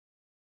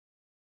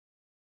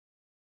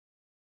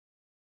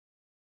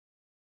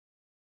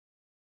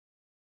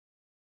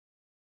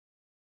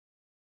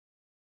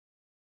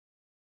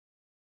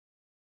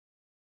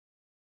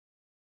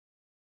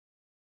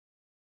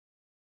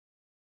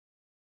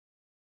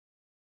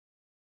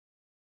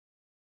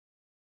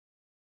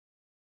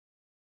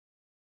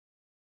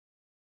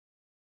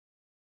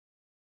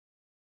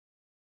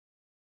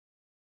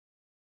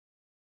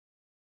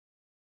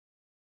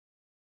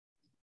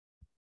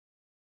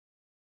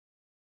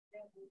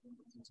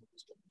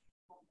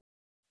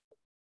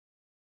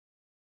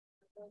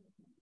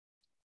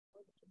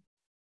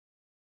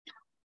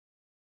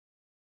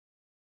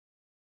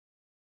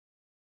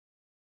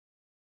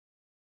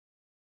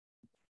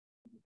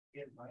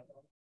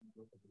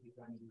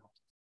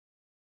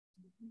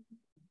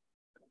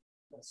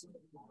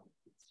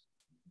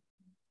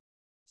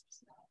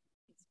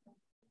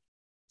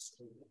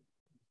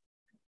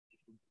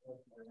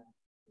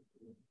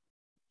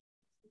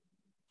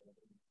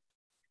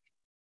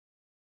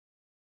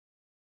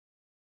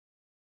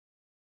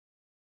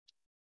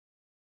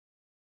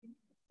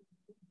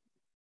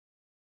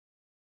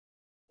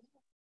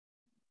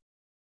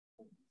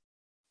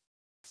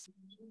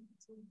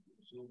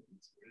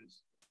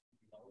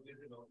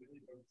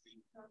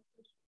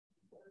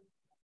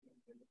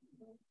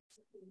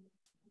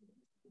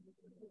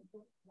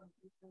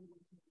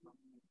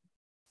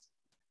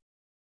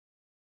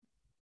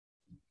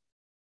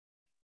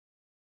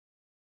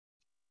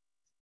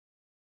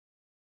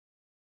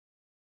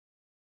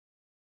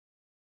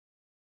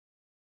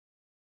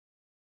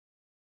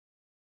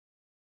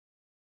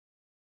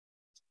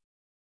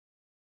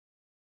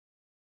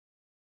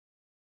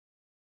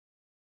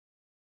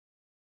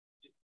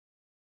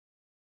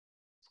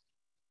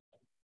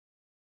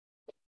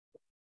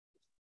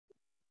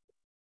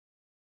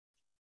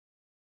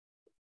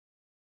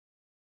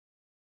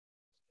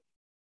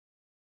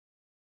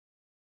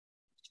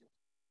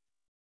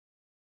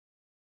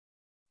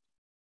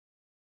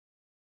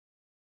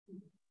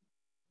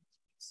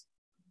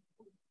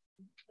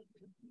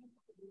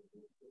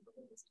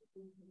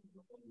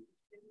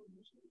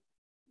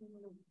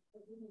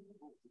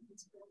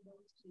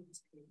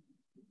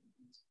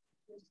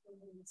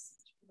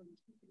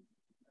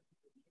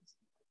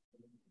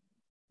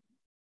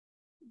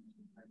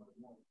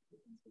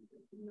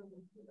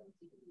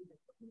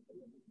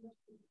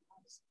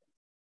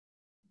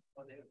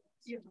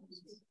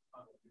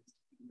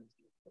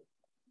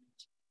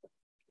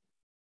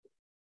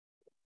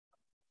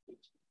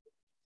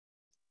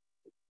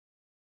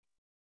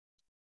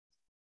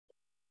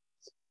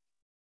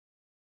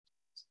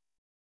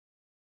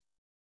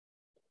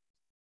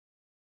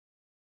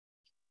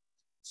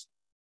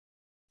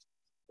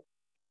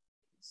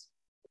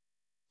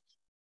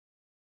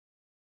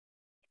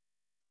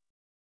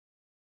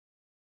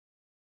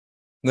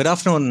Good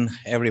afternoon,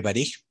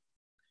 everybody,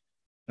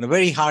 and a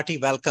very hearty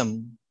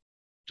welcome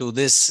to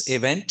this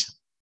event.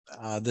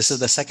 This is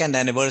the second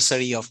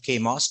anniversary of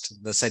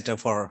CAMOST, the Center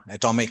for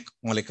Atomic,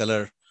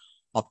 Molecular,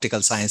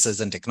 Optical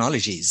Sciences and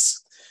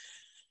Technologies,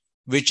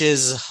 which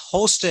is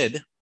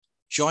hosted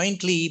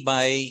jointly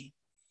by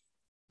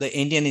the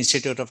Indian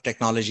Institute of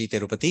Technology,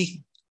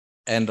 Tirupati,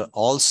 and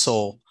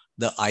also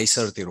the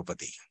IISER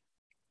Tirupati.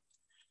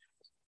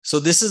 So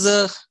this is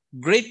a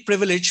great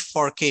privilege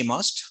for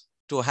CAMOST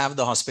to have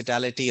the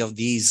hospitality of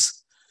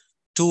these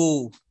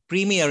two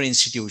premier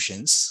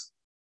institutions,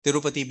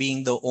 Tirupati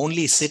being the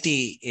only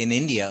city in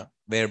India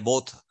where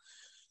both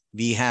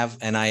we have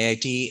an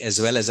IIT as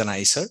well as an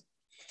IISER.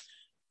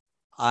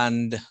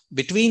 And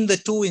between the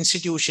two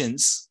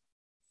institutions,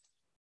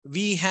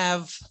 we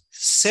have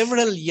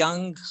several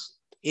young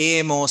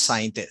AMO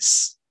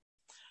scientists.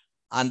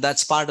 And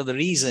that's part of the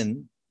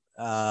reason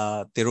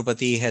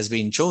Tirupati has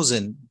been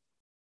chosen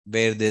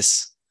where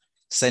this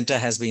center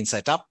has been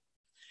set up.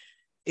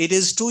 It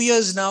is 2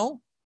 years now,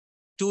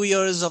 2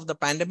 years of the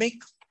pandemic,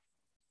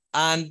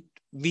 and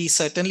we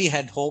certainly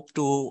had hoped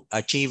to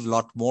achieve a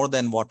lot more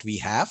than what we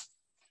have,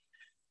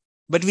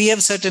 but we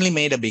have certainly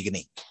made a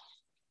beginning.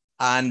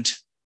 And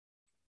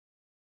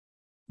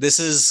this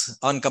is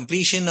on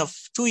completion of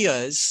 2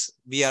 years,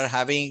 we are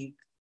having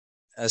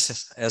a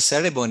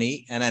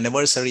ceremony, an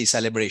anniversary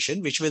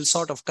celebration, which will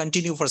sort of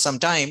continue for some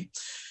time.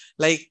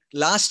 Like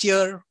last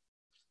year,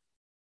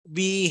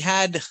 we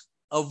had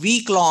a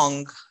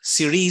week-long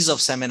series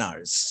of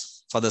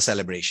seminars for the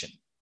celebration.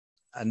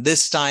 And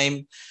this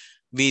time,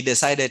 we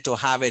decided to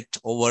have it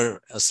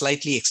over a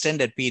slightly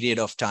extended period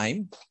of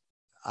time.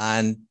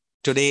 And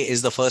today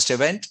is the first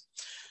event.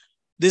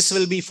 This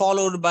will be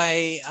followed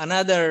by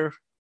another,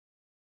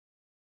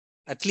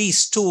 at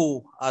least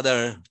 2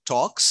 other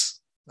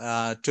talks.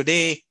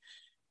 Today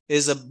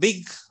is a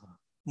big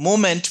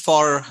moment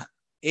for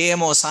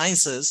AMO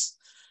Sciences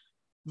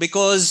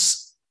because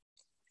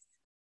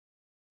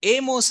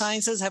AMO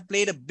Sciences have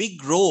played a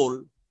big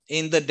role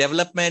in the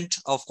development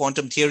of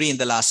quantum theory in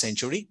the last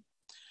century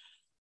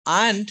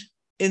and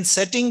in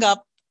setting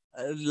up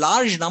a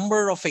large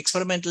number of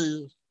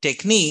experimental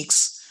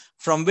techniques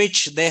from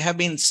which there have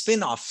been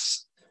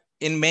spin-offs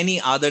in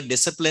many other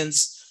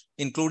disciplines,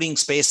 including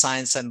space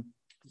science and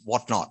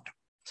whatnot.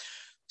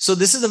 So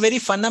this is a very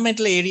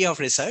fundamental area of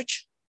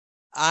research.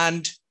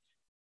 And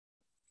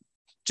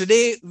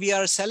today we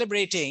are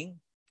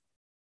celebrating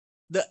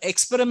the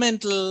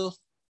experimental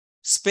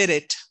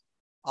spirit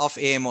of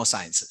AMO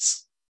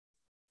Sciences.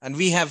 And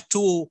we have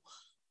 2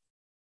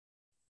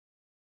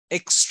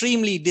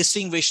 extremely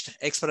distinguished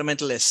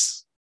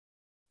experimentalists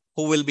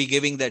who will be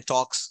giving their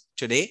talks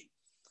today.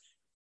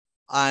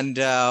 And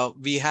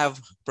we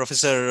have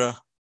Professor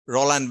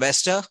Roland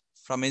Wester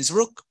from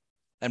Innsbruck,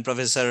 and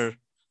Professor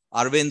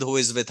Arvind, who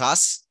is with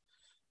us.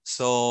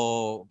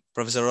 So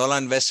Professor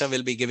Roland Wester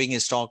will be giving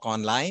his talk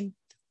online,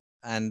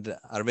 and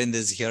Arvind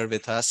is here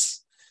with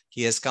us.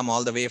 He has come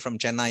all the way from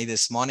Chennai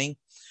this morning.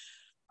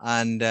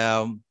 And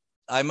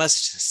I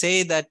must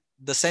say that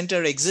the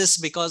center exists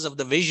because of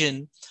the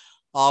vision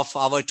of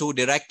our two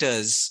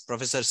directors,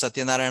 Professor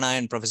Satyanarayana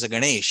and Professor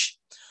Ganesh,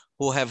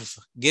 who have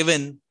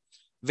given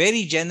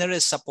very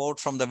generous support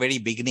from the very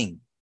beginning.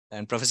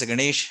 And Professor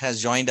Ganesh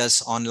has joined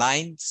us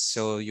online,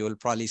 so you will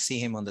probably see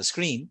him on the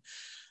screen.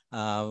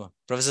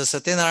 Professor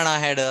Satyanarayana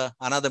had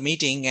another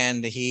meeting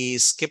and he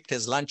skipped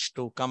his lunch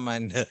to come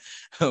and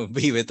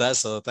be with us.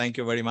 So thank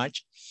you very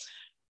much.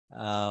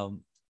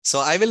 So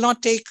I will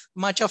not take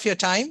much of your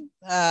time.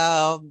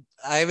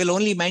 I will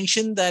only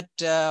mention that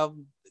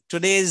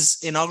today's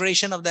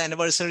inauguration of the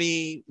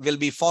anniversary will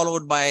be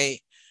followed by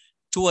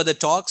two other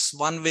talks.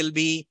 One will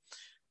be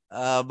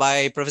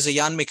by Professor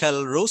Jan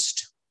Michael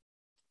Roost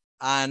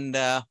and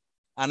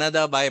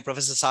another by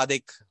Professor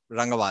Sadiq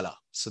Rangawala.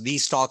 So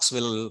these talks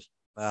will,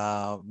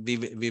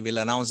 we will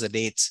announce the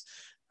dates.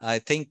 I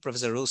think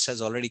Professor Roost has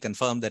already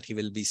confirmed that he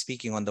will be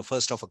speaking on the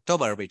 1st of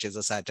October, which is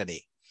a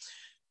Saturday.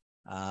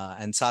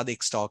 And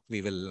Sadiq's talk,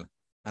 we will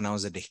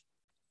announce the day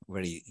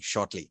very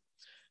shortly.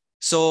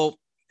 So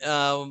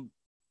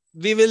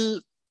we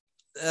will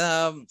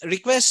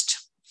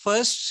request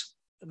first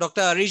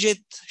Dr.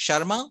 Arijit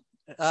Sharma.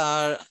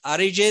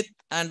 Arijit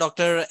and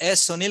Dr.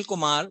 S. Sunil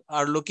Kumar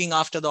are looking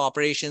after the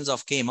operations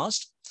of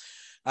CAMOST.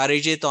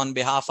 Arijit on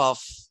behalf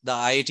of the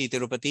IIT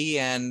Tirupati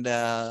and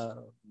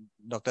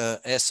Dr.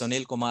 S.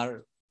 Sunil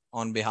Kumar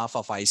on behalf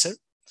of IISER.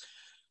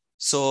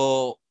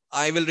 So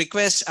I will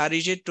request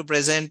Arijit to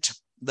present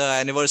the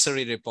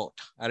anniversary report.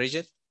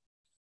 Arijit.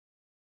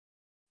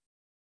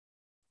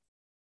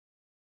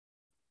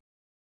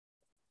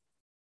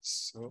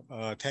 So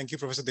thank you,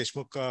 Professor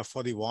Deshmukh,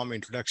 for the warm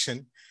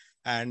introduction,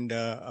 and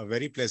a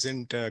very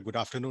pleasant good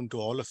afternoon to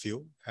all of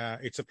you.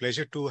 It's a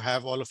pleasure to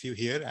have all of you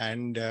here,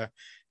 and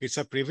it's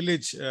a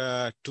privilege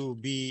to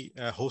be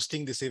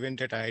hosting this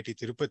event at IIT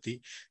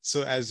Tirupati.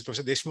 So as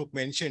Professor Deshmukh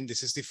mentioned,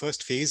 this is the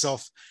first phase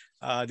of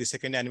the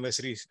second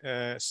anniversary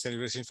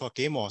celebration for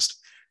CAMOST.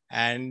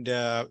 And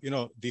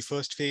the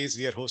first phase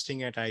we are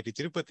hosting at IIT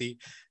Tirupati,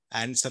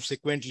 and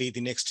subsequently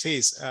the next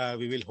phase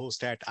we will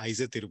host at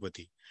IISER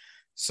Tirupati.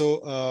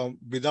 So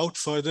without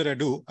further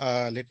ado,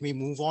 let me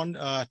move on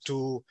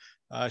to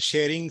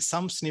sharing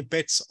some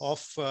snippets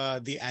of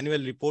the annual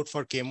report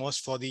for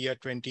CAMOST for the year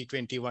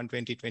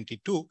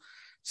 2021-2022.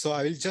 So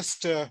I will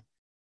just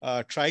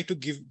try to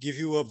give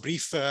you a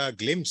brief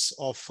glimpse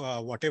of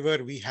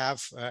whatever we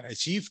have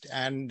achieved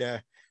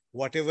and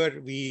whatever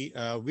we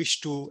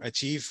wish to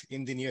achieve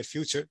in the near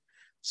future.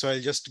 So I'll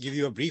just give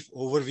you a brief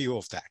overview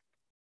of that.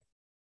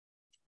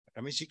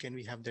 Rameshji, can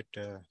we have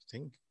that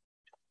thing?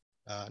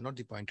 Not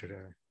the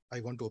pointer.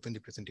 I want to open the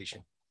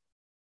presentation.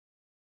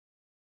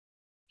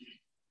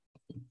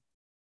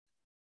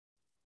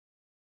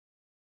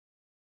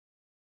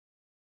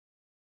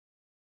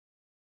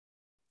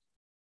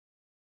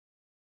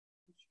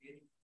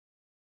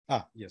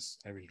 Yes,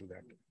 I will do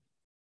that.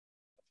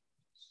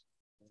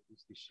 What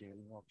is the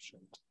sharing option?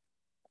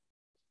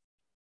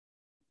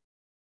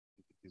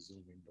 The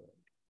Zoom window.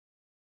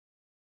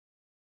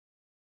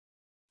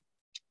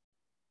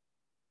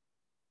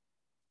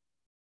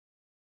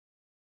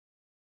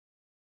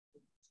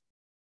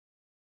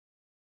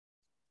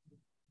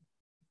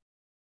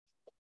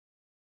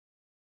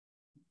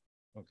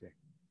 Okay.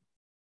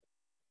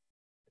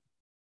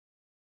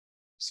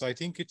 So I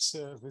think it's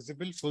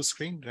visible full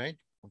screen, right?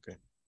 Okay.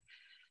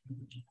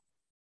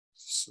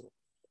 So,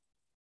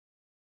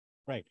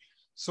 right.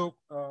 So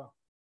our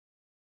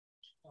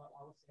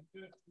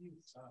center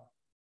is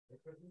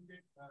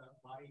represented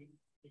by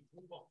a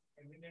group of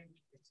eminent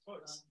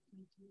experts.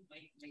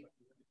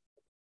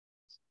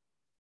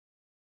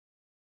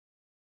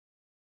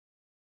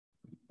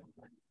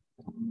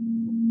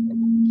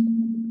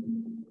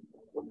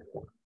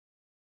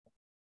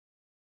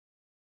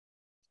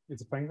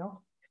 Is it fine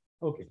now?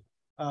 Okay.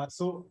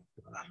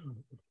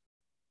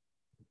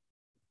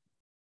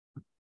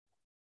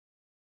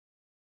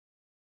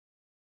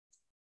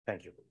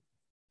 Thank you.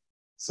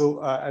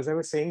 So as I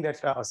was saying,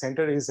 that our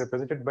center is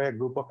represented by a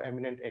group of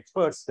eminent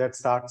experts that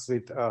starts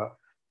with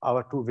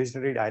our two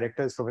visionary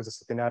directors, Professor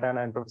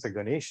Satyanarayana and Professor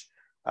Ganesh.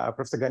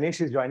 Professor Ganesh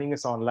is joining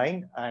us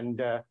online,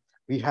 and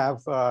we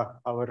have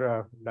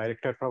our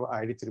director from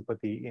IIT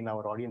Tirupati in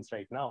our audience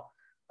right now.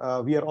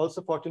 We are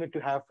also fortunate to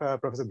have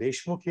Professor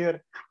Deshmukh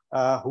here,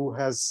 who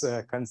has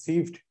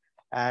conceived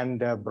and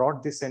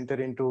brought this center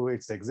into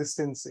its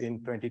existence in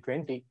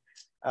 2020.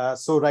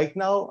 So right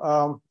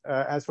now,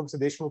 as Professor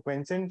Deshmukh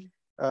mentioned,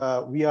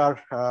 we are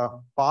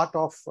part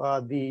of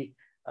the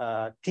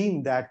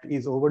team that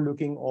is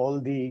overlooking all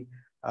the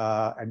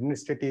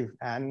administrative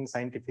and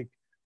scientific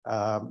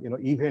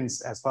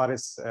events as far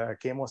as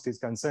CAMOST is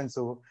concerned.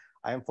 So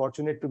I am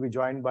fortunate to be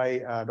joined by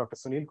Dr.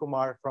 Sunil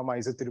Kumar from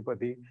IISER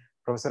Tirupati.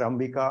 Professor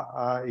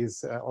Ambika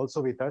is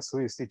also with us, who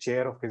is the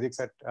chair of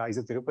physics at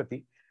IISER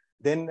Tirupati.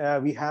 Then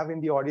we have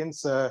in the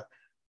audience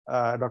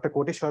Dr.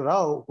 Koteshwar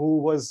Rao, who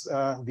was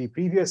the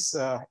previous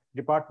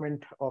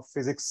Department of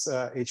Physics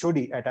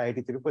HOD at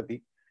IIT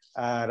Tirupati.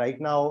 Right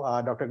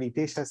now, Dr.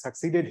 Ritesh has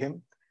succeeded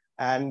him,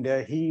 and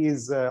he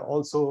is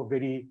also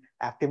very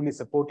actively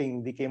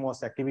supporting the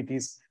CAMOST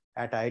activities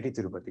at IIT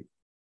Tirupati.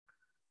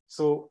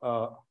 So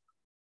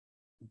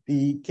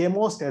the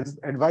CAMOST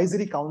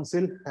Advisory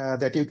Council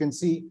that you can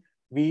see,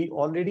 we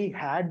already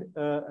had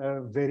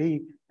a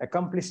very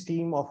accomplished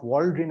team of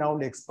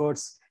world-renowned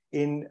experts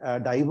in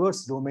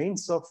diverse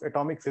domains of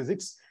atomic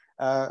physics.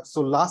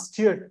 So last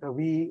year,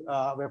 we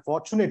were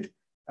fortunate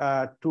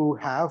to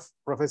have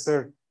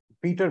Professor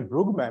Peter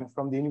Brugman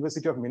from the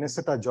University of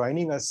Minnesota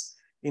joining us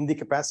in the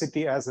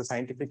capacity as a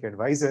scientific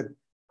advisor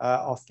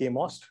of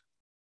CAMOST.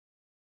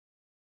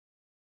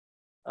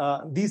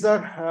 These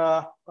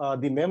are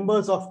the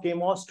members of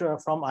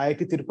CAMOST from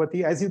IIT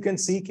Tirupati. As you can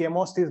see,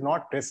 CAMOST is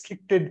not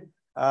restricted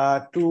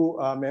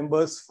to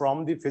members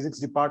from the physics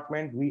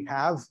department. We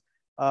have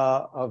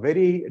a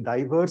very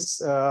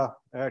diverse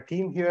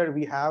team here.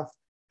 We have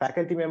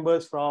faculty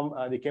members from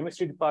the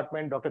chemistry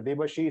department. Dr.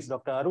 Debashish,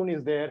 Dr. Arun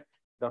is there,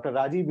 Dr.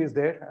 Rajiv is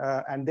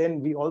there. And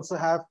then we also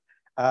have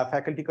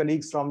faculty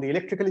colleagues from the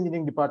electrical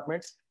engineering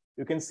department.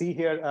 You can see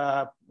here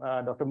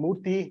Dr.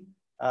 Murthy,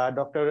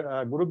 Dr.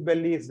 Guruk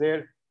Belli is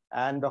there,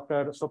 and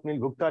Dr. Swapnil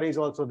Gupta is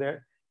also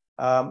there.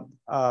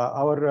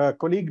 Our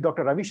colleague,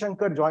 Dr. Ravi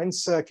Shankar,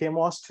 joins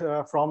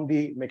CAMOST from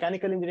the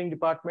mechanical engineering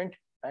department,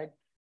 right?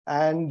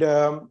 And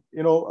the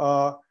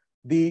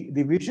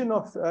vision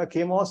of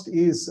CAMOST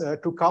is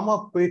to come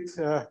up with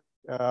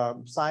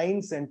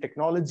science and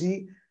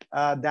technology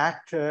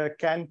that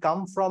can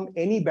come from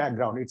any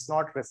background. It's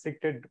not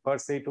restricted per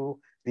se to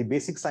the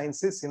basic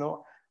sciences.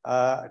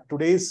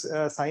 Today's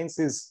science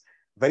is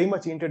very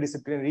much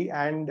interdisciplinary,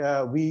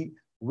 and we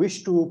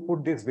wish to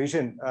put this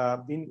vision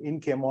in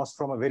CAMOST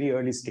from a very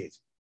early stage.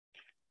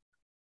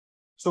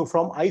 So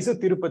from IISER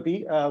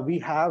Tirupati, we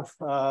have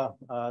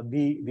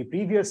the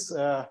previous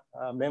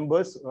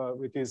members,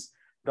 which is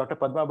Dr.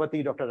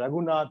 Padmavati, Dr.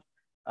 Raghunath,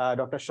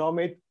 Dr.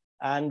 Shaumit,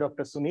 and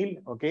Dr. Sunil.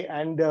 Okay,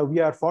 and we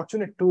are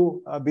fortunate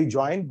to be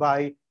joined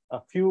by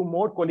a few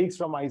more colleagues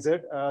from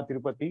IISER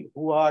Tirupati,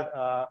 who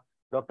are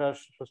Dr.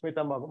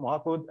 Susmita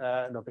Mahapud,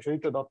 Dr.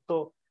 Sharita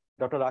Dotto,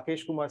 Dr.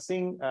 Rakesh Kumar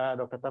Singh,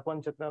 Dr.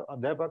 Tapan Chatra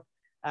Adhyapak,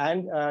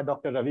 and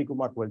Dr. Ravi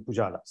Kumar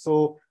Pujala.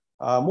 So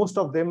most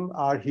of them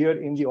are here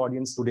in the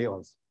audience today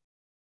also.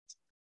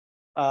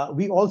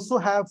 We also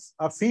have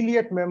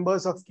affiliate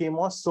members of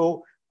CAMOST,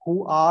 so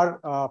who are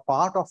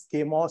part of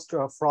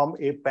CAMOST from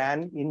a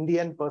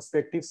pan-Indian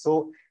perspective.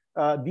 So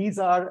these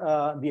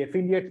are the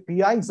affiliate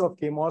PIs of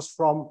CAMOST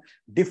from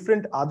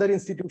different other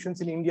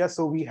institutions in India.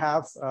 So we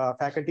have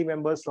faculty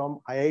members from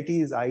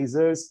IITs,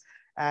 IISERs,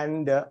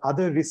 and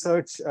other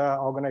research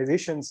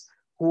organizations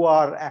who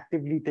are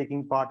actively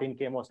taking part in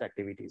CAMOST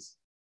activities.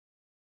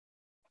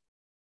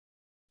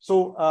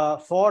 So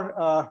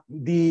for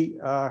the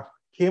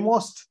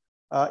CAMOST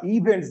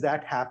events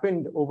that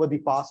happened over the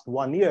past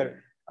 1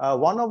 year,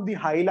 one of the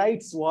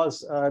highlights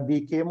was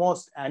the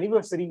CAMOST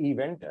anniversary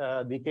event,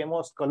 the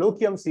CAMOST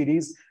Colloquium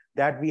series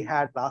that we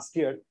had last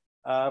year,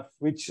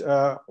 which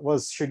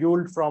was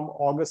scheduled from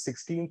August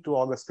 16th to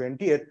August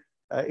 20th.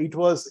 It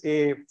was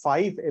a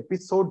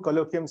 5-episode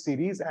colloquium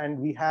series, and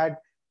we had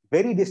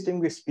very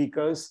distinguished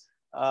speakers.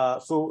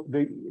 So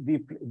the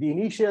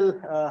initial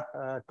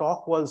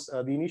talk was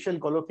the initial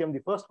colloquium. The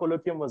first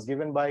colloquium was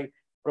given by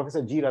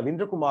Professor G.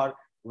 Ravindra Kumar,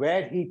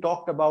 where he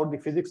talked about the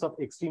physics of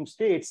extreme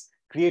states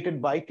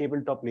created by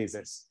tabletop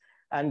lasers.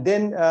 And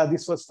then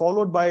this was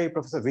followed by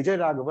Professor Vijay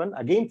Raghavan,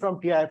 again from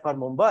TIFR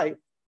Mumbai,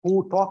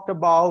 who talked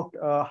about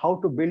how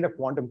to build a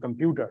quantum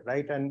computer,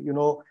 right? And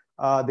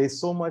there's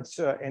so much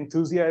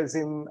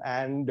enthusiasm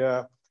and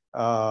I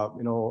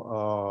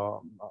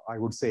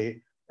would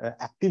say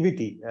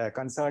activity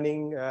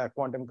concerning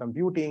quantum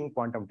computing,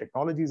 quantum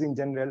technologies in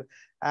general.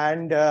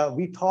 And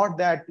we thought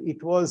that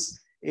it was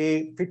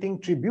a fitting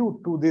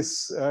tribute to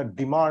this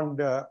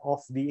demand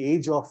of the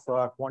age of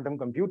quantum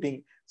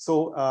computing.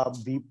 So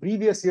the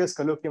previous year's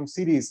colloquium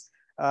series,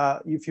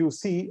 if you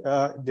see,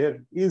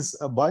 there is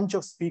a bunch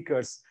of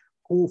speakers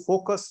who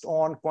focused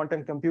on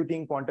quantum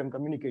computing, quantum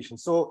communication.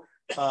 So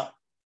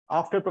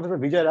after Professor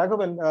Vijay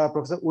Raghavan,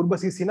 Professor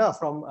Urbasi Sinha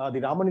from the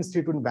Raman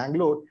Institute in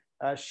Bangalore,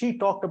 she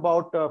talked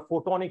about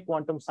photonic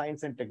quantum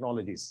science and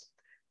technologies.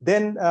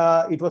 Then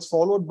it was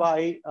followed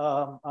by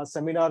a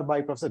seminar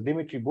by Professor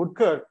Dimitri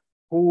Budkar,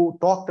 who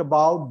talked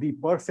about the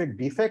perfect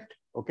defect,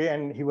 okay,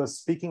 and he was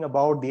speaking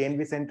about the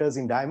NV centers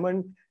in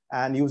diamond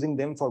and using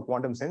them for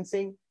quantum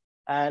sensing.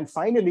 And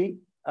finally,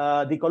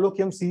 the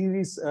colloquium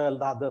series,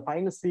 the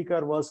final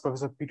speaker was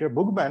Professor Peter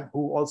Brugman,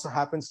 who also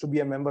happens to be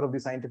a member of the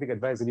Scientific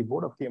Advisory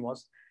Board of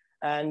CAMOST.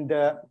 And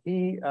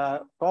he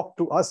talked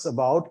to us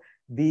about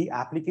the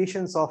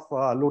applications of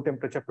low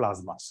temperature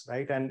plasmas,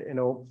 right? And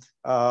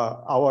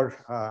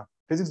our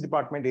physics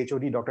department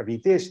HOD, Dr.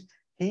 Ritesh,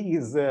 he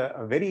is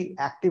very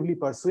actively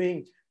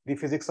pursuing the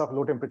physics of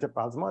low temperature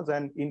plasmas,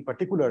 and in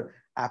particular,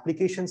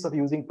 applications of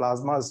using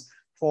plasmas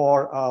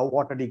for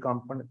water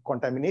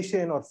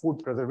decontamination or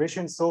food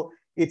preservation. So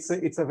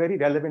it's a very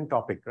relevant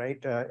topic,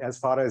 right? As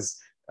far as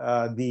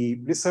the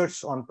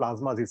research on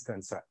plasmas is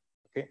concerned.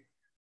 Okay.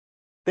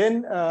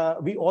 Then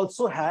we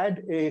also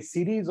had a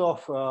series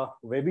of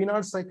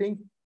webinars, I think.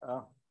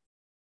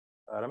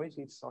 Ramesh,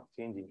 it's not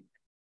changing.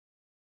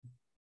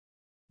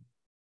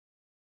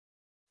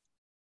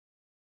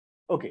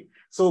 Okay,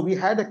 so we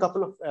had a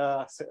couple of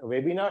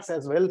webinars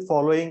as well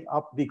following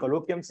up the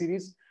colloquium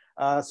series.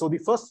 So the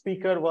first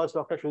speaker was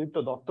Dr.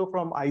 Sudipta Dotto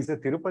from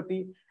IISER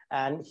Tirupati,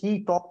 and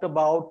he talked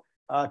about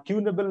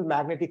tunable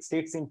magnetic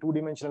states in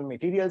two-dimensional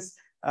materials.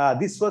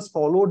 This was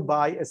followed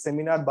by a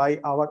seminar by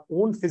our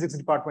own physics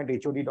department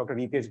HOD, Dr.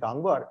 Ritesh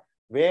Gangwar,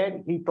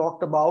 where he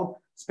talked about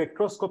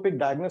spectroscopic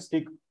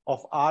diagnostic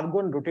of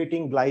argon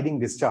rotating gliding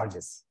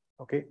discharges.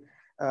 Okay,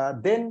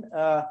 then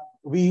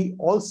we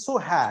also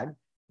had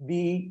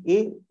the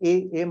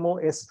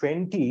AAMOS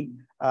 20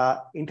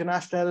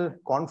 international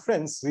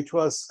conference, which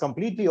was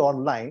completely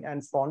online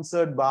and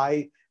sponsored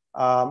by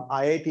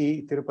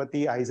IIT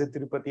Tirupati, IISER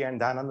Tirupati,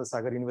 and Dayananda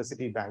Sagar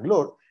University,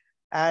 Bangalore.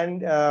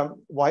 And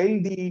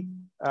while the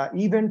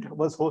event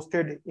was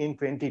hosted in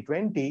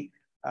 2020,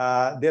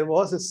 there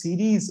was a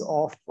series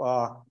of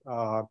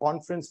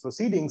conference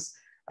proceedings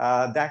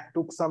that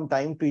took some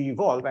time to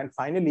evolve, and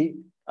finally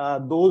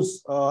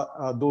those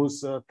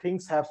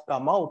things have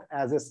come out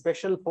as a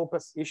special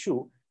focus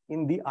issue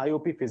in the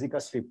IOP Physica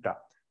Scripta.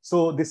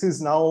 So this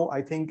is now,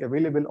 I think,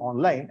 available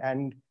online,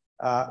 and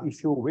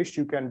if you wish,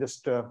 you can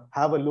just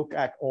have a look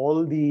at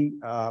all the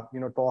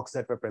talks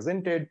that were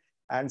presented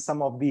and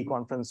some of the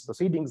conference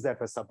proceedings that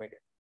were submitted.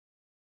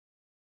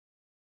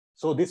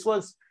 So this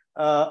was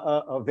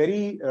a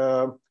very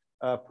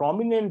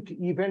prominent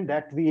event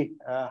that we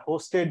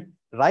hosted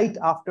right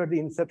after the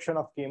inception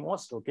of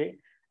CAMOST, okay?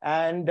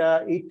 And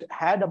it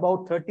had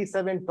about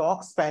 37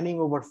 talks spanning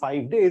over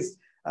 5 days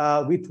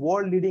with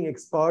world-leading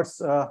experts,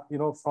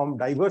 from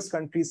diverse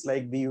countries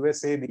like the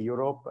USA, the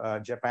Europe,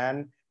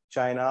 Japan,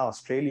 China,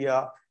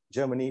 Australia,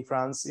 Germany,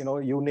 France,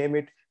 you name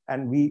it.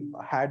 And we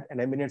had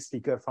an eminent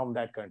speaker from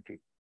that country.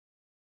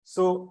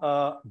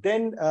 So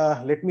then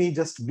let me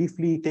just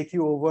briefly take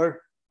you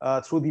over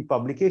through the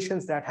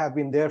publications that have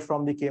been there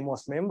from the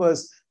CAMOST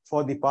members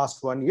for the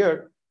past 1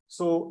 year.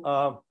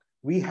 So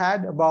we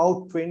had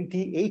about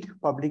 28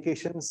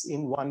 publications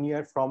in 1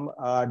 year from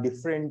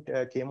different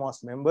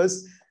CAMOST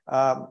members.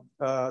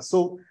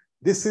 So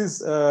this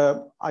is,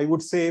 I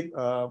would say,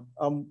 a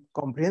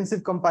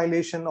comprehensive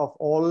compilation of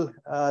all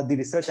the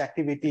research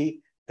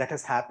activity that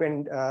has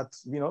happened,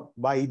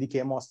 by the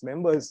CAMOST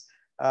members,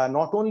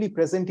 not only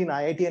present in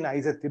IIT and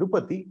IISER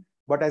Tirupati,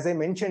 but as I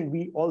mentioned,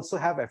 we also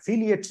have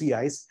affiliate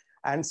PIs,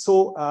 and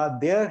so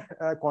their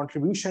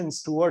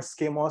contributions towards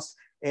CAMOST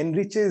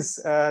enriches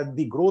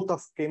the growth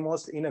of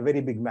CAMOST in a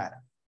very big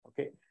manner.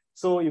 Okay,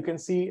 so you can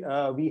see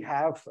we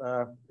have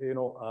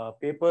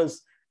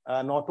papers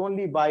not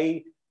only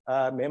by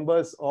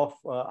members of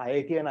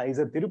IIT and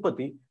IISER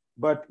Tirupati,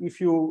 but if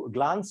you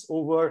glance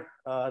over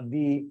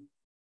the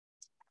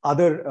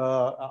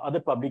other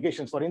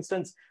publications, for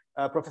instance,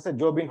 Professor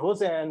Jobin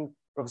Jose and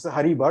Professor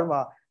Hari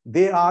Barma,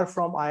 they are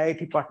from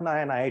IIT Patna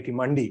and IIT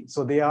Mandi.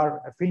 So they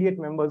are affiliate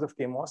members of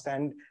CAMOST,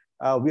 and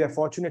we are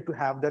fortunate to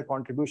have their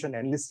contribution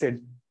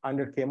enlisted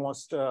under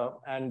CAMOST.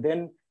 And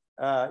then,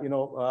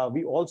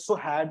 we also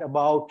had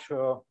about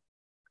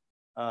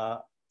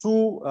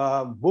 2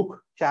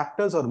 book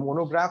chapters or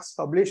monographs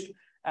published.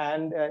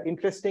 And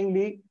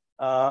interestingly,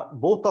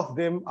 both of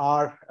them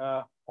are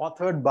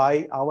authored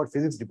by our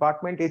physics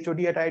department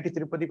HOD at IIT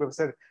Tirupati,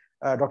 Professor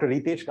Dr.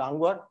 Ritesh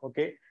Gangwar.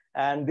 Okay,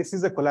 and this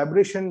is a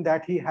collaboration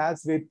that he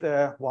has with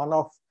one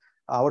of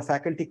our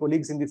faculty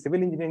colleagues in the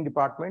civil engineering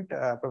department,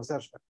 Professor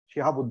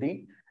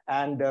Shihabuddin.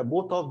 And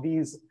both of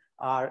these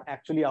are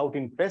actually out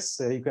in press.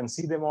 You can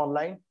see them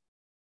online.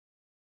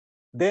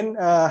 Then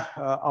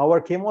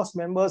our CAMOST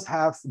members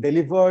have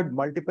delivered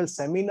multiple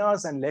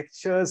seminars and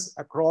lectures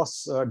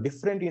across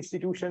different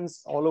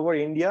institutions all over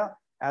India,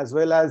 as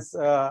well as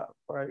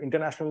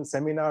international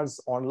seminars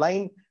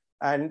online.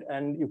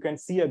 And you can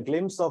see a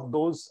glimpse of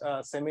those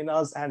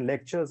seminars and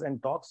lectures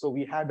and talks. So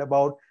we had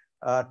about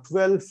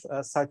 12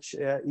 such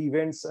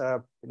events,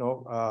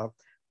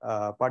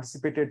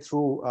 participated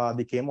through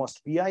the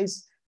CAMOST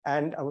PIs.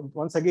 And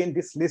once again,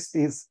 this list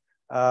is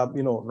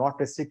not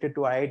restricted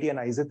to IIT and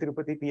IISER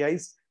Tirupati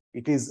PIs.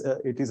 It is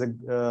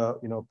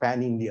a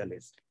pan-India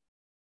list.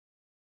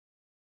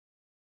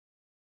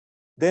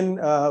 Then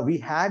we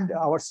had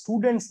our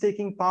students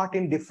taking part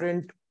in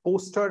different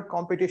poster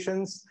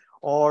competitions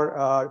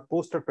or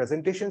poster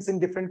presentations in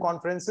different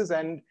conferences.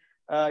 And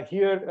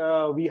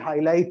here we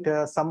highlight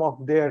some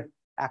of their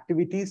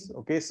activities.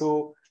 Okay,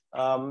 so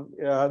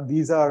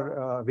these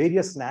are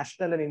various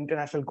national and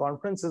international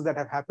conferences that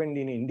have happened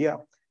in India.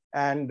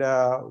 And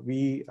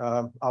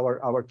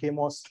our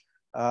CAMOST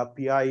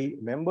PI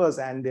members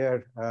and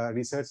their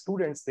research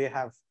students, they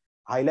have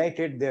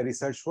highlighted their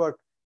research work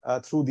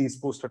through these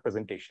poster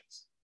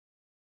presentations.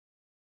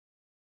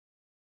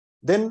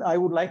 Then I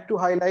would like to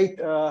highlight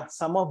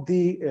some of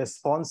the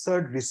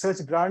sponsored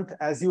research grant.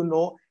 As you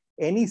know,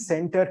 any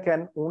center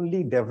can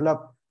only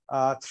develop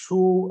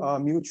through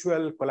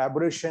mutual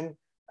collaboration.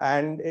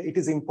 And it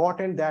is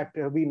important that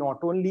we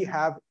not only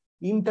have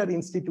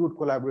inter-institute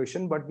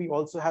collaboration, but we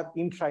also have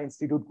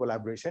intra-institute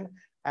collaboration.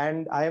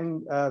 And I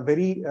am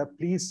very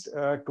pleased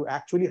to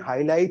actually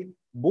highlight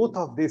both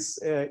of this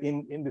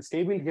in this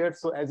table here.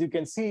 So as you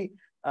can see,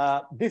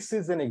 this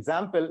is an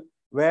example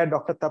where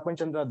Dr. Tapan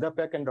Chandra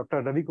Adhyapak and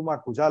Dr. Ravi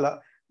Kumar Pujala,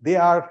 they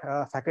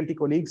are faculty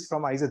colleagues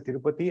from IISER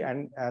Tirupati,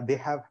 and they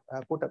have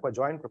put up a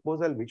joint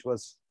proposal which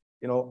was,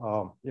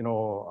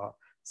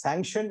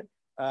 sanctioned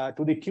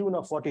to the tune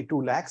of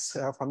 42 lakhs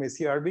from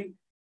ACRB.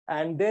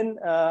 And then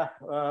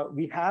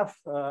we have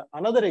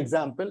another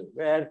example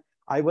where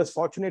I was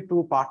fortunate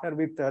to partner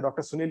with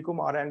Dr. Sunil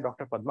Kumar and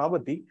Dr.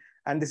 Padmavati.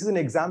 And this is an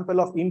example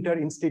of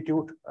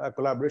inter-institute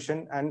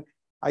collaboration. And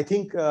I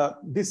think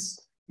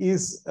this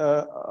is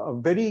a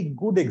very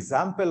good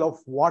example of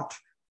what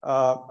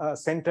a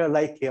center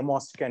like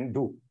CAMOST can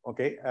do.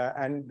 Okay,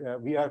 and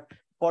we are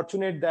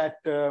fortunate that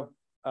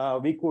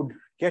we could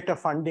get a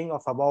funding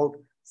of about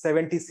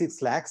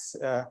 76 lakhs,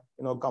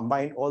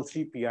 combined all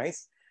three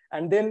PIs.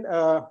 And then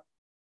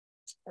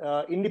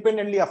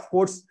independently, of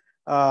course,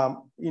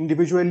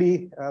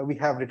 individually, we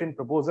have written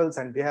proposals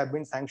and they have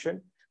been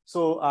sanctioned.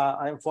 So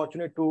I am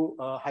fortunate to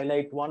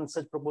highlight one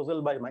such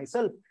proposal by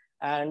myself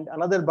and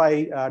another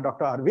by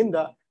Dr.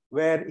 Arabinda,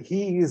 where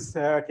he is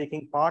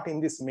taking part in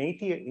this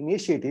MATI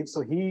initiative.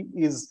 So he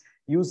is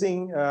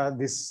using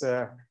this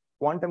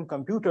quantum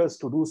computers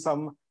to do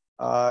some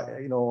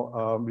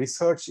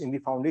research in the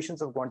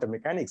foundations of quantum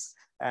mechanics.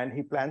 And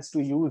he plans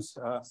to use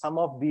some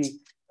of the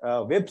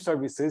web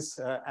services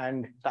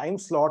and time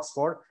slots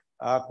for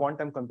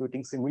quantum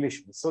computing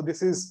simulations. So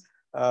this is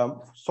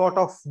sort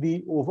of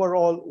the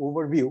overall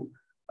overview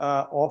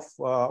of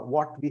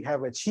what we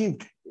have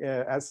achieved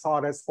as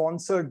far as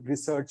sponsored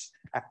research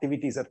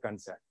activities are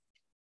concerned.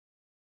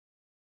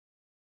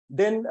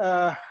 Then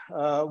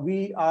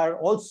we are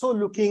also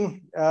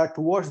looking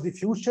towards the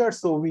future.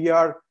 So we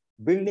are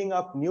building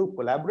up new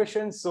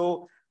collaborations.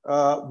 So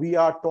we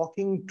are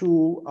talking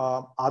to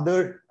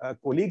other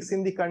colleagues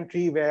in the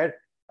country where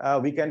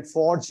we can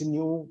forge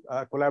new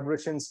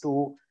collaborations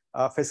to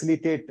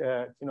facilitate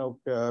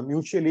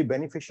mutually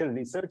beneficial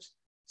research.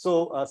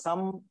 So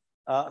some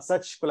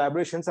such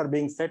collaborations are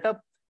being set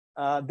up.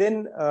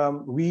 Then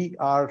we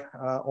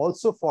are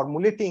also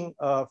formulating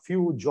a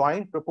few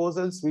joint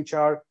proposals which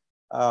are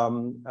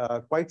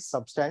quite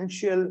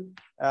substantial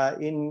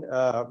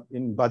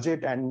in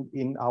budget and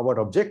in our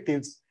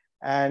objectives.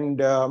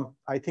 And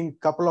I think a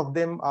couple of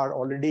them are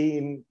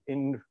already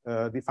in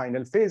the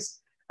final phase,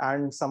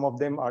 and some of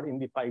them are in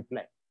the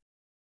pipeline.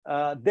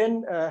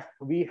 Then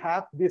we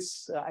have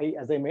this,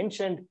 as I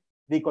mentioned,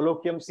 the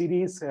colloquium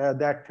series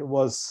that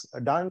was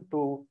done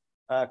to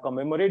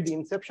commemorate the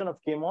inception of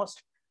CAMOST.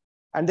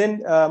 And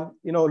then,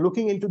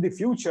 looking into the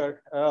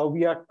future,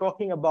 we are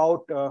talking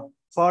about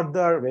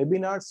further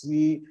webinars.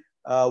 We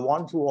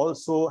want to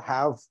also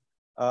have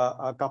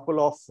a couple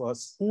of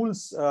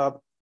schools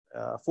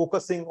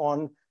focusing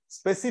on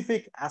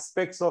specific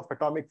aspects of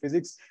atomic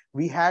physics.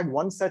 We had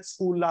one such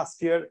school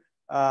last year,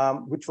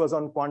 which was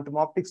on quantum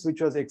optics,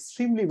 which was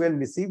extremely well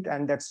received.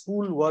 And that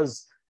school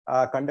was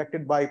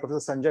conducted by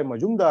Professor Sanjay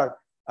Majumdar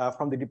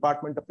from the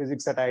Department of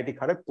Physics at IIT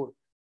Kharagpur.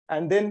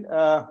 And then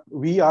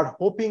we are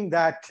hoping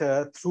that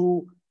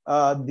through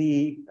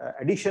the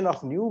addition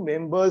of new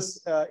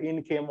members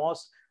in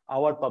CAMOST,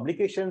 our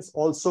publications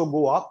also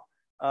go up.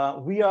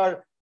 We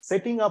are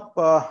setting up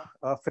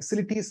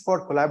facilities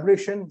for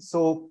collaboration.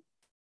 So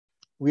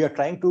we are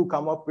trying to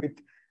come up with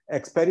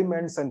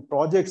experiments and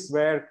projects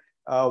where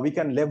we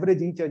can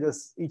leverage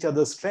each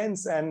other's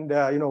strengths, and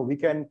we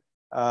can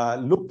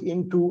look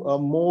into a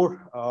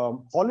more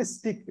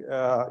holistic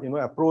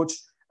approach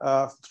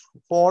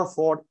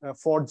for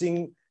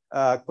forging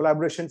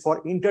collaboration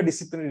for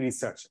interdisciplinary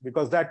research,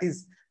 because that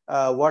is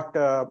what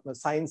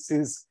science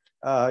is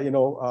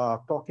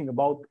talking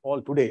about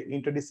all today,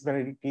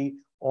 interdisciplinarity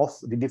of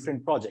the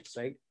different projects,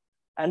 right?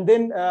 And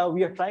then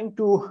we are trying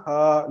to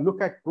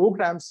look at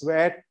programs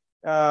where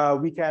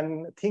we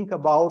can think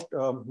about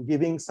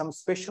giving some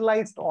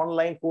specialized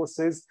online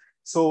courses.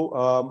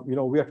 So,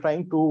 we are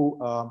trying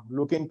to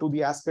look into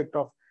the aspect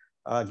of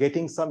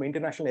getting some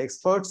international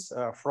experts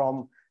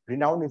from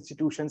renowned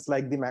institutions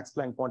like the Max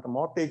Planck Quantum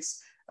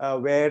Optics,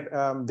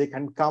 where they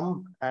can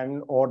come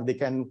or they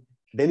can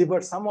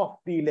deliver some of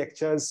the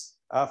lectures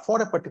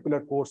for a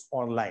particular course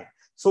online.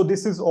 So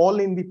this is all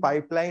in the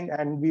pipeline,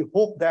 and we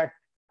hope that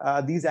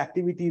these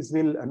activities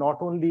will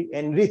not only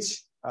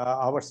enrich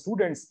our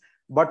students,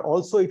 but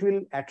also it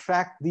will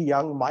attract the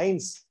young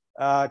minds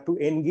to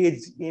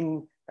engage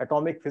in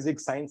atomic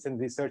physics, science, and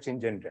research in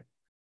general.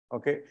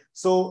 Okay,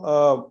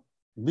 so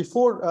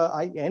before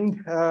I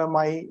end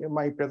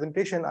my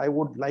presentation, I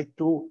would like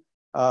to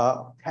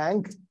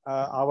thank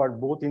our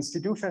both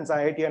institutions,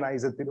 IIT and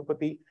IISER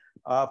Tirupati,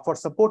 for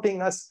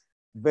supporting us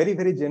very,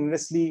 very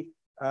generously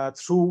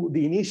through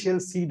the initial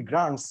seed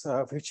grants,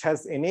 which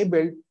has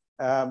enabled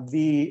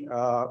the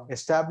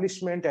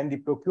establishment and the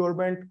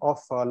procurement of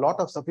a lot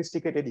of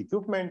sophisticated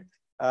equipment,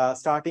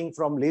 starting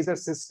from laser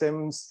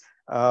systems,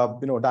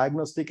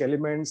 diagnostic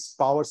elements,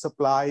 power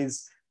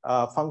supplies,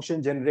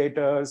 function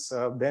generators.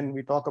 Then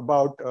we talk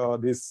about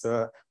this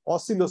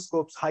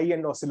oscilloscopes,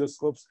 high-end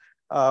oscilloscopes.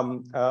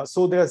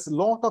 So there's a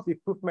lot of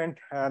equipment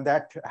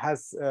that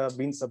has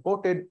been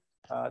supported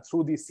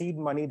through the seed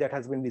money that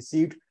has been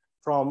received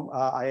from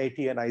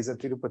IIT and IISER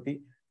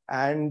Tirupati.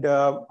 And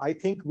I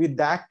think with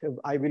that,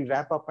 I will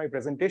wrap up my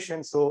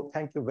presentation. So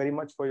thank you very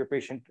much for your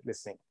patient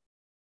listening.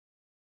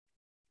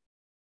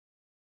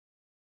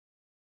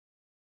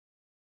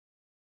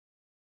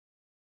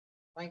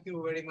 Thank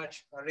you very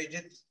much,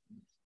 Arijit.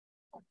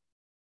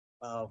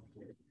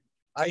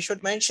 I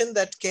should mention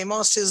that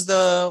CAMOST is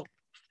the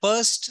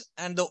first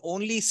and the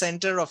only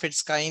center of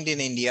its kind in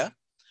India.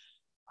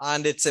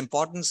 And its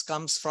importance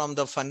comes from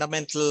the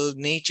fundamental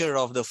nature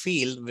of the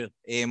field with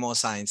AMO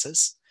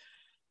sciences.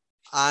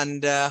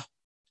 And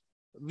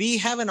we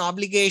have an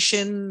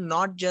obligation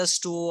not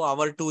just to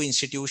our two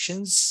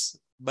institutions,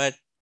 but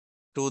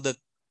to the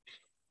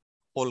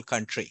whole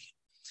country.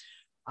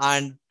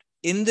 And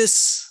in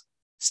this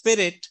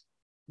spirit,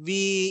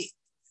 we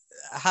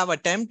have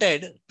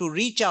attempted to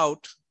reach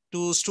out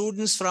to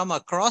students from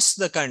across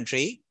the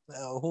country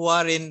who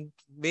are in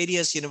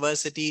various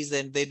universities,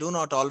 and they do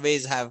not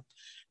always have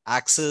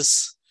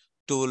access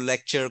to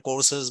lecture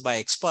courses by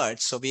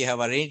experts. So we have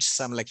arranged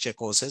some lecture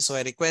courses. So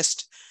I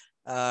request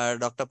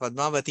Dr.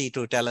 Padmavati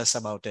to tell us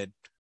about it.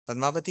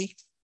 Padmavati?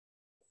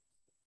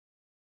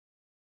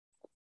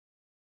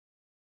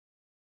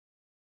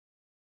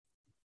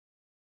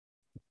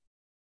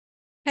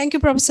 Thank you,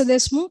 Professor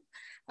Deshmukh.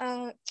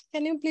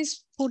 Can you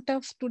please put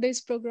up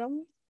today's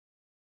program?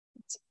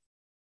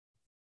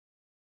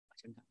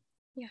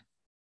 Yeah.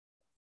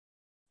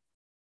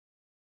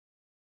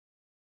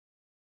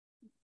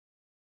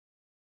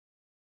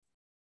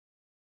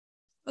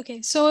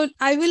 Okay, so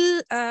I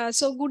will,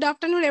 so good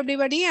afternoon,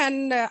 everybody,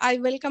 and I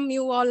welcome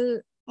you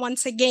all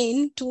once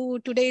again to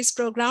today's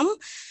program,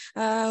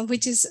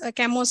 which is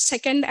CAMOST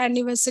second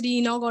anniversary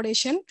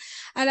inauguration.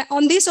 And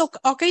on this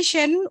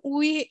occasion,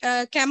 we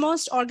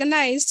CAMOST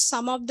organized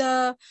some of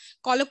the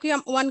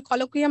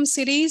colloquium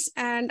series,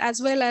 and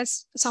as well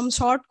as some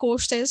short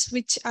courses,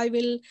 which I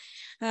will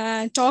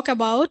talk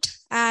about.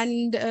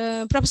 And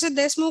Professor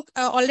Deshmukh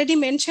already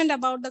mentioned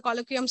about the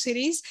colloquium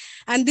series,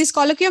 and this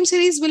colloquium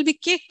series will be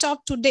kicked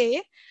off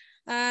today.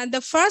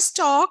 The first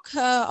talk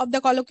of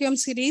the colloquium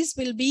series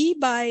will be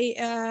by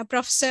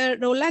Professor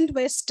Roland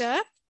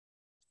Wester.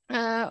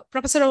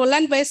 Professor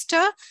Roland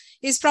Wester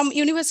is from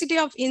University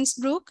of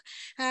Innsbruck,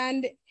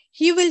 and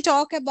he will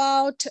talk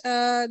about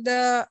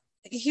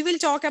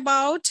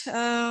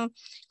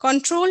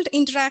controlled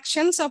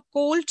interactions of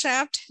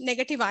cold-trapped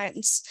negative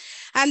ions.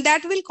 And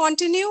that will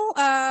continue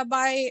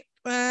by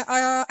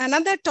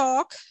another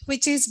talk,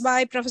 which is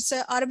by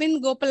Professor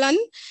Arvind Gopalan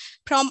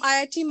from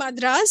IIT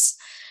Madras.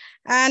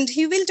 And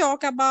he will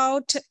talk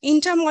about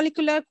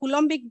intermolecular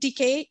Coulombic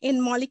decay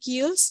in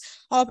molecules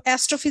of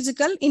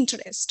astrophysical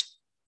interest.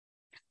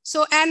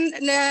 So, and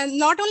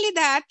not only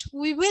that,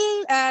 we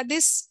will,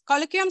 this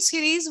colloquium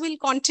series will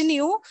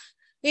continue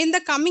in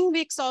the coming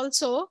weeks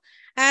also.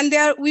 And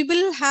there we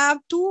will have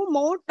two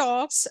more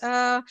talks.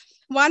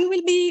 One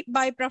will be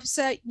by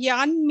Professor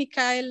Jan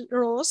Michael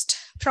Rost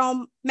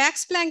from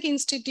Max Planck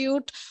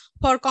Institute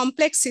for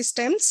Complex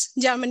Systems,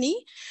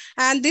 Germany.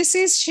 And this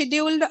is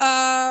scheduled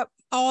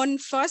on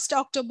 1st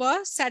October,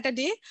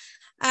 Saturday.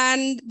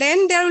 And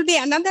then there will be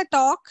another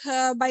talk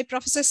by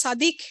Professor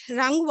Sadiq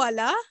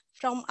Rangwala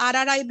from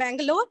RRI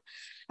Bangalore.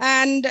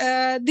 And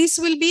this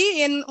will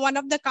be in one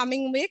of the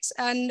coming weeks,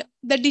 and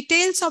the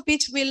details of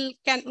which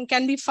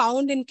can be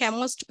found in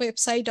CAMOST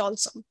website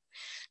also.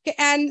 Okay,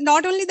 and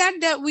not only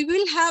that, we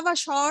will have a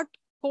short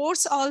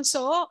course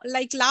also,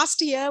 like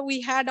last year we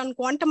had on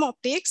quantum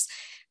optics.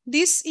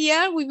 This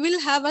year we will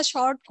have a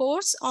short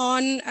course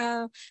on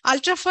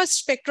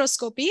ultrafast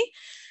spectroscopy,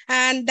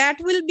 and that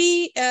will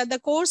be, the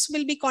course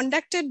will be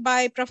conducted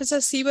by Professor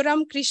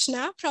Sivaram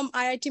Krishna from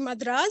IIT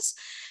Madras,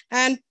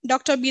 and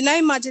Dr.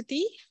 Binay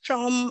Majeti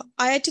from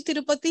IIT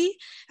Tirupati,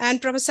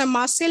 and Professor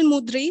Marcel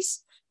Mudris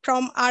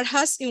from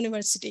Aarhus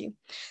University.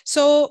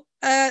 So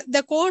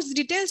the course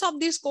details of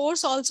this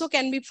course also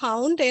can be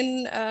found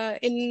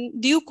in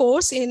due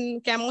course in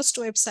CAMOST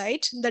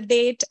website, the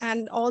date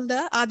and all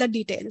the other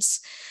details.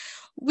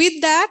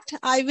 With that,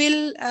 I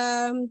will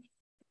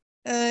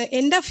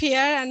end up here,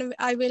 and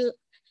I will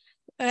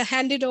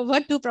hand it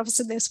over to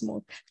Professor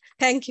Deshmukh.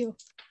 Thank you.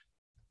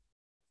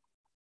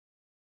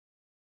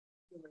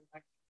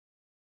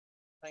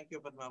 Thank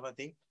you,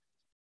 Padmavati.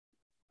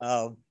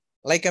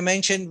 Like I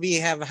mentioned, we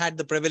have had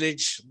the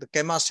privilege, the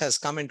CAMOST has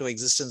come into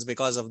existence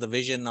because of the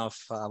vision of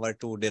our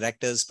two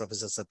directors,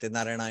 Professor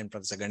Satyanarayana and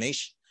Professor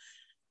Ganesh.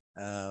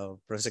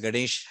 Professor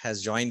Ganesh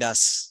has joined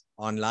us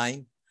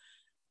online,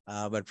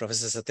 but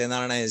Professor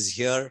Satyanarayana is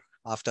here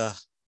after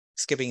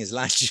skipping his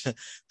lunch.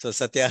 So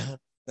Satya,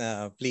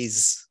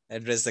 please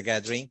address the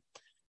gathering.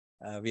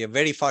 We are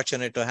very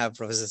fortunate to have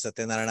Professor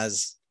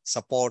Satyanarayana's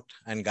support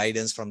and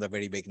guidance from the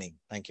very beginning.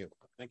 Thank you.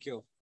 Thank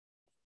you.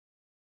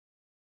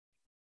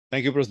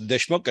 Thank you, Professor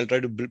Deshmukh. I'll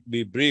try to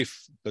be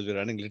brief because we're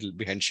running a little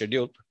behind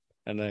schedule.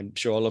 and I'm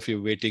sure all of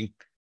you waiting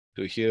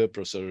to hear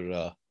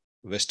Professor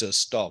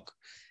Wester's talk.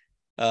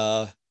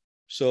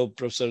 So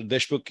Professor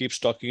Deshmukh keeps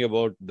talking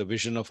about the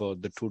vision of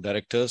the two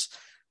directors,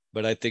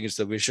 but I think it's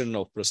the vision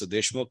of Professor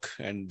Deshmukh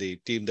and the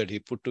team that he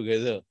put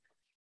together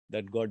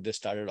that got this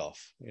started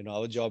off.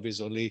 Our job is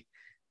only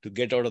to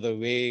get out of the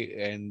way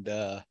and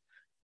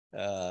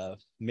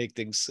make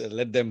things,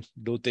 let them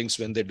do things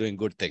when they're doing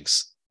good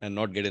things and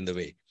not get in the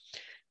way.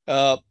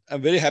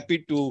 I'm very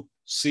happy to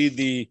see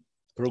the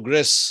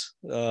progress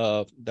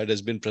that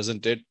has been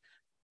presented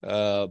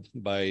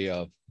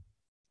by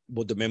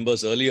both the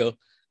members earlier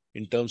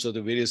in terms of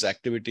the various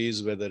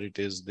activities, whether it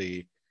is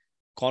the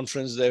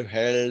conference they've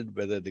held,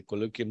 whether the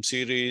colloquium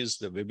series,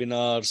 the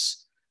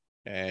webinars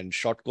and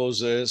short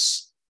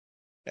courses,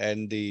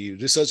 and the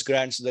research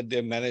grants that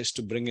they managed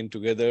to bring in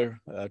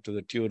together to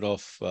the tune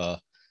of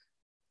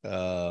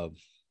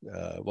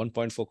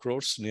 1.4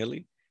 crores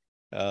nearly,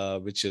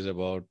 which is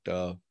about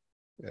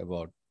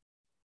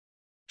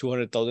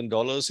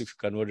 $200,000 if you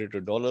convert it to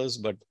dollars,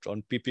 but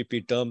on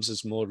PPP terms,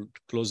 it's more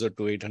closer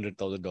to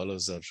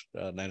 $800,000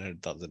 or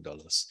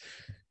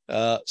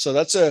 $900,000. So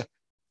that's a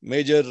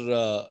major.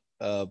 We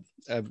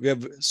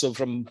have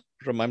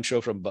I'm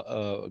sure from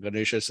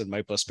Ganesh's and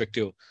my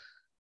perspective,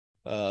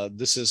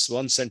 this is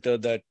one center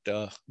that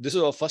this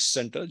is our first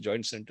center,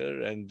 joint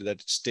center, and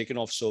that's taken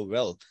off so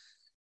well.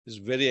 It's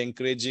very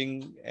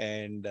encouraging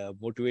and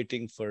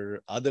motivating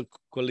for other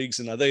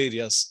colleagues in other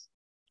areas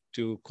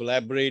to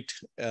collaborate,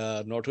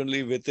 not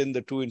only within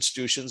the two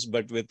institutions,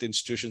 but with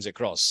institutions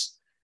across.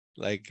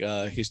 Like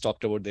he's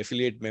talked about the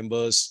affiliate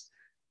members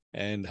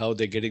and how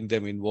they're getting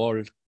them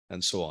involved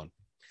and so on.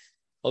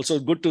 Also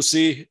good to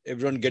see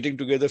everyone getting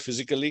together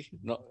physically,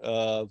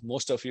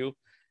 most of you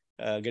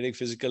getting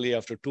physically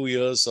after 2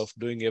 years of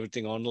doing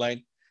everything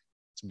online.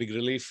 It's a big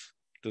relief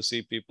to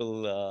see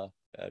people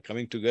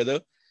coming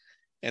together.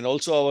 And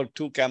also our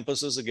two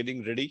campuses are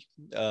getting ready.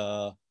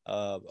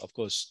 Of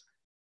course,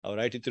 our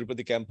IIT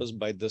Tirupati campus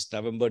by this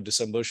November,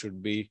 December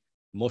should be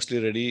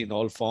mostly ready in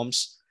all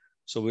forms.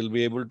 So we'll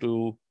be able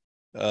to,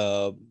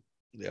 and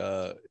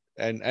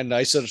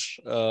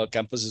IISER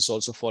campus is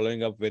also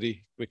following up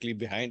very quickly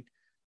behind.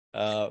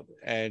 So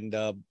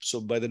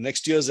by the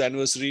next year's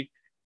anniversary,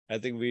 I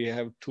think we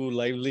have two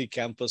lively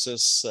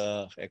campuses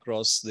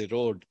across the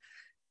road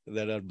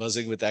that are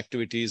buzzing with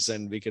activities,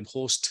 and we can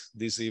host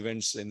these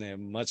events in a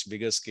much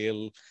bigger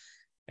scale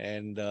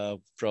and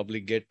probably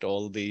get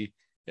all the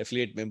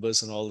affiliate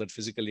members and all that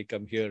physically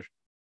come here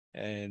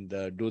and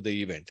do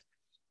the event.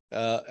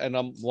 And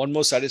one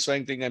more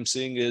satisfying thing I'm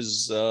seeing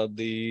is our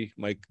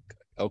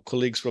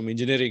colleagues from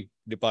engineering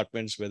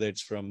departments, whether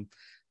it's from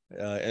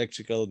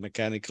electrical,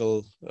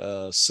 mechanical,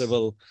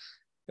 civil,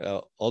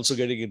 also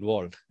getting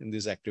involved in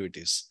these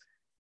activities,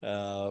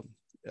 along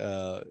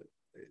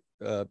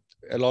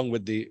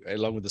with the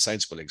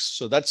science colleagues.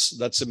 So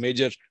that's a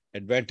major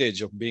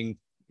advantage of being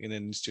in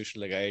an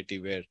institution like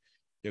IIT, where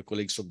your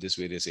colleagues from these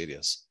various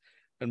areas.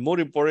 And more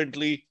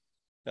importantly,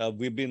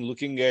 we've been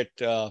looking at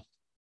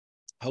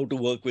how to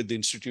work with the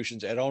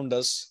institutions around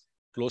us,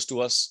 close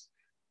to us.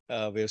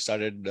 We have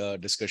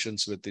started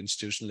discussions with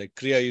institutions like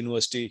Kriya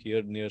University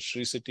here near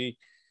Sri City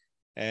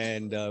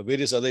and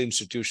various other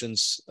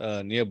institutions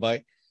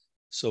nearby.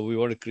 So we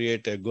want to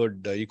create a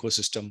good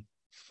ecosystem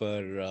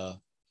for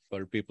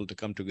people to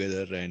come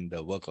together and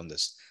work on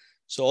this.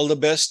 So all the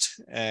best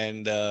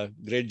and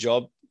great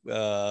job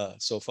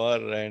so far,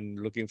 and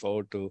looking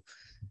forward to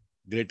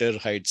greater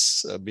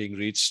heights being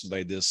reached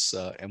by this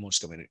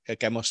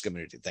CAMOST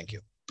community. Thank you.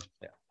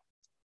 Yeah.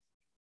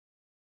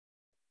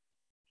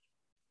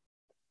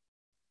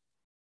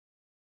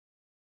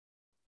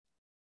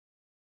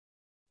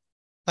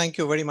 Thank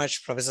you very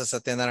much, Professor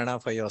Satyanarayana,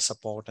 for your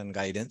support and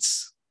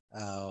guidance.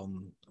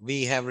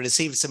 We have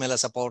received similar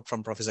support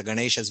from Professor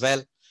Ganesh as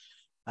well.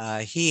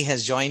 He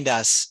has joined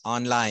us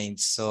online.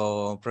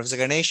 So, Professor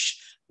Ganesh,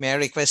 may I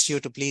request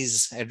you to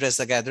please address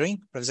the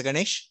gathering? Professor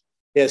Ganesh?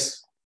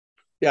 Yes.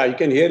 Yeah, you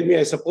can hear me,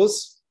 I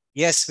suppose?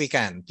 Yes, we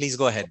can. Please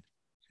go ahead.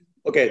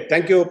 Okay,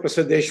 thank you,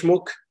 Professor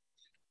Deshmukh.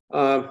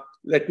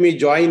 Let me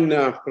join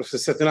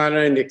Professor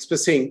Satyanarayana in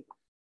expressing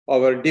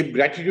our deep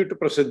gratitude to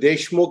Professor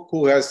Deshmukh,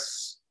 who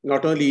has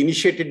not only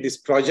initiated this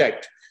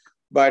project,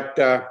 but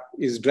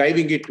is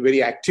driving it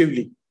very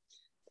actively.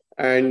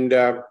 And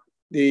I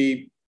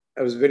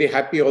was very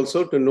happy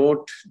also to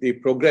note the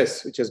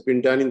progress which has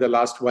been done in the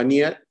last 1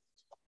 year.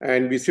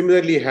 And we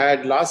similarly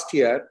had last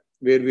year,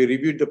 where we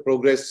reviewed the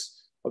progress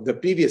of the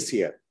previous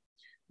year.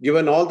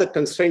 Given all the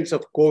constraints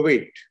of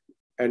COVID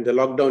and the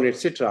lockdown,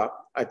 etc.,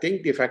 I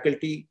think the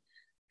faculty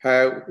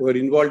who were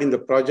involved in the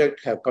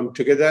project have come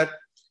together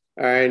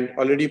and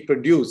already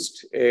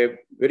produced a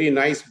very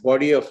nice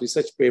body of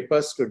research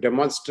papers to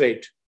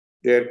demonstrate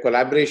their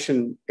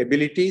collaboration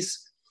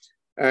abilities.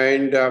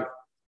 And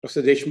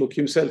Professor Deshmukh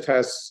himself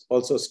has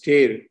also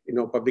steered,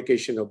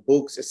 publication of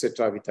books,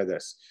 etc., with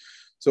others.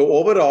 So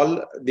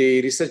overall,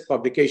 the research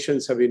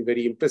publications have been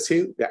very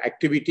impressive. The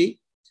activity,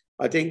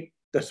 I think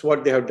that's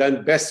what they have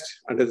done best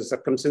under the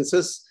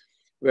circumstances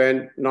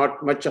when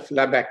not much of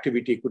lab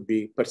activity could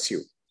be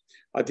pursued.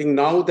 I think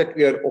now that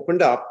we are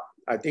opened up,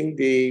 I think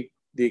the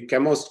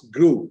CAMOST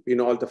group,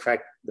 all the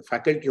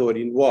faculty who are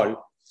involved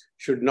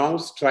should now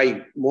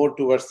strive more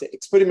towards the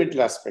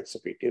experimental aspects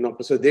of it.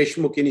 Professor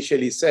Deshmukh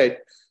initially said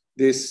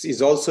this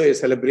is also a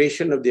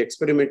celebration of the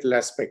experimental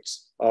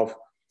aspects of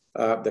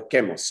the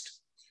CAMOST.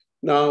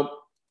 Now,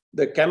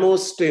 the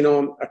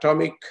CAMOST,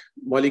 atomic,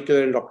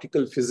 molecular, and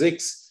optical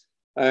physics,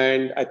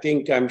 and I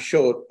think I'm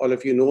sure all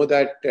of you know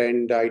that,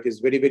 and it is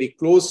very, very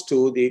close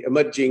to the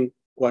emerging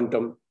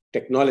quantum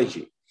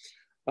technology.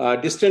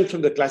 Distant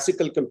from the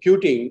classical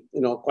computing,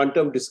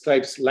 quantum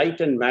describes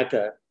light and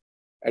matter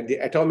at the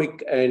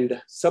atomic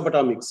and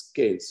subatomic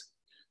scales.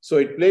 So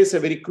it plays a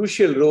very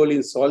crucial role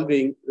in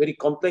solving very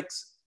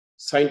complex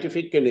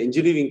scientific and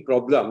engineering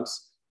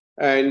problems.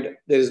 And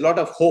there is a lot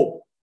of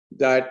hope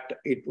that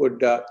it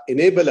would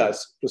enable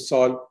us to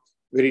solve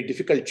very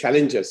difficult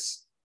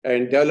challenges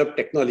and develop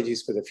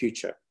technologies for the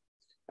future.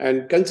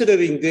 And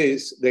considering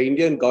this, the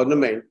Indian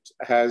government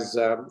has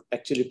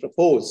actually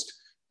proposed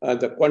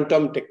the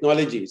quantum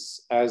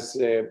technologies as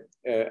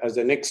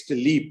the next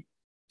leap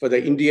for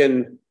the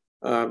Indian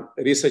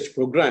research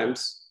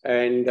programs.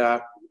 And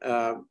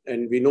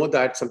we know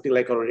that something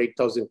like around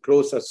 8,000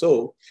 crores or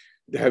so,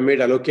 they have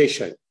made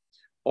allocation.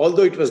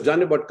 Although it was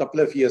done about a couple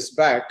of years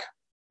back,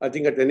 I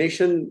think at the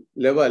nation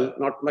level,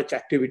 not much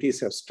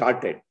activities have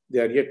started. They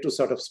are yet to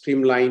sort of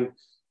streamline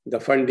the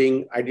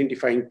funding,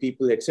 identifying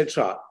people,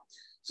 etc.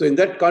 So in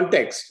that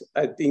context,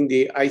 I think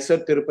the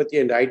IISER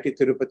Tirupati and IIT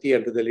Tirupati,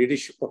 under the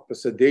leadership of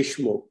Professor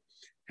Deshmukh,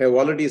 have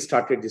already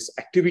started this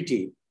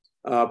activity,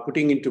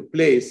 putting into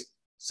place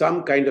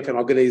some kind of an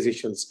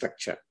organization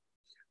structure.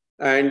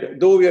 And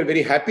though we are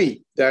very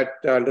happy that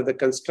under the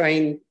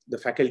constraint, the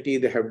faculty,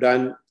 they have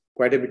done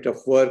quite a bit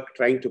of work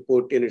trying to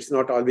put in, it's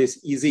not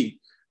always easy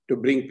to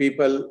bring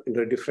people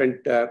into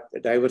different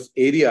diverse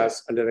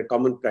areas under a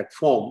common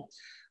platform.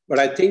 But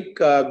I think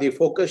the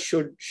focus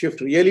should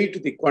shift really to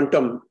the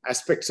quantum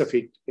aspects of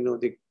it,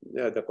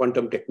 the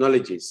quantum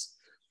technologies.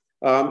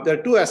 There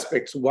are two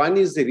aspects. One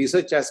is the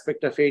research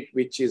aspect of it,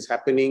 which is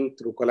happening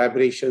through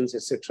collaborations,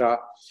 etc.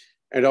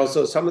 And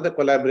also some of the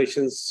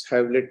collaborations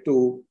have led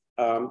to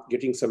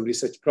getting some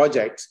research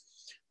projects.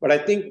 But I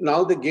think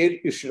now the gear,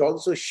 you should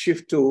also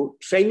shift to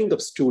training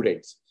of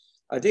students.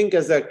 I think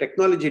as the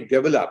technology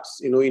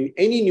develops, in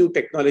any new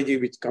technology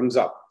which comes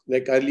up,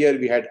 like earlier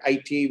we had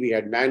IT, we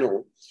had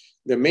nano,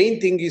 the main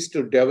thing is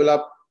to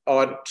develop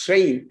or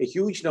train a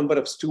huge number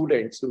of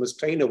students. You must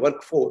train a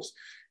workforce,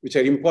 which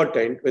are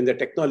important when the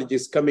technology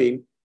is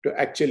coming to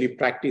actually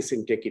practice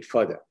and take it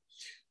further.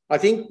 I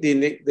think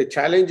the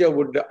challenge I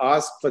would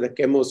ask for the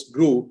CAMOST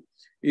group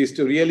is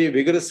to really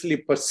vigorously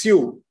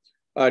pursue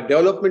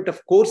development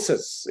of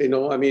courses,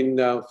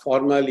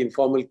 formal,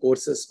 informal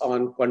courses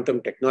on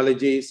quantum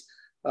technologies,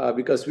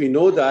 because we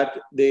know that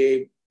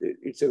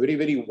it's a very,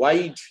 very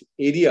wide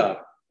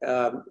area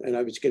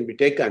which can be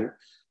taken.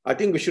 I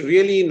think we should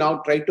really now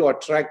try to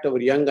attract our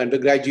young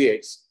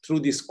undergraduates through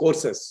these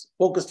courses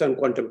focused on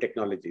quantum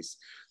technologies.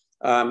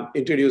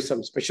 Introduce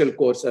some special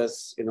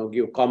courses,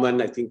 give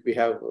common. I think we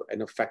have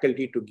enough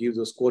faculty to give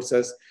those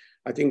courses.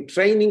 I think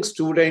training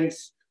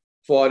students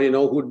for,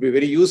 who would be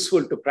very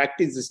useful to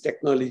practice this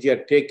technology or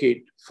take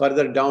it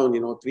further down,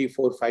 3,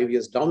 4, 5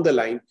 years down the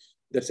line,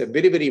 that's a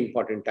very, very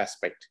important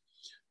aspect.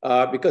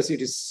 Because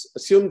it is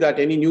assumed that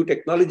any new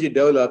technology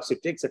develops,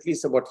 it takes at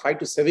least about 5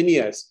 to 7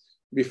 years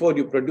before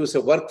you produce a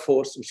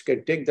workforce which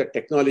can take the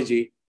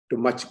technology to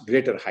much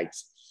greater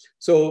heights.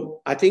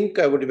 So I think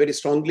I would very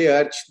strongly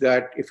urge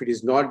that if it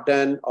is not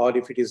done or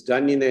if it is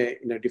done in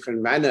a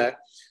different manner,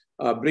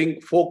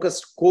 bring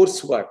focused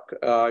coursework,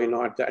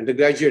 at the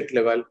undergraduate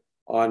level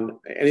on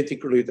anything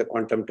to do with the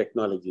quantum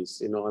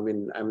technologies.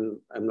 I'm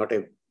not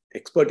an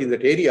expert in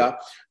that area,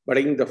 but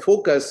I think the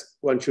focus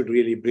one should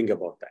really bring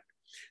about that.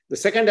 The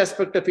second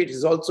aspect of it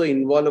is also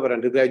involve our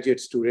undergraduate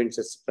students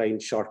as in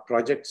short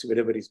projects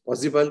wherever is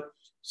possible,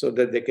 so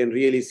that they can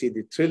really see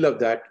the thrill of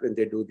that when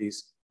they do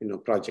these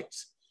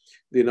projects.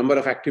 The number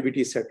of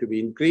activities have to be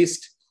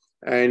increased.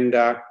 And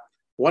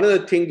one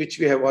other thing which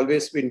we have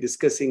always been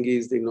discussing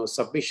is the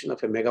submission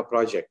of a mega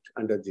project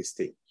under this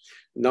thing.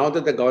 Now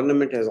that the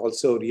government has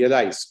also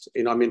realized,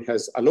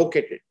 has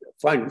allocated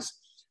funds,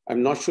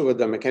 I'm not sure whether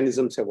the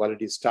mechanisms have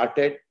already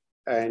started.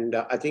 And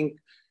I think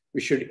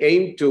we should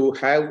aim to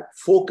have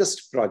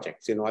focused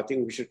projects. I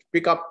think we should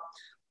pick up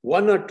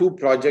 1 or 2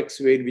 projects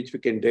which we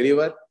can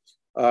deliver.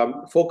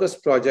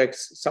 Focused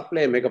projects,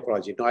 supply a mega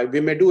project. Now, we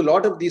may do a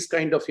lot of these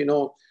kind of,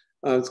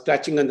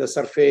 scratching on the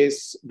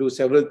surface, do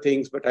several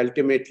things, but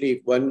ultimately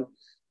if one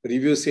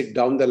reviews it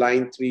down the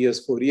line, 3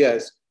 years, 4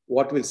 years,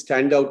 what will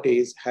stand out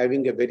is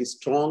having a very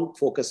strong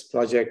focused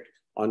project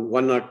on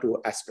 1 or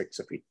 2 aspects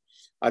of it.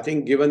 I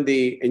think given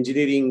the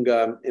engineering,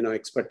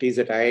 expertise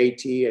at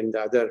IIT and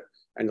the other,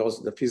 and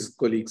also the physics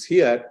colleagues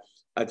here,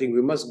 I think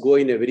we must go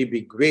in a very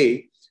big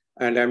way.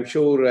 And I'm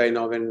sure, when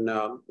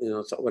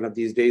one of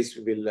these days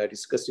we will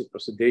discuss with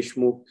Professor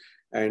Deshmukh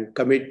and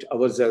commit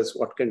ourselves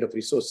what kind of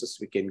resources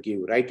we can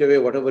give. Right away,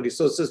 whatever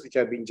resources which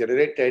have been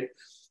generated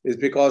is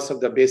because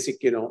of the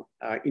basic,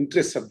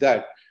 interest of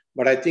that.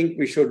 But I think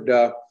we should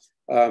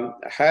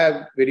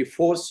have very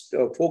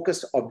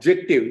focused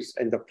objectives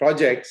and the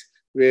projects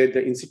where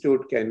the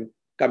institute can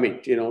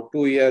commit,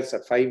 2 years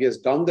or 5 years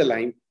down the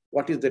line,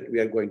 what is that we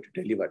are going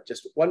to deliver?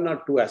 Just one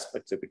or two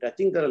aspects of it. I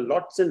think there are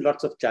lots and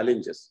lots of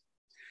challenges.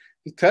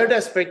 The third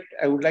aspect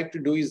I would like to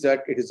do is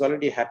that it is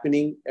already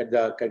happening at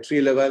the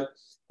country level.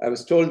 I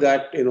was told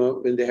that,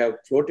 when they have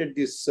floated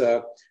this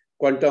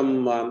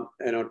quantum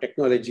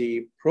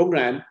technology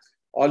program,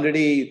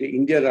 already the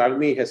Indian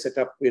Army has set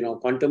up,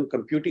 quantum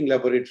computing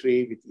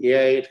laboratory with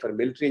AI for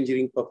military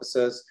engineering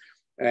purposes,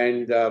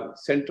 and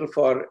Center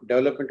for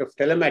Development of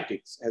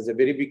Telematics has a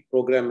very big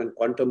program in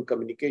quantum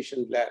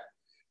communication lab.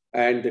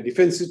 And the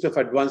Defense Institute of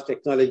Advanced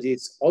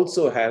Technologies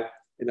also have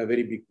a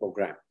very big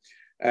program.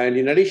 And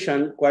in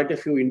addition, quite a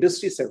few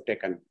industries have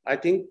taken. I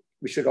think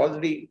we should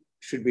be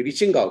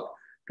reaching out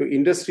to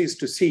industries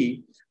to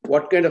see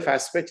what kind of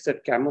aspects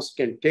that CAMOST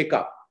can take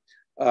up,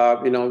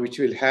 which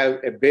will have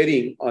a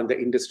bearing on the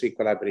industry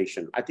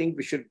collaboration. I think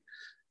we should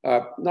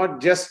not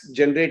just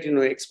generate,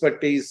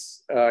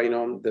 expertise,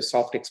 the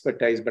soft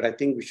expertise, but I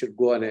think we should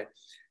go on a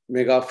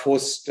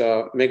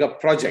mega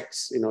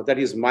projects. That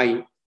is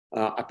my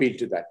appeal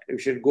to that. We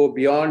should go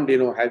beyond,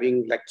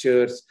 having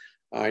lectures,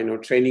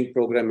 training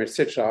program,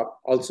 etc.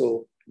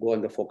 Also go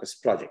on the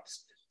focused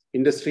projects.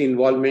 Industry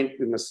involvement,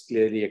 we must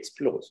clearly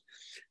explore.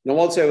 Now,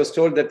 also I was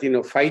told that,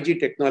 5G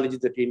technology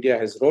that India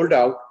has rolled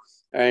out,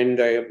 and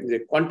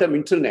the quantum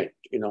internet,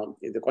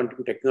 the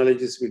quantum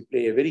technologies will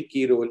play a very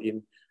key role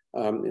in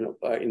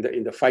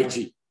the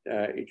 5G.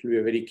 It will be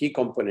a very key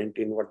component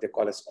in what they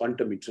call as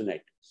quantum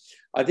internet.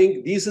 I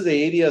think these are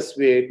the areas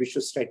where we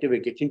should straight away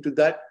get into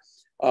that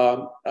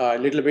a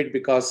little bit,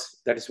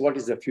 because that is what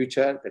is the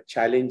future, the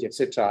challenge,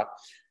 etc.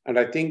 And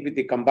I think with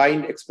the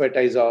combined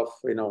expertise of,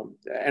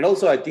 and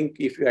also I think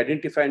if you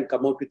identify and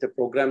come out with a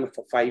program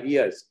for 5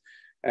 years,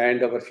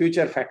 and our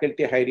future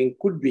faculty hiring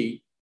could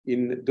be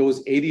in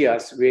those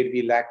areas where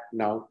we lack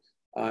now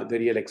the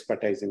real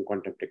expertise in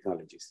quantum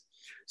technologies.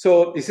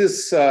 So this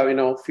is,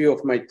 few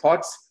of my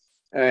thoughts.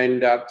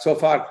 And so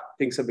far,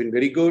 things have been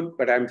very good,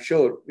 but I'm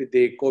sure with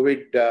the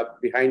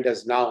COVID behind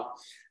us now,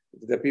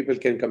 the people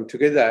can come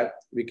together,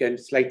 we can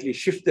slightly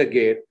shift the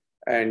gear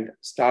and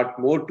start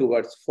more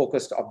towards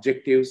focused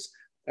objectives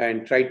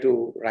and try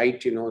to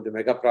write, the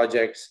mega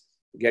projects,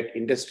 get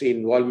industry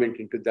involvement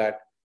into that,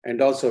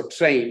 and also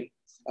train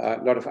a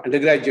lot of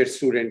undergraduate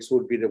students who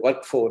would be the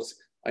workforce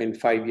in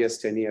 5 years,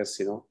 10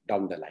 years,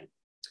 down the line.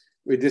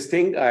 With this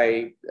thing,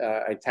 I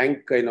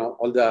thank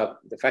all the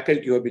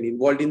faculty who have been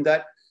involved in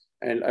that.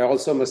 And I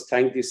also must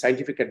thank the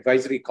Scientific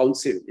Advisory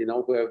Council,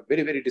 who are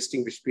very, very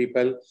distinguished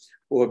people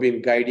who have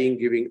been guiding,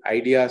 giving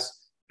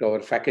ideas to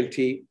our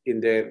faculty in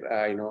their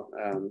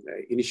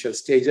initial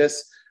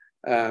stages.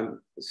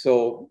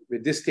 So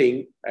with this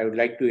thing, I would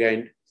like to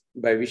end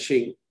by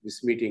wishing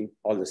this meeting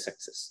all the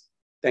success.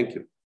 Thank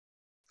you.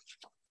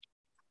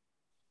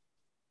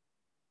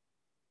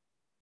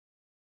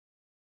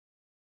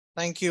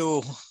 Thank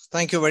you.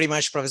 Thank you very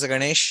much, Professor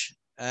Ganesh,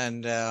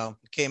 and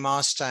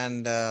CAMOST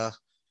and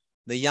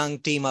the young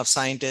team of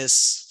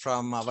scientists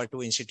from our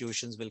two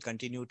institutions will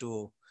continue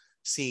to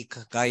seek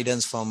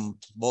guidance from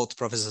both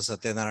Professor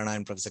Satyanarayana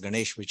and Professor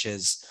Ganesh, which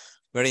is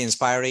very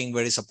inspiring,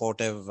 very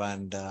supportive,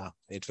 and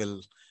it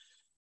will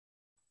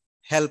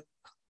help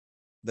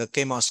the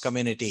CAMOST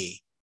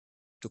community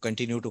to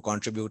continue to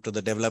contribute to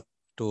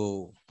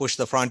to push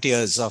the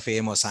frontiers of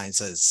AMO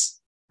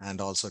sciences and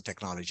also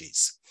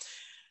technologies.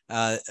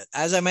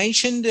 As I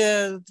mentioned,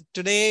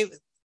 today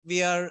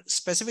we are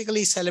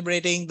specifically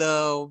celebrating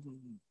the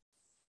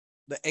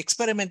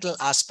experimental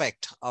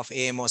aspect of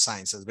AMO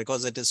sciences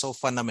because it is so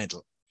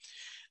fundamental.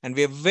 And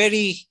we are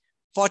very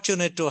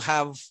fortunate to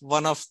have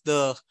one of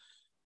the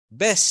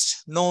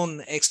best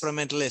known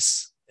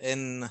experimentalists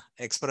in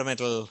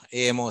experimental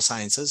AMO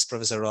sciences,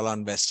 Professor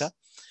Roland Vester.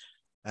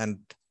 And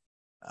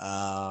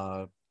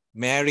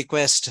may I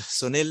request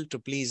Sunil to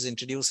please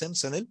introduce him?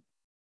 Sunil.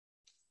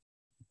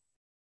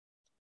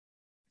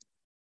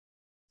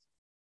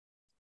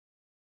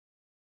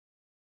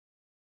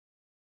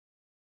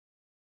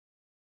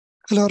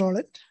 Hello,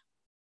 Roland.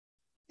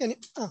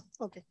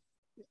 Okay.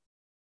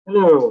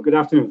 Hello, good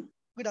afternoon.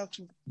 Good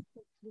afternoon.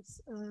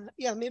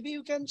 Yeah, maybe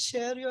you can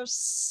share your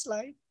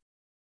slide.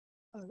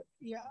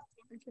 Yeah,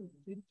 I can.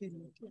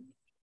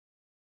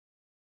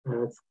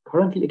 It's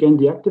currently again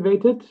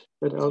deactivated,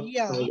 but I'll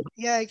yeah,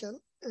 I can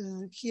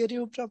hear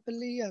you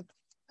properly. Yeah.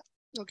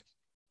 Okay,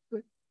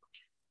 good.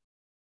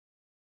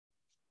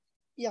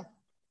 Yeah.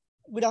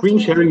 Good afternoon.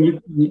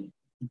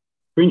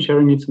 Screen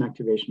sharing needs an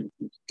activation.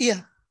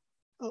 Yeah.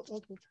 Oh,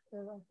 okay.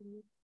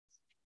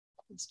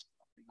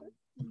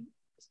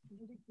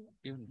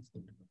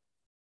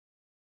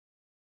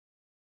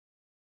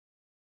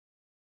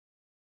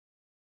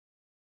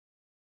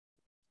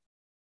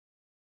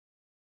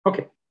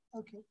 Okay.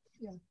 Okay.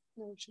 Yeah.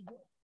 No, it should go.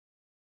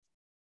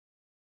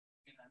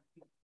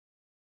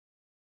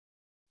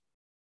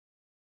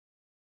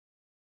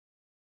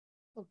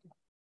 Okay.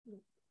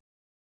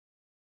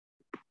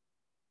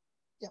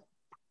 Yeah.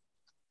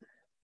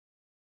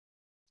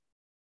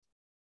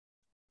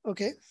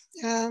 Okay.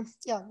 Yeah,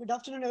 good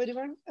afternoon,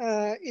 everyone.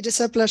 It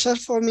is a pleasure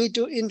for me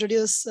to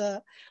introduce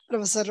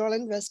Professor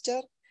Roland Wester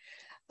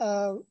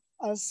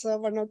as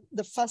one of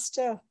the first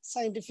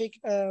scientific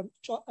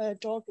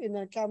talk in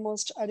a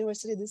CAMOST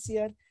anniversary this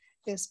year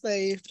is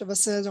by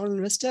Professor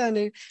Roland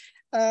Wester.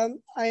 And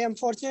I am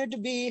fortunate to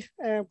be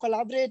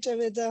collaborator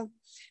with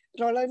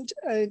Roland.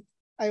 I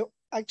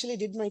actually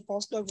did my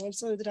postdoc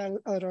also with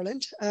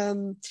Roland.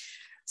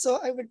 So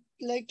I would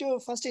like to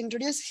first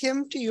introduce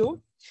him to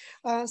you.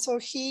 So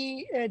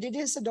he did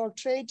his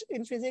doctorate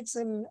in physics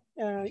in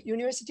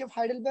University of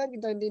Heidelberg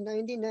in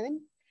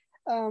 1999,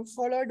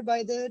 followed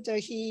by that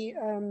he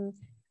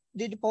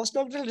did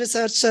postdoctoral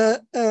research,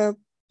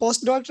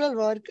 postdoctoral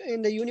work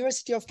in the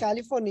University of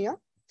California.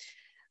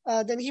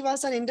 Then he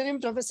was an interim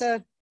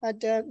professor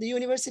at the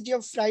University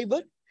of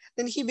Freiburg.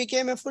 Then he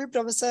became a full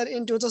professor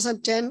in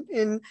 2010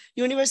 in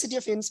University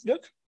of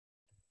Innsbruck.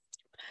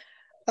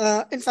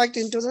 In fact,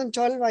 in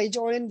 2012, I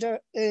joined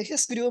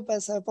his group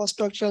as a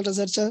postdoctoral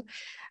researcher,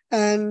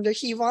 and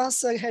he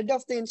was head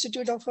of the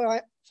Institute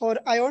for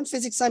Ion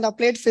Physics and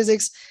Applied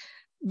Physics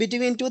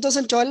between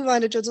 2012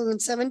 and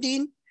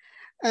 2017.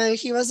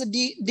 He was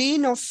the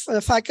Dean of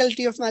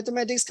Faculty of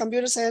Mathematics,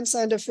 Computer Science,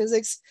 and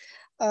Physics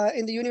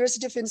in the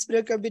University of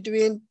Innsbruck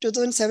between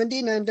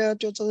 2017 and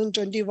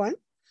 2021.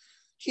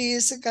 He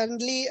is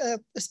currently a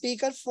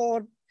speaker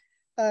for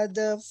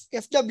the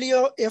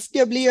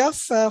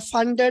FWF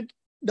funded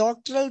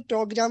doctoral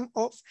program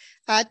of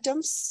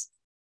atoms,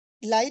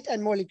 light,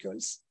 and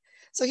molecules.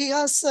 So he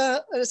has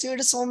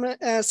received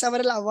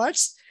several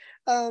awards,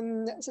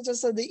 such as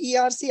the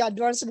ERC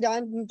Advanced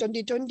Grant in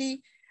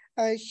 2020.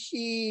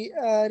 He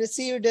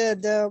received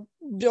the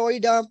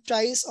Broida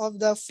Prize of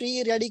the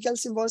Free Radical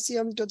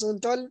Symposium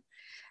 2012,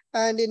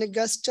 and in a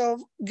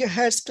Gustav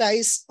Hertz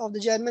Prize of the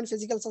German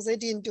Physical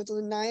Society in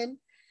 2009.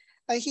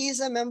 He is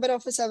a member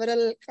of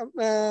several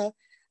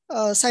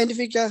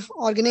scientific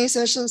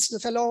organizations, the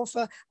fellow of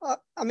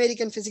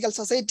American Physical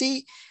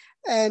Society,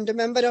 and a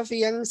member of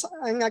Young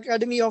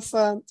Academy of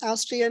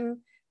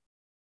Austrian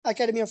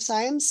Academy of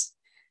Science,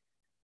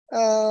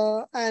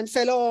 and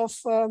fellow of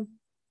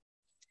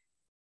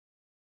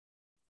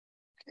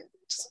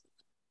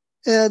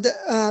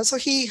so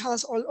he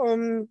has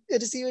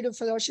received a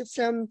fellowship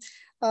from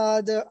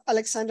the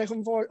Alexander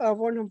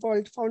von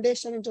Humboldt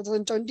Foundation in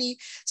 2020.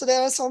 So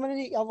there are so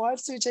many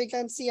awards which I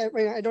can see. I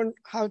mean, I don't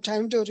have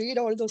time to read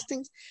all those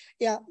things.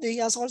 Yeah, he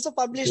has also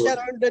published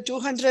around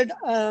 200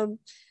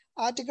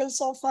 articles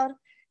so far.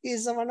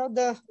 He's one of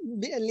the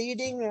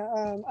leading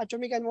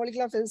atomic and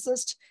molecular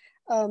physicists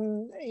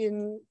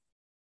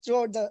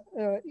throughout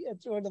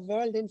the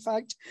world, in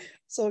fact.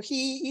 So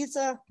he is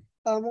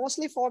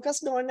mostly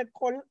focused on a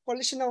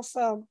collision of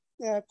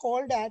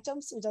cold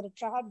atoms, which are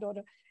trapped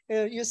or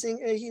he's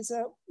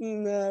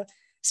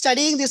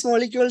studying these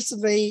molecules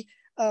by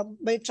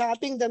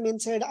trapping them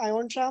inside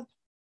ion trap,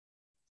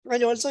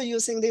 and also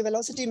using the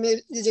velocity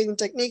measuring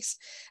techniques.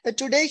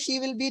 Today, he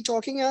will be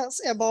talking us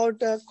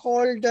about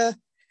cold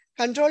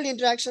controlled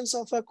interactions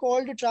of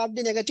cold trapped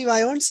negative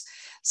ions.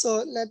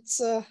 So let's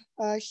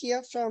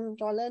hear from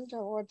Roland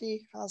what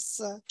he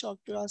has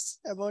talked to us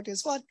about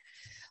his work.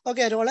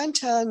 Okay,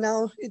 Roland,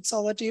 now it's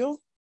over to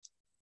you.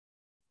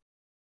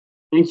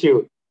 Thank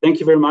you. Thank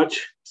you very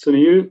much,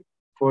 Sunil,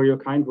 for your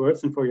kind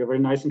words and for your very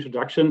nice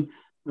introduction.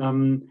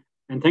 And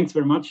thanks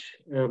very much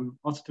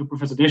also to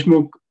Professor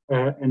Deshmukh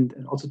and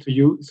also to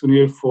you,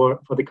 Sunil, for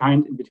the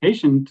kind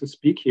invitation to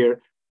speak here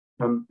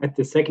at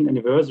the second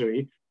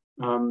anniversary.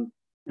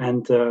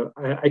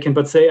 I can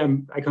but say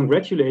I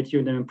congratulate you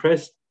and I'm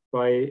impressed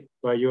by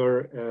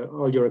your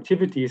all your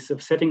activities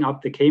of setting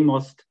up the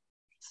CAMOST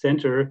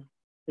Center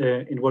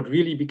in what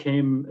really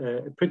became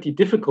a pretty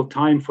difficult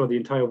time for the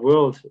entire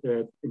world,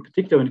 in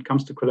particular when it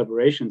comes to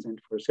collaborations and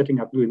for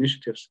setting up new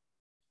initiatives.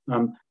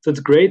 So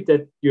it's great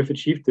that you have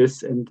achieved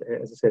this. And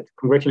as I said,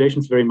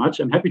 congratulations very much.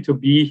 I'm happy to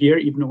be here,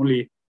 even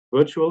only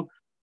virtual,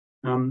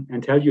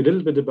 and tell you a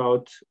little bit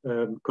about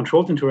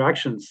controlled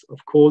interactions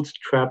of cold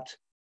trapped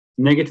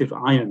negative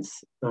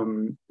ions.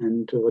 And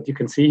what you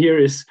can see here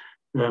is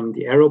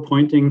the arrow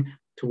pointing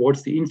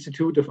towards the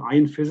Institute of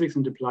Ion Physics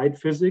and Applied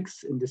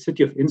Physics in the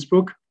city of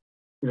Innsbruck.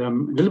 A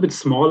little bit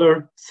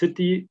smaller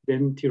city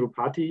than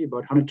Tirupati,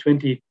 about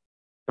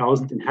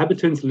 120,000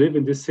 inhabitants live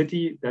in this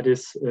city that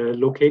is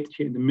located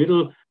here in the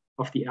middle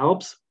of the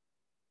Alps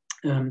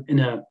in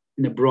a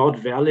broad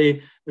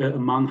valley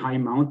among high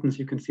mountains.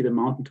 You can see the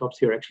mountaintops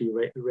here actually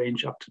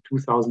range up to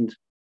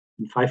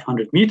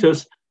 2,500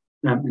 meters.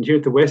 And here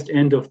at the west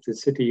end of the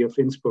city of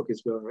Innsbruck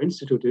is where our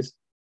institute is.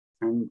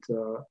 And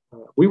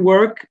we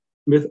work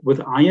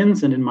with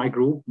ions, and in my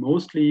group,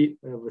 mostly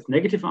with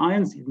negative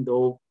ions, even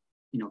though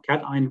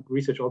cation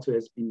research also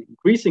has been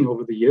increasing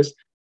over the years.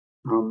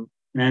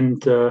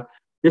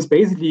 This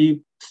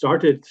basically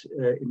started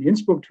in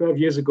Innsbruck 12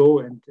 years ago.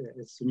 And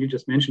as Sunil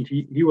just mentioned,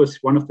 he was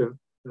one of the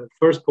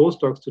first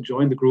postdocs to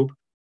join the group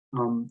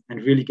and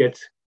really get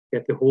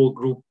the whole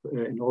group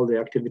and all the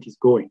activities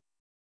going.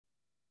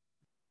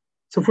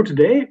 So for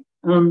today,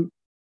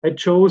 I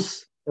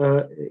chose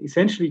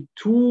essentially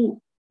two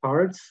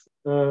parts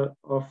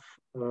of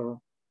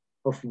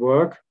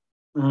work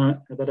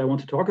that I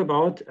want to talk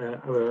about.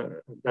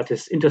 That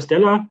is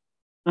interstellar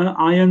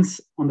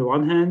ions on the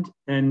one hand,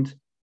 and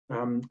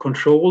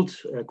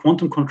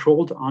quantum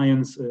controlled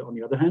ions on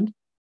the other hand.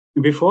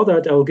 And before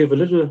that, I will give a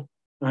little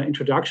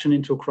introduction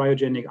into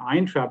cryogenic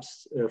ion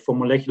traps for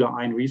molecular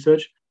ion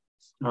research.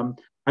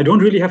 I don't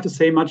really have to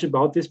say much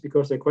about this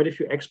because there are quite a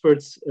few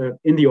experts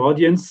in the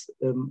audience,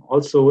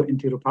 also in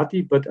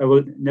Tirupati, but I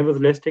will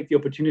nevertheless take the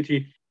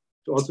opportunity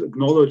to also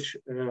acknowledge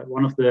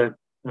one of the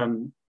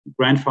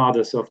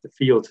grandfathers of the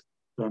field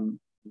on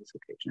this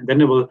occasion. And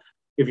then I will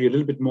give you a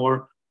little bit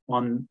more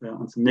on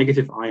some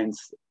negative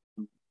ions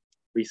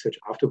research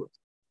afterwards.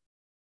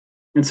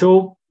 And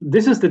so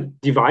this is the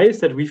device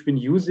that we've been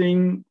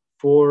using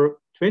for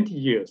 20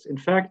 years. In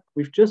fact,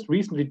 we've just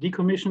recently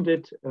decommissioned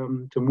it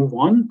to move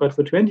on, but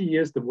for 20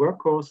 years, the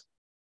workhorse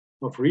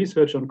of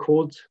research on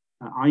cold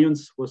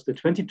ions was the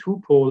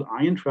 22-pole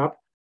ion trap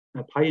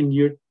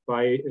pioneered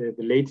by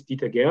the late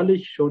Dieter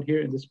Gerlich, shown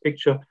here in this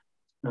picture,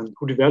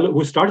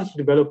 who started to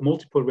develop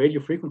multiple radio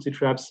frequency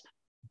traps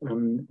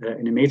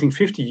an amazing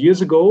 50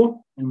 years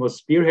ago and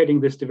was spearheading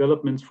this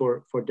development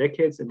for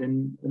decades. And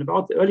then in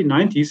about the early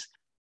 90s,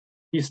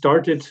 he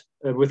started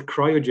with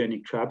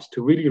cryogenic traps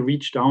to really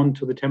reach down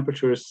to the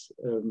temperatures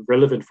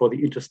relevant for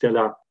the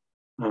interstellar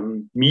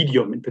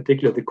medium, in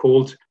particular the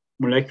cold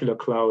molecular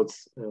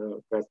clouds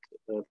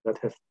that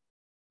have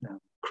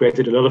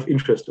created a lot of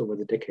interest over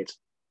the decades.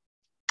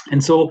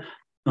 And so,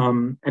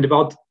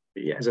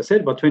 as I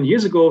said, about 20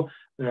 years ago,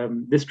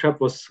 this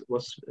trap was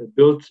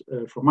built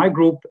for my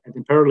group, and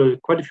in parallel,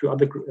 quite a few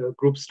other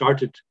groups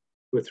started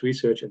with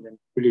research, and then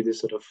really this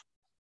sort of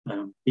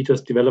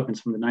Dieter's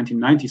developments from the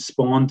 1990s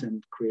spawned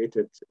and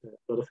created a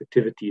lot of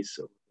activities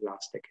over the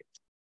last decade.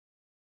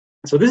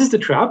 So this is the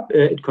trap.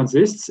 It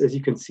consists, as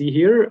you can see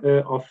here,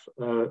 of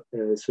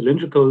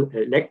cylindrical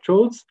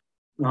electrodes,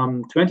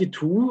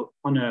 22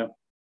 on a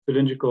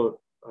cylindrical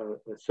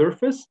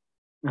surface,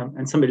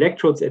 and some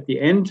electrodes at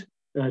the end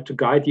to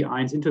guide the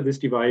ions into this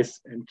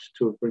device and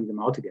to bring them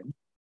out again.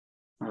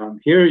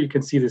 Here you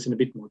can see this in a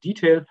bit more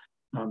detail.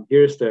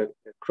 Here's the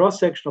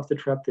cross-section of the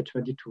trap, the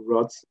 22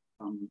 rods,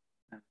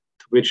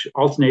 to which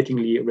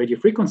alternatingly radio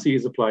frequency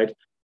is applied.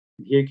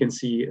 And here you can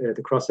see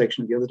the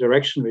cross-section in the other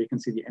direction, where you can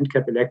see the end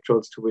cap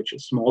electrodes to which a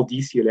small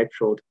DC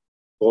electrode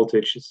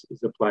voltage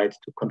is applied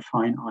to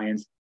confine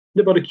ions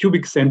in about a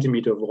cubic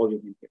centimeter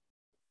volume in here.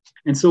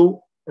 And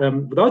so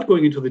without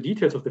going into the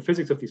details of the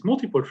physics of these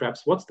multiple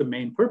traps, what's the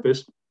main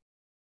purpose?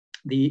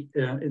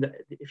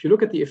 If you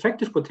look at the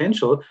effective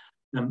potential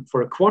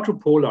for a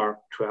quadrupolar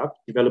trap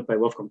developed by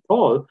Wolfgang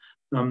Paul,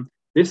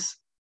 this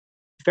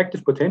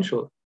effective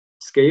potential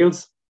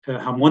scales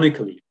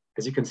harmonically,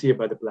 as you can see here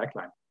by the black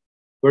line.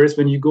 Whereas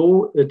when you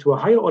go to a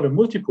higher order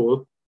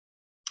multipole,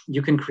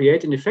 you can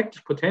create an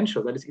effective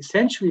potential that is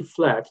essentially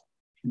flat,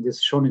 and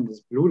this shown in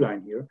this blue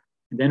line here,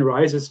 and then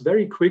rises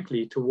very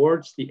quickly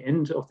towards the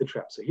end of the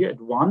trap. So here at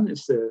 1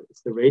 is the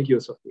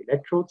radius of the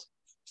electrodes.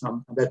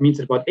 And that means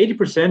that about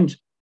 80%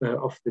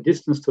 of the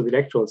distance to the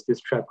electrodes,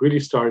 this trap really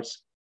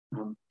starts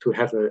to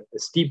have a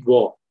steep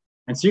wall.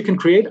 And so you can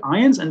create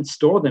ions and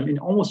store them in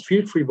almost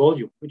field-free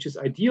volume, which is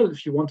ideal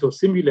if you want to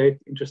simulate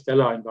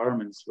interstellar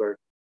environments where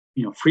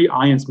free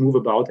ions move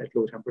about at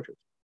low temperatures.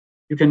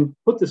 You can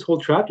put this whole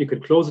trap, you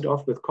could close it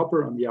off with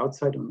copper on the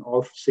outside on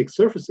all 6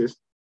 surfaces,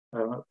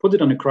 put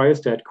it on a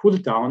cryostat, cool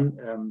it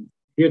down.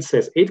 Here it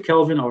says 8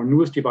 Kelvin. Our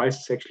newest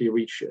devices actually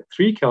reach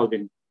 3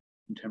 Kelvin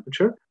in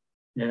temperature.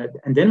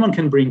 And then one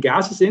can bring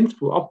gases in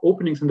through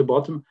openings in the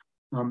bottom,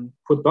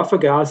 put buffer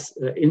gas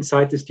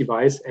inside this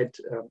device at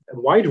a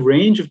wide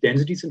range of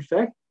densities, in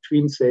fact,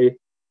 between, say,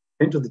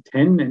 10 to the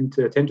 10 and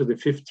 10 to the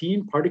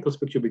 15 particles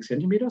per cubic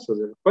centimeter. So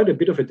there's quite a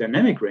bit of a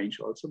dynamic range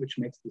also, which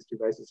makes these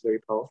devices very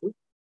powerful.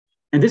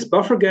 And this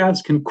buffer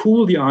gas can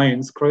cool the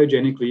ions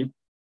cryogenically,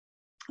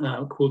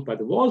 cooled by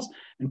the walls,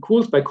 and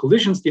cools by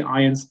collisions the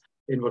ions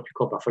in what we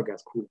call buffer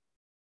gas cooling.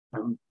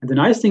 And the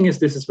nice thing is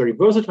this is very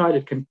versatile.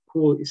 It can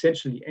cool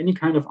essentially any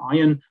kind of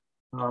ion.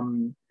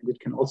 And it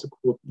can also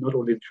cool not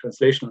only the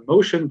translational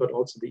motion, but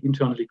also the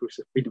internal degrees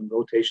of freedom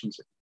rotations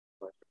and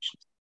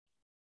vibrations.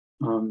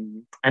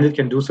 And it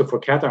can do so for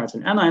cations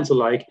and anions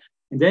alike.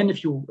 And then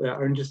if you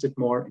are interested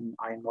more in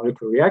ion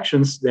molecular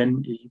reactions,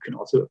 then you can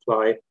also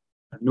apply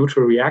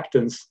neutral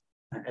reactants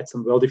at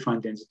some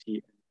well-defined density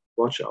and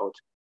watch out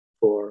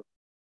for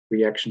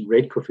reaction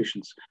rate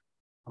coefficients.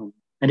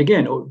 And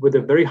again, with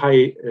a very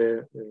high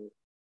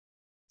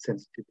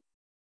sensitivity.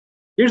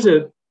 Here's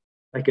a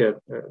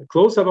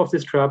close-up of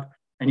this trap.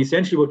 And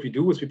essentially what we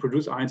do is we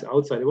produce ions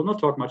outside. I will not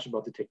talk much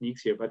about the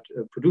techniques here, but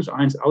produce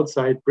ions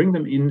outside, bring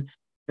them in,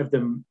 have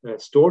them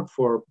stored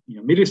for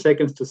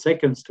milliseconds to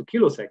seconds to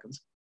kiloseconds.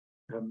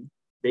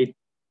 They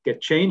get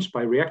changed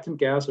by reactant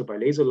gas or by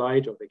laser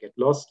light, or they get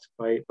lost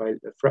by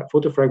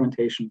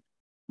photofragmentation.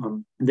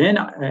 And then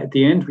at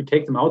the end, we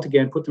take them out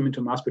again, put them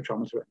into mass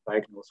spectrometer, and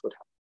diagnose what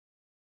happened.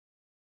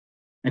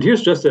 And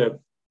here's just a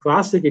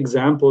classic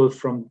example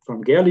from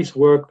Gerlich's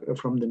work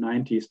from the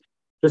 90s,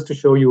 just to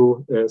show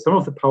you some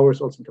of the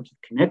powers also in terms of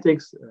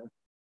kinetics.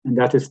 and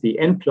that is the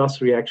N+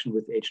 reaction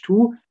with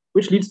H2,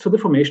 which leads to the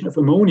formation of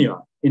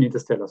ammonia in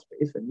interstellar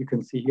space. And you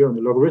can see here on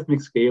the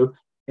logarithmic scale,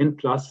 N+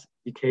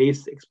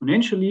 decays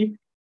exponentially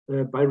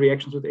by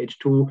reactions with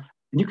H2.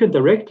 And you can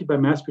directly, by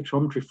mass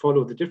spectrometry,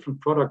 follow the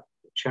different product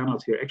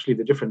channels here, actually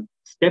the different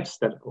steps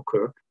that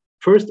occur.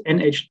 First,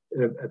 NH+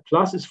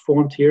 is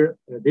formed here.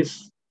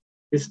 This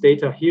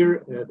data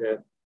here,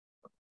 the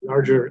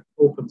larger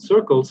open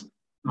circles,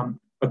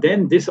 but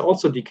then this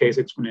also decays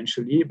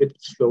exponentially, a bit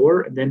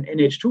slower, and then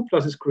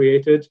NH2+ is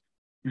created,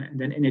 and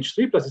then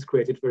NH3+ is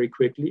created very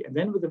quickly, and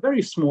then with a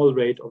very small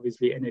rate,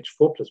 obviously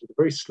NH4+, with a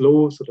very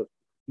slow sort of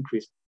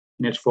increase,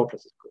 NH4+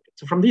 is created.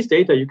 So from these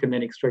data, you can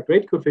then extract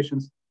rate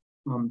coefficients,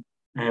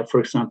 for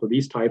example,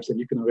 these types, and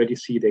you can already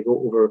see they go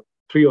over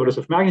 3 orders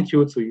of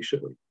magnitude, so you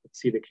should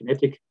see the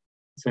kinetic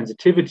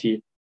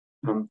sensitivity.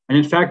 And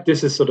in fact,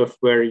 this is sort of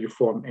where you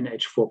form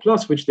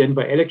NH4+, which then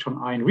by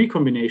electron-ion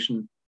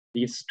recombination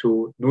leads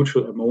to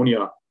neutral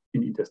ammonia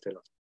in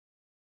interstellar.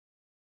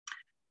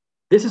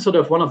 This is sort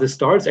of one of the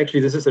starts. Actually,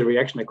 this is a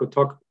reaction. I could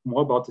talk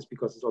more about this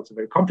because it's also a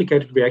very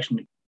complicated reaction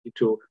due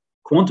to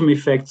quantum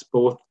effects,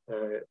 both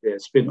the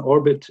spin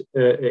orbit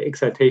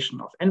excitation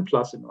of N+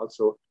 and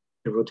also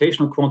the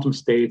rotational quantum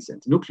states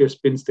and the nuclear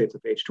spin states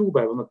of H2,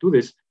 but I will not do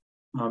this,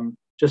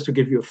 just to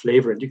give you a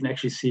flavor. And you can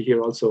actually see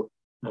here also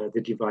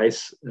the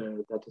device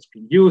that has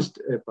been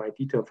used by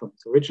detail from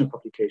its original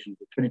publication,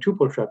 the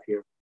 22-pole trap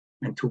here,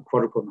 and 2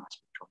 quadrupole mass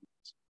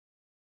spectrometers.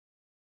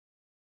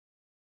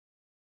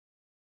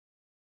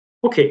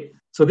 Okay,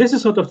 so this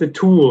is sort of the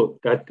tool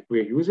that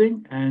we're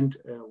using, and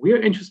we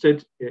are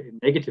interested in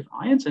negative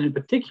ions, and in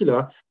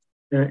particular,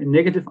 in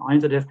negative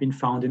ions that have been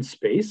found in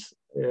space.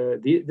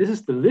 This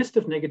is the list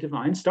of negative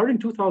ions starting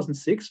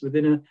 2006,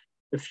 within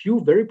a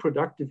few very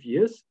productive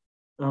years.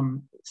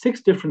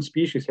 6 different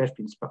species have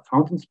been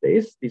found in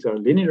space. These are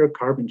linear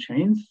carbon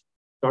chains,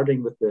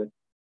 starting with the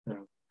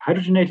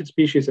hydrogenated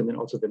species and then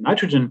also the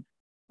nitrogen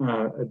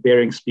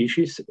bearing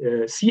species.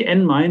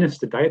 Cn-,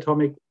 the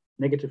diatomic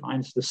negative ion,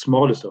 is the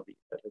smallest of these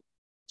that have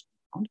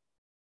been found.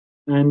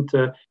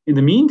 And in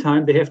the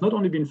meantime, they have not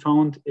only been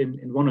found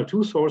in 1 or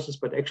 2 sources,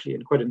 but actually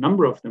in quite a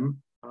number of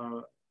them.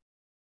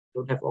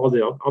 Don't have all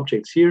the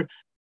objects here,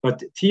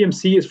 but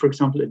TMC is, for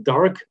example, a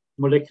dark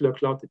molecular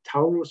cloud, the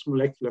Taurus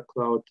molecular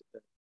cloud,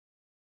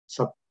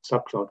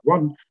 subcloud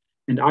 1,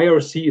 and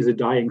IRC is a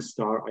dying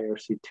star,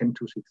 IRC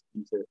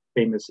 10216, the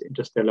famous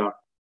interstellar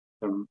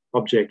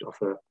object of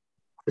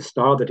a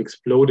star that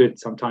exploded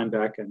some time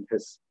back and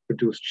has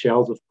produced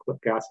shells of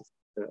gases,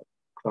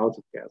 clouds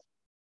of gas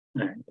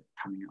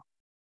coming out.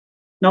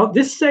 Now,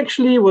 this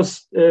actually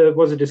was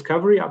a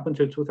discovery up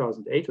until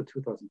 2008 or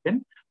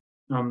 2010.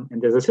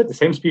 And as I said, the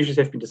same species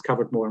have been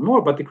discovered more and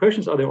more, but the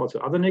questions are there also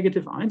other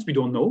negative ions? We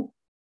don't know.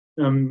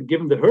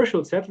 Given the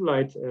Herschel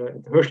satellite,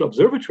 the Herschel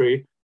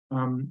Observatory,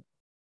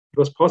 it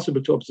was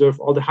possible to observe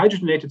all the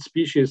hydrogenated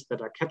species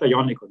that are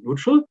cationic or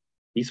neutral,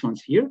 these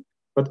ones here.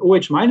 But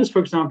OH-, for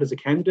example, is a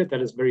candidate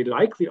that is very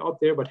likely out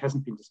there, but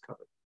hasn't been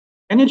discovered.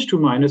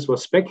 NH2-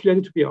 was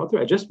speculated to be out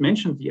there. I just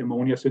mentioned the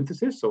ammonia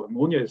synthesis, so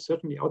ammonia is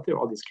certainly out there.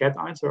 All these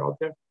cations are out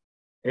there.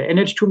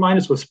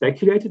 NH2- was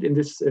speculated in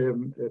this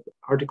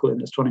article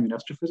in Astronomy and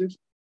Astrophysics.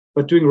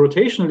 But doing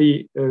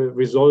rotationally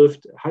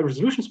resolved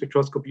high-resolution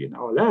spectroscopy in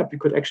our lab, we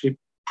could actually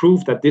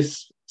prove that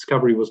this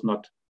discovery was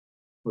not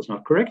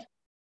correct.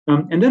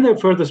 And then there are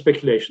further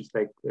speculations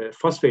like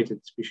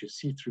phosphated species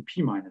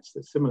C3P-,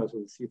 that's similar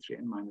to the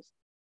C3N-.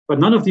 But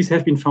none of these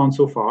have been found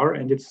so far,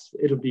 and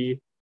it'll be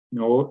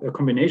a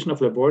combination of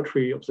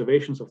laboratory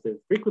observations of the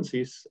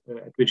frequencies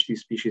at which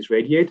these species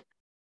radiate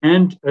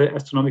and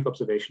astronomical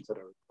observations that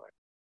are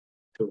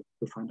required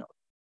to find out.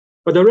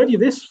 But already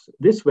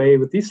this way,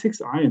 with these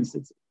 6 ions,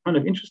 it's kind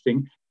of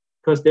interesting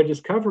because their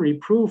discovery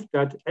proved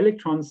that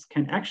electrons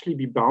can actually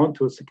be bound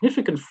to a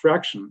significant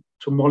fraction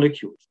to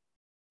molecules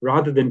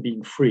rather than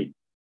being free.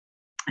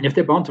 And if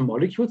they're bound to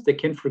molecules, they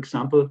can, for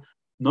example,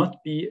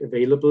 not be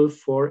available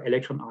for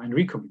electron-ion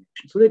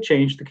recombination. So they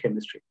changed the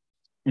chemistry.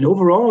 And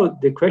overall,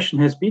 the question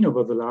has been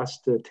over the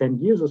last 10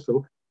 years or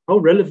so, how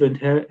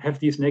relevant have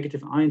these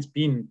negative ions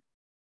been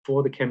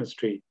for the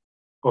chemistry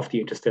of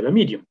the interstellar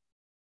medium?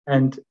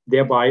 And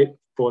thereby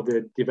for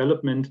the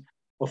development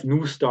of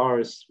new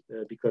stars,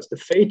 because the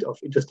fate of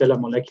interstellar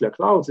molecular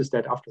clouds is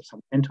that after some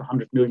 10 to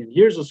 100 million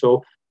years or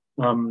so,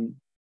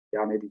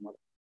 maybe more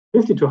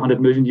 50 to 100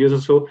 million years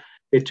or so,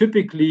 they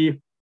typically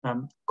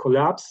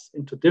collapse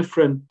into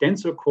different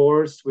denser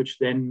cores, which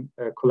then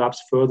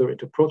collapse further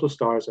into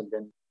protostars and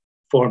then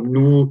form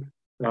new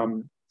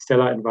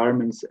stellar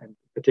environments, and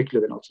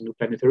particularly then also new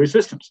planetary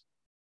systems.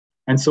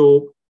 And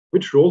so,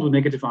 which role do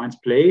negative ions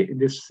play in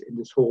this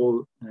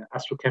whole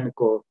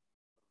astrochemical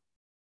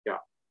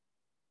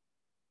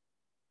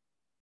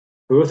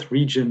birth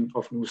region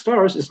of new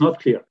stars is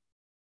not clear.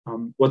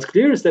 What's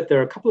clear is that there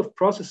are a couple of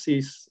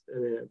processes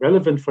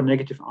relevant for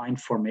negative ion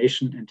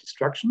formation and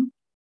destruction,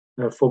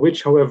 for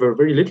which, however,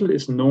 very little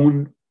is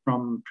known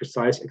from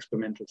precise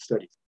experimental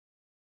studies.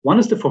 One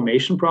is the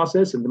formation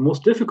process, and the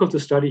most difficult to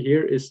study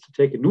here is to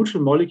take a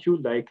neutral molecule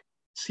like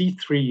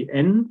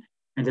C3N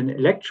and an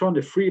electron,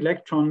 the free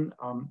electron,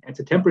 at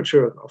a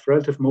temperature of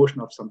relative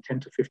motion of some 10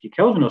 to 50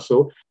 Kelvin or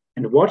so,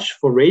 and watch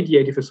for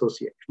radiative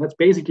association. That's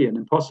basically an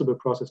impossible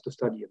process to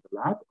study in the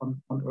lab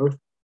on Earth,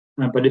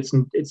 but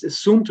it's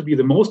assumed to be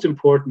the most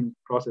important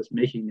process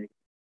making negative.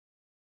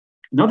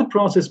 Another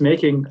process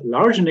making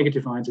larger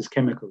negative ions is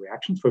chemical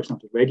reactions, for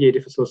example,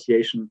 radiative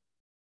association,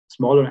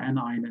 smaller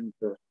anion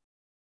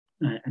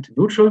and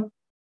neutral.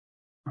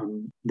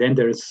 Then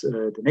there's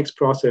the next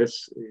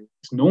process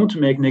is known to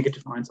make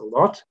negative ions a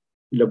lot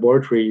in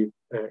laboratory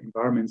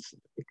environments, in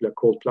particular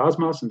cold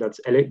plasmas, and that's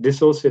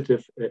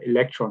dissociative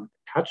electron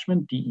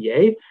attachment,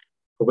 DEA.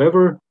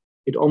 However,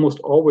 it almost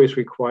always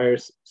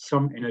requires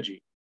some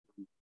energy,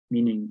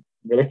 meaning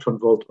an electron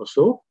volt or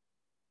so,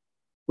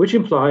 which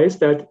implies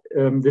that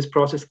this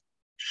process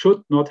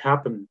should not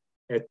happen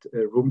at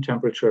room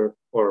temperature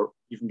or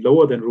even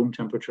lower than room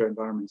temperature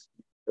environments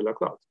in stellar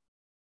clouds.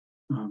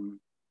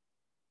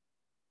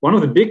 One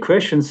of the big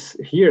questions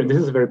here, and this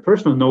is a very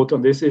personal note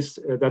on this, is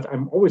that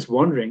I'm always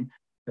wondering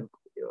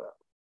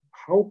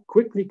how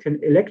quickly can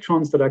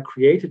electrons that are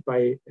created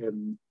by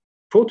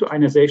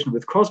photoionization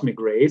with cosmic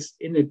rays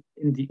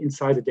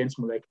inside a dense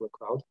molecular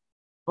cloud,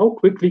 how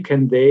quickly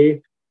can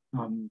they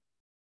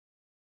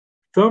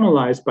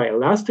thermalize by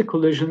elastic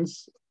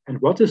collisions, and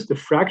what is the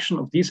fraction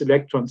of these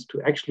electrons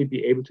to actually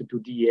be able to do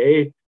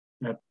DEA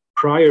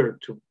prior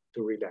to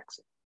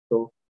relaxing?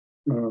 So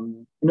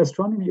in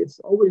astronomy, it's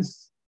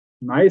always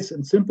nice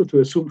and simple to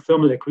assume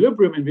thermal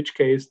equilibrium, in which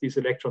case these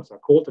electrons are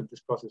cold and this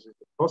process is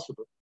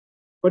impossible.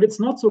 But it's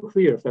not so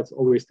clear if that's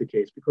always the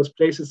case, because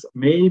places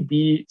may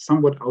be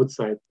somewhat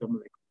outside thermal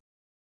equilibrium.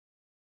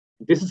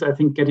 This is, I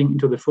think, getting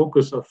into the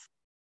focus of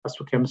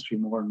astrochemistry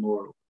more and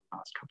more over the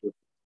last couple of years.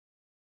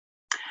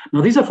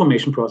 Now, these are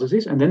formation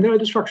processes, and then there are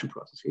destruction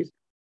processes.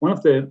 One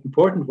of the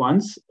important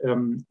ones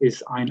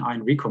is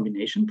ion-ion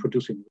recombination,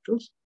 producing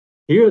neutrals.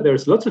 Here,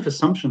 there's lots of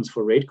assumptions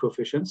for rate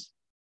coefficients,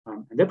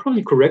 and they're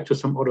probably correct to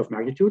some order of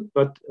magnitude,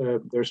 but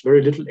there's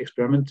very little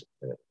experimental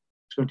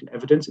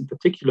evidence, in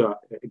particular,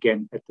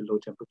 again, at the low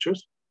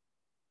temperatures.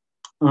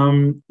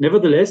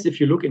 Nevertheless, if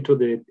you look into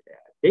the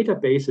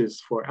databases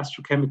for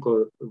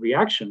astrochemical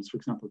reactions, for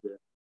example, the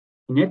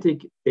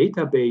kinetic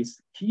database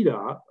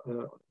KIDA,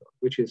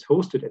 which is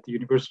hosted at the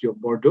University of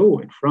Bordeaux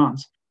in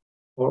France,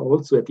 or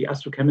also at the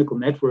Astrochemical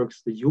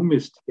Networks, the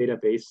UMIST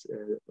database,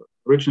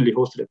 originally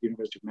hosted at the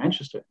University of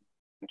Manchester in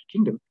the United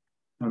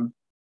Kingdom.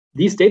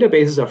 These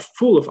databases are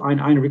full of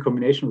ion-ion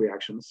recombination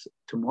reactions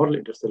to model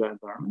interstellar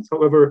environments.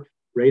 However,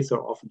 rates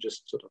are often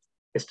just sort of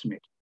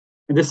estimated.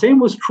 And the same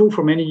was true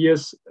for many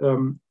years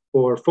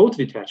for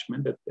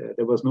photodetachment, that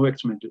there was no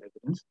experimental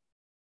evidence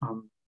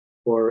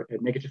for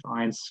negative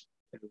ions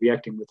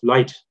reacting with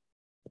light.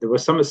 There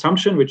was some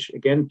assumption, which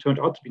again turned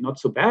out to be not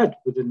so bad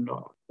within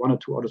 1 or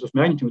 2 orders of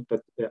magnitude,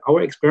 but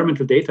our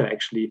experimental data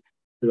actually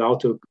allowed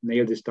to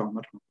nail this down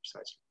much more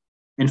precisely.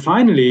 And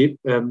finally,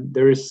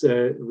 there is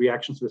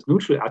reactions with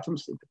neutral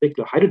atoms, in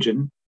particular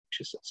hydrogen,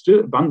 which is still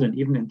abundant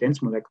even in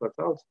dense molecular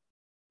clouds.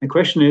 The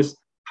question is,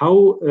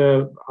 how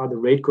are the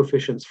rate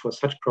coefficients for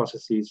such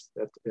processes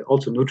that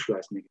also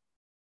neutralize negative?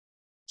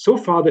 So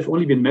far, there have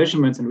only been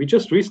measurements, and we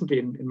just recently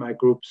in my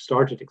group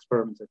started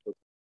experiments at those.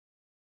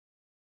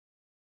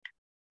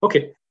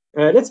 Okay,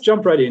 let's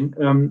jump right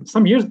in.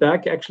 Some years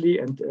back, actually,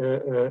 and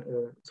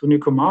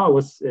Sunil Kumar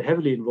was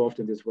heavily involved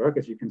in this work,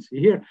 as you can see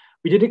here.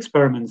 We did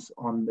experiments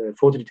on the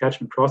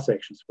photodetachment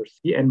cross-sections for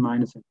Cn- and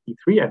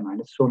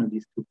C3n-, shown in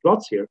these 2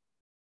 plots here.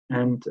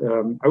 And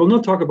I will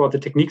not talk about the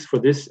techniques for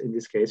this in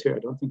this case here. I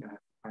don't think I have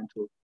time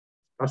to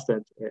discuss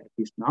that at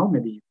least now.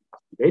 Maybe you can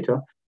ask me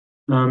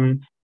later.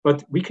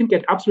 But we can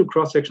get absolute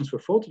cross-sections for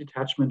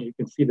photodetachment. You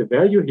can see the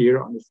value here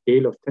on the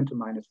scale of 10 to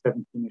minus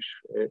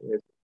 17-ish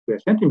square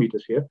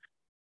centimeters here.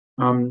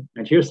 And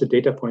here's the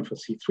data point for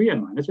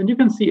C3n-. And you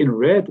can see in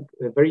red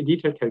a very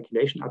detailed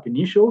calculation ab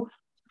initio,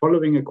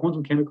 following a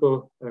quantum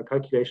chemical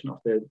calculation of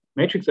the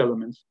matrix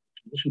elements,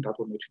 transition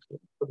double matrix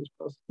elements for these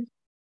processes.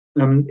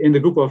 In the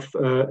group of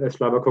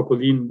Slava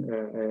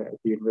Kokolin at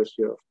the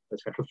University of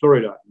Central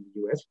Florida in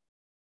the US.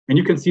 And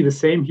you can see the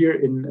same here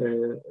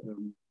in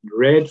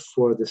red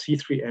for the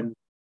C3n-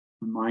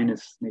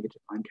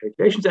 negative ion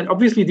calculations. And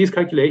obviously these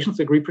calculations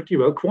agree pretty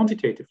well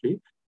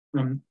quantitatively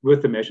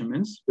with the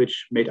measurements,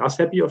 which made us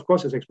happy, of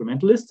course, as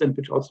experimentalists, and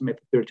which also made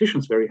the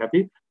theoreticians very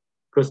happy,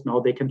 because now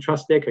they can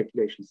trust their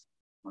calculations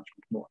much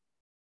more.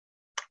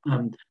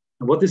 And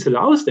what this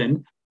allows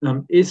then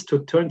is to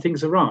turn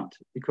things around,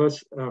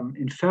 because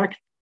in fact,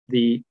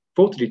 the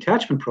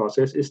photodetachment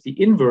process is the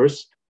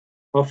inverse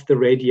of the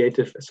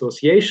radiative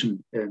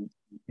association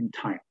in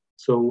time.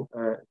 So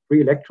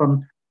free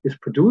electron is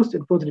produced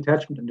in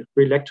photodetachment, and the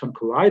free electron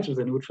collides with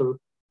a neutral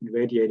in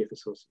radiative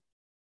association.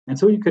 And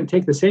so you can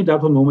take the same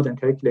dipole moment and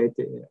calculate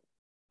the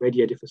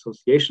radiative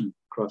association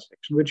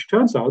cross-section, which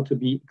turns out to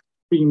be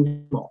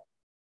extremely small,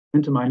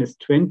 10 to minus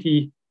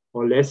 20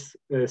 or less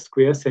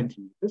square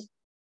centimeters.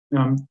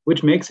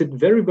 Which makes it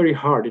very, very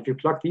hard, if you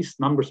plug these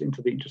numbers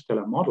into the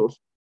interstellar models,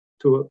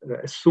 to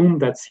assume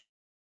that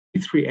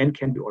C3n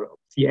can be, or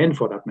Cn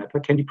for that matter,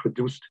 can be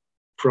produced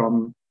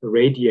from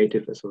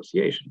radiative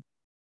association.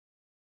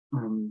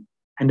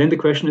 And then the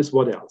question is,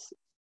 what else?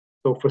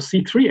 So for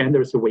C3n,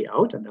 there is a way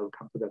out, and I will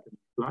come to that in the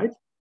slide.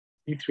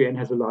 C3n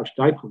has a large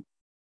dipole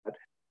that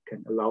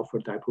can allow for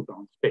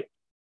dipole-bound state.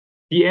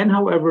 Dn,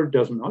 however,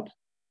 does not.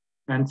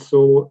 And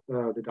so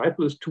the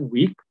dipole is too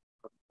weak.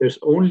 There's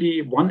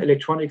only one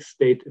electronic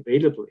state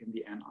available in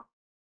the N.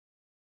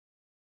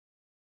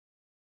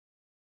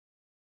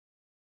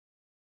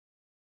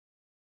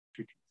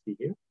 You can see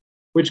here,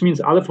 which means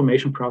other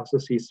formation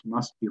processes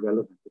must be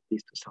relevant, at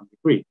least to some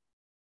degree.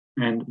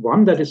 And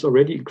one that is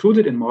already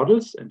included in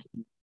models and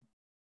in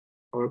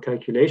our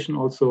calculation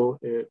also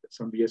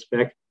some years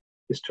back,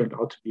 this turned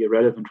out to be a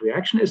relevant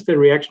reaction, is the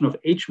reaction of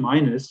H-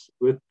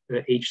 with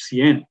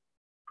HCN,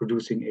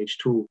 producing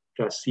H2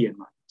 plus Cn-.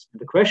 And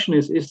the question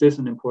is this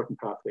an important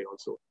pathway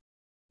also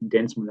in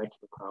dense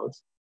molecular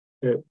clouds?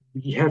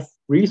 We have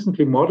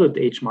recently modeled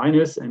H-,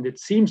 and it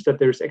seems that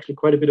there's actually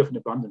quite a bit of an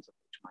abundance of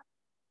H-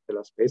 in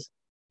stellar space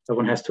that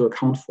one has to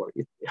account for.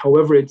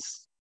 However,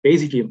 it's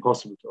basically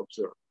impossible to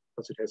observe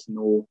because it has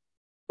no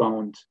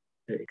bound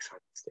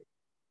excited state.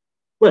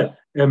 Well,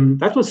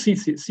 that was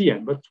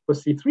Cn, but for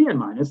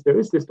C3n-, there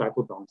is this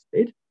dipole bound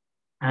state.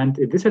 And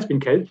this has been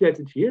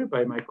calculated here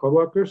by my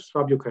coworkers,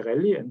 Fabio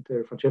Carelli and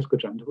Francesco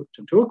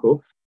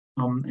Gianturco.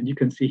 And you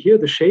can see here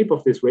the shape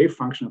of this wave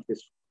function of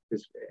this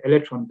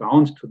electron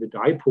bound to the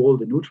dipole,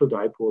 the neutral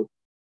dipole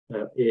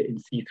in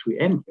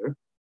C3n here.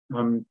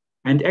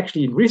 And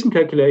actually, in recent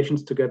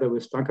calculations, together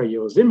with Stanka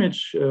Jerosimic,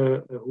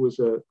 who is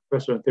a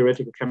professor in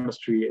theoretical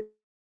chemistry .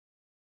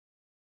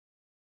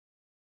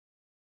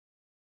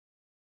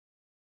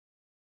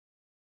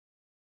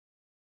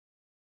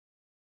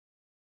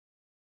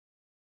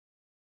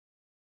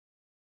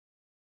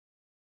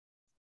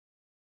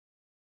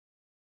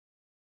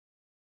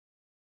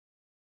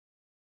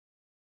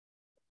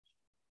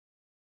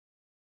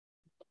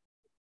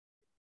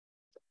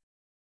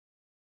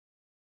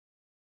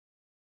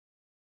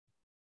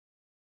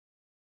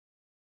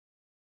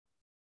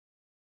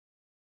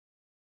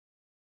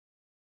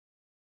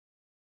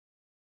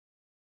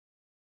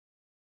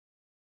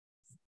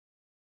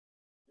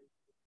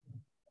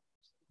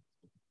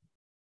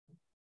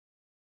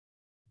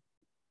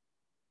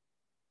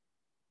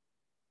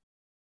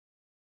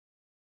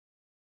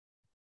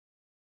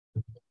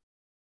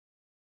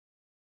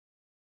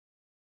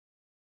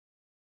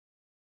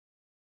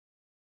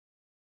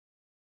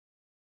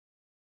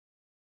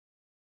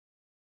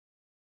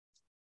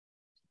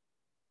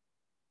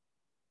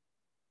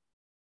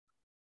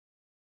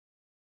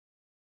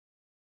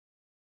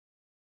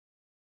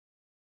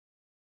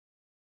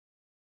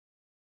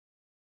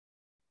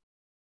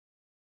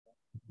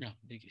 Yeah,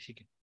 she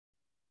can.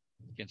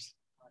 Yes.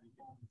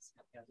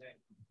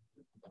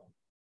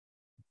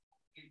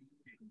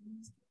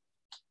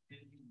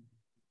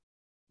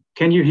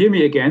 Can you hear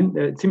me again?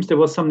 It seems there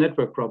was some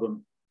network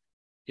problem.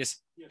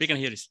 Yes, we can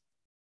hear this.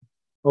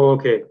 Oh,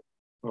 okay.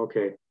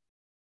 Okay.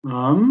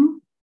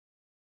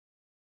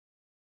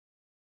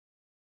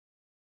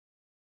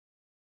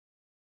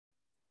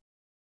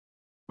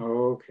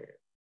 Okay.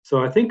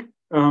 So I think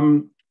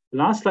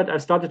last slide I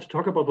started to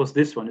talk about was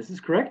this one. Is this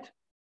correct?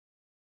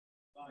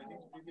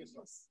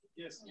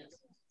 Yes.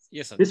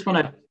 Yes. Sir. This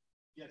one.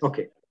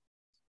 Okay.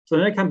 So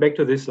then I come back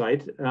to this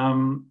slide.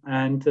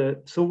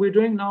 So we're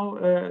doing now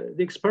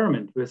the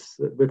experiment with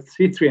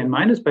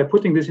C3n- by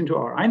putting this into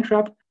our ion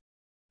trap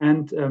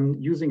and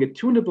using a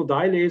tunable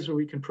dye laser,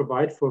 we can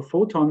provide for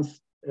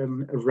photons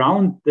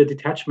around the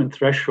detachment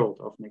threshold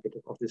of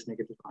this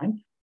negative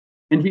ion.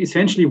 And we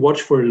essentially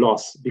watch for a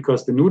loss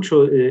because the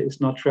neutral is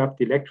not trapped,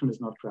 the electron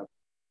is not trapped.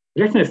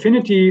 Electron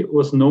affinity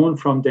was known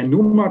from Dan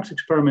Newmark's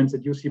experiments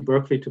at UC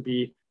Berkeley to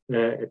be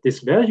at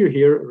this value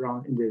here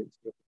around in the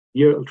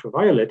near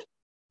ultraviolet.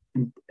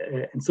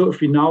 And so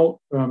if we now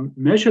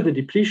measure the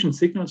depletion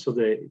signal, so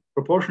the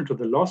proportion to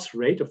the loss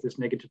rate of this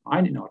negative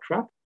ion in our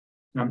trap,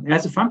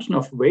 as a function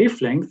of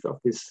wavelength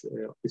of this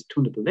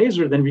tunable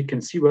laser, then we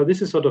can see, well,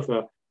 this is sort of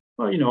a,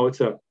 well,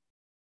 it's a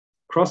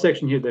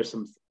cross-section here. There's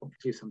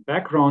obviously some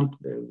background,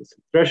 there's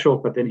some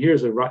threshold, but then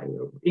here's a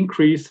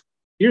increase.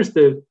 Here's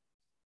the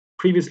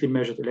previously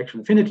measured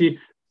electron affinity,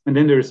 and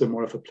then there is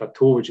more of a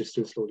plateau, which is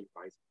still slowly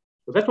rising.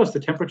 So that was the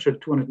temperature,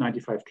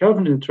 295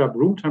 Kelvin in the trap,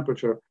 room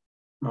temperature.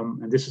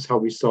 And this is how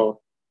we saw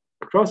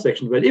the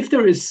cross-section. Well, if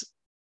there is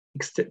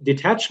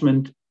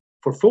detachment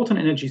for photon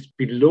energies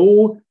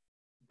below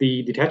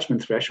the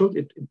detachment threshold,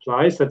 it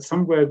implies that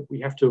somewhere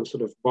we have to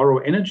sort of borrow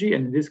energy.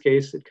 And in this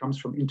case, it comes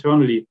from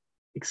internally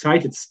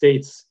excited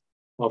states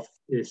of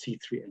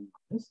C3n-.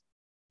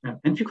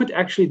 And we could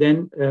actually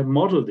then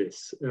model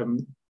this,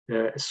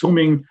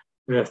 assuming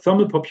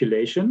thermal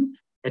population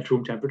at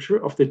room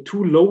temperature of the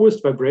two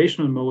lowest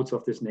vibrational modes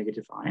of this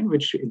negative ion,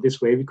 which in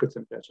this way we could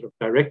sort of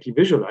directly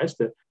visualize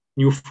the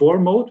nu 4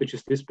 mode, which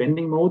is this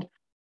bending mode,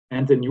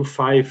 and the nu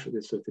 5,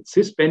 so the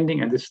cis bending,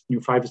 and this nu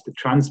 5 is the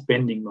trans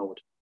bending mode,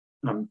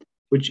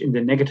 which in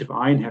the negative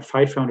ion have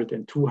 500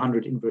 and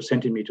 200 inverse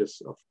centimeters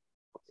of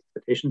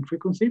excitation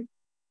frequency.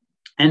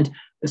 And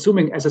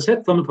assuming, as I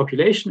said, thermal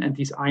population and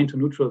these ion to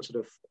neutral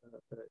sort of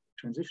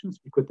transitions,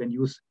 we could then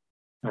use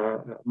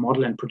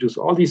model and produce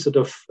all these sort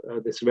of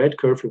this red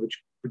curve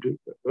which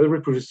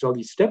reproduces all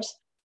these steps.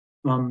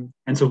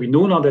 And so we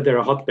know now that there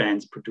are hot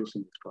bands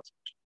producing this cross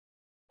section.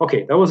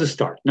 Okay, that was a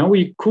start. Now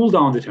we cool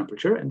down the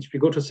temperature, and if we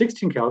go to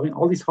 16 Kelvin,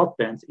 all these hot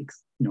bands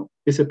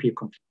disappear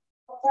completely.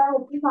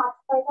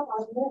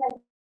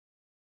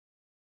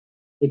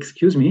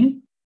 Excuse me?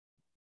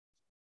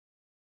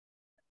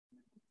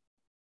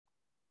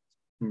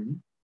 Mm-hmm.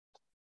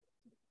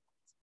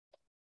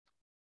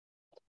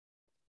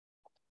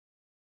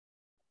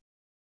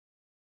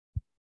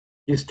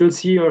 You still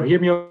see or hear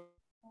me?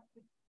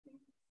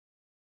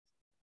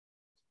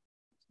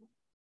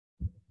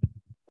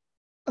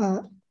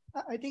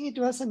 I think it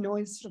was a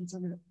noise from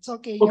somewhere. It's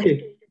okay.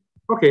 Okay.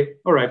 Okay.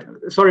 All right.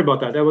 Sorry about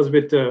that. I was a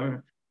bit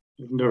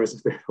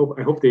nervous. I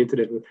hope the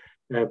internet will,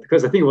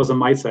 because I think it was on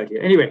my side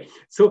here. Anyway,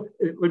 so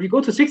when we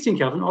go to 16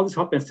 Kelvin, all these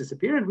hot bands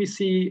disappear, and we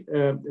see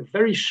a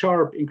very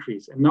sharp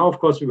increase. And now, of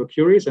course, we were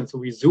curious, and so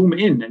we zoom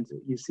in, and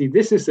you see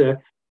this is a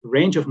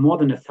range of more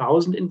than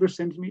 1,000 inverse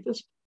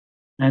centimeters.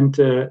 And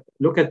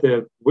look at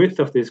the width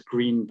of this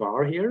green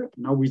bar here.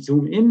 Now we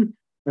zoom in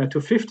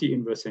to 50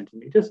 inverse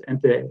centimeters,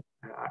 and the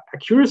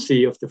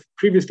accuracy of the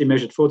previously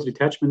measured photo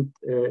detachment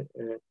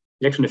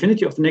electron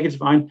affinity of the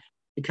negative ion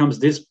becomes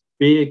this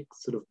big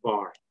sort of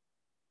bar.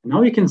 And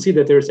now you can see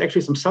that there is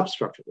actually some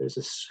substructure. There's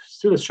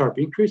still a sharp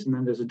increase, and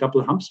then there's a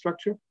double hump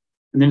structure,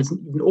 and then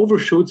it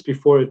overshoots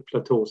before it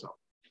plateaus out.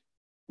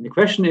 And the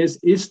question is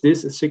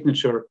this a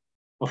signature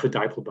of a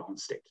dipole bound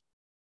state?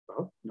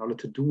 Well, in order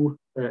to do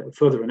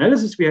further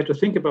analysis, we had to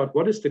think about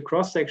what is the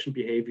cross-section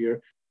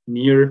behavior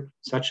near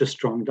such a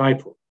strong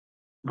dipole.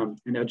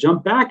 And I'll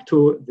jump back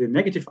to the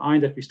negative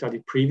ion that we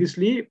studied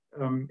previously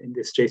in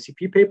this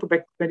JCP paper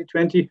back in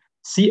 2020,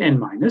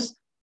 Cn-,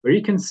 where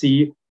you can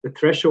see the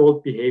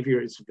threshold behavior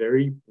is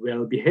very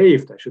well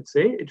behaved, I should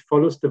say. It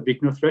follows the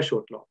Wigner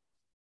threshold law.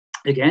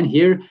 Again,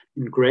 here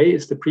in gray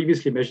is the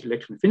previously measured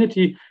electron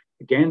affinity,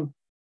 again,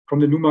 from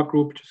the Numa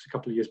group just a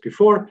couple of years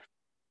before.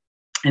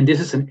 And this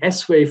is an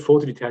S-wave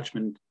photo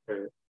detachment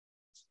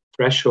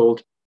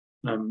threshold,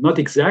 not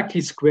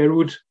exactly square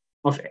root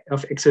of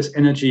excess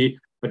energy,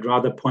 but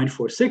rather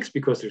 0.46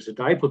 because there's a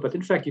dipole. But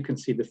in fact, you can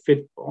see the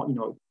fit,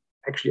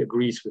 actually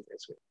agrees with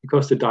S-wave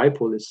because the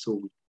dipole is so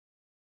weak.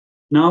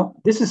 Now,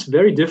 this is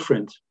very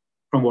different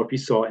from what we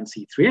saw in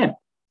C3N.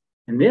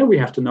 And there we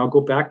have to now go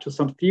back to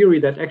some theory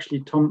that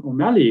actually Tom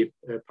O'Malley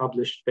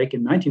published back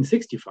in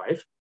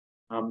 1965.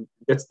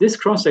 That's this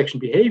cross-section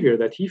behavior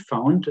that he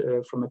found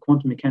from a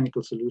quantum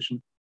mechanical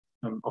solution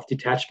of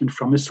detachment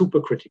from a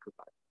supercritical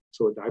dipole.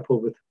 So a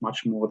dipole with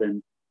much more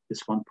than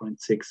this 1.6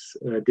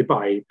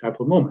 dBi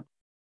dipole moment.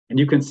 And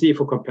you can see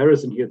for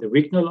comparison here the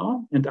Wigner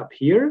law, and up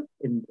here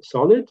in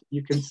solid,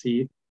 you can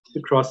see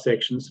the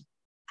cross-sections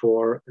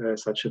for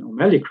such an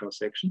O'Malley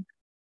cross-section.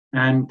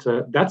 And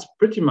that's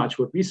pretty much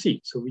what we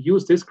see. So we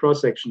use this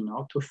cross-section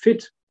now to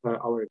fit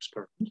our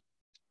experiment.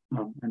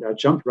 And I'll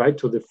jump right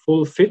to the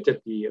full fit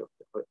at the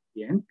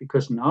end,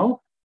 because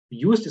now we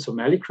use this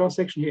O'Malley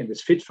cross-section here in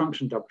this fit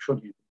function shown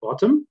here at the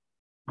bottom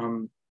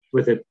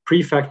with a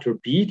prefactor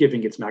B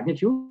giving its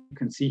magnitude. You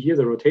can see here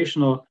the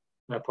rotational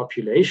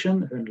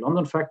population and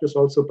London factors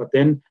also, but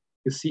then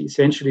you see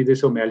essentially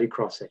this O'Malley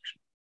cross-section.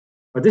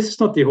 But this is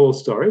not the whole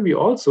story. We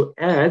also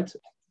add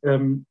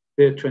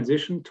the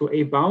transition to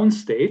a bound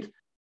state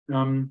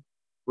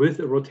with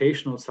a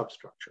rotational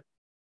substructure.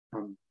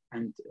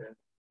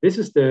 This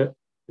is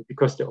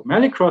because the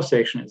O'Malley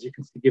cross-section, as you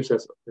can see, gives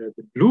us the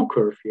blue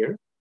curve here.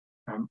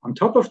 On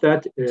top of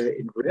that,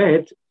 in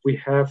red, we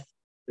have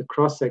the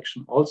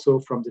cross-section also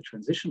from the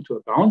transition to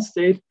a bound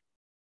state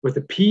with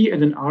a P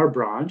and an R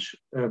branch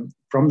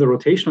from the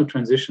rotational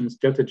transitions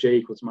delta J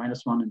equals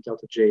 -1 and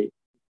delta J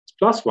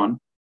equals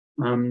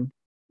 +1,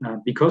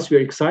 because we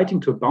are exciting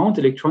to a bound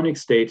electronic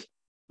state,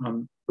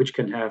 which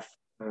can have,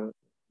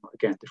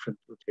 again, different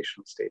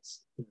rotational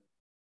states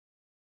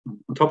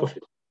on top of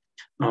it.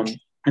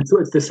 And so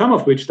it's the sum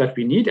of which that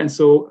we need. And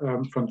so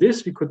from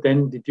this, we could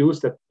then deduce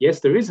that, yes,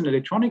 there is an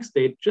electronic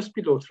state just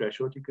below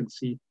threshold. You can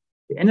see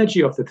the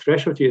energy of the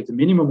threshold here is the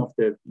minimum of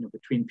the,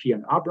 between P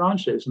and R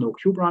branch. There is no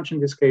Q branch in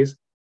this case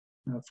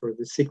for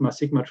the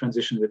sigma-sigma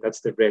transition.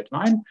 That's the red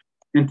line.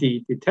 And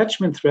the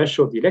detachment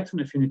threshold, the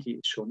electron affinity,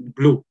 is shown in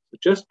blue. So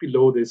just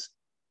below this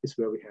is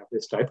where we have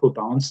this dipole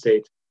bound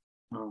state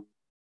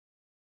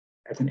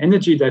at an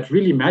energy that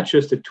really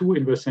matches the 2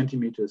 inverse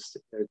centimeters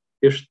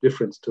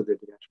difference to the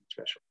detachment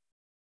threshold.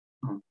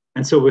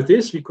 And so with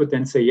this, we could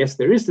then say, yes,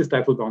 there is this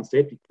dipole bound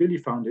state. We clearly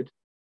found it.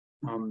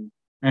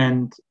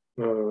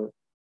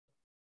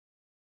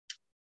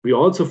 We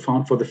also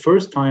found for the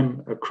first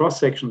time a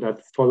cross-section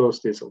that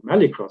follows this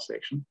O'Malley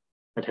cross-section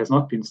that has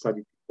not been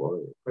studied before,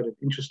 quite an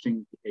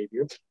interesting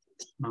behavior.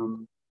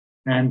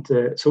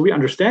 So we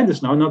understand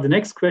this now. Now the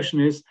next question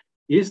is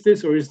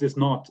this or is this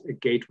not a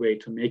gateway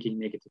to making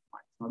negative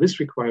ions? Now this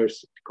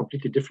requires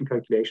completely different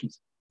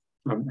calculations,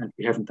 and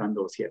we haven't done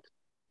those yet.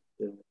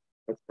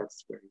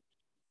 That's very.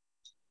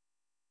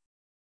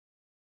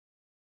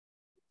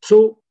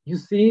 So you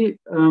see,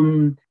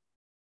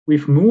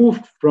 we've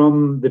moved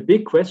from the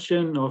big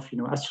question of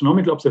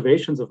astronomical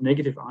observations of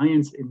negative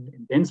ions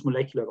in dense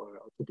molecular or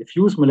also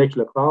diffuse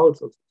molecular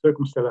clouds of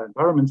circumstellar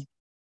environments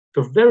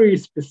to very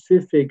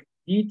specific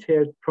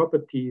detailed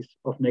properties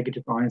of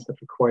negative ions that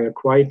require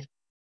quite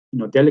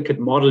delicate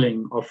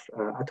modeling of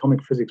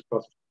atomic physics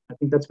processes. I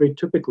think that's very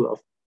typical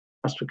of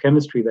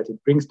astrochemistry, that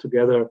it brings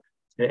together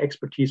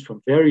expertise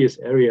from various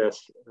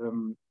areas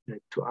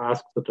to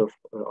ask or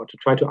to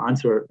try to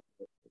answer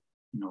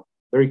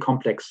very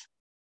complex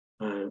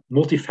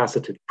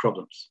multifaceted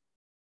problems.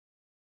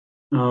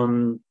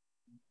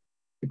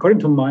 According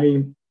to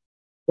my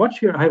watch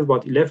here, I have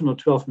about 11 or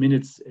 12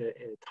 minutes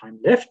time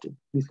left.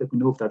 Please let me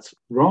know if that's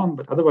wrong,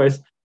 but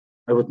otherwise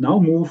I would now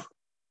move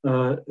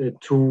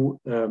to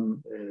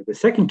the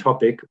second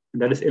topic,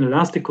 and that is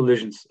inelastic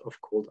collisions of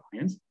cold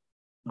ions,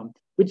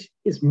 which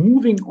is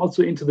moving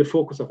also into the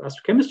focus of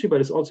astrochemistry,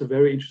 but is also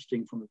very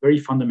interesting from a very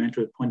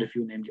fundamental point of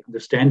view, namely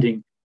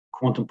understanding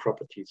quantum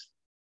properties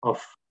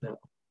of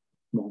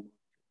small.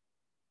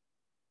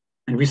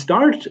 And we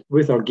start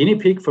with our guinea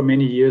pig for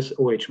many years,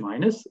 OH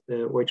minus.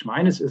 OH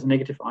minus is a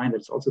negative ion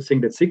that's also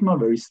signet sigma,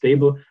 very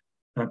stable.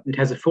 It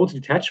has a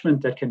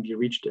photodetachment that can be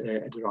reached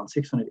at around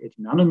 680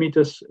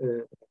 nanometers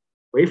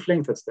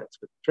wavelength. That's what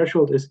the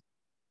threshold is.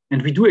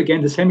 And we do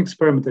again the same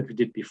experiment that we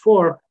did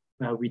before.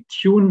 We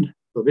tune,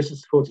 so this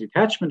is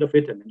photodetachment of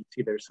it, and then you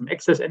see there's some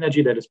excess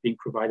energy that is being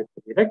provided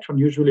for the electron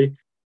usually.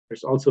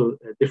 There's also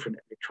different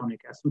electronic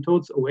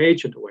asymptotes,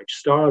 OH and OH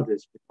star.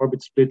 There's the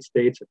orbit split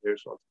states, and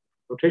there's also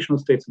rotational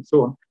states and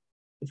so on.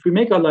 If we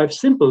make our life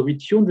simple, we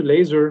tune the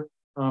laser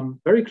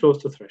very close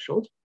to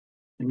threshold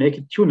and make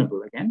it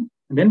tunable again.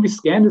 And then we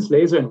scan this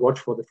laser and watch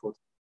for the photon.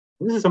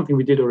 This is something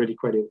we did already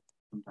quite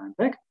some time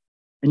back.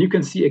 And you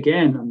can see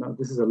again, and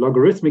this is a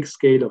logarithmic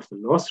scale of the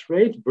loss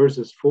rate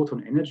versus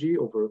photon energy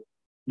over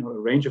a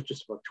range of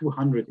just about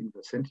 200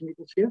 inverse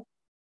centimeters here.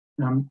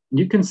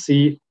 You can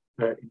see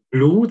in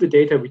blue the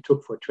data we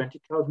took for 20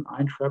 Kelvin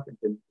ion trap, and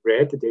then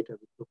red the data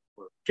we took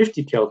for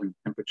 50 Kelvin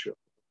temperature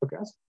of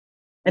gas.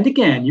 And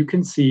again, you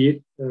can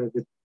see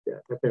that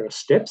there are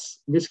steps.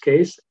 In this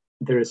case,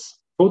 there is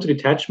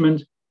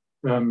photodetachment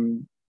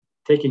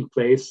taking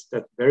place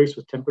that varies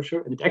with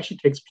temperature, and it actually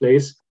takes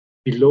place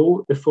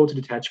below the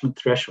photodetachment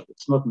threshold.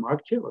 It's not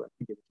marked here, well, I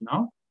think it is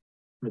now.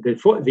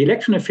 The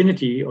electron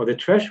affinity, or the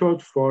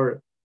threshold for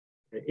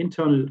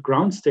internal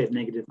ground state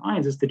negative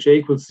ions, is the J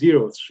equals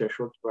 0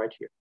 threshold right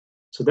here.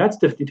 So that's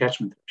the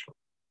detachment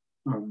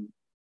threshold.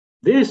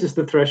 This is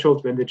the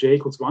threshold when the J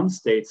equals 1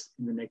 states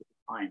in the negative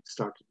ions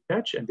start to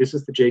detach, and this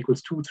is the J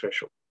equals 2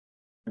 threshold.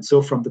 And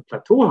so from the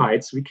plateau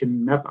heights, we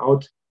can map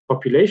out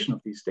population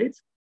of these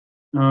states.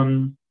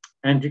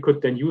 And we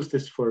could then use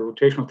this for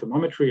rotational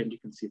thermometry, and you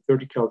can see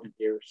 30 Kelvin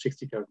here,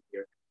 60 Kelvin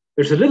here.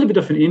 There's a little bit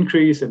of an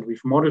increase, and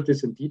we've modeled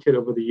this in detail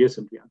over the years,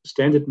 and we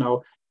understand it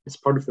now. It's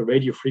part of the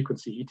radio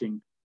frequency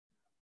heating,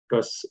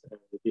 because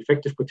the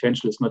effective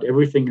potential is not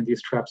everything in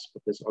these traps,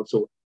 but there's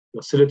also the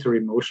oscillatory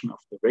motion of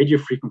the radio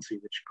frequency,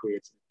 which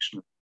creates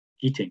additional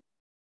heating.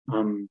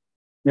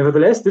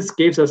 Nevertheless, this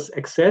gives us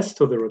access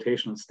to the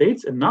rotational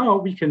states, and now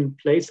we can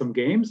play some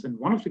games. And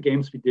one of the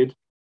games we did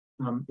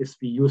is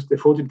we used the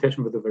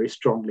photodetachment with a very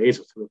strong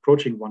laser. So we're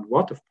approaching 1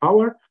 watt of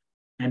power,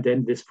 and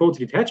then this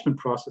photodetachment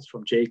process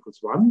from J equals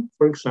 1,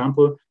 for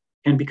example,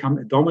 can become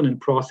a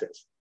dominant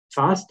process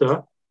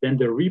faster than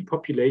the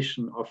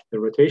repopulation of the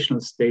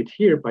rotational state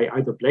here by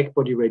either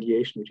blackbody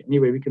radiation, which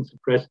anyway we can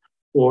suppress,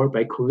 or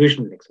by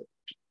collisional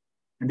excitation.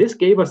 And this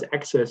gave us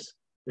access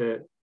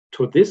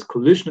to this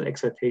collisional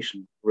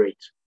excitation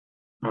rate.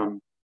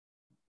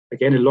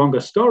 Again, a longer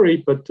story,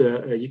 but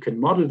you can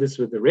model this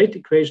with the rate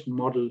equation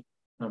model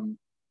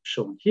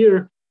shown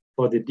here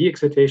for the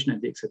de-excitation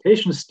and the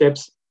excitation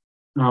steps.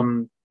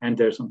 And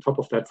there's on top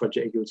of that for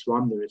J equals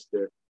 1, there is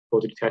the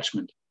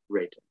photodetachment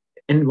rate.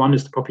 N1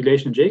 is the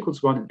population in J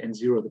equals 1, and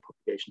N0 the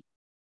population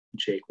in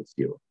J equals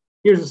 0.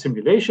 Here's a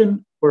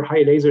simulation for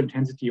high laser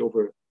intensity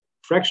over a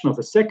fraction of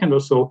a second or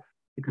so.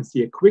 You can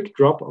see a quick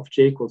drop of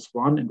J equals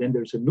 1, and then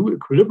there's a new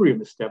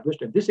equilibrium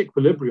established. And this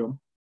equilibrium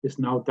is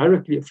now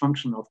directly a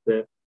function of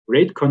the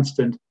rate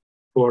constant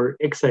for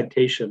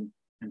excitation.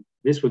 And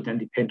this would then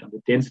depend on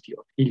the density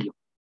of helium.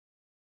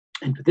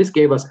 And this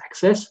gave us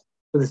access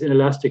to this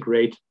inelastic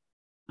rate.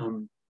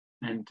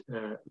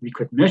 We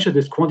could measure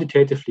this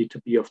quantitatively to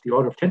be of the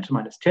order of 10 to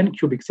minus 10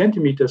 cubic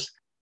centimeters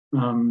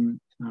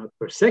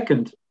per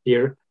second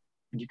here.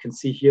 And you can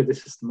see here,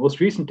 this is the most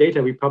recent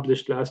data we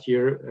published last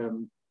year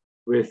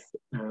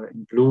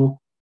in blue,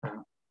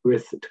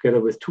 together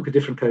with 2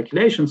 different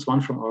calculations,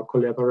 one from our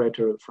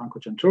collaborator, Franco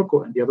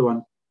Gianturco, and the other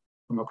one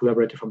from our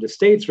collaborator from the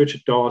States,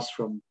 Richard Dawes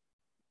from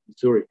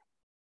Missouri.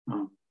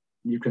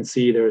 You can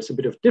see there is a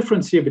bit of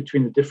difference here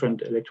between the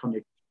different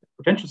electronic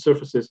potential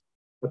surfaces,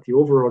 but the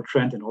overall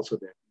trend and also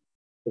the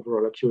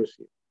overall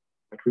accuracy is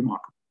quite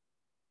remarkable.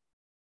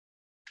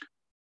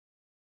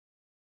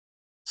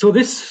 So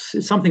this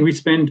is something we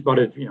spent about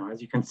it,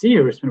 as you can see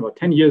here, we spent about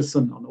 10 years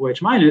on OH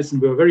minus,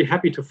 and we were very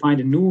happy to find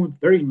a new,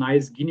 very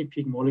nice guinea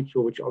pig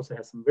molecule, which also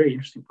has some very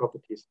interesting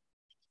properties.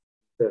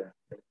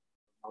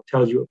 I'll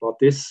tell you about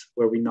this,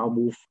 where we now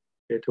move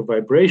to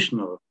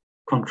vibrational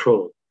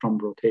control from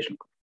rotation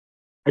control.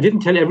 I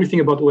didn't tell everything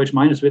about OH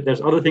minus, but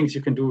there's other things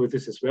you can do with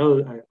this as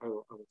well. I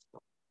will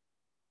stop.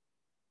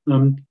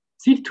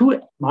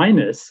 C2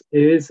 minus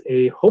is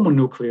a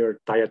homonuclear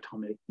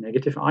diatomic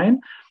negative ion,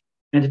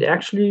 and it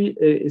actually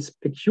is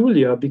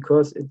peculiar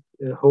because it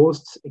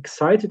hosts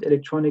excited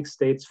electronic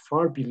states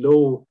far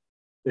below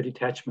the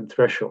detachment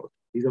threshold.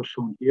 These are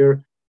shown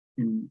here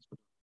in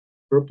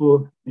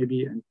purple,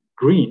 maybe, and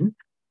green.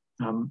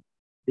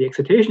 The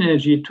excitation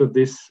energy to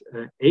this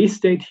A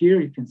state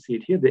here, you can see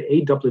it here, the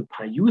A doublet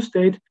pi U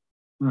state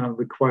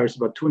requires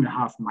about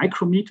 2.5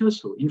 micrometers,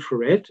 so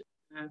infrared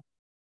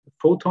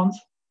photons.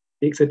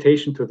 The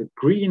excitation to the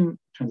green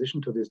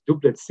transition to this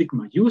duplet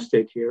sigma U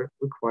state here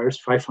requires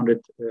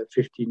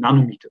 550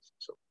 nanometers.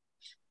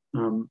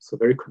 So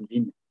very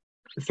convenient.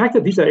 The fact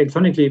that these are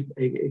electronically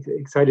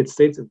excited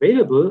states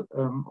available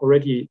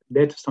already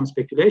led to some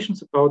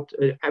speculations about,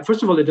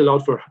 first of all, it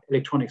allowed for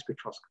electronic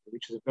spectroscopy,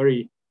 which is a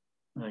very,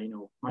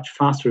 much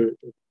faster,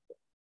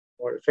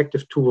 more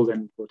effective tool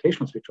than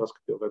rotational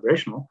spectroscopy or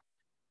vibrational.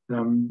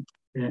 And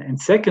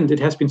second, it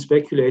has been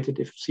speculated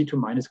if C2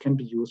 minus can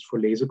be used for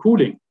laser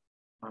cooling,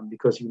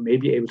 because you may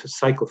be able to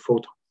cycle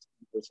photons.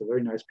 There's a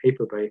very nice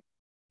paper by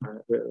a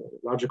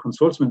larger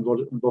consortium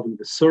involving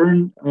the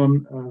CERN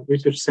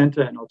Research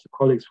Center and also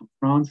colleagues from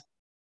France,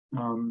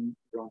 around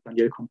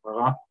Daniel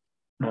Comparat,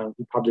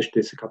 who published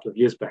this a couple of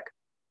years back.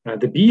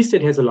 The B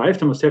state has a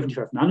lifetime of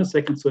 75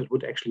 nanoseconds, so it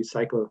would actually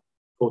cycle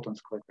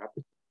photons quite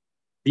rapidly.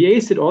 The A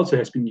state also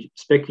has been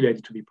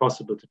speculated to be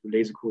possible to do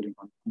laser cooling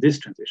on this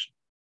transition.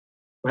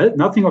 Well,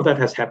 nothing of that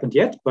has happened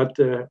yet, but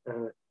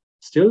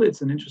still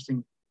it's an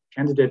interesting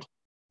candidate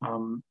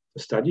to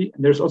study.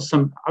 And there's also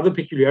some other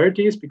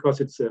peculiarities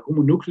because it's a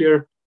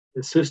homonuclear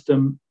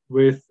system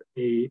with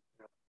a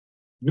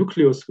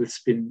nucleus with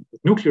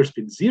nuclear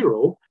spin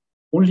 0.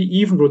 Only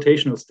even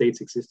rotational states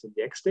exist in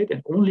the X state,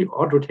 and only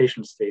odd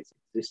rotational states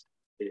exist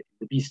in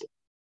the B state.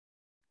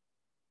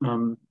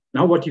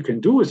 Now what you can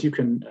do is you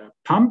can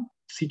pump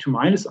C2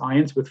 minus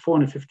ions with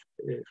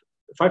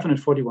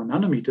 541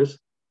 nanometers,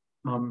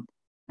 and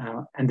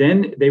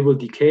then they will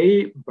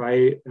decay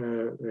by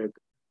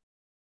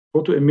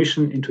photo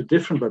emission into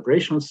different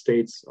vibrational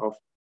states of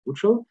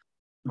neutral.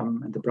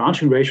 And the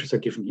branching ratios are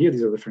given here.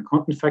 These are the different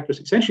content factors.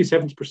 Essentially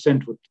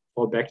 70% would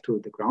fall back to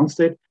the ground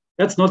state.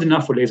 That's not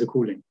enough for laser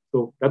cooling.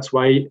 So that's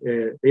why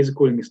laser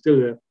cooling is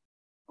still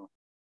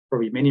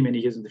probably many, many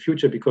years in the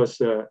future, because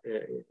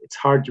it's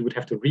hard. You would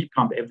have to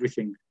repump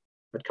everything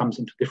that comes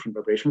into different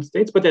vibrational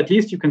states. But at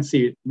least you can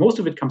see most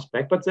of it comes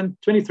back, but then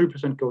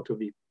 23% go to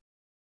V.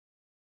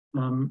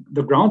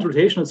 The ground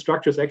rotational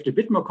structure is actually a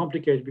bit more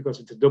complicated because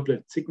it's a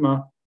duplet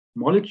sigma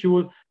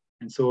molecule.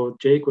 And so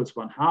J equals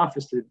 1/2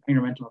 is the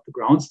angular momentum of the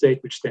ground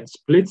state, which then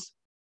splits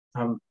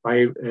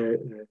by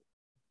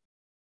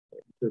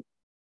the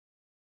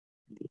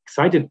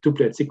excited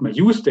duplet sigma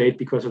U state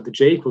because of the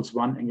J equals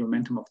 1 angular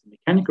momentum of the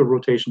mechanical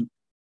rotation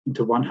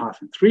into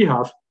 1/2 and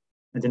 3/2.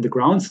 And in the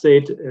ground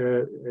state,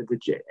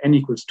 the N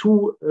equals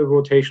 2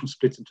 rotation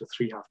splits into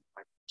 3/2 and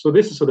 5. So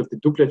this is sort of the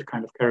duplet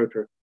kind of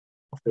character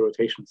of the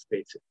rotation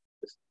states.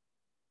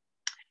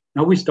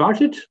 Now we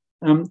started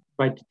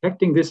by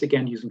detecting this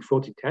again using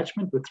photo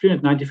detachment. With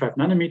 395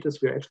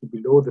 nanometers, we are actually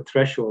below the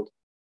threshold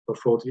for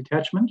photo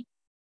detachment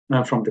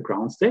from the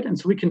ground state. And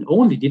so we can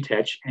only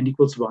detach N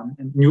equals 1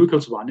 and nu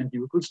equals 1 and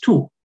nu equals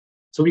 2.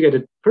 So we get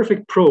a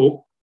perfect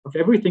probe of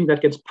everything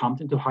that gets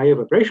pumped into higher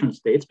vibrational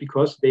states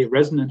because they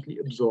resonantly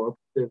absorb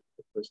the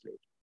first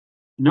laser.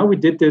 Now we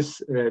did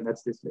this,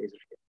 that's this laser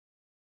here.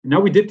 And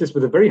now we did this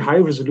with a very high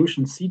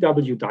resolution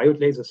CW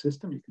diode laser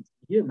system. You can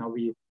see here. Now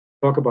we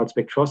talk about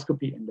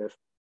spectroscopy in the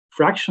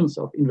fractions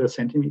of inverse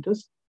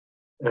centimeters,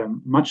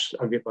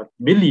 about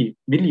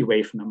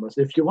milliwave numbers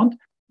if you want.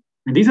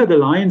 And these are the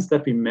lines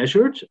that we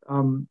measured.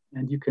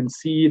 And you can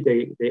see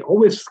they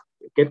always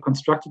get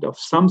constructed of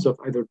sums of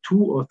either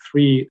 2 or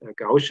 3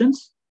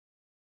 Gaussians.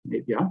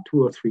 Maybe,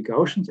 2 or 3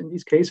 Gaussians in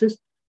these cases.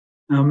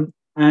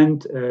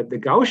 And the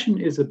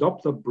Gaussian is a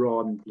Doppler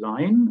broadened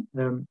line.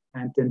 And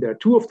then there are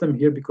 2 of them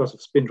here because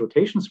of spin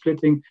rotation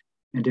splitting.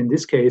 And in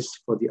this case,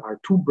 for the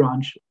R2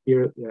 branch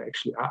here,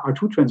 actually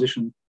R2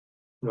 transition,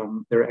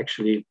 there are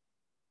actually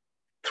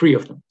 3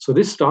 of them. So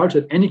this starts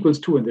at N equals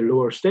 2 in the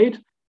lower state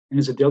and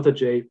is a delta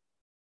J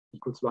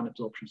equals 1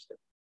 absorption step.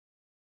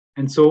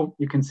 And so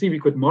you can see we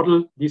could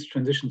model these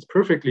transitions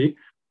perfectly,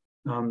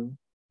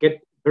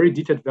 get very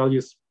detailed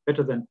values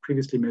better than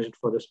previously measured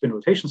for the spin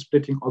rotation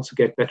splitting, also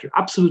get better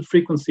absolute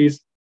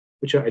frequencies,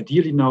 which are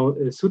ideally now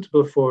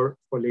suitable for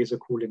laser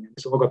cooling. And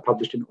this all got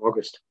published in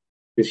August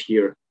this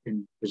year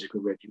in Physical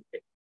Review.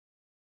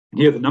 And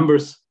here are the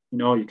numbers,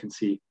 you can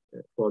see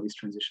for these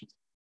transitions.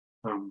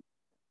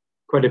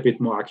 Quite a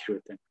bit more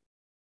accurate than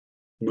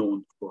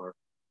known for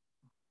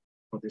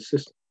this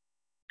system.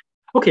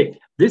 Okay,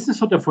 this is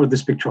sort of for the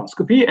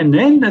spectroscopy. And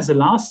then as a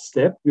last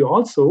step, we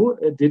also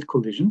did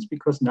collisions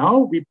because now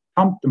we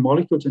pumped the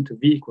molecules into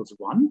V equals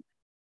 1.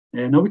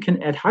 And now we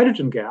can add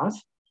hydrogen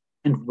gas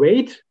and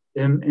wait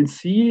and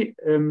see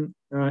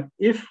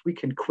if we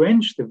can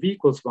quench the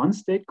v=1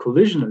 state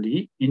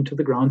collisionally into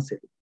the ground state.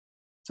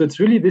 So it's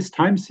really this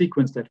time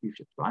sequence that we've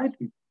applied.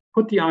 We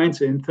put the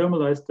ions in,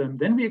 thermalized them,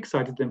 then we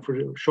excited them for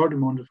a short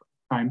amount of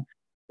time.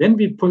 Then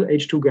we put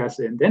H2 gas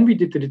in, then we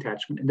did the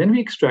detachment, and then we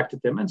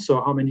extracted them and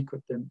saw how many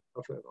of them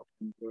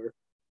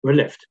were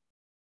left.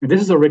 And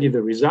this is already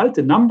the result.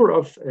 The number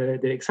of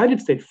the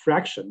excited state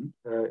fraction,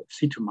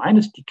 C2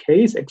 minus,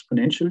 decays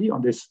exponentially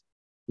on this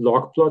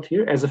log plot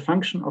here as a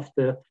function of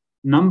the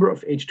number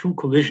of H2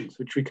 collisions,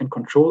 which we can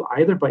control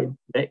either by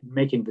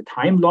making the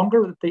time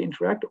longer that they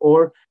interact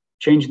or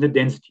changing the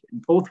density.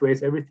 In both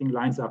ways, everything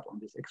lines up on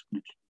this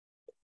exponential,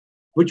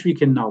 which we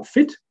can now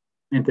fit.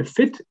 And the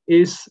fit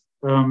is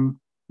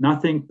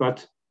nothing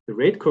but the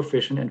rate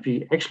coefficient. And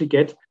we actually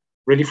get,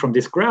 really from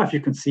this graph, you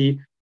can see,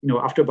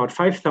 after about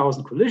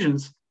 5,000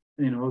 collisions,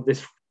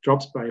 this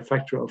drops by a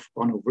factor of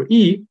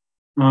 1/e.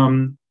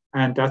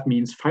 And that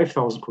means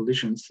 5,000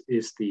 collisions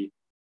is the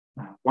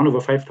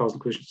 1/5,000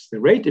 collisions is the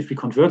rate. If we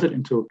convert it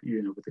into,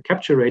 with the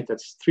capture rate,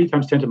 that's 3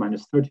 ×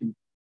 10⁻13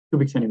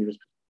 cubic centimeters.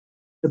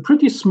 A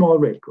pretty small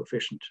rate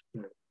coefficient,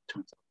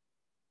 turns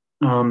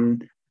out.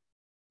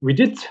 We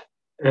did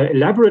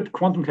elaborate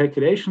quantum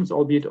calculations,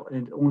 albeit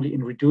only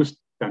in reduced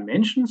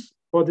dimensions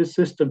for this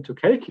system to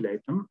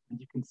calculate them. And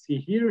you can see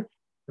here,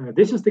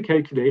 this is the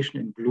calculation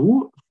in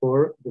blue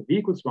for the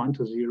v=1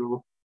 to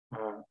 0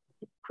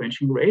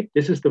 quenching rate.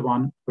 This is the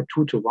one for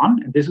 2 to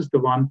 1, and this is the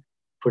one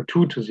for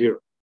 2 to 0.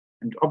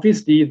 And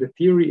obviously, the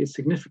theory is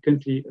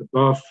significantly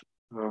above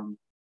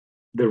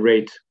the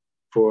rate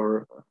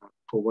for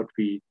what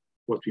we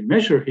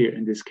measure here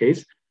in this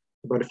case,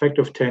 about a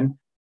factor of 10.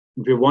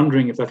 And we're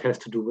wondering if that has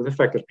to do with the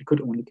fact that we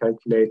could only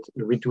calculate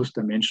reduced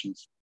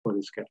dimensions for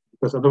this calculation,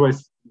 because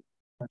otherwise,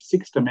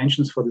 6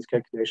 dimensions for this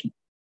calculation,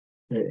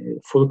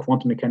 full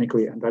quantum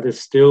mechanically, and that is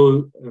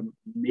still a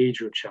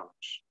major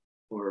challenge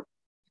for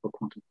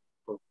quantum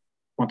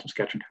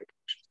scattering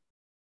calculations.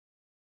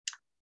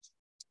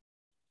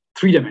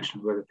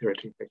 3-dimensional were the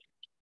theoretical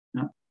calculations.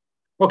 Yeah.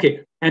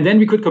 Okay, and then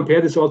we could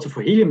compare this also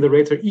for helium. The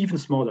rates are even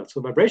smaller.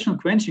 So vibrational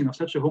quenching of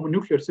such a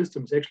homonuclear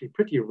system is actually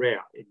pretty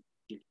rare in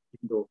helium,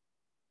 even though,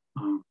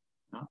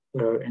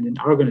 and in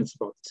argon it's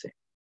about the same.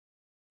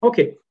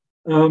 Okay,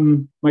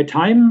 my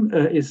time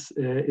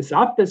is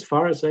up as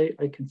far as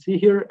I can see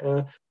here.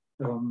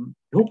 I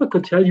hope I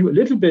could tell you a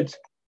little bit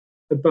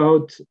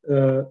about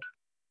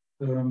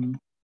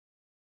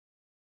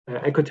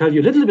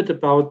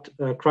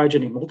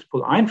cryogenic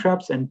multiple ion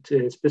traps and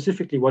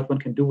specifically what one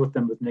can do with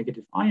them with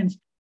negative ions.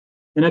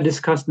 Then I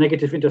discussed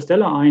negative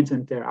interstellar ions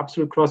and their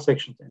absolute cross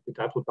sections and the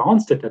dipole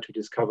bound state that we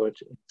discovered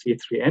in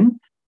C3N.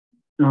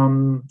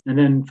 And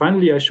then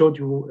finally, I showed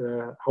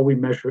you how we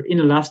measure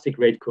inelastic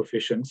rate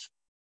coefficients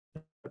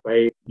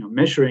by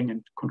measuring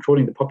and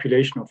controlling the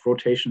population of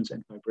rotations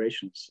and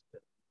vibrations.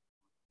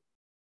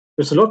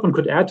 There's a lot one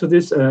could add to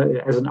this.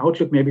 As an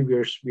outlook, maybe we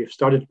have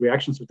started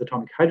reactions with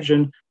atomic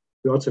hydrogen.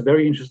 We're also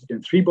very interested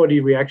in 3-body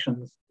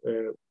reactions.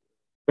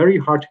 Very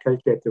hard to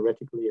calculate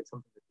theoretically. It's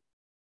something that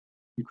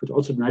you could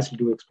also nicely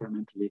do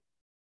experimentally.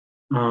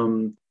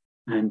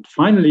 And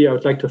finally, I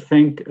would like to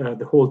thank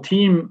the whole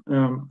team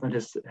that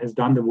has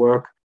done the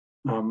work.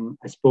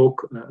 I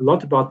spoke a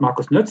lot about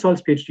Markus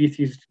Nötzal's PhD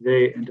thesis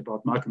today and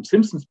about Malcolm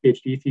Simpson's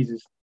PhD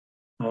thesis,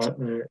 a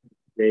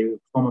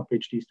former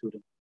PhD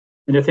student.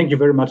 And I thank you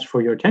very much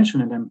for your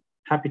attention, and I'm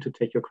happy to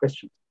take your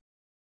questions.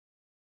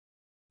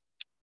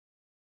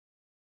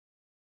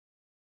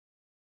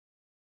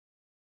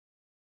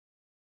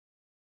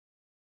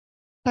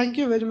 Thank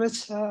you very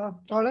much,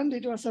 Roland.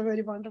 It was a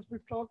very wonderful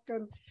talk.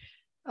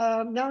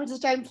 And now it's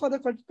time for the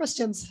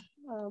questions.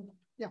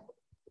 Yeah.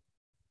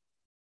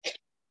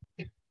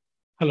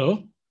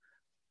 Hello.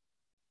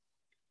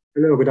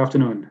 Hello, good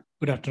afternoon.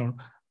 Good afternoon.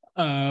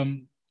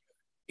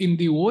 In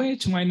the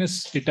OH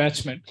minus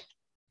detachment,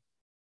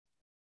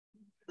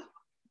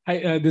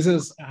 this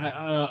is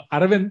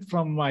Aravind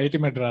from IIT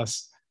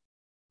Madras.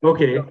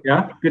 Okay,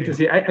 yeah, good to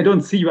see. I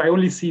don't see you. I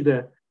only see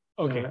the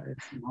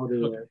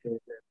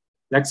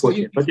blackboard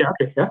here. But yeah,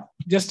 okay, yeah.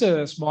 Just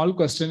a small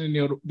question in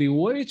the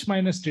OH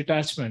minus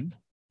detachment,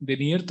 the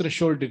near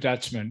threshold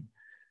detachment.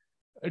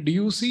 Do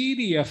you see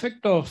the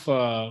effect of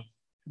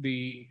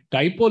the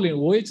dipole? In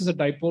OH is a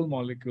dipole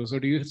molecule. So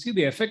do you see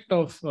the effect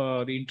of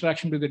the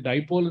interaction with the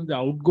dipole and the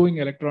outgoing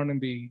electron in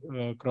the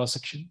cross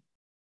section?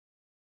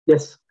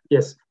 Yes,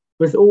 yes.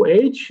 With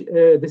OH,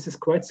 this is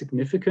quite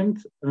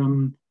significant.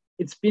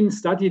 It's been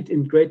studied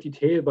in great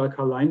detail by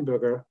Karl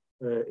Leinberger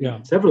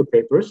in several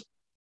papers.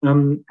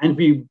 And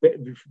we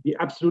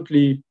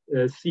absolutely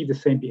see the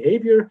same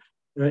behavior.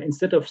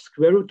 Instead of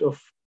square root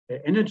of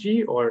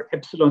energy or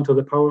epsilon to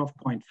the power of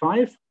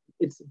 0.5,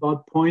 it's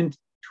about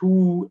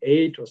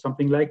 0.28 or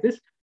something like this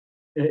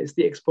is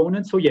the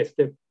exponent. So yes,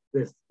 the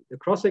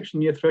cross-section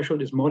near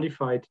threshold is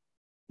modified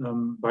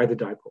by the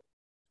dipole.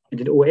 And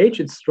in OH,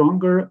 it's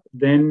stronger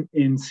than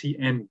in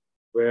CN,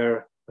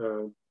 where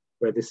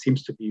this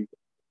seems to be,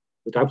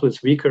 the dipole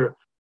is weaker,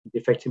 the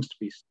effect seems to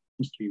be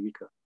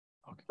weaker.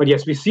 Okay. But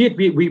yes, we see it.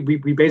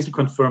 We basically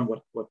confirm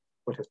what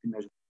has been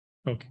measured.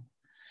 Okay.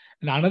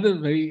 And another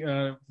very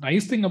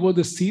nice thing about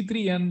the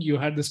C3N, you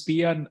had this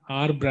P and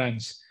R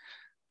branch.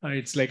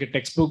 It's like a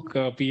textbook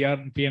P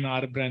and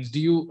R branch. Do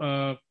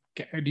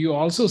you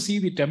also see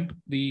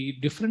the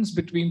difference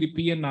between the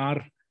P and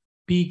R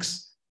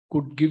peaks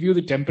could give you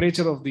the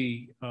temperature of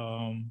the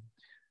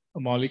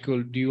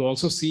molecule? Do you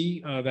also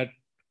see that?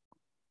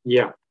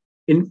 Yeah.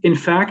 In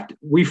fact,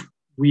 we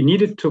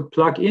needed to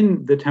plug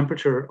in the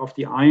temperature of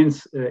the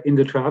ions in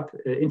the trap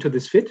into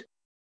this fit,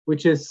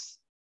 which is,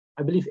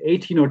 I believe,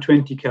 18 or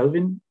 20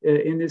 Kelvin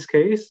in this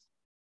case.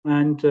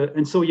 And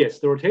so, yes,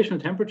 the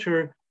rotational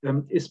temperature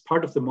is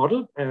part of the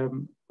model,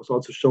 was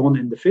also shown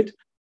in the fit.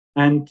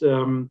 And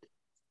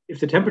if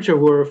the temperature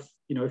were,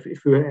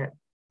 if we were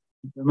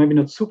maybe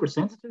not super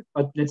sensitive,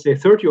 but let's say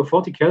 30 or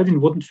 40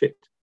 Kelvin wouldn't fit.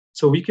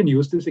 So we can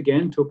use this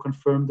again to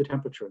confirm the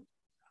temperature.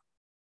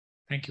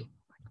 Thank you.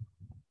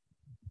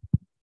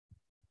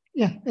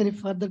 Yeah, any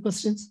further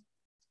questions?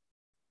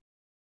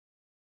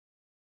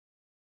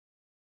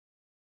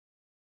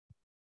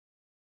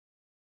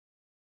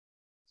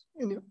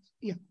 Anyway,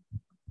 yeah.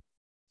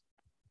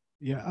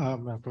 Yeah,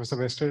 Professor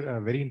Wester,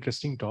 a very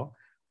interesting talk.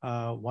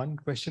 One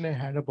question I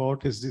had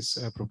about is this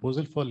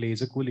proposal for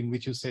laser cooling,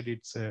 which you said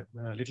it's a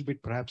little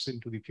bit perhaps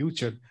into the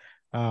future.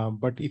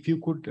 But if you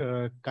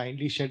could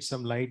kindly shed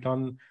some light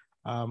on,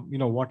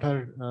 what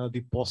are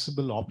the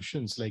possible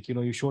options? Like,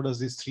 you showed us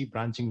these 3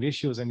 branching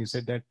ratios, and you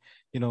said that,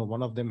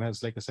 one of them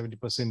has like a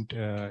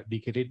 70%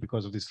 decay rate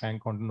because of this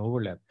Frank quantum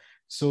overlap.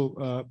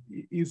 So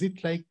is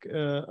it like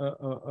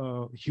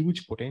a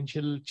huge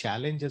potential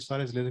challenge as far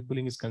as laser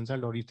cooling is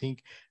concerned, or do you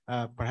think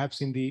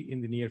perhaps in the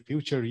near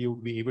future you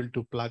will be able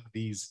to plug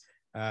these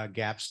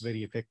gaps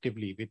very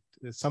effectively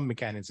with some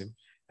mechanism?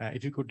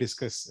 If you could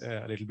discuss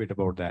a little bit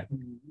about that.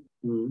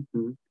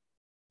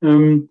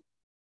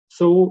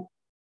 So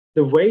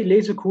the way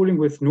laser cooling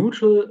with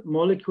neutral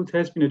molecules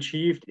has been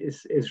achieved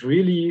is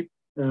really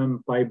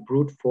by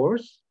brute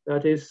force.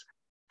 That is,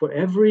 for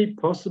every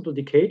possible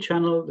decay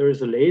channel, there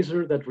is a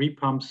laser that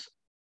repumps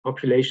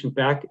population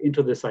back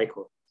into the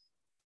cycle.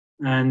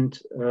 And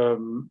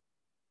I'm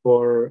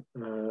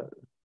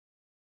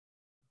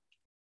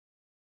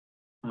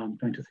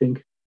trying to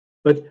think.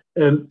 But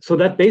so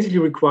that basically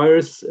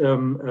requires a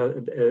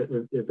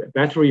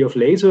battery of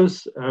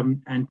lasers,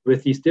 and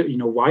with these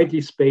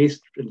widely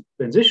spaced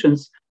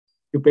transitions,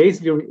 you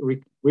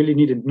basically really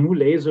need a new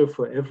laser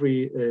for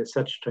every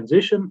such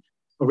transition.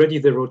 Already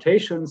the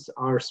rotations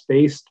are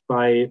spaced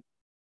by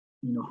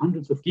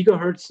hundreds of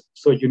gigahertz,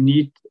 so you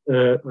need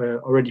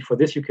already for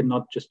this you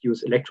cannot just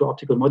use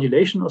electro-optical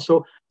modulation or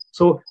so.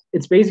 So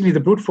it's basically the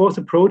brute force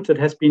approach that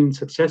has been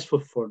successful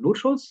for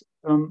neutrals,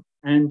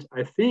 and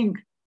I think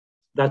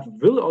that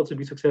will also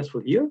be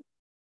successful here.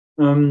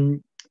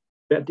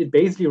 That it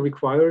basically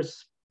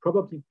requires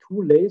probably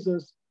 2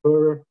 lasers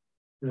per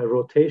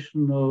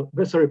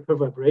per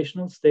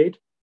vibrational state.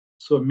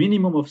 So a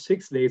minimum of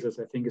 6 lasers,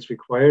 I think, is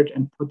required,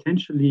 and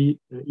potentially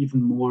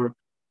even more,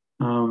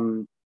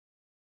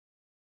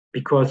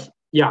 because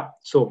you have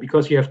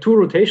 2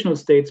 rotational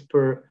states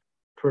per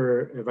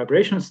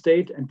vibrational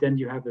state, and then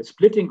you have a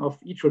splitting of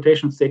each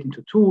rotational state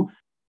into 2.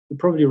 You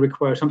probably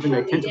require something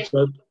like 10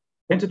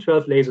 to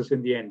 12 lasers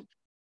in the end.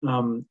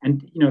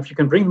 And if you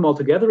can bring them all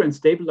together and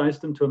stabilize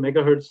them to a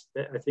megahertz,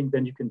 I think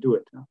then you can do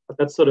it. But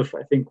that's sort of,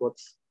 I think,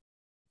 what's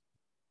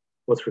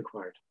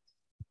required.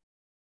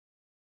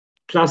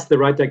 Plus the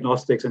right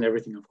diagnostics and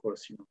everything, of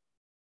course.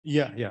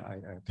 Yeah.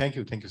 Thank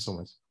you so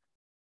much.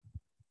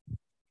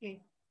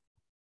 Okay.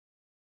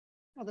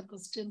 Other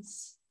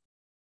questions?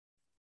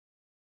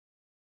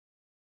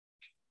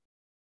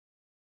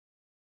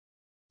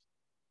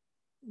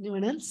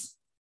 Anyone else?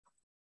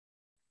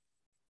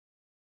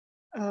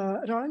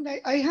 Roland,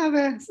 I have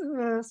a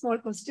small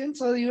question.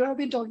 So you have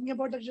been talking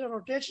about the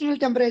rotational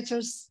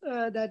temperatures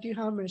that you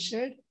have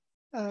measured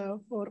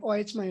for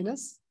OH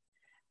minus.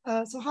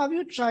 So have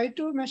you tried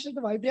to measure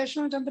the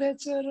vibrational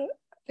temperature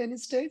at any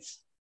stage?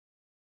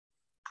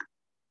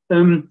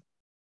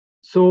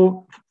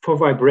 So for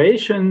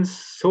vibrations,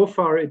 so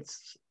far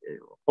it's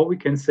all we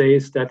can say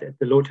is that at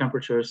the low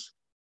temperatures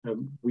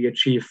we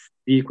achieve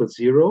V equals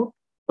 0.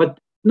 But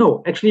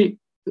no, actually,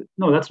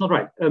 no, that's not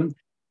right.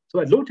 So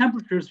at low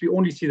temperatures, we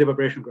only see the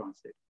vibrational ground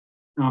state.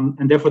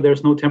 And therefore,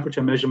 there's no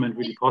temperature measurement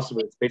really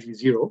possible. It's basically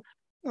 0.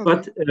 Okay.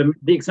 But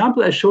the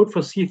example I showed for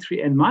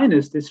C3N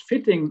minus, this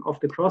fitting of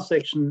the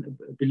cross-section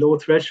below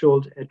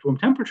threshold at room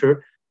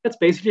temperature, that's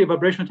basically a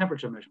vibrational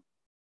temperature measurement.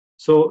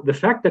 So the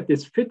fact that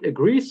this fit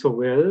agrees so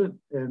well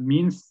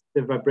means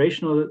the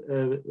vibrational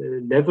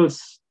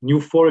levels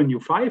nu4 and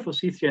nu5 for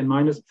C3N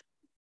minus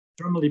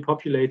thermally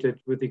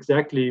populated with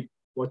exactly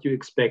what you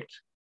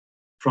expect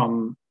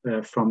from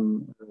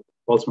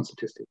Boltzmann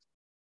statistics.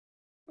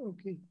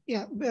 Okay,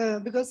 yeah,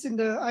 because in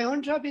the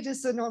ion trap, it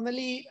is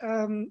normally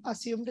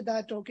assumed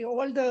that, okay,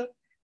 all the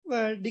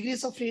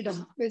degrees of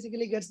freedom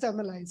basically gets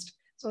thermalized.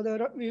 So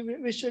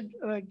we should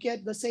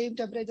get the same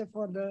temperature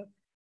for the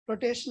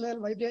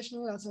rotational,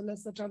 vibrational, as well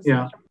as the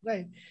translational,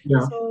 right?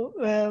 Yeah. So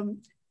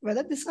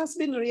whether this has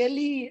been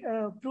really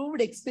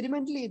proved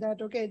experimentally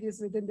that, okay, it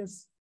is within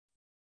this.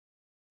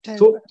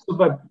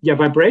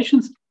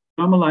 Vibrations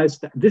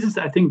normalized. This is,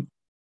 I think,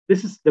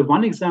 this is the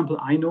one example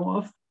I know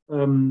of.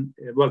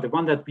 Well, the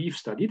one that we've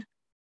studied.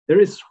 There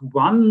is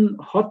one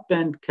hot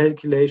band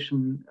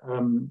calculation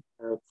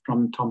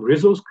from Tom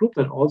Rizzo's group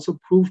that also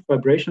proved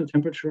vibrational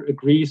temperature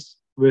agrees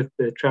with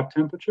the trap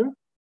temperature.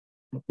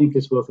 I think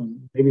this was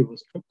maybe it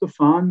was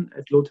tryptophan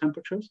at low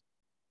temperatures.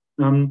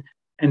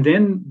 And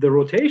then the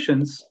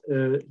rotations,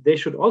 they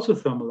should also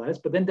thermalize,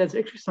 but then there's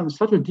actually some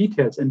subtle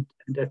details. And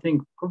I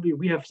think probably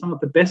we have some of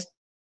the best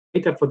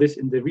data for this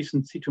in the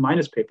recent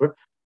C2- paper.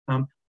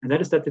 And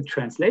that is that the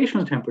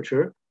translational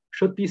temperature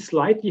should be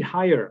slightly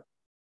higher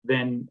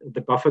than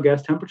the buffer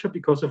gas temperature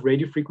because of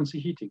radio frequency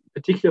heating,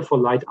 particularly for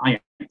light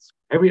ions.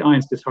 Heavy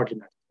ions, this hardly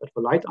matters. But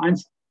for light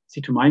ions,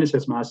 C2-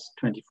 has mass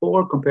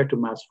 24 compared to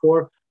mass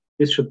 4.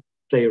 This should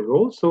play a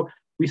role. So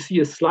we see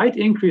a slight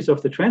increase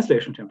of the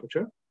translation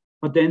temperature,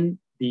 but then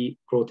the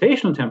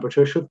rotational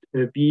temperature should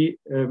be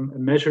a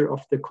measure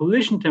of the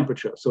collision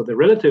temperature. So the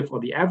relative or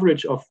the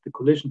average of the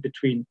collision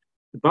between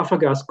the buffer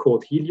gas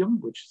called helium,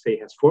 which say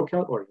has 4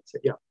 Kelvin, or let's say,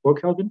 4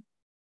 Kelvin,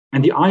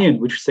 and the ion,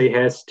 which say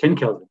has 10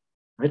 Kelvin,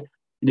 right?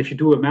 And if you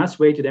do a mass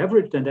weighted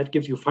average, then that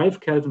gives you 5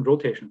 Kelvin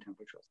rotation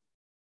temperatures.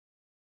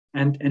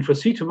 And for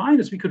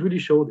C2-, we could really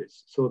show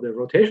this. So the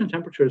rotation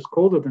temperature is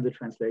colder than the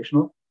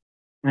translational,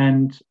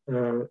 and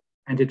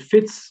it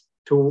fits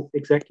to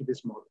exactly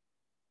this model.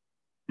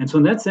 And so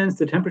in that sense,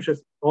 the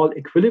temperatures all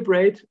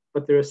equilibrate,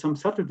 but there are some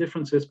subtle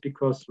differences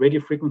because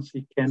radio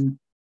frequency can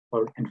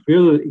and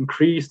will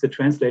increase the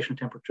translation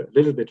temperature a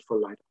little bit for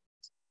light.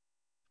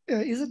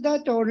 Is it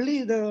that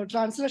only the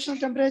translational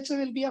temperature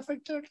will be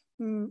affected,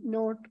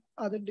 not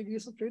other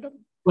degrees of freedom?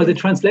 Well, the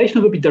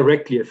translation will be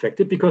directly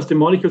affected because the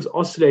molecules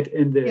oscillate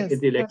in the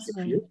electric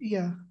field.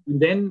 Yeah. And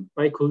then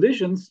by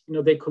collisions,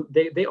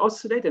 they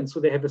oscillate, and so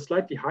they have a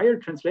slightly higher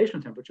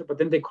translation temperature, but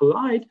then they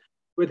collide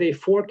with a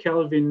 4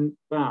 Kelvin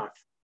bath.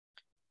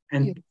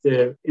 And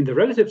in the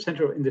relative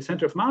center, in the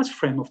center of mass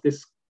frame of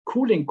this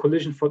cooling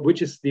collision,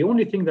 which is the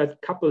only thing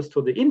that couples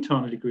to the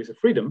internal degrees of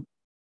freedom,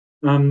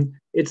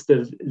 it's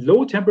the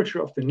low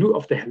temperature of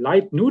the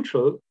light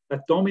neutral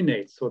that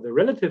dominates. So the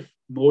relative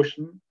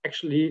motion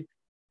actually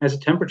has a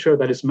temperature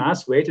that is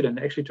mass weighted and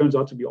actually turns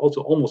out to be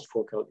also almost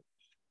 4 Kelvin,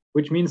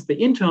 which means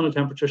the internal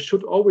temperature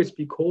should always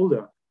be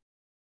colder,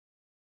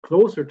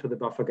 closer to the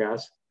buffer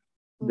gas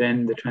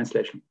than the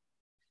translation.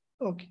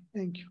 Okay,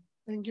 thank you.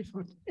 Thank you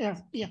for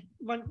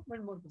one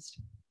more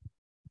question.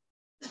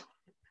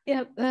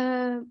 Yeah,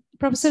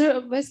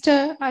 Professor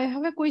Wester, I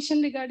have a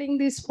question regarding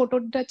this photo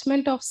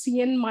detachment of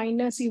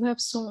CN- you have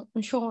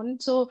shown.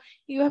 So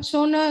you have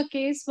shown a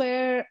case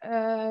where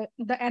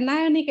the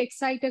anionic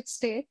excited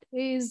state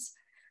is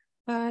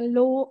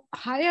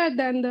higher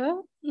than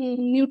the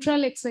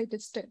neutral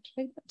excited state,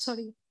 right?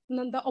 Sorry,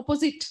 no, the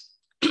opposite.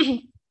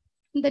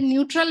 The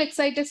neutral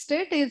excited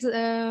state is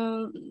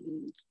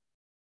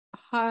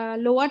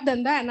lower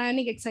than the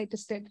anionic excited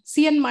state,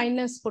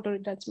 CN- photo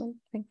detachment.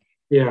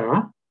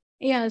 Yeah.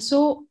 Yeah,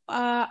 so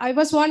I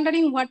was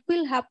wondering what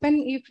will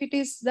happen if it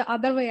is the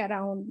other way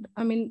around.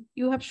 I mean,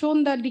 you have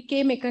shown the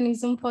decay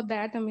mechanism for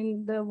that. I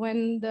mean,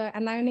 when the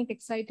anionic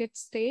excited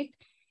state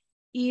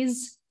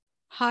is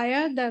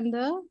higher than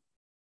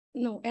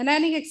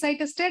anionic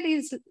excited state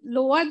is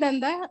lower than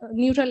the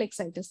neutral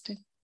excited state.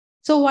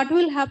 So what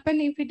will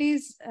happen if it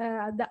is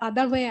the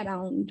other way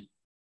around?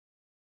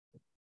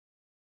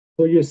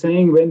 So you're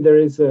saying when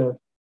the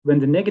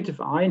negative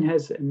ion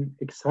has an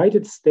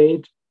excited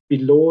state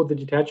below the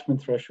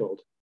detachment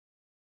threshold?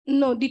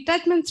 No,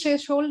 detachment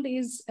threshold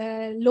is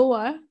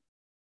lower.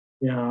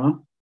 Yeah.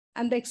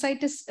 And the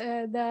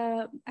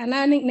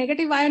anionic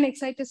negative ion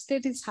excited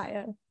state is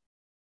higher.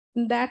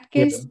 In that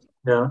case.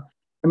 Yeah.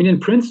 I mean, in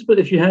principle,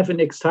 if you have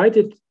an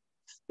excited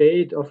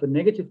state of a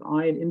negative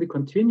ion in the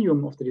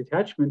continuum of the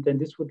detachment, then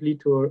this would lead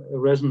to a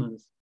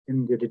resonance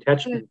in the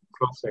detachment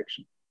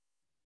cross-section.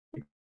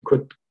 You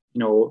could,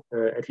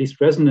 at least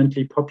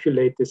resonantly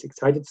populate this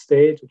excited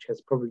state, which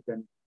has probably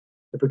been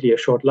typically a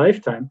short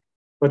lifetime.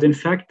 But in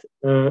fact,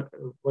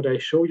 what I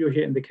show you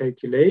here in the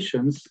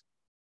calculations,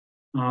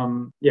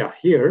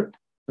 here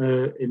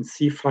in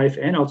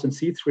C5N, also in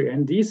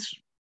C3N, this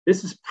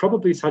is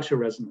probably such a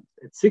resonance.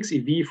 At 6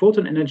 eV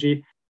photon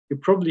energy, you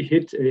probably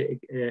hit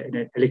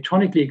an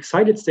electronically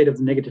excited state of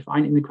the negative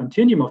ion in the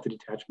continuum of the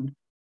detachment,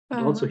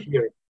 and also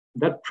here.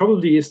 That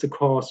probably is the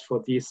cause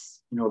for these,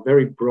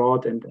 very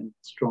broad and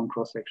strong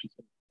cross sections.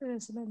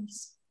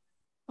 Resonance.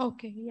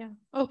 Okay. Yeah.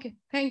 Okay.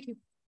 Thank you.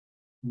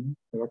 You're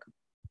welcome.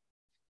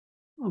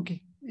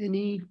 Okay.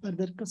 Any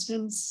further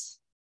questions?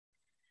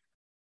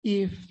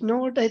 If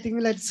not, I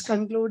think let's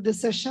conclude the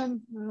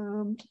session.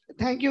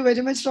 Thank you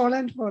very much,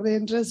 Roland, for the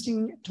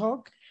interesting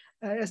talk,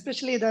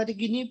 especially that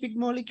guinea pig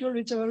molecule,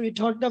 whichever we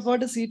talked about,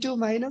 the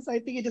C2-. I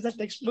think it is a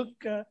textbook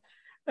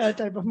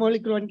type of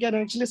molecule. One can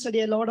actually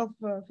study a lot of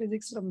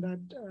physics from that.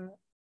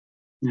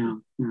 Yeah.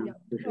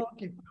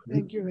 Okay.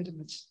 Thank you very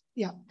much.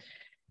 Yeah.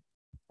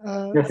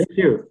 Thank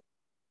you.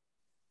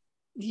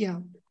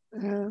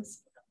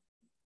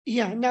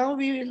 Now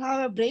we will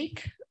have a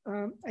break.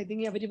 I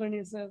think everyone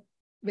is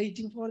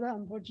waiting for that.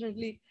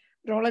 Unfortunately,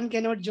 Roland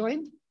cannot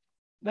join.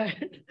 But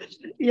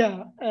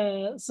yeah,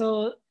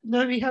 so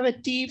now we have a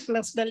T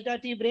plus delta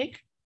T break.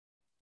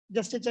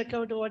 Just to check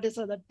out what is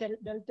that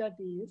delta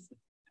T is.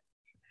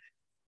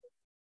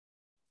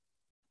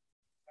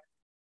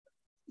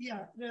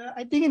 Yeah,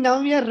 I think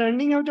now we are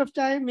running out of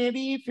time,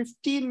 maybe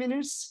 15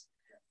 minutes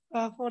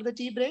for the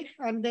tea break,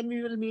 and then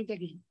we will meet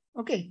again.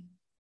 Okay,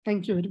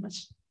 thank you very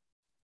much.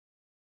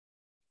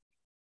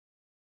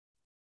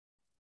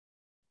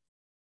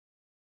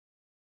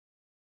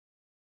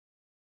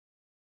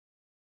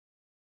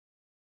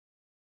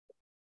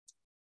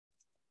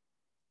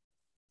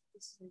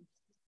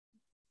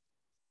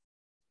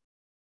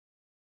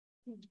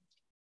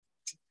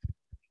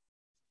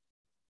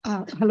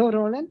 Hello,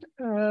 Roland.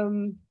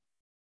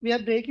 We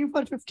are breaking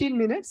for 15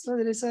 minutes, so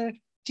there is a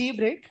tea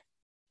break.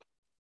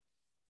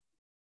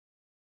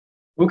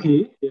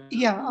 Okay.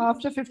 Yeah,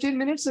 after 15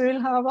 minutes, we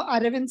will have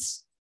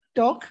Arvind's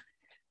talk.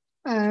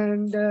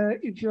 And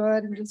if you are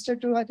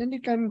interested to attend,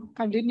 you can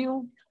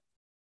continue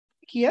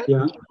here.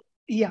 Yeah.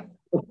 Yeah.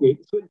 Okay.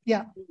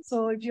 Yeah.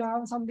 So if you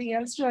have something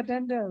else to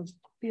attend,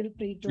 feel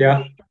free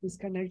to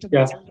disconnect.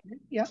 Yeah.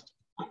 Yeah.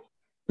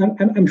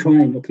 I'm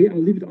trying. Okay,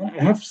 I'll leave it on.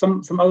 I have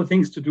some other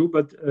things to do,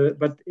 but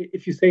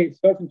if you say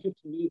 12 and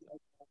 15 minutes,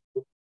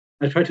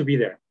 I'll try to be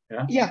there.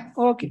 Yeah. Yeah.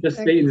 Okay.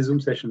 Just stay in the Zoom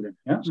session then.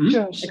 Yeah.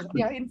 Sure. Sure.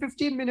 Yeah. In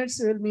 15 minutes,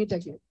 we'll meet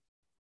again.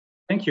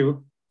 Thank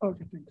you.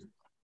 Okay. Thanks.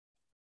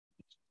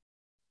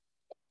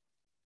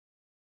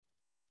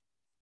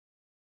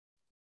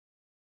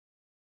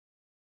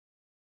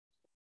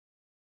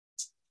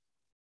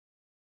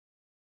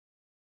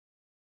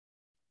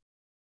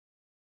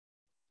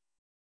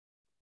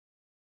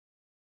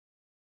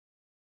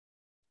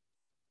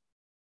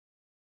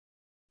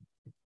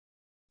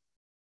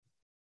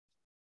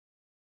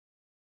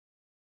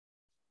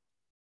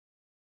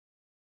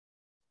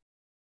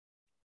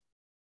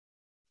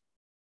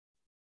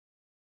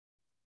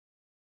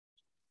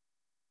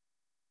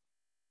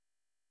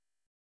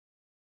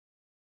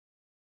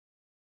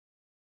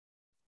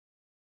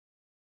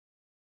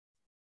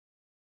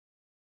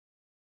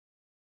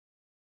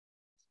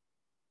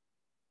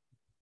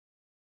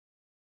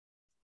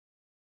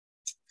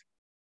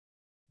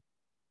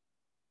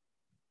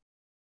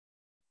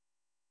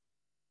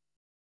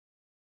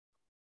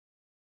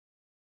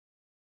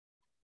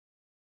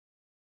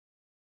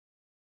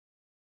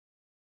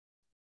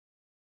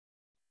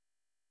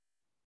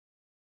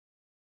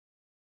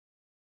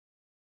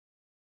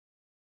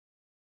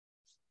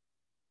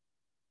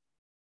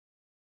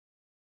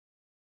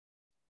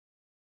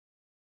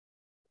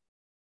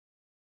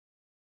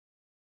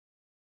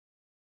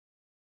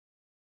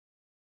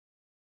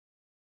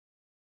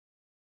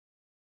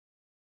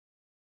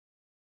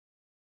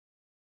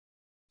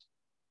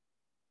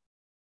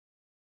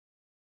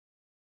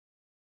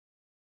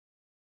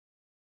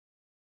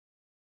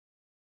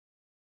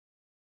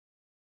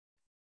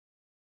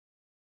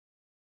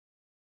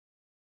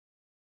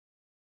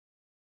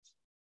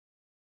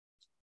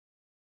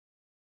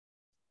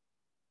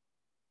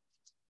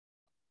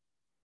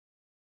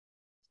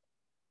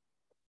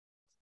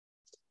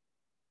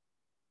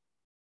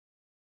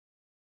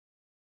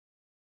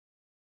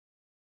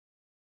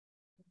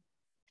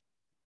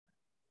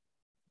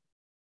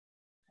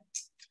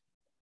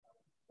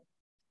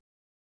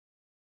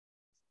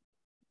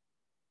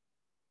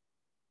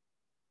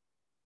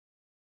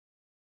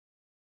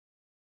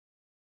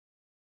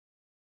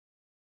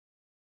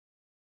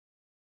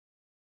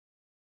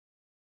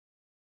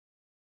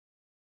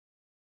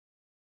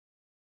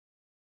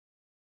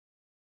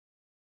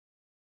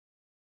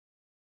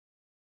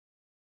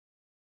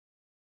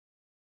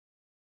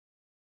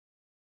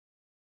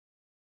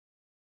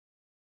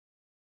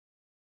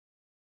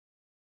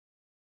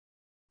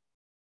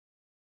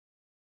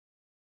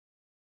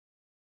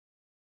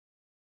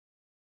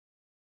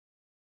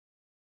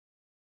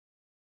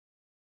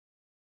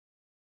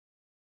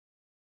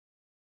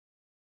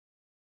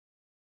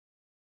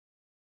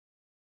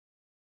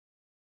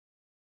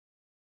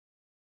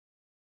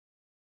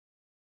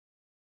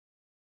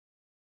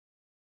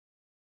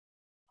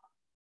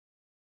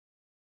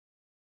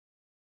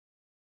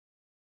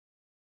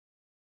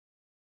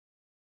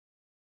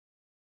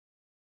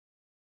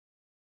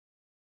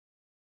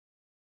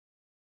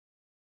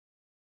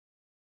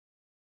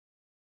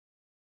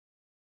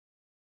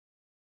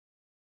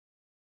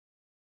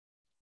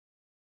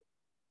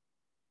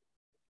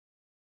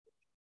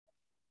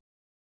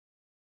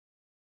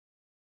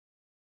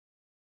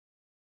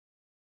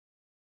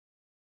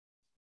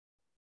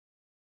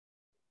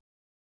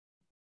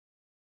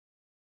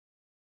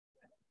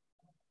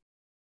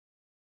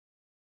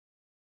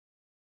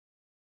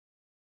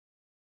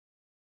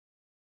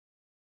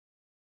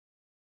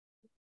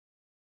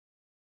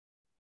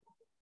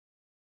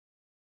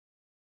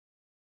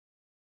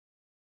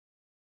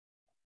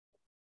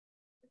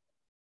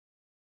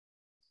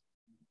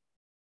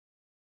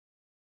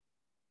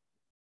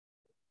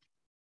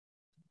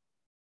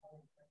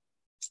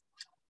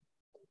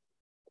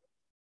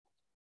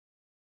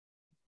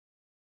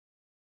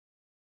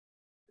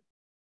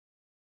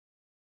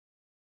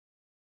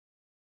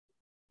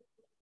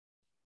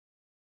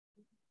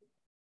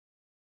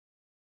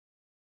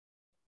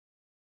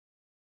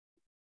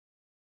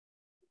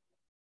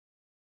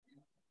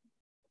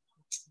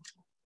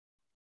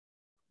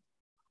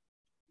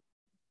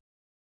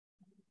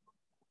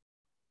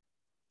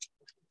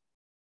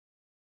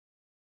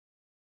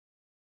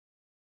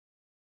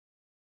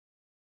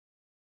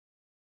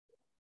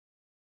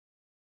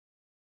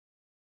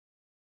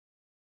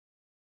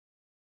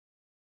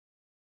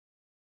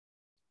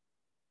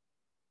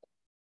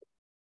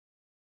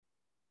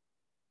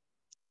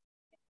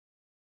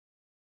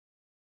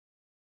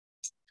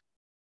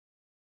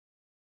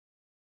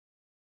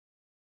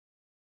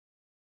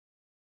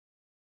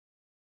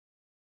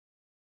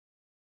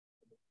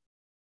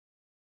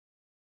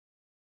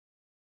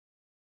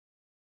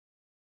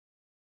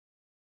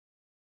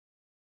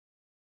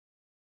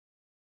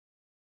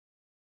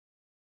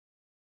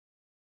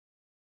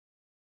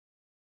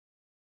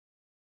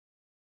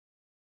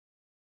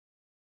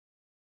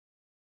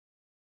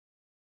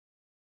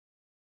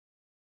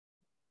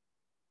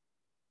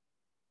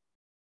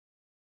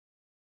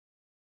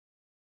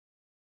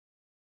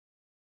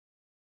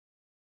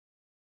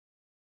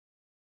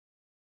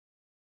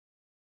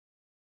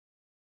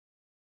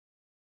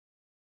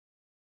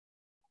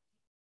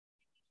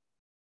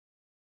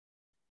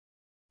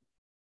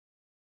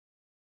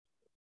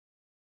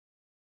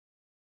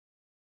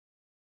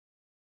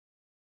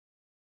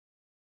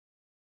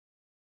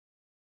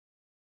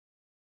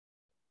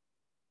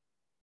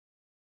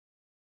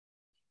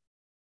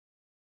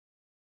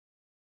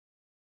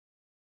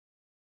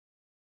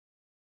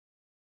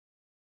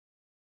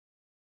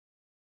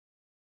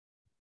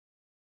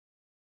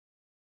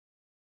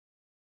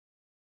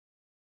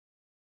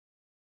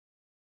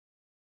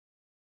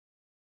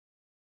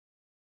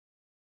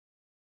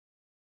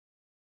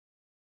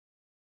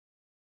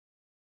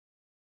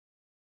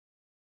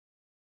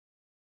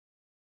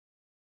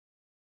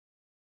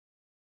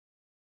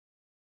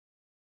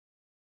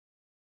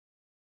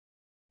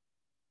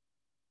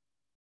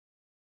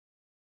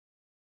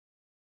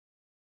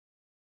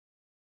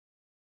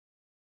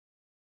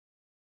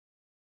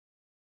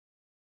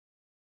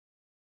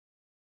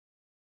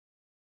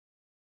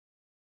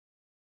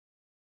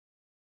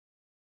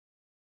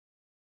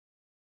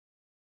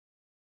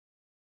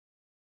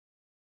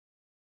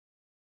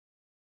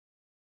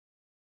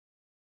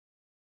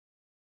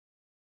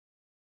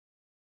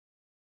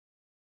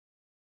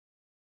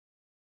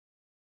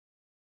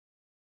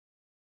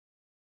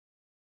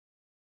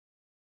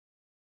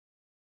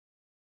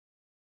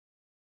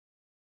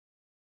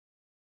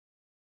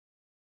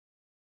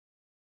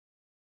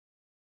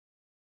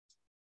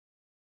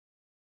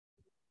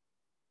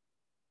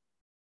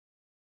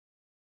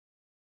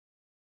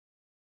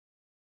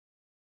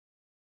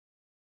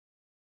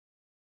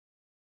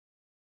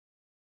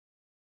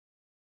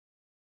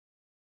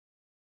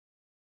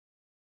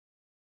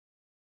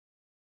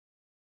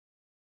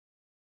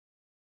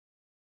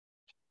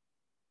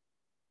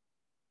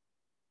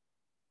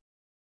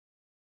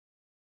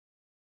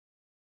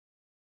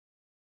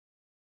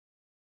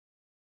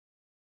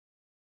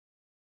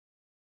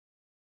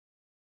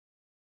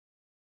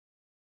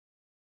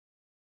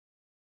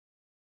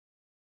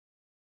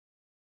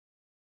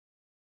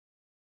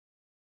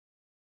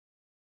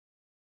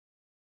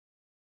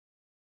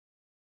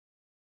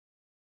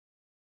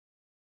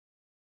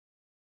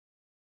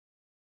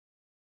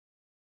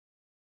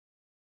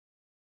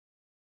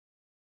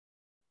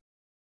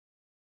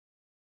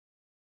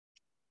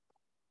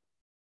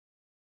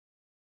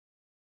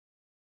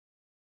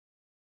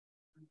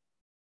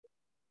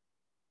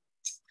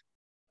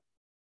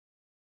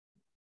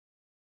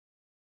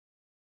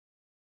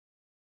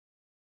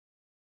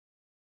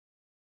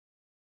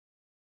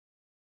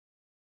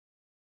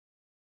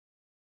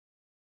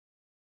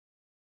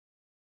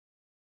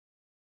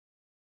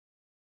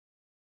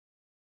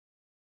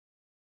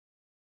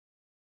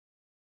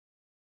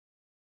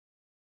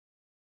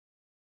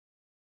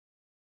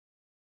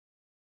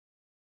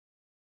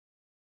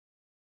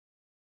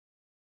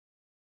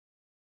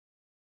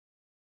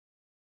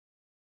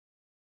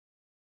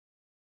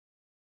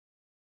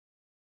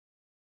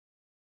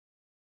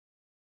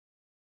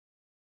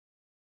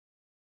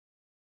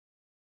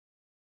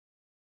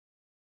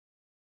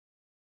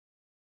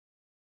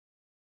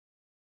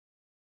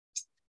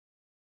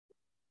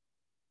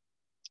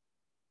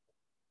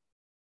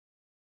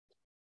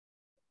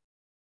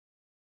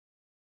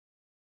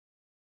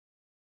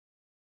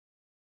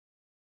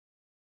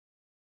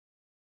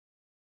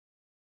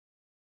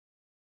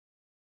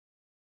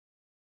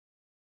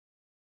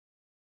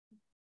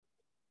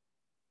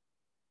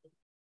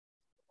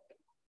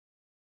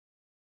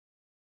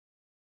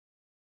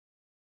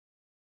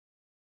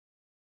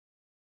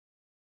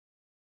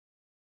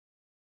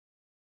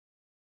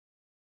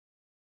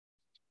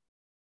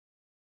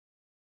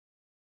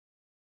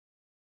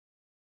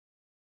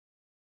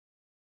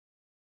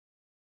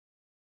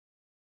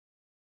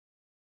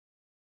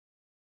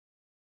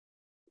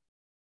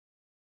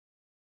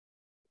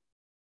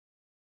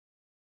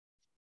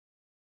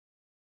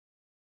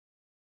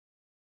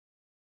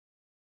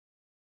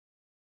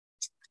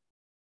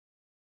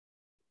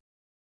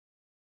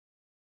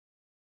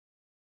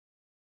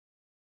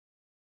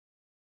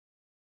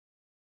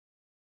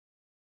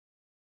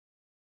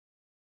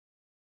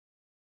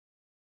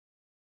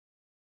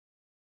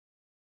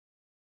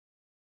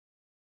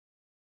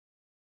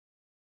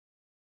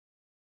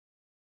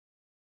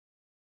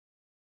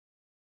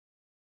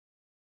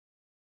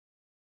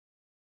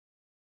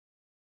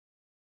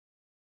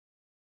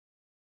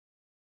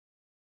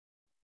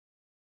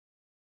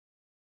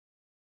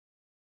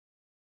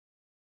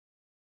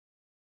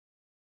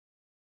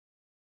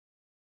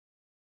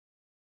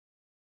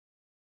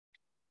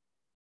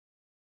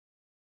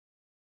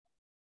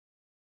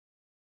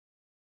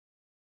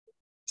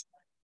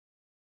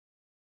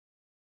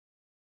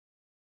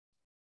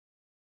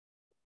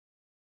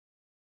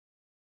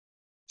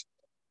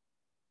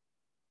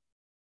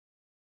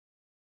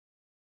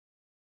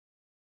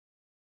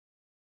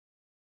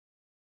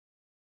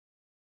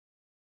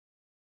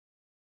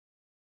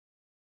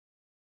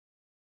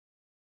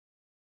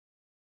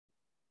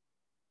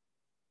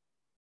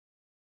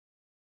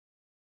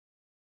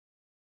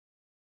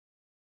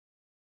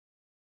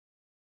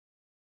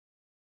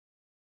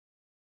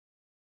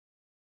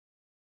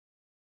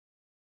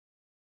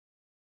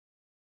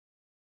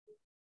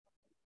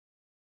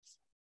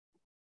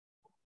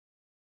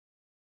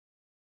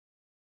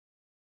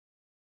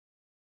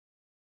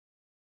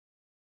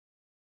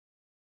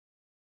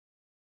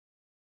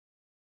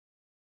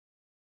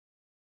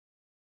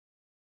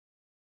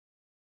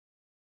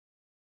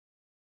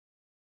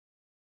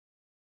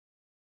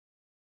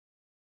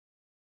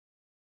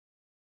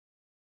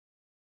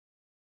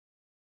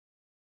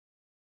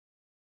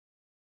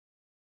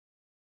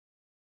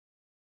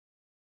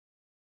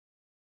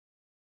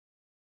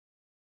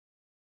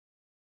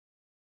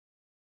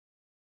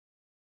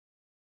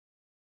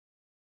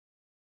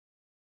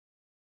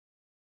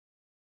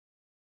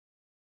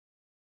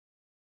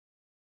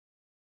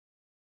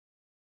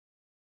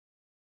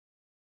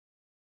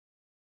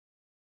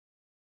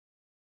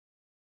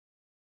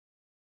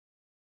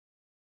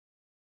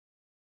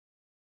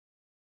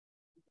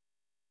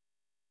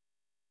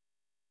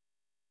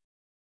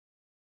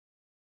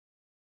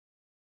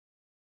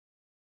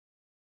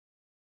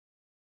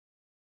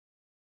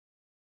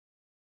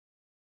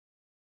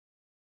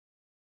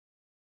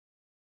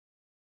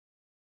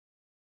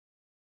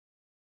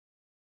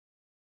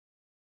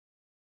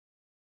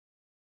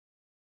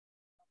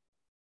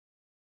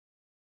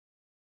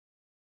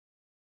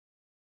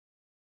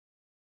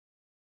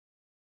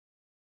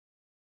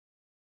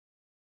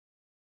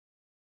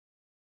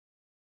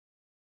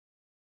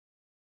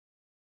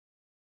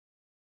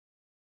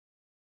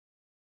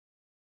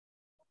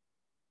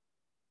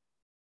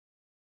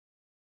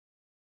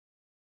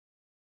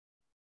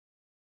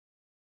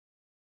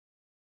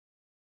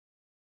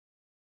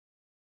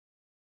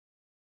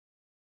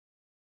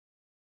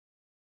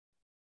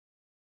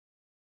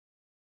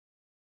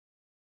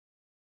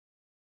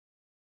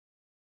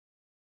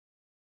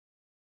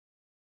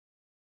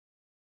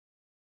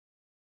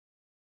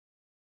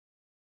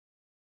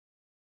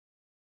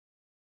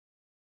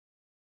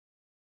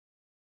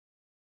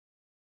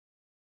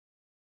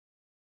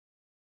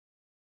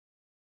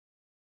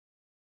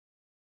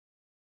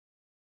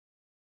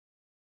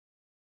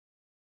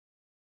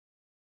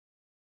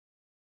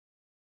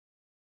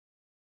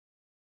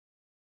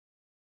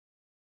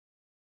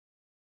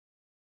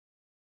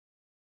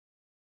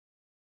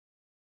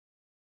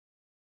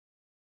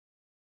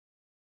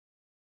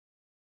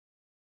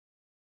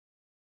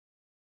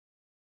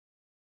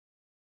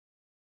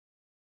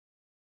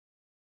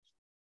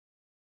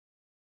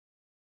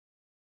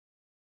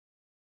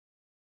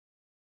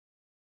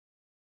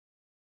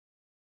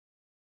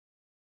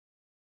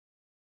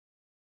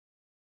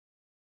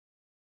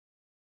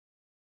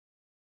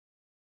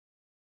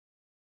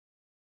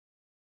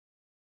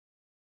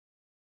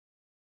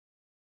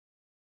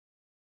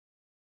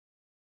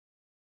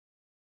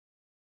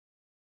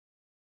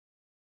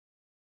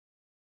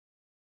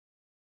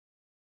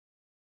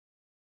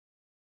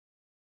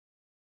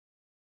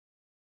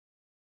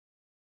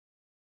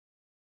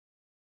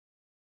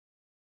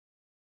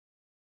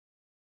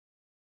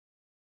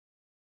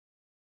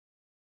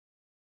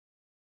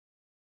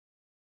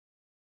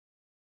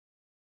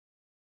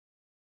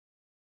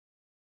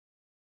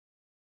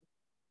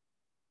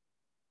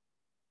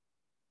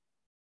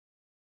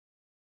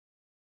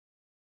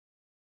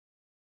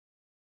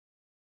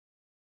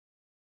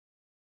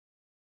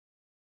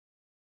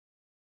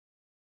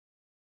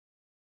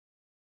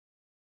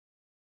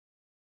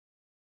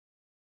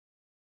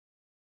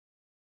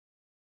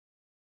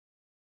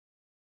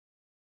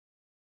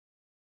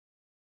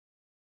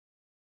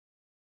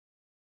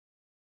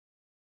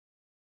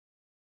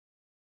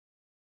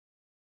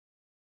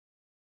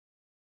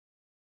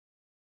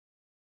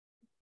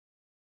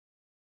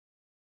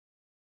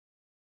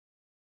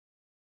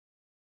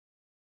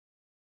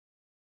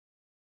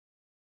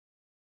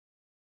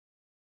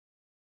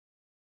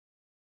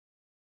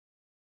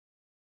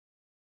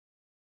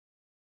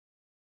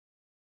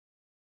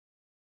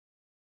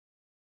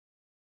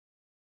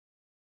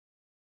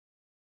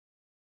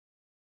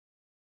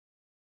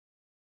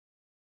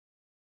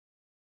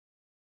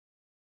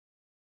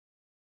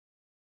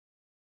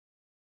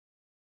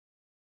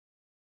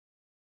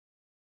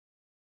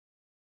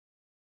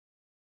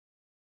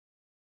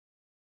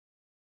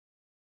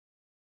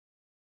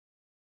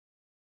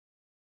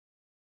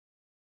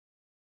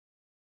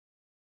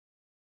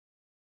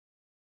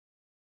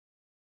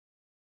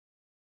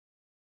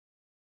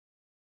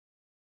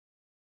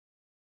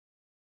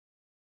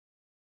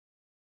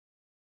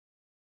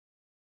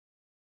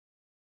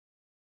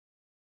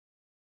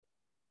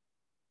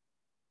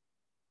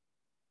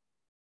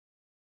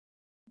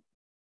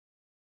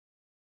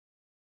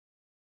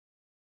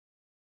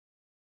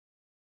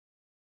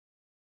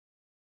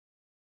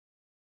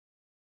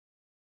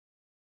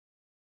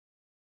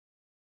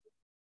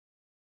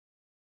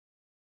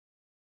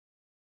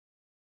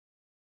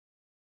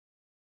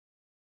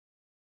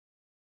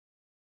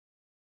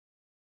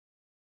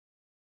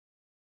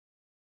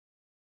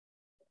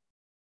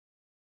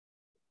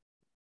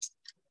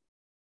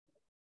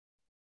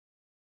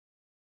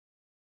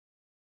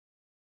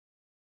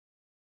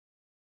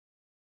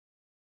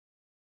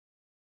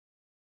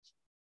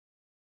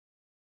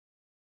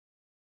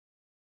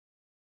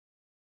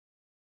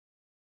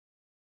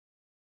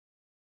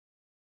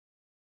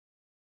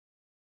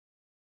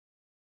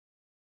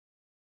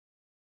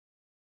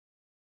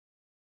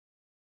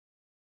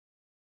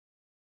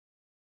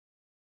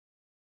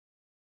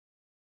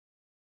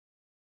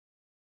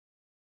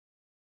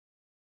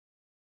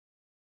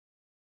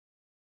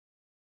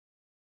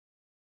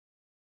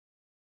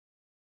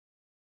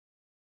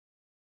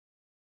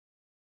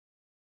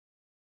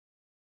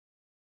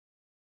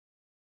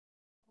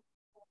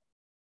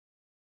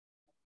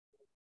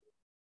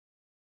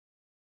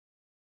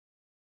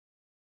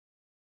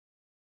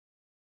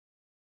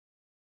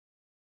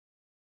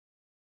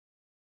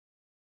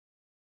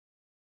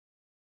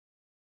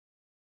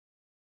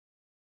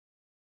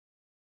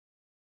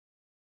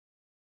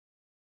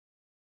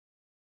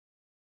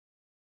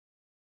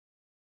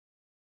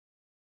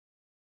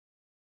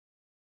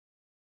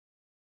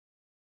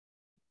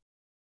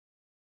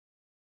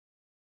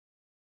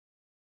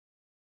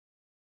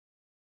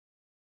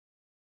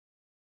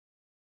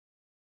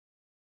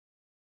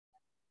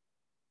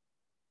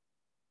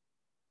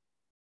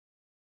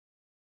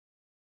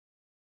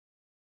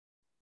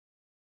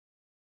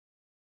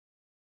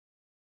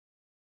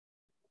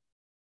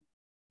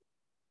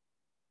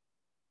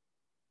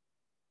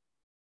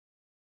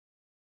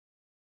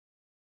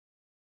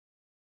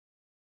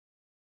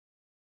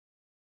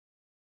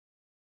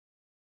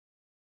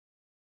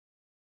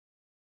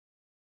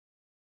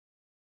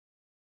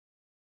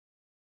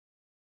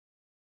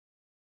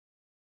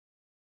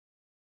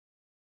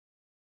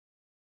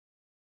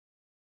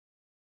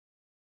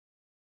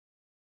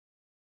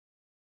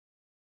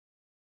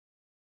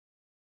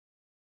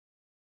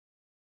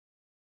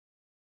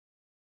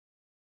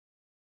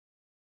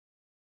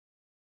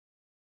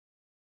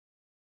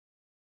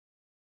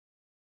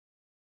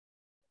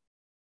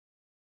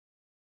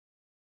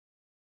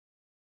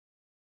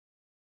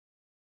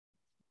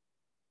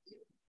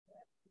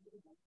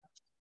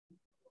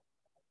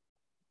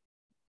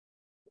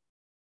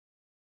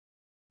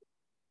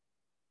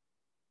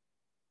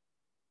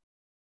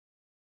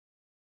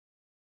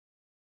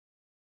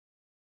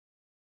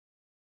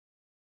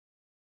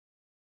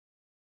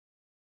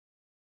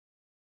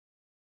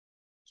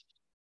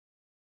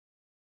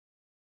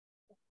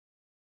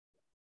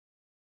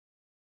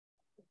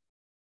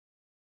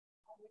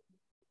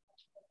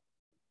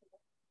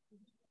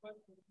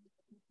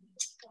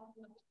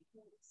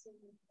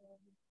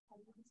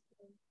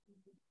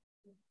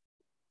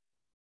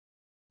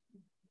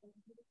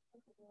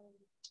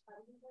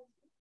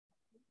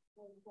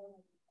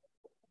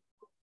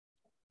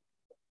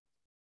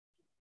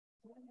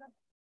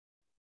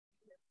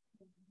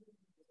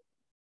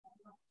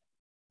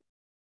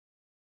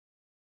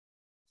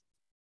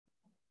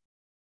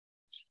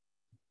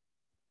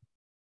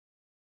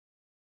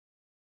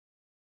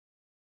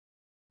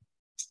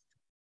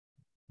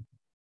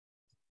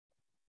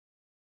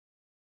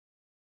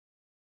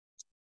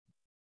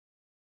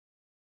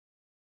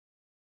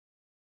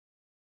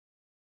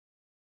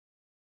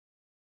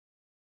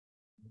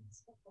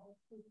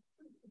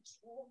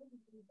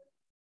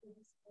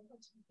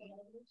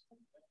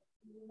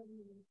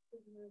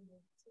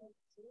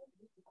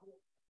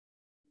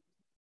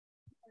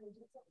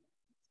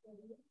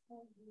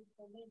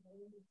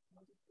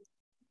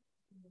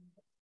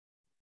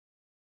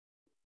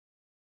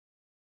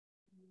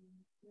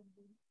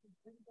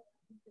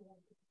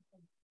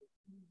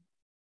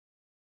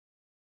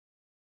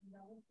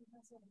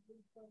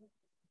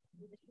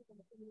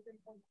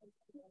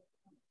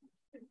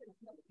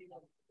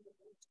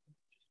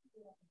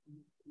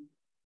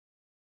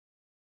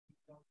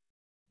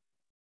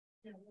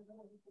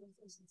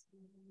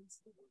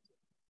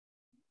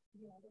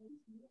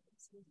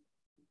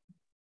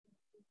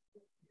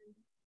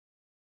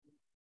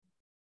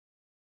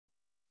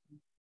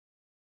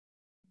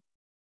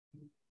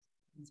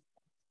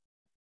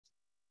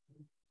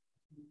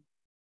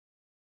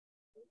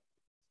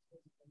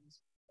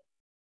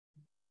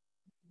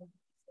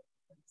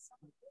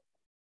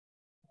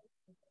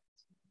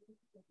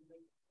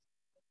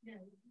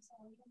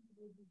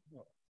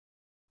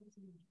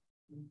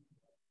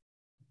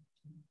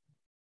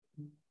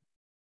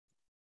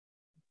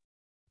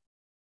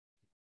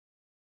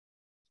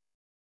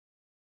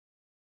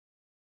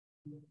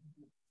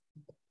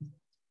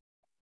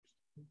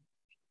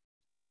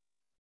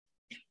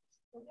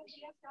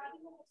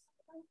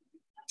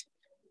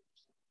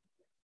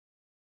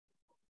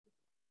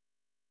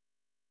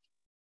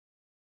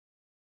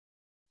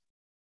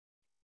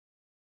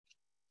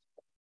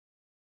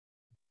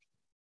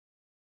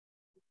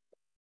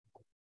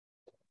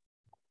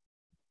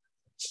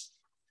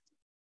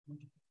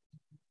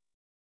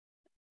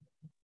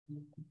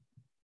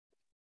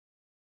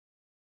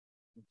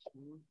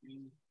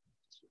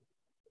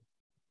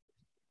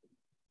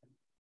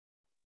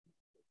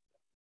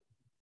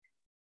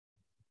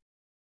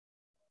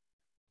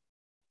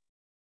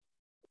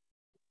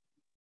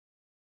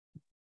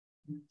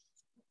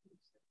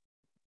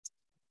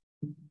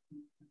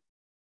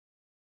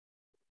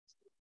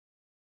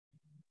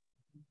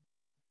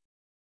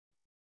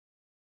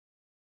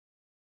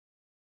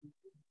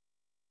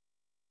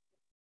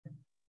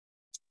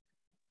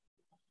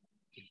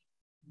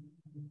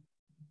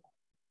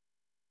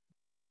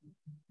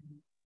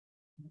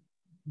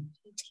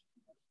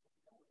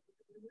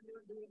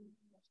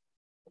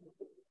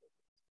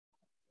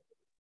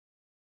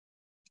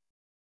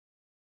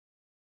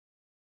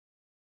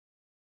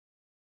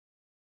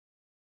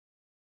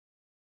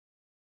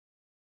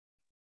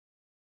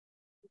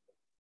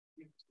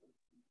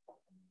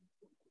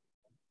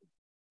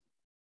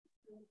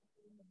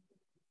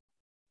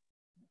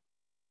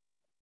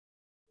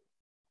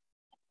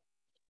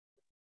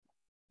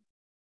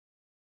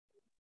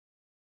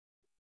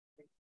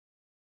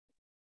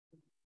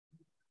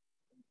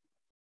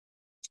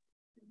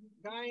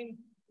 Nine.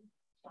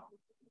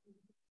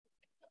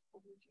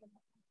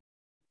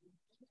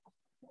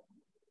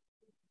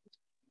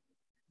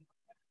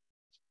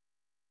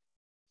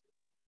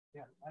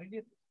 Yeah, I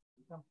did.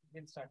 Come,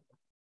 we'll start.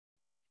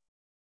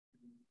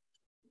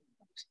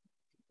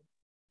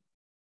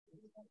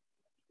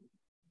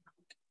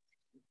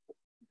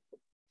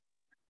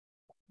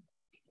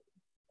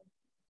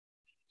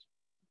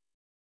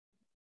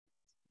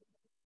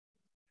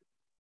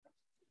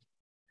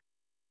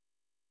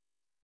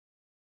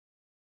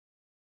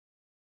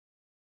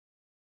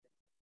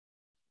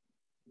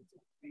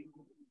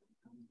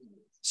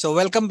 So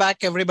welcome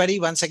back, everybody,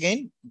 once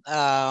again.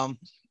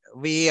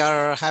 We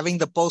are having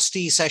the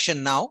POST-T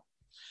session now.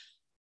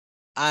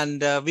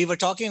 And we were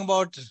talking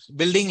about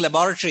building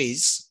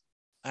laboratories.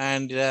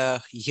 And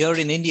here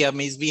in India,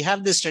 means we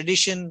have this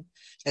tradition,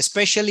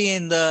 especially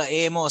in the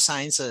AMO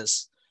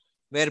sciences,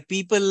 where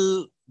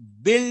people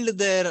build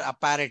their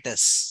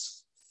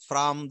apparatus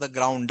from the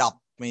ground up.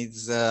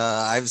 Means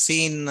I've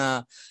seen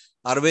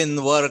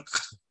Arvind work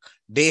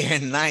day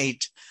and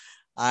night,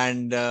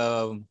 and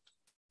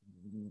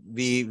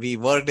we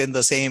worked in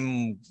the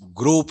same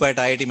group at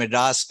IIT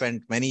Madras,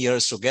 spent many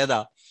years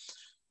together.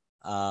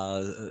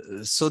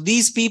 So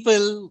these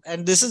people,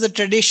 and this is a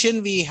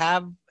tradition we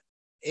have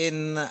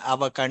in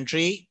our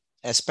country,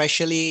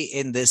 especially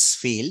in this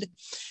field.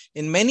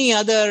 In many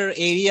other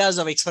areas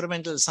of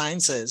experimental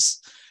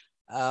sciences,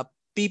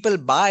 people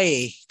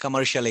buy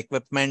commercial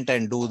equipment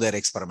and do their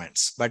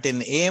experiments. But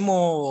in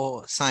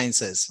AMO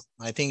sciences,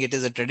 I think it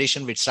is a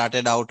tradition which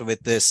started out with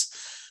this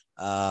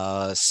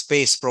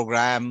space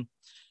program.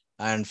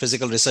 and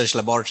Physical Research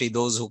Laboratory,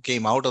 those who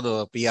came out of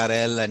the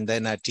PRL and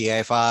then at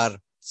TIFR.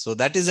 So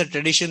that is a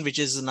tradition which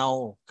is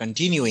now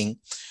continuing.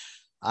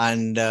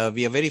 And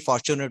we are very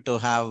fortunate to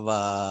have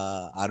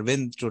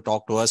Arvind to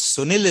talk to us.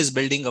 Sunil is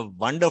building a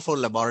wonderful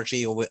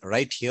laboratory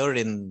right here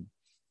in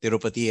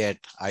Tirupati at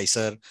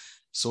IISER.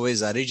 So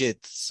is Arijit.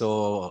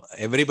 So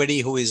everybody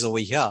who is over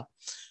here,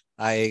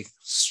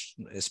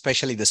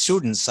 especially the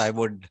students, I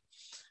would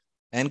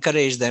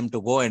encourage them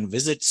to go and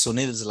visit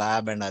Sunil's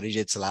lab and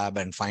Arijit's lab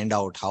and find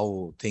out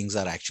how things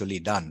are actually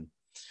done.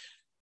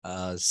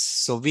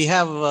 So we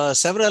have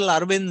several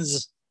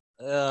Arvinds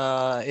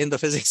in the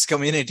physics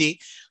community.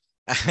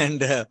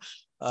 And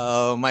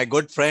my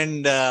good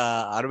friend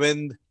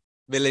Arvind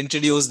will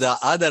introduce the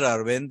other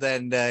Arvind.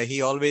 And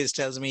he always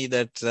tells me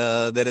that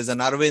there is an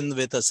Arvind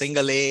with a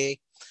single A.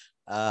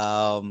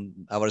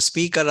 Our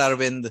speaker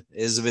Arvind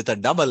is with a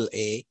double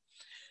A,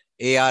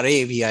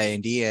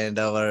 A-R-A-V-I-N-D, and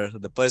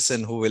the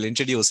person who will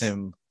introduce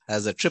him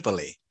has a triple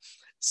A.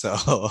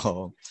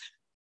 So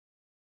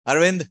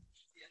Arvind,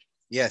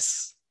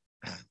 yes.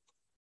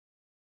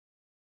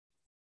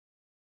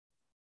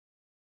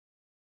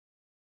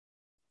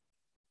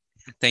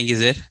 Thank you,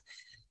 sir.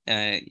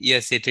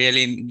 Yes, it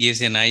really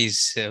gives a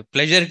nice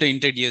pleasure to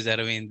introduce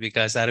Arvind,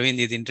 because Arvind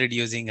is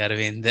introducing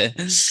Arvind.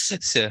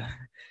 So,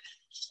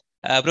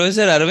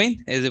 Professor Arvind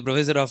is a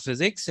professor of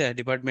physics,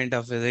 Department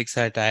of Physics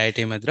at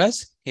IIT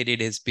Madras. He did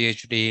his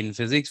PhD in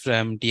physics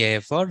from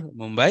TIFR,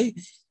 Mumbai,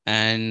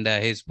 and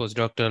his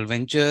postdoctoral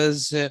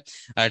ventures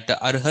at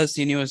Aarhus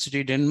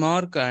University,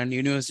 Denmark, and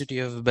University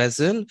of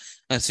Basel,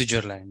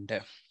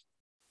 Switzerland.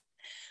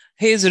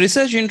 His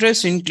research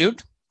interests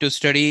include to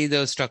study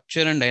the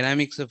structure and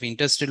dynamics of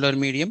interstellar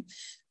medium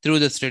through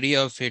the study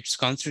of its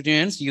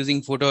constituents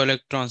using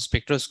photoelectron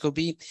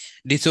spectroscopy,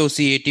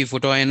 dissociative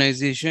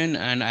photoionization,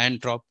 and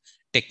antrop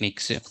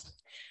techniques,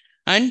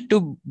 and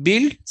to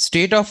build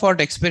state-of-the-art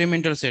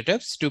experimental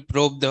setups to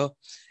probe the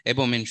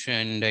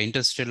above-mentioned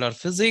interstellar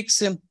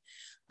physics.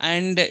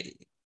 And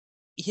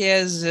he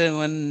has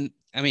one,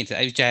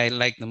 which I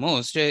like the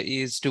most,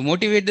 is to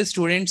motivate the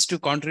students to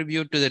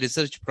contribute to the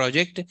research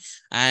project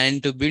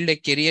and to build a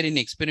career in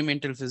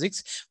experimental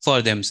physics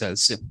for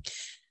themselves.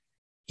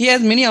 He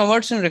has many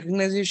awards and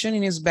recognition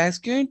in his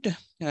basket.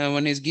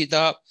 One is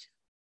Geeta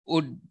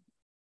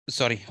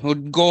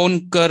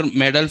Udgonkar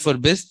Medal for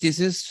Best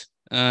Thesis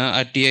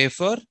at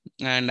TIFR,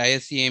 and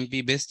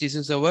ISCMP Best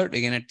Thesis Award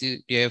again at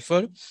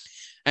TIFR,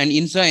 and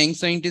INSA Young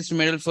Scientist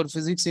Medal for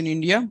Physics in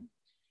India.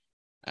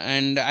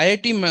 And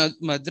IIT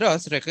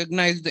Madras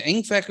recognized the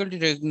Young Faculty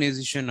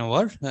Recognition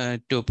Award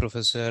to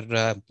Professor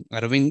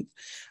Arvind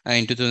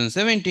in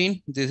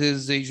 2017. This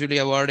is usually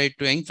awarded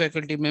to young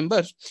faculty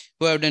members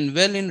who have done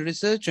well in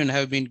research and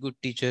have been good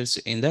teachers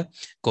in the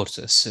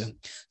courses.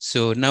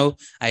 So now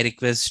I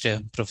request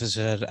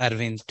Professor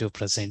Arvind to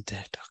present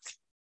the talk.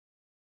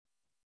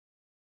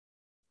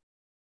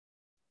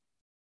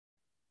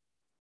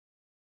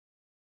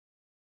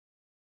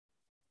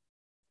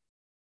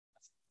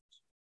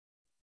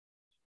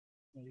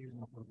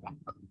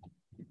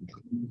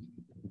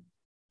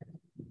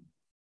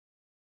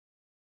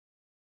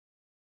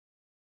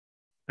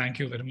 Thank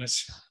you very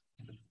much.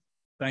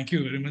 Thank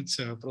you very much,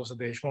 Professor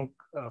Deshmukh,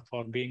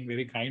 for being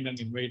very kind and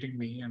inviting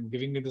me and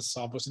giving me this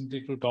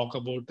opportunity to talk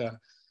about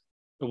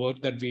the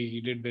work that we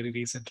did very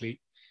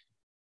recently.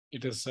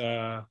 It is,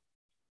 there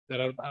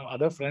are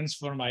other friends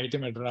from IIT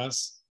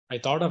Madras. I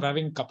thought of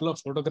having a couple of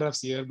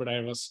photographs here, but I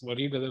was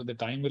worried whether the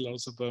time will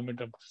also permit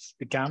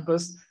the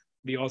campus.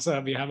 We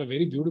have a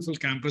very beautiful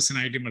campus in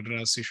IIT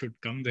Madras. You should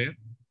come there.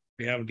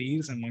 We have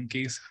deers and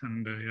monkeys,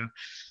 and yeah.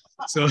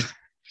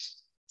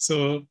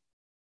 So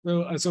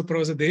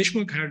Professor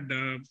Deshmukh had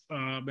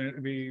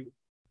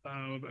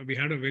we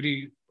had a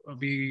very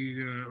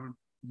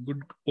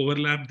good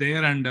overlap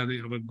there, and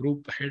our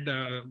group head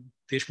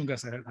Deshmukh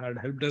had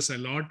helped us a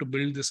lot to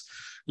build this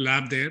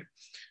lab there,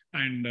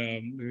 and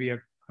we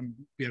are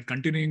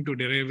continuing to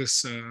derive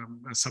his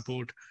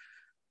support.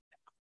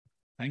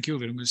 Thank you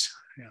very much.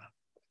 Yeah.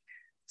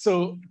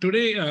 So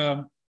today,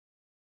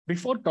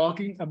 before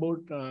talking about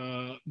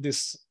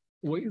this,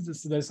 why is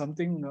this? There's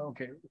something.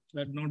 Okay,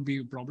 that not be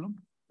a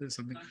problem. There's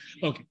something.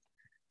 Okay.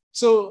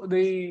 So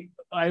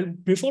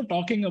before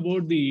talking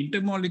about the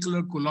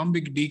intermolecular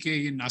Coulombic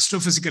decay in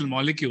astrophysical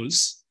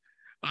molecules,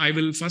 I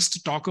will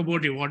first talk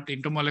about what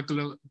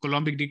intermolecular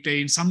Coulombic decay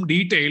in some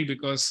detail,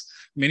 because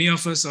many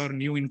of us are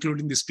new,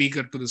 including the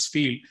speaker, to this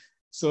field.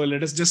 So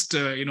let us just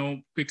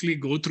quickly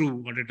go through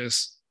what it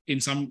is in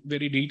some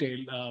very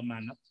detailed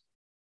manner.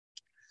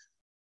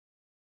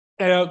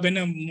 When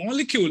a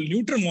molecule,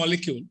 neutral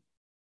molecule,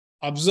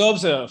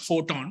 absorbs a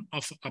photon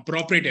of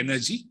appropriate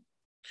energy,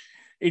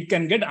 it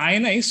can get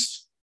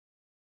ionized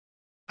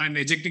and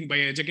ejecting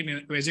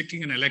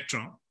an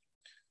electron.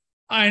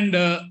 And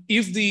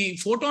if the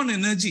photon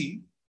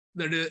energy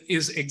that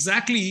is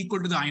exactly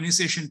equal to the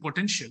ionization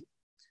potential,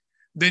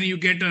 then you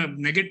get a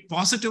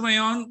positive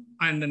ion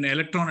and an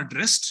electron at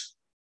rest.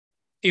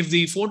 If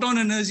the photon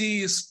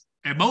energy is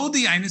above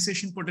the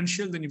ionization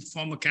potential, then you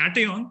form a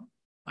cation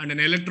and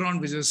an electron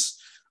which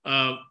is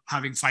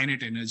having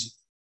finite energy.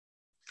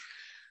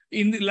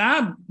 In the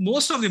lab,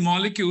 most of the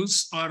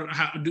molecules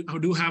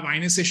do have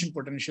ionization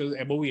potential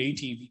above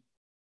 8 eV.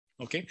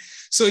 Okay,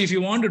 so if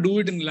you want to do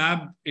it in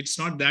lab, it's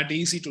not that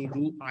easy to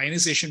do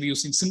ionization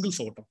using single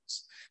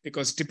photons,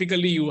 because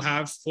typically you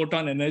have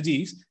photon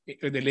energies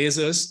with the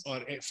lasers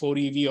or 4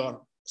 EV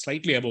or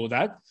slightly above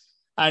that.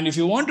 And if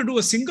you want to do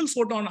a single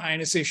photon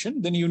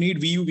ionization, then you need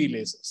VUV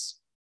lasers.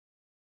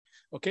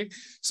 Okay,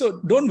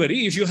 so don't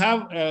worry, if you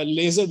have a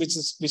laser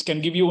which can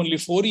give you only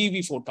 4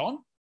 EV photon,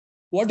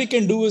 what you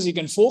can do is you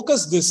can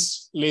focus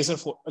this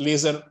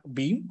laser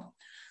beam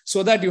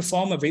so that you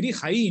form a very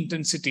high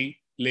intensity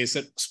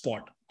laser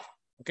spot.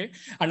 Okay,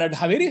 and at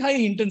very high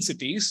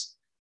intensities,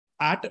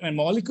 a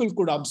molecule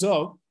could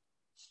absorb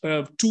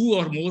 2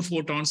 or more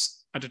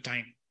photons at a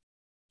time.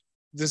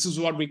 This is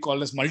what we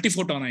call as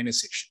multiphoton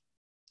ionization.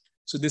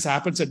 So this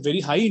happens at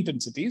very high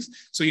intensities.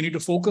 So you need to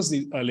focus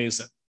the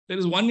laser. There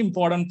is one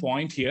important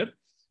point here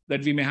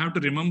that we may have to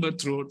remember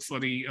throughout for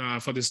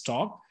this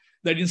talk,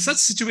 that in such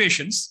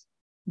situations,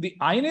 the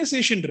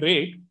ionization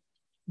rate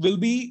will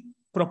be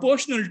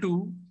proportional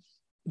to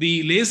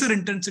the laser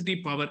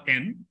intensity power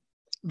n,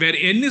 where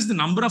n is the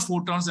number of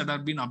photons that are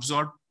being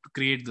absorbed to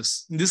create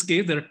this. In this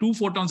case, there are 2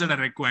 photons that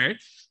are required.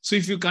 So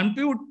if you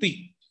compute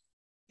the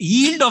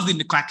yield of the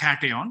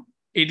cation,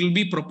 it will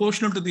be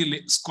proportional to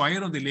the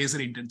square of the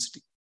laser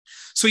intensity.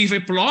 So if I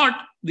plot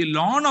the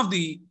ln of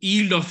the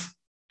yield of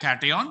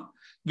cation,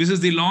 this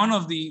is the ln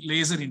of the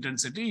laser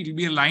intensity, it will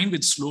be a line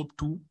with slope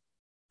 2,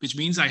 which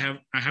means I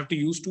have to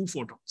use 2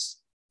 photons.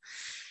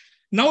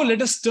 Now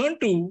let us turn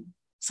to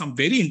some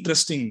very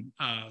interesting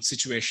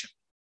situation,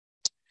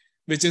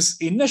 which is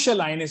inner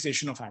shell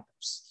ionization of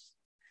atoms.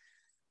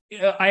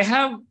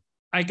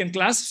 I can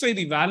classify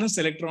the valence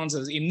electrons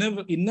as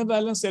inner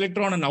valence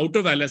electron and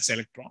outer valence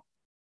electron.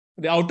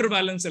 The outer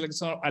valence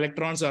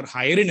electrons are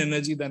higher in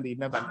energy than the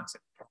inner valence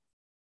electron.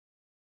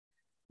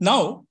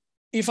 Now,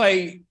 if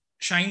I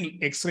shine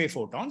X-ray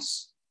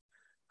photons,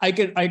 I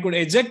could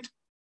eject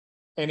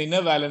an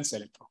inner valence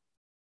electron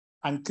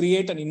and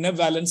create an inner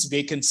valence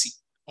vacancy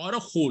or a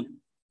hole,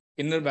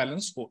 inner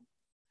valence hole.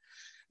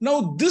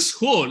 Now, this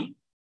hole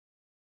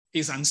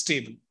is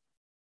unstable.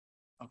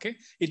 Okay,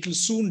 it will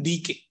soon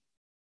decay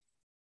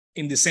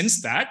in the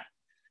sense that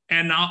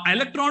an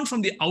electron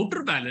from the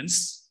outer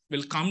valence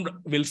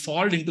will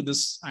fall into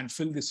this and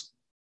fill this.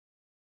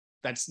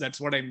 That's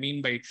what I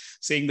mean by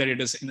saying that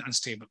it is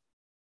unstable.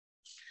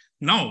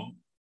 Now,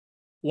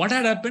 what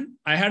had happened?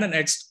 I had an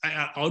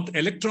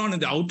electron in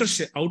the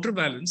outer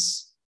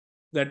valence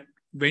that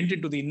went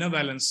into the inner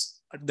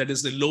valence, that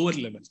is the lower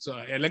level. So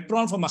an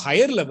electron from a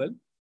higher level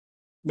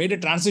made a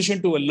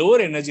transition to a lower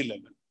energy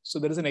level. So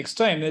there is an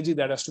extra energy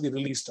that has to be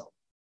released out.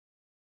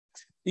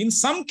 In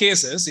some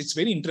cases, it's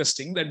very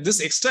interesting that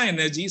this extra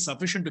energy is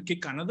sufficient to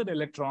kick another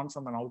electron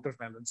from an outer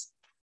valence.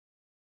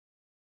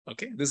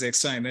 Okay, this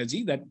extra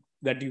energy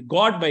that you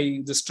got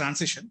by this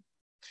transition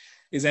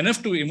is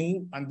enough to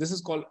remove, and this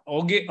is called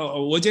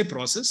OJ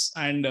process,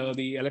 and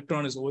the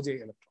electron is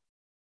OJ electron.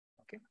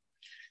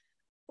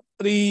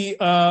 Okay.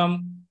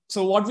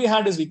 So what we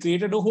had is we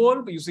created a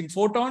hole using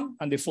photon,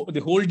 and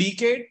the hole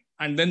decayed,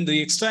 and then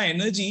the extra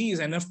energy is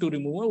enough to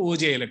remove an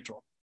OJ electron.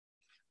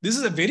 This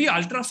is a very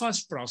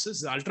ultra-fast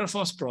process,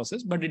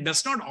 but it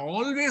does not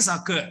always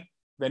occur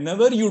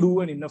whenever you do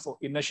an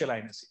inner shell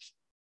ionization.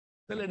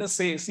 So let us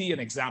see an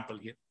example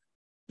here.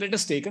 Let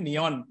us take a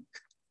neon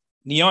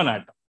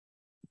atom.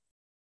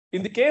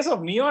 In the case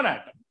of neon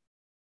atom,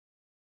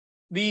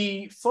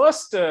 the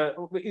first,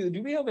 do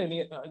we have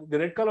any, the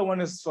red color one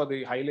is for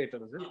the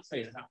highlighter, is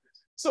it?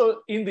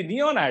 So in the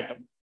neon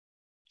atom,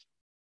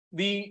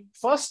 the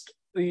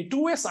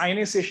 2s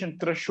ionization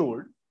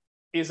threshold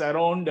is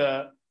around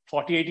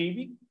 48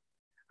 eV,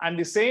 and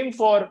the same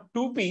for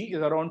 2p is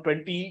around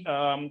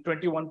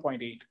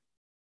 21.8.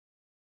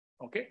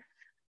 Okay.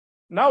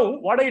 Now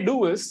what I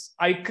do is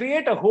I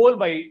create a hole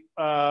by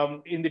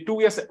in the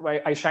 2s,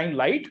 I shine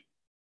light,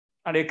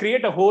 and I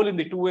create a hole in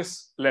the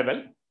 2s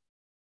level.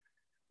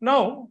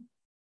 Now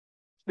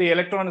the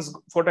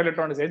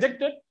photoelectron is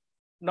ejected.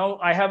 Now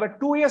I have a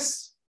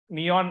 2s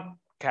neon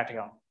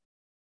cation,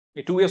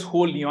 a 2s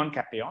hole neon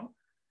cation,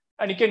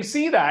 and you can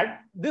see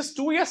that this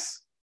 2s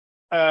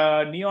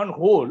neon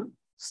hole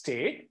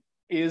state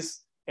is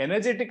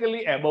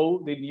energetically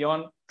above the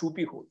neon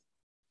 2p hole,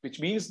 which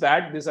means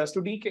that this has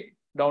to decay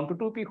down to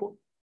 2p hole.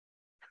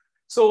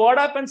 So what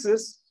happens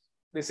is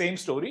the same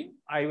story.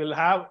 I will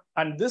have,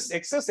 and this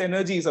excess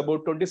energy is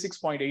about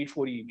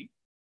 26.84 eV.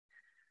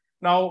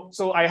 Now,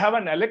 so I have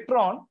an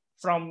electron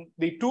from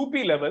the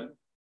 2p level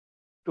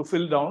to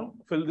fill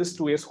this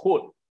 2s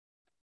hole.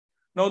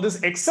 Now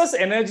this excess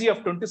energy of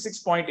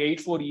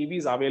 26.84 EV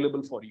is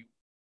available for you.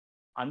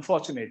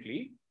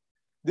 Unfortunately,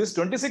 this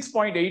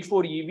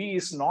 26.84 EV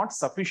is not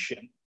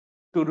sufficient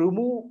to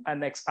remove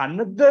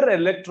another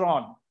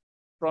electron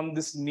from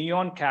this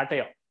neon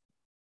cation.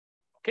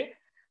 Okay,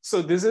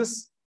 so this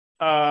is,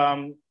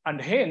 and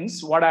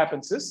hence what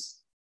happens is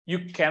you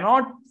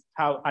cannot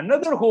have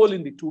another hole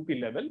in the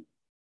 2p level,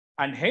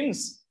 and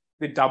hence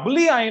the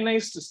doubly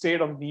ionized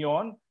state of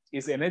neon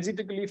is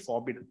energetically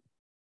forbidden.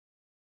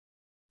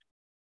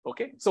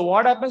 Okay, so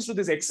what happens to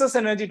this excess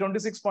energy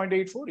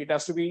 26.84? It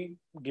has to be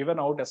given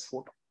out as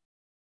photon.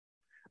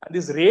 And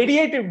this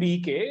radiative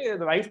decay,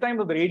 the lifetime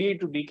of the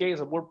radiative decay is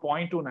about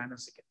 0.2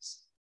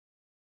 nanoseconds.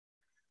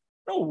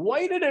 Now,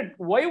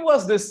 why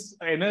was this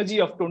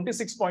energy of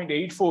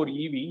 26.84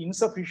 eV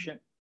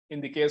insufficient in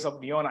the case of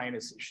neon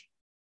ionization?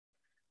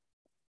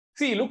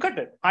 See, look at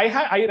it.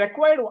 I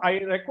require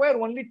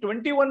only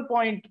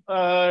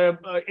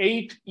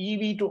 21.8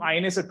 eV to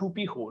ionize a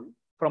 2p hole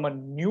from a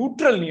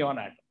neutral neon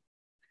atom.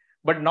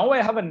 But now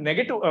I have a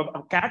negative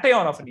a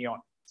cation of neon.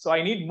 So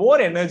I need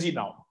more energy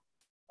now.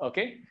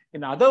 Okay.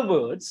 In other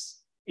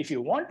words, if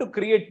you want to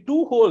create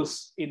two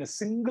holes in a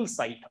single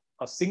site,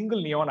 a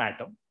single neon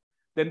atom,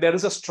 then there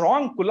is a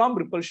strong Coulomb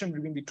repulsion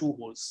between the two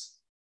holes.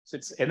 So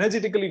it's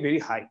energetically very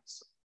high.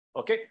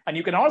 Okay. And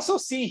you can also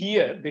see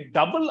here the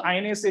double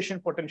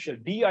ionization potential,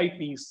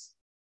 DIPs.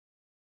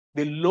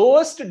 The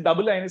lowest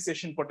double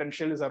ionization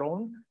potential is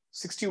around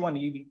 61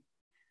 eV,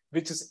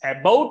 which is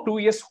about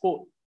 2s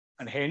hole.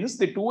 And hence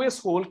the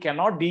 2s hole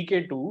cannot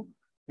decay to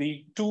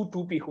the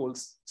 2p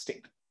holes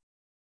state.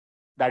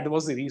 That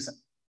was the reason.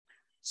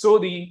 So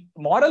the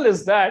moral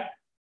is that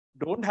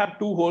don't have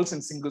two holes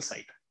in single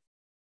site.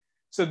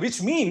 So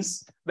which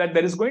means that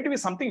there is going to be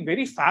something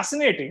very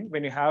fascinating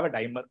when you have a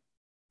dimer.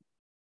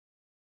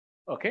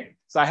 Okay,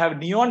 so I have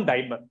neon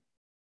dimer.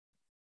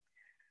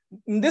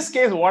 In this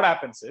case, what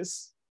happens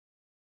is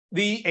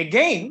the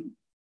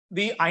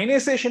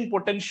ionization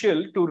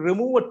potential to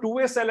remove a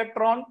 2s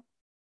electron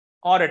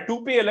or a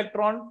 2p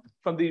electron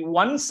from the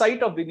one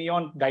site of the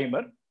neon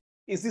dimer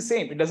is the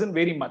same. It doesn't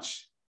vary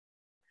much.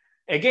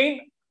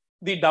 Again,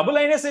 the double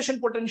ionization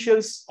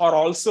potentials are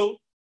also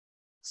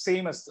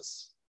same as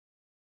this.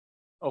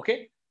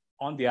 Okay.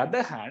 On the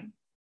other hand,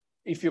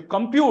 if you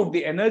compute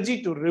the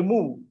energy to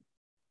remove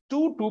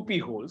two 2p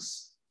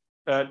holes,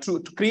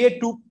 to create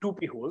two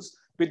 2p holes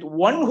with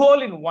one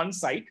hole in one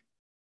site,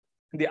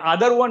 the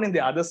other one in the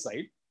other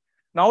side,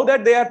 now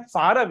that they are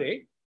far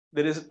away,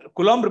 there is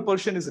Coulomb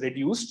repulsion is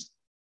reduced.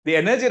 The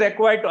energy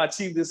required to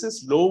achieve this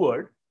is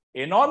lowered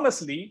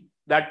enormously,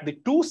 that the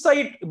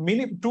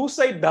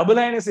two-side double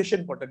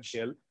ionization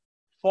potential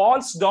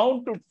falls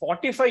down to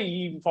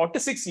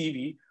 46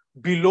 eV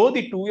below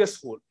the 2s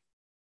hole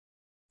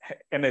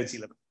energy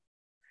level.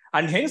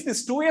 And hence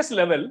this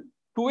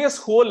 2s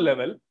hole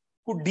level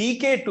could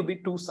decay to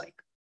the two-side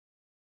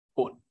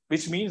hole,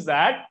 which means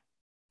that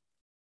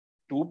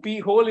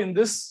 2p hole in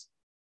this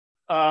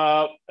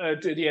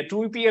the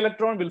 2p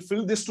electron will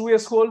fill this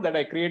 2s hole that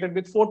I created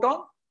with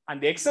photon,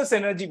 and the excess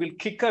energy will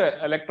kick an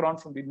electron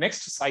from the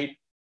next site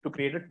to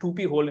create a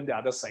 2p hole in the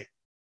other side.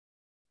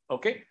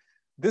 Okay,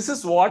 this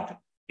is what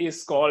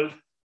is called.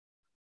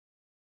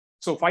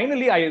 So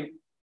finally, I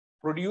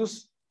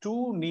produce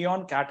two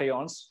neon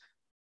cations.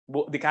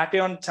 The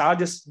cation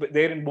charge is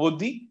there in both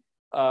the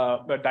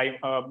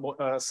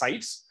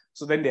sites.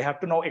 So then they have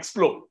to now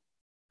explode.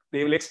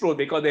 They will explode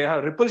because they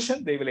have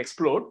repulsion. They will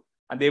explode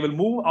and they will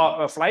move,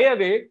 fly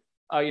away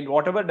in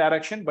whatever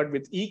direction, but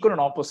with equal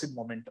and opposite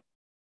momentum.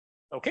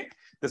 Okay,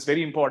 that's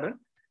very important.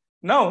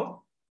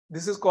 Now,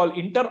 this is called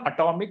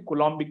interatomic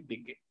Coulombic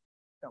decay.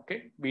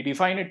 Okay, we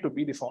define it to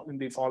be in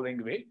the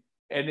following way: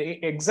 an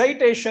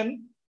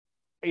excitation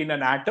in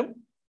an atom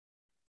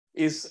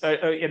is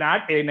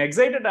an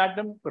excited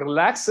atom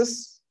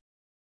relaxes,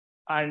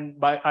 and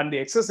the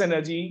excess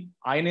energy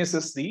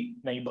ionizes the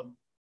neighbor.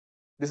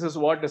 This is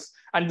what is,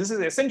 and this is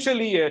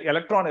essentially an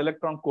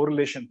electron-electron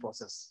correlation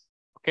process.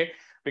 Okay,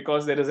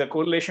 because there is a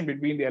correlation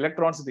between the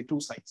electrons at the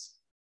two sides.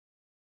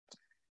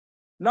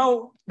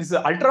 Now, this is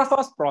an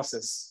ultra-fast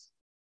process,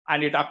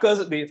 and it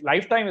occurs, the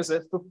lifetime is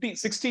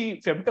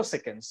 60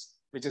 femtoseconds,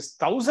 which is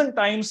 1,000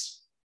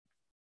 times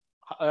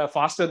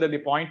faster than the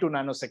 0.2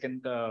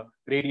 nanosecond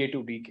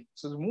radiative decay.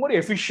 So it's more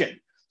efficient.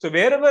 So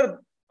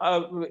wherever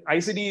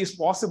ICD is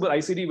possible,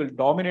 ICD will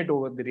dominate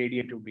over the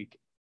radiative decay.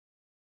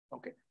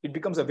 Okay, it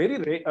becomes a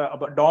very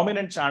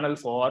dominant channel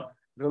for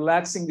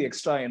relaxing the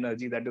extra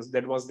energy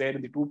that was there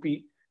in the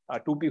 2p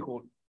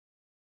hole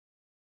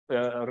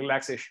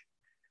relaxation.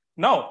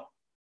 Now,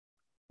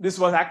 this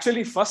was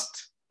actually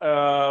first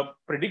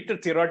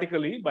predicted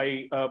theoretically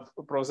by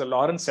Professor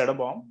Lawrence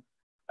Sedderbaum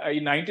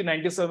in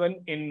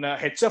 1997 in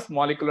HF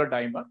molecular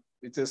dimer,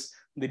 which is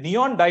the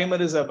neon dimer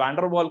is a van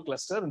der Waals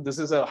cluster, and this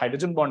is a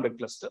hydrogen bonded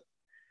cluster.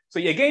 So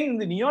again, in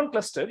the neon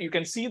cluster, you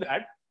can see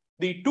that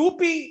the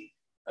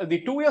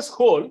 2s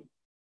hole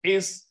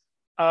is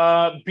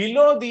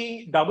below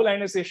the double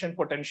ionization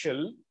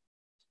potential,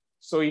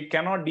 so it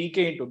cannot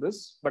decay into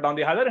this. But on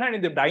the other hand,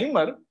 in the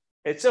dimer,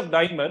 HF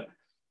dimer,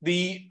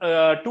 the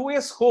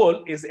 2s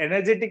hole is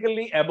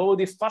energetically above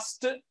the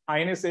first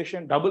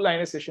ionization, double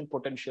ionization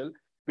potential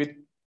with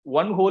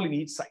one hole in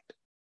each site.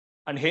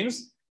 And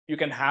hence, you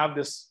can have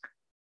this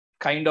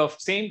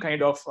same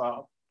kind of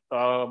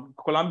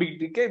Coulombic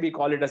decay. We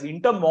call it as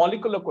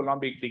intermolecular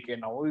Coulombic decay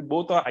now.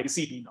 Both are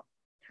ICD now.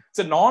 It's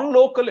a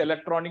non-local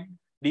electronic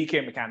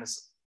decay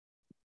mechanism.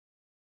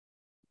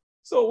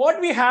 So what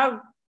we have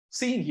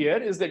seen here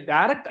is the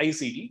direct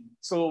ICD.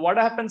 So what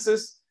happens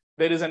is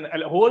there is a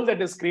hole that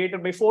is created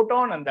by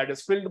photon and that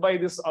is filled by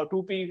this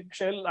 2p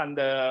shell and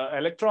the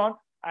electron,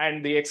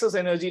 and the excess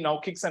energy now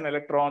kicks an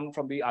electron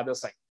from the other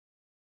side.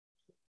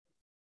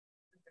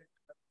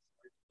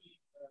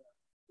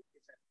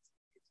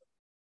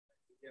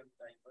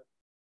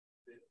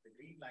 The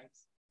green lines,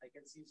 I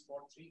can see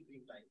spot 3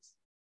 green lines.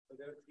 So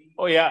there are 3.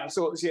 Oh yeah,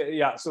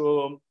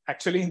 so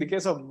actually in the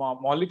case of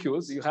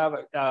molecules, you have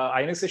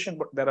ionization,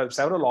 but there are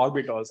several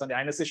orbitals and the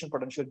ionization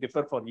potential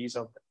differ for each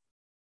of them.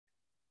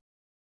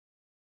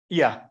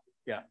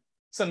 Yeah.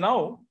 So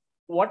now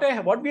what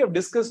we have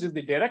discussed is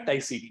the direct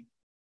ICD.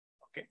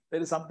 Okay,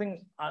 there is something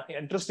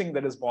interesting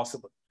that is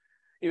possible.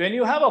 When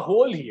you have a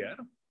hole here,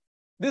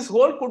 this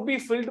hole could be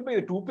filled by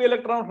the 2p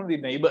electron from the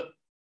neighbor,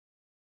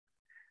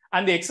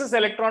 and the excess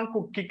electron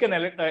could kick an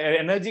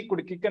energy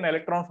could kick an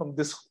electron from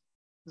this.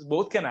 This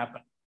both can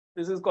happen.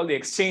 This is called the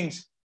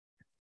exchange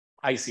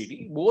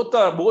ICD.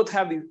 Both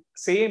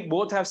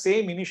have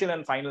same initial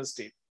and final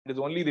state. It is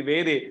only the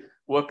way they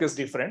work is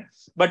different.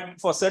 But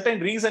for certain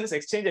reasons,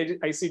 exchange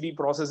ICD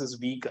process is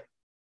weaker.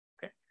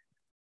 Okay.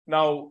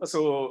 Now,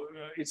 so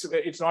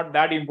it's not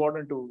that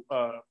important to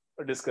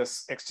discuss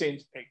exchange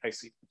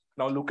ICD.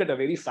 Now look at a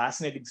very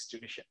fascinating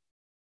situation.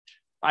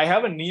 I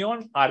have a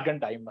neon argon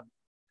dimer.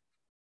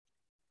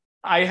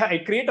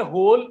 I create a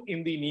hole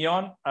in the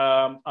neon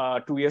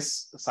 2s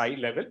psi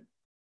level.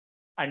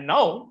 And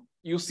now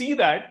you see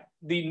that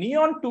the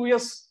neon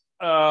 2s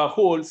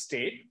hole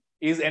state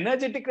is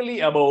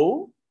energetically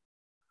above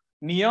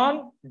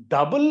neon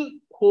double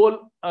hole,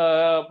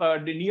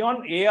 the neon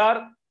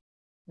AR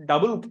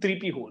double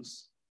 3p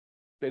holes.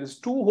 There is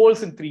 2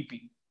 holes in 3p.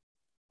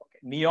 Okay.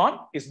 Neon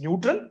is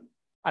neutral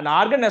and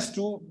argon has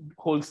 2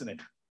 holes in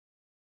it.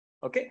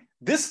 Okay.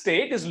 This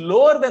state is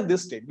lower than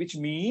this state, which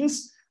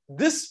means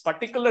this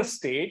particular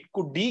state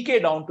could decay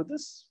down to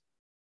this.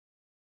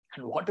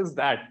 And what is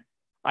that?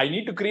 I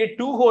need to create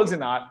 2 holes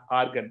in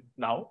argon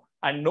now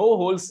and no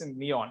holes in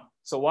neon.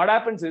 So what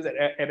happens is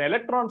an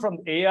electron from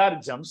AR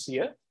jumps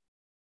here,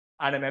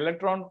 and an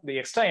electron, the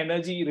extra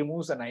energy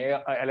removes an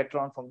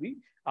electron from the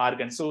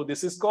argon. So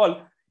this is called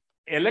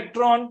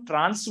electron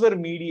transfer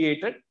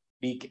mediated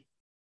decay.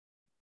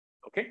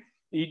 Okay,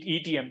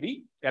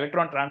 ETMD,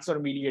 electron transfer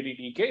mediated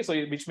decay. So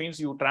which means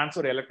you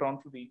transfer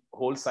electron to the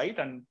whole site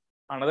and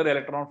another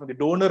electron from the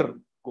donor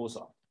goes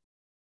on.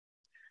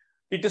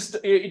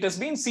 It has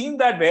been seen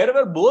that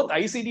wherever both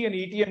ICD and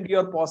ETMD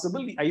are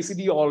possible, the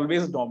ICD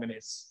always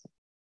dominates.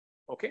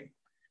 Okay.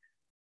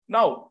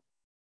 Now,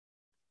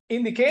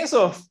 in the case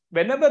of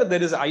whenever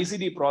there is an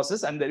ICD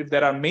process and if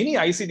there are many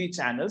ICD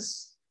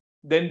channels,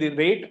 then the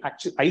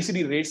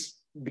ICD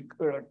rates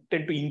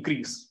tend to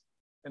increase,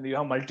 and you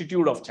have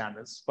multitude of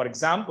channels. For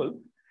example,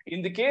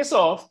 in the case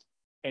of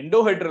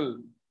endohedral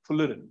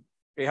fullerene,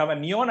 we have a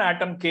neon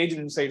atom caged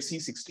inside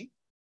C60.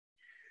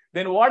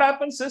 Then what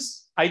happens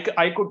is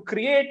I could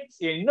create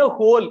an inner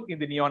hole in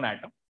the neon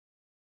atom,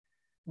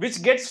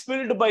 which gets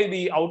filled by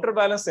the outer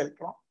valence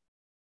electron.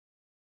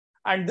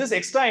 And this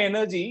extra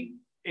energy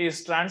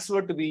is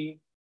transferred to the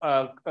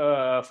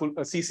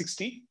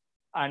C60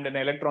 and an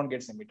electron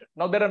gets emitted.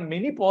 Now, there are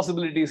many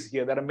possibilities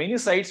here. There are many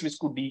sites which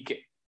could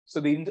decay. So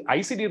the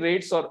ICD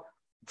rates are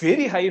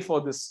very high for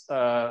this,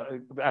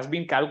 has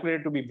been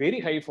calculated to be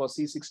very high for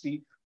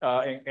C60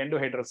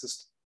 endohedral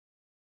system.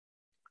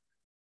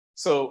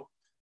 So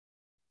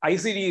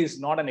ICD is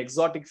not an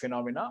exotic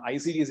phenomena.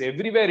 ICD is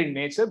everywhere in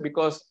nature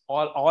because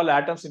all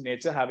atoms in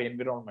nature have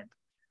environment.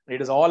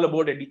 It is all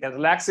about a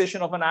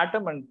relaxation of an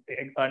atom and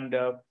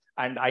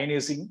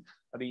ionizing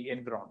the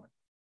environment.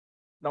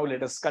 Now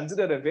let us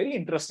consider a very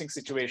interesting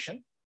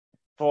situation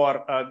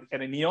for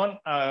a neon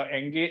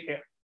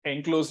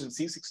enclosed in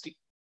C60.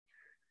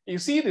 You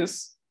see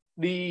this,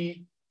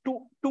 the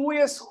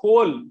 2s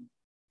hole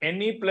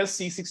Ne plus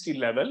C60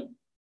 level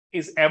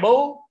is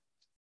above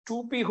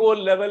 2p hole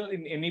level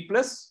in Ne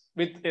plus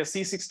with a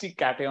C60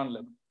 cation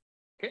level.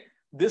 Okay,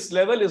 this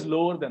level is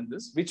lower than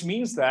this, which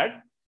means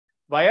that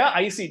via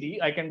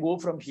ICD, I can go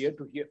from here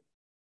to here.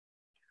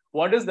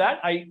 What is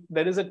that?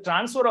 There is a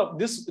transfer of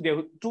this,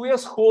 the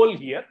 2s hole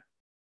here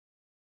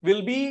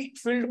will be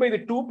filled by the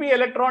 2p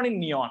electron in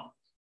neon.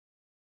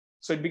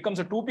 So it becomes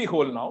a 2p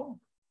hole now.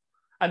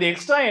 And the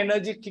extra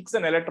energy kicks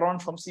an electron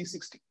from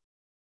C60.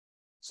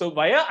 So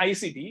via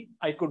ICD,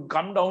 I could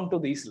come down to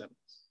these levels.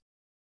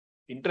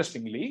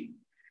 Interestingly,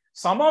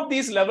 some of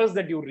these levels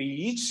that you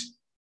reach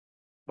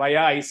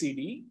via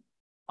ICD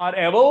are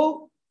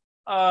above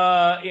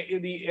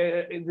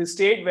the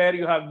state where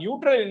you have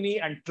neutral Ne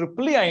and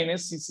triply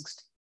ionized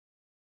C60,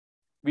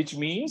 which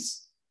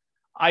means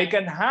I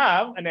can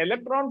have an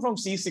electron from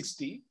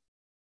C60.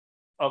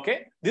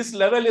 Okay, this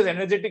level is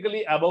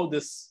energetically above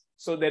this.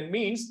 So that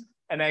means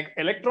an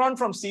electron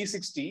from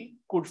C60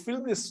 could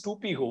fill this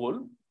 2p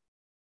hole,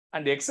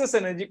 and the excess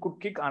energy could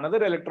kick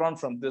another electron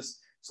from this.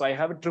 So I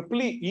have a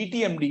triply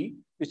ETMD,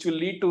 which will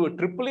lead to a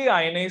triply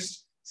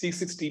ionized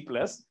C60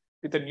 plus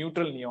with a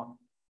neutral neon.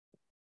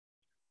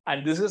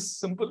 And this is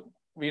simple.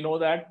 We know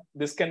that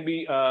this can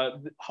be,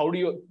 how do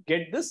you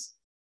get this?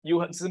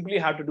 you simply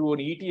have to do an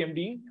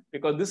ETMD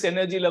because this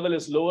energy level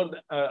is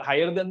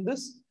higher than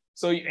this.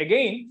 So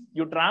again,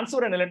 you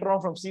transfer an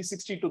electron from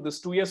C60 to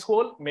this 2s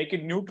hole, make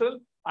it neutral,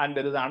 and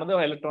there is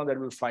another electron that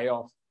will fly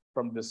off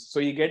from this. So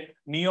you get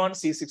neon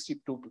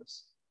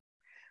C62+.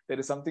 There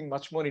is something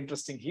much more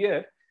interesting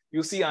here.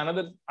 You see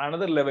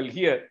another level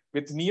here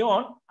with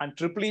neon and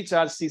triply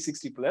charged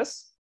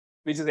C60+,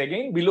 which is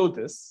again below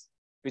this,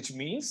 which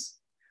means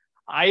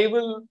I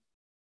will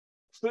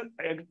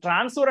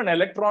transfer an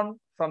electron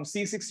from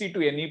C60 to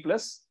Ne+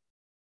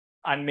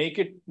 and make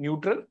it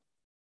neutral,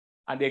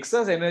 and the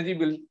excess energy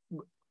will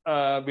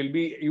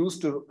be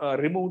used to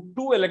remove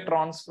 2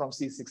 electrons from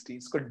C60.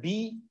 It's called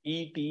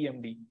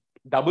DETMD,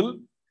 double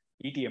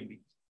ETMD.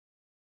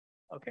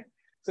 Okay,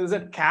 so there's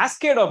a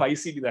cascade of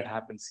ICD that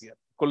happens here,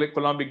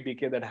 Coulombic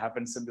decay that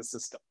happens in the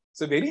system.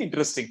 So very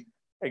interesting.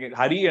 Again,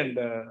 Hari and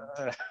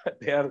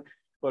they are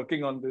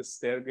working on this.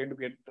 They are going to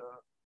get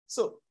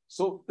So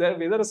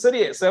there are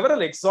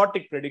several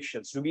exotic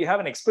predictions. Do we have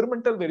an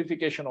experimental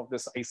verification of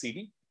this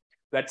ICD?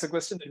 That's a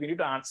question that we need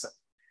to answer.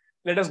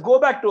 Let us go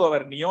back to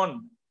our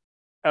neon.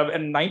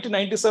 In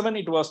 1997,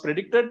 it was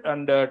predicted,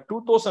 and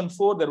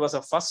 2004, there was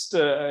a first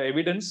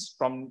evidence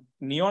from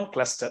neon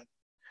cluster.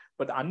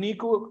 But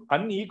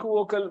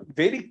unequivocal,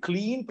 very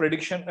clean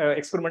prediction,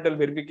 experimental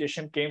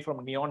verification came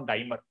from neon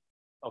dimer.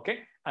 Okay,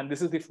 and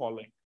this is the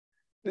following.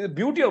 The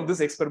beauty of this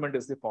experiment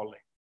is the following.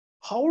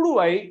 How do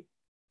I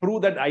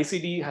prove that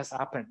ICD has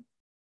happened?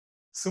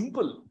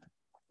 Simple.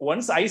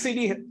 Once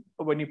ICD,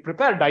 when you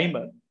prepare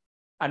dimer,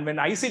 and when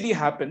ICD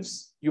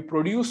happens, you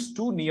produce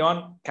 2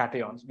 neon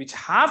cations, which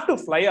have to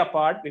fly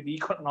apart with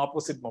equal and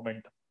opposite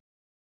momentum.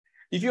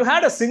 If you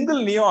had a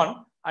single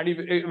neon, and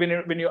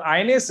when you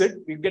ionize it,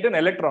 you get an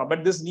electron.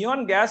 But this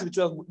neon gas,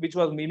 which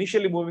was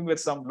initially moving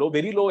with some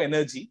very low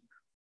energy,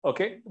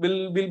 okay,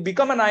 will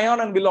become an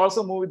ion and will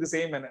also move with the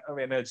same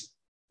energy.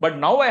 But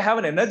now I have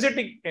an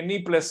energetic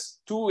Ne+,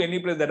 2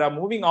 Ne+ that are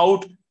moving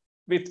out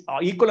with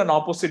equal and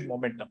opposite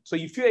momentum. So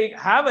if you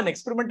have an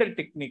experimental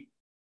technique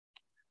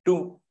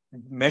to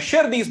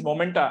measure these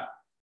momenta,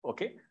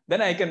 okay, then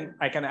I can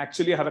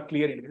actually have a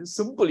clear indication. It's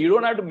simple. You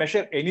don't have to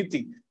measure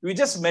anything. You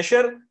just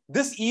measure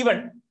this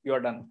event, you are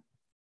done.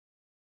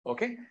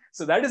 Okay,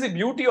 so that is the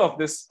beauty of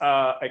this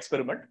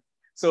experiment.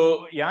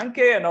 So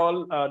Yankee and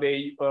all,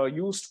 they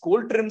used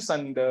cold trims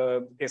and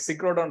a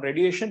synchrodon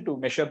radiation to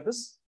measure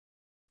this.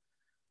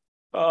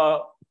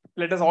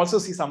 Let us also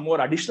see some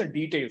more additional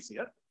details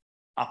here,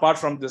 apart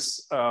from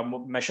this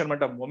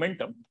measurement of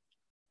momentum.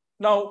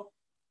 Now,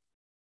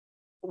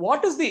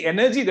 what is the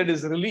energy that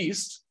is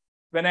released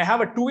when I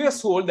have a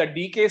 2s hole that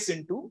decays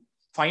into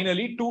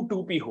finally 2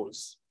 2p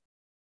holes?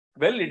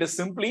 Well, it is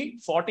simply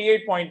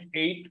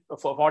 48.8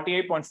 for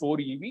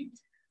 48.4 EV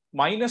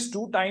minus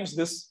 2 times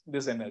this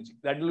energy.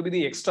 That will be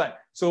the extra.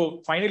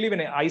 So finally,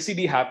 when an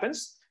ICD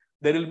happens,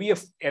 there will be an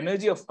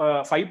energy of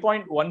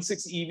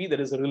 5.16 EV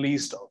that is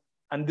released out.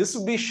 And this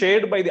will be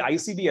shared by the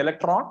ICD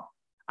electron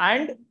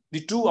and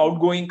the 2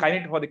 outgoing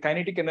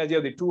kinetic energy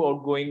of the 2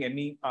 outgoing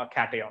Ne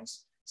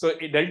cations. So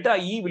delta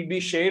E will be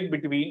shared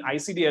between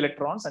ICD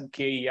electrons and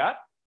KER.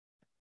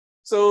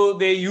 So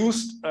they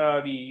used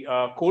the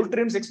cold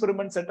trims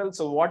experiment settle.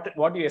 So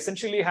what you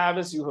essentially have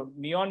is you have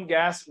neon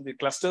gas, the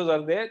clusters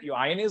are there, you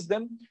ionize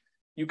them.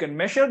 You can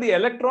measure the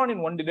electron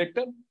in one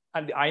detector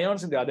and the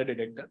ions in the other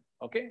detector.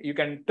 Okay, you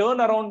can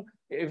turn around,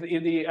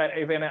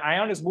 if an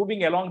ion is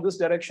moving along this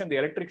direction, the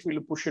electric field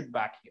will push it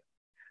back here.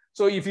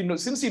 So if you know,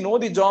 since you know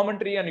the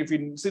geometry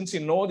and since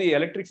you know the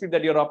electric field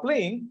that you're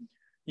applying,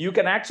 you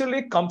can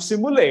actually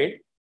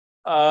simulate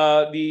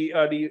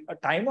the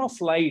time of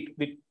flight,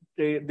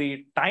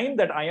 the time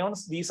that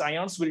these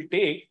ions will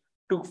take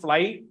to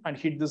fly and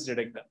hit this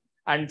detector.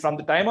 And from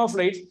the time of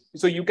flight,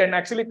 so you can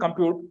actually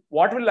compute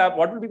what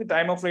will be the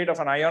time of flight of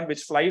an ion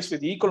which flies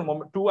with equal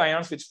moment, 2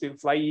 ions which will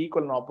fly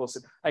equal and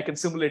opposite. I can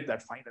simulate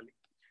that finally.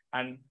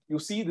 And you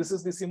see, this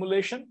is the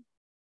simulation,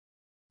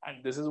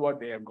 and this is what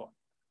they have got.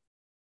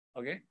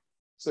 Okay,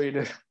 so it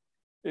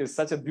is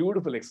such a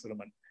beautiful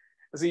experiment.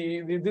 See,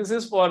 this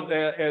is for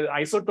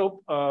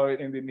isotope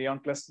in the neon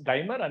plus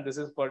dimer, and this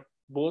is for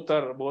both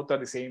are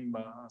the same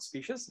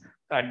species,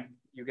 and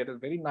you get a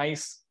very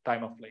nice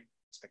time of flight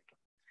spectra.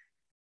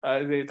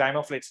 The time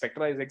of flight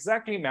spectra is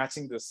exactly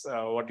matching this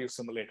what you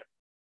simulated.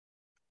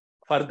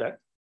 Further,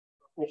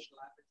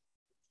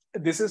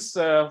 this is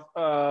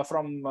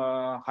from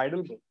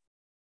Heidelberg.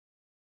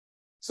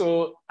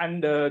 So,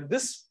 and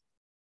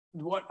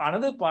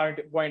another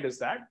point is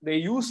that they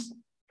use,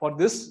 for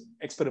this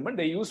experiment,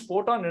 they use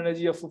photon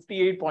energy of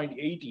 58.8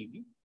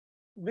 eV,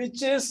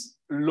 which is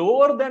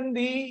lower than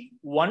the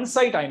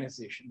one-site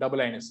ionization, double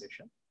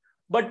ionization,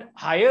 but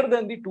higher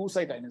than the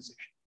two-site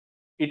ionization.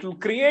 It will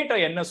create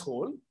a NS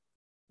hole,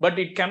 but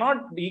it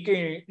cannot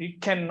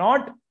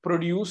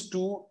produce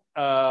any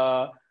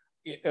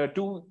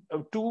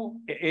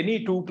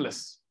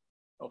 2+.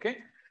 Okay.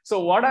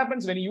 So what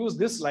happens when you use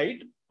this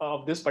light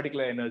of this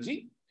particular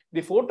energy?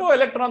 The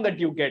photoelectron that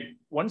you get,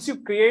 once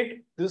you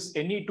create this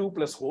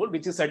Ne2+ hole,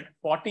 which is at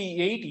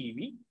 48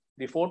 eV,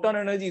 The photon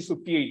energy is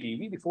 58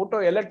 eV. The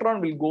photoelectron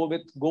will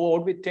go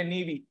out with 10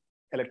 eV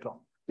electron.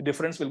 The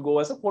difference will go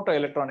as a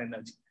photoelectron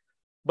energy.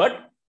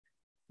 But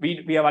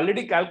we have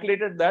already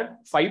calculated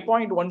that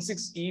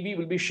 5.16 eV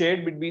will be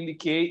shared between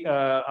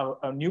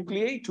the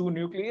nuclei, two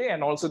nuclei,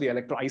 and also the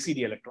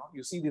ICD electron.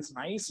 You see this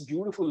nice,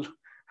 beautiful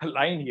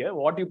line here.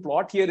 What you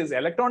plot here is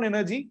electron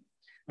energy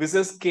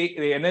versus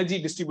the energy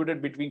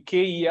distributed between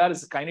KER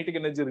is the kinetic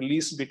energy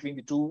released between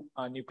the two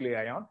nuclei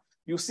ion.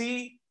 You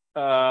see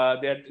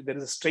that there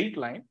is a straight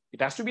line.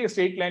 It has to be a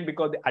straight line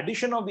because the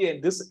addition of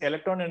this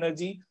electron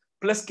energy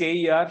plus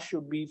KER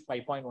should be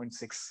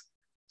 5.16.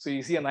 So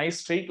you see a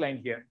nice straight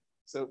line here.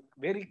 So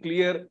very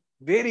clear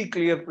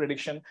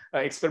prediction,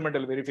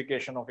 experimental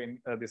verification of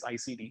this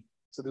ICD.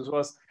 So this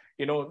was,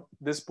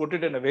 this put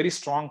it in a very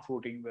strong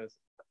footing with.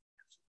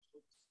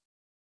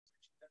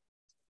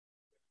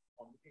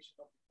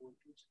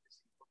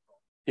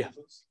 Yeah.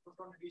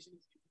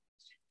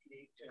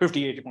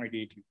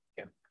 58.8.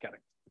 Yeah,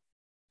 correct.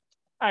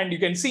 And you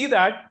can see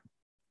that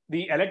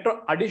the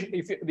electron addition,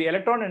 if the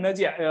electron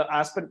energy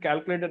as per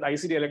calculated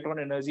ICD electron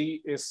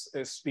energy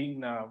is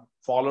being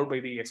followed by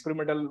the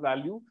experimental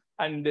value,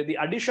 and the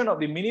addition of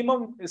the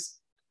minimum is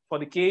for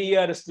the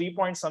KER is 3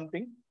 point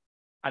something,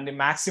 and the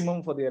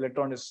maximum for the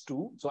electron is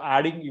 2. So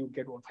adding, you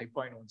get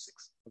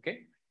 5.16.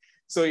 Okay,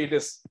 so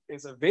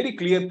it's a very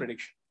clear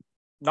prediction.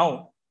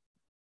 Now,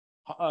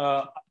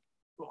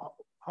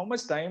 how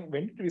much time?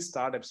 When did we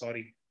start? I'm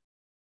sorry.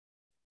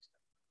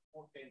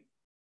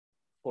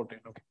 4:10.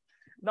 Okay.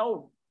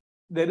 Now,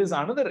 there is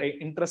another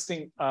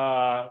interesting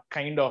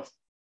kind of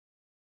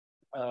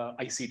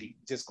ICD,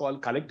 which is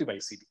called collective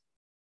ICD.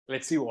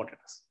 Let's see what it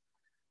is.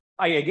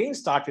 I again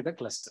start with a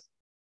cluster,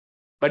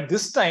 but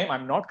this time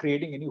I'm not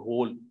creating any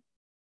hole.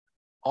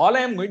 All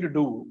I am going to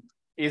do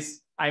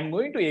is I'm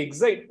going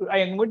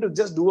to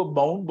just do a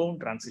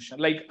bound transition.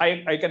 Like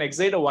I can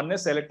excite a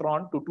 1s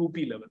electron to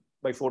 2p level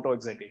by photo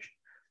excitation.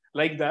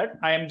 Like that,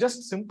 I am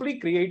just simply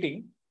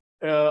creating,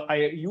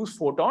 I use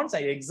photons,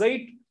 I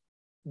excite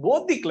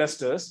both the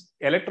clusters,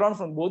 electrons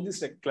from both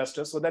these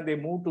clusters so that they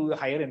move to the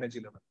higher energy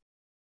level.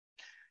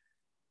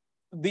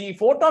 The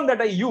photon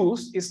that I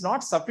use is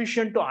not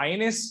sufficient to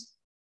ionize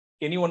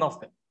any one of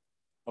them.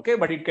 Okay,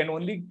 but it can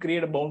only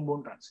create a bound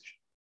transition.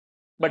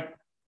 But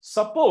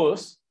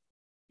suppose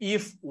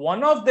if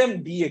one of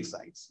them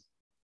de-excites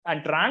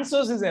and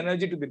transfers his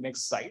energy to the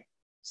next site,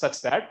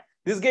 such that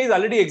this guy is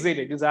already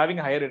excited, is having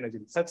higher energy,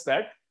 such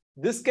that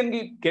this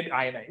can get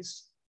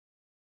ionized,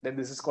 then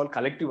this is called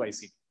collective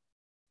ICD.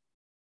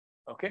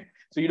 Okay,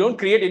 so you don't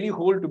create any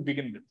hole to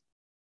begin with,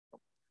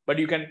 but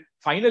you can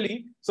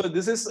finally. So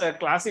this is a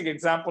classic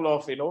example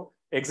of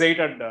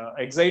excited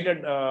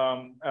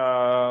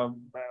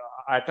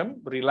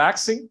atom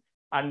relaxing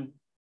and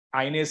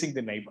ionizing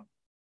the neighbor.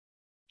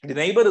 The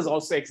neighbor is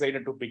also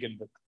excited to begin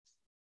with.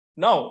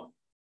 Now,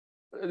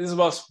 this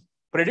was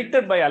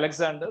predicted by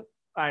Alexander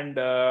and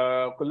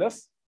Kulev,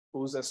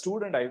 who's a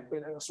student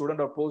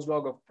or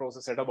postdoc of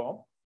Professor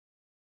Setterbaum,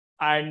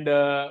 and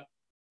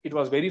it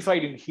was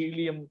verified in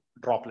helium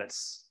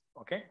droplets.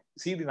 Okay,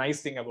 see the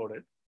nice thing about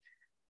it.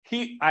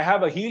 I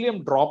have a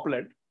helium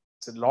droplet.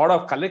 It's a lot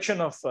of collection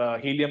of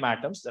helium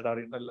atoms that are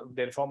in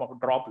their form of a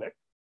droplet.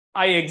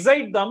 I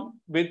excite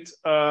them with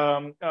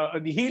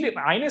the helium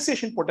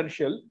ionization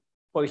potential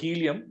for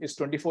helium is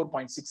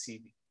 24.6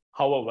 eV.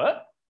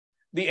 However,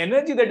 the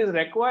energy that is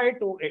required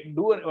to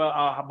do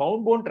a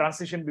bound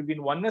transition between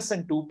 1s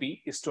and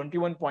 2p is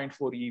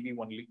 21.4 eV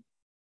only.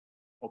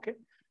 Okay,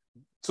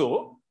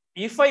 so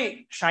if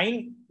I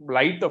shine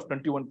light of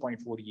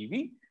 21.4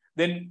 eV,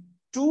 then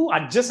two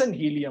adjacent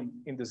helium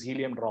in this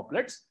helium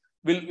droplet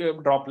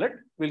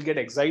will get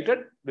excited,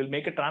 will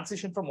make a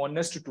transition from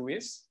 1s to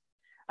 2s.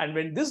 And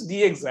when this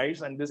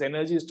de-excites and this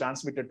energy is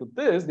transmitted to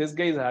this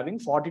guy is having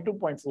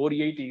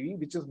 42.48 eV,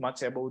 which is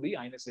much above the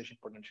ionization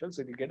potential.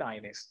 So it will get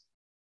ionized.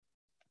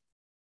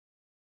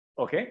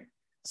 Okay.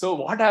 So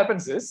what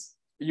happens is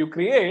you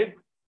create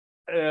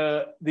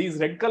these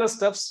red color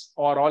stuffs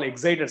are all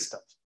excited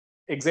stuff,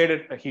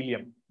 excited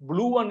helium.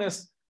 Blue one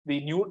is the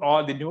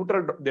neutral,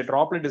 the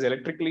droplet is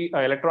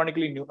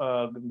electronically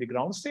in the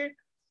ground state.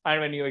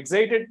 And when you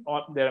excite it,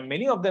 there are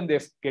many of them, they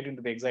get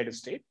into the excited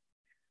state.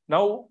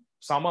 Now,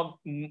 some of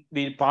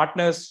the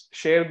partners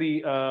share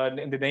the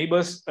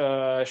neighbors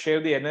share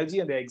the energy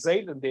and they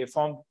excite and they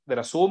form. There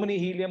are so many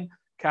helium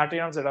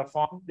cations that are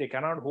formed, they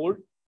cannot hold,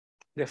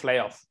 they fly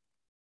off.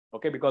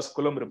 Okay, because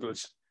Coulomb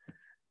repulsion.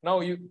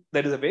 Now,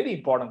 that is a very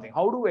important thing.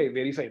 How do I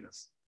verify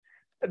this?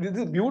 This is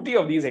the beauty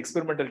of these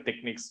experimental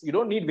techniques. You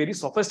don't need very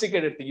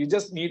sophisticated things. You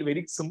just need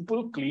very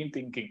simple, clean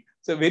thinking.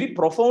 So very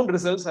profound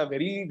results have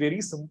very, very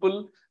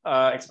simple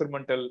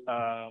experimental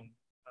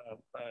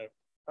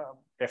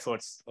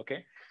efforts.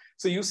 Okay.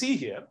 So you see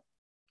here,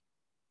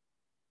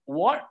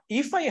 what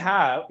if I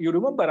have, you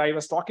remember I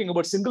was talking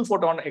about single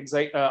photon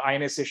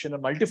ionization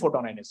and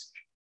multi-photon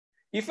ionization.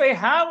 If I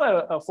have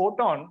a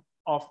photon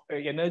of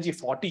energy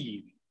 40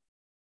 eV,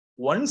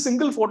 one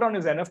single photon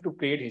is enough to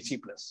create He+.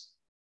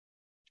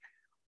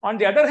 On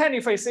the other hand,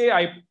 if I say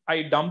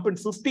I dump in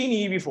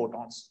 15 EV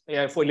photons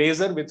for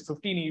laser with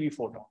 15 EV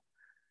photon,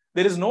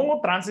 there is no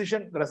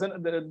transition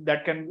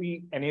that can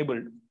be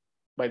enabled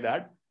by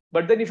that.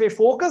 But then if I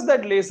focus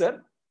that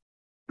laser,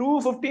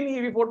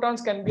 15 EV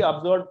photons can be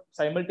absorbed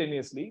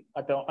simultaneously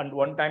at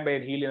one time by a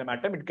helium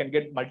atom. It can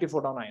get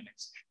multiphoton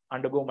ionization,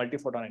 undergo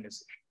multiphoton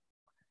ionization.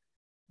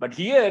 But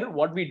here,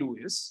 what we do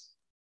is,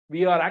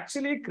 we are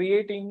actually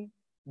creating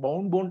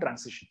bound-bone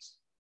transitions.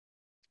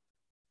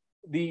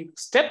 The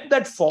step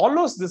that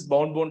follows this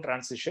bound-bone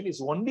transition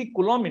is only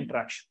Coulomb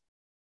interaction.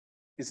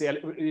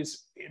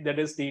 That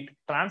is the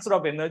transfer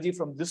of energy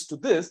from this to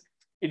this.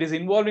 It is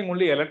involving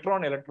only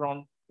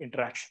electron-electron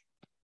interaction.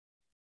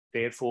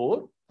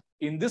 Therefore,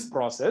 in this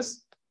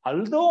process,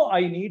 although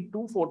I need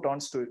 2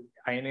 photons to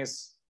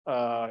ionize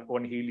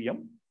 1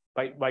 helium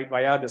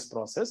via this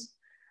process,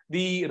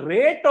 the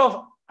rate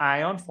of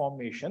ion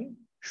formation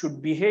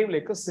should behave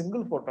like a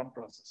single photon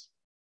process.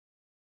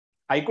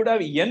 I could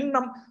have n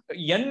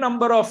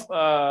number of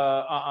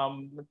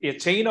a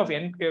chain of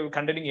n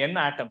containing n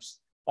atoms.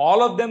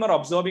 All of them are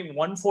absorbing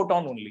 1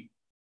 photon only,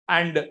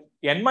 and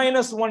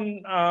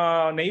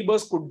n-1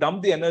 neighbors could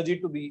dump the energy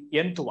to the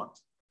nth one.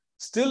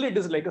 Still, it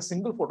is like a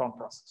single photon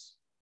process.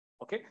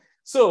 Okay,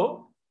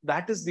 so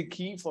that is the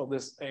key for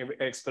this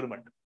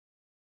experiment.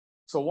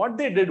 So what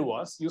they did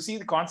was, you see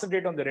the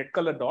concentrate on the red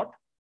color dot.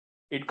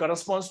 It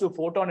corresponds to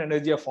photon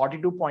energy of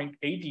 42.8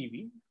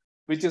 eV,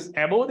 which is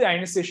above the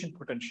ionization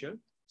potential.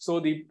 So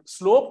the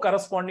slope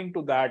corresponding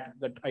to that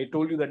I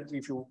told you that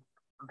if you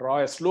draw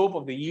a slope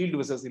of the yield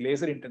versus the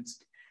laser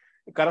intensity,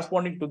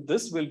 corresponding to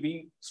this will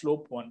be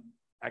slope 1.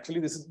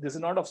 Actually, this is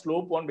not of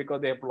slope 1 because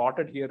they have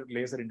plotted here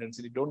laser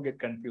intensity. Don't get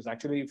confused.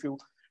 Actually, if you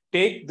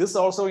take this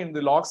also in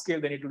the log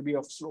scale, then it will be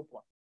of slope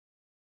 1.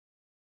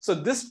 So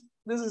this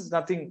is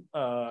nothing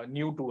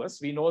new to us.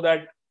 We know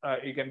that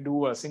you can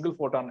do a single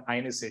photon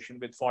ionization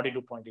with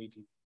 42.8 eV.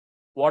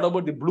 What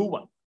about the blue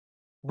one?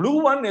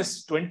 Blue one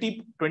is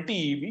 20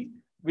 eV,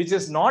 which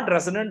is not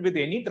resonant with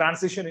any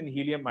transition in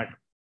helium atom.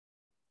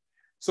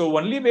 So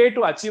only way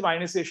to achieve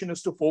ionization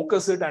is to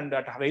focus it, and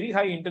at very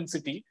high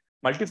intensity,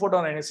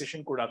 multiphoton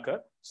ionization could occur.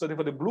 So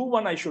for the blue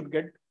one, I should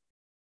get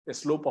a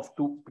slope of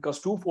 2 because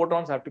 2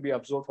 photons have to be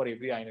absorbed for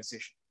every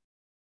ionization.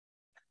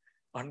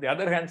 On the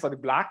other hand, for the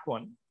black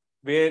one,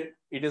 where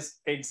it is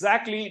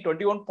exactly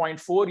 21.4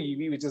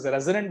 eV, which is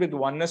resonant with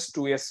 1s,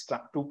 2s,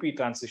 2p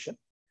transition,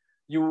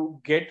 you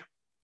get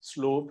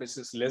slope which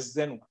is less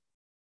than 1.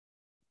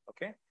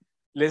 Okay,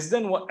 less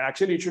than 1.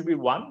 Actually, it should be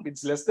 1.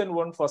 It's less than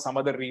 1 for some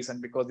other reason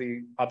because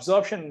the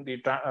absorption,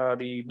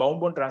 the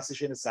bound-bone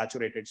transition is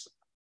saturated.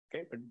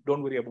 Okay, but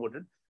don't worry about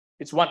it.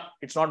 It's 1.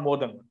 It's not more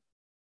than 1.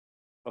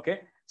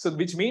 Okay, so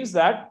which means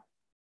that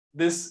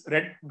this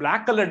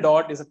black color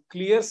dot is a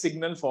clear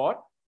signal for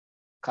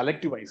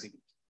collective ICD.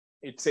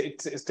 It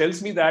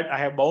tells me that I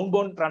have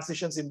bound-bone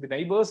transitions in the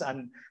neighbors,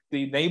 and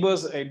the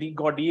neighbors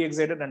got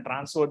de-excited and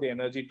transferred the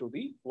energy to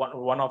the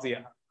one of the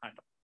atom.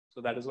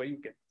 So that is why you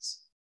get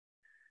this.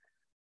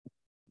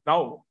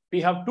 Now we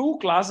have 2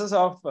 classes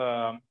of.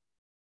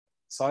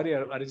 Sorry,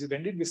 Arijit,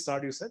 when did we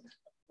start? You said.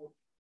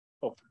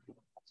 Oh.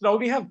 So now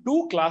we have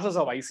 2 classes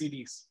of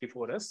ICDs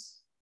before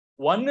us.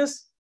 One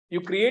is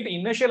you create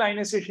initial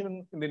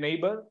ionization in the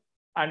neighbor,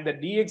 and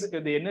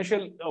the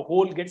initial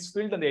hole gets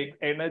filled and the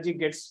energy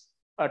gets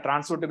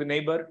transferred to the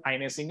neighbor,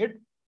 ionizing it.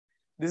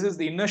 This is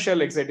the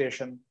inertial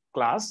excitation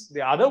class.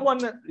 The other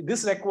one,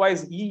 this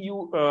requires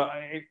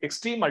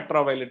extreme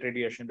ultraviolet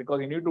radiation, because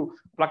you need to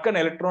pluck an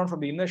electron from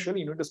the inertial,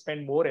 you need to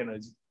spend more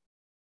energy.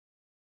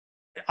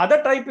 The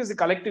other type is the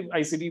collective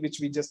ICD, which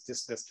we just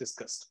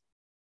discussed.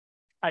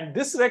 And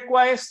this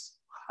requires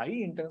high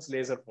intense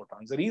laser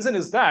photons. The reason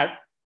is that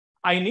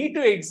I need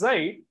to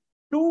excite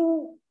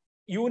 2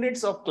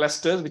 units of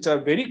clusters which are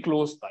very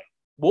close by.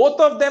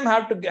 Both of them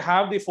have to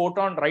have the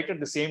photon right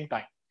at the same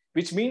time,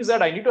 which means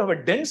that I need to have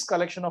a dense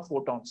collection of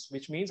photons,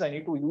 which means I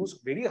need to use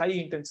very high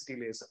intensity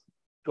laser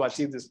to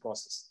achieve this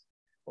process.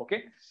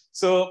 Okay,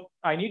 so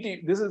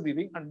this is the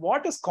thing. And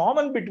what is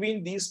common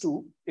between these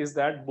 2 is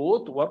that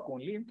both work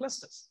only in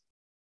clusters.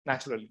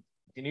 Naturally,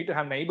 you need to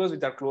have neighbors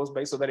which are close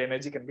by so that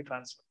energy can be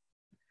transferred.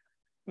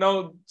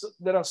 Now,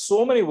 there are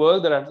so many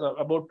work. There are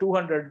about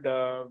 200,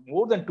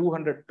 more than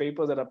 200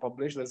 papers that are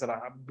published. There's a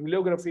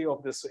bibliography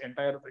of this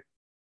entire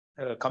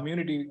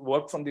community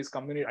work from this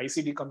community,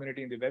 ICD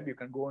community in the web. You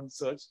can go and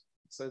search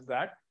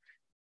that.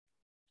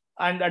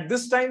 And at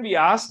this time, we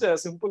asked a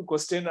simple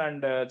question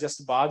and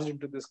just barged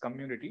into this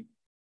community.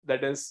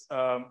 That is,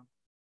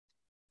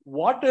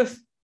 what if,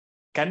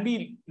 can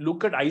we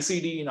look at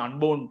ICD in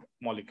unbound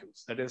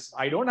molecules? That is,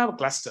 I don't have a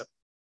cluster,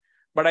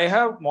 but I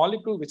have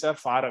molecules which are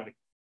far away.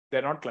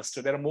 They're not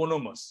clustered, they're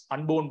monomers,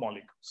 unbound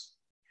molecules.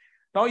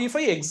 Now, if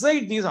I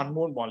excite these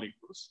unbound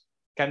molecules,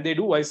 can they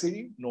do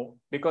ICD? No,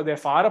 because they're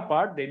far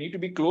apart. They need to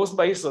be close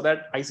by so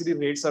that ICD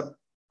rates are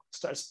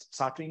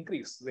start to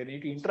increase. They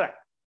need to interact.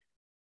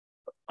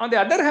 On the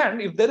other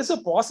hand, if there is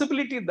a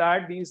possibility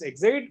that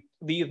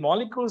these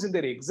molecules in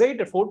their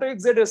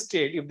photoexcited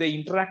state, if they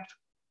interact,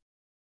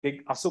 they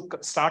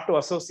start to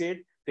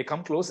associate, they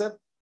come closer,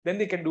 then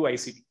they can do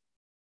ICD.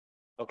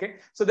 Okay,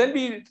 so then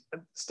we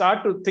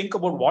start to think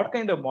about what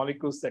kind of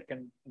molecules that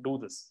can do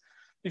this.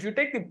 If you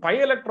take the pi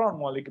electron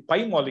molecule,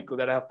 pi molecule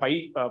that have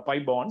pi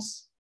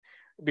bonds,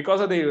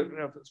 because of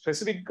the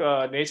specific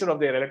nature of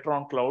their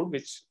electron cloud,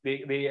 which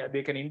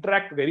they can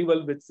interact very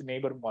well with the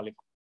neighbor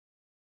molecule.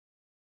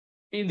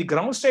 In the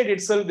ground state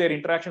itself, their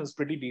interaction is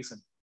pretty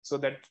decent. So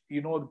that,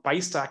 you know, the pi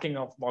stacking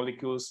of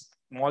molecules,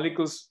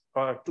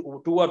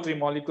 two or three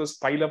molecules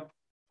pile up,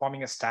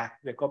 forming a stack.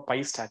 They're called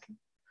pi stacking.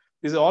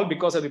 This is all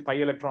because of the pi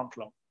electron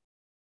cloud.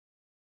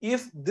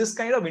 If this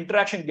kind of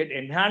interaction get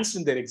enhanced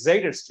in their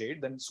excited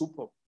state, then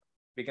super.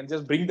 We can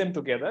just bring them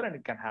together and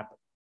it can happen.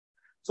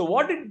 So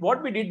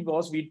what we did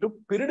was we took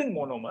pyridine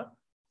monomers.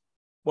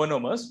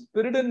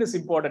 Pyridine is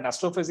important,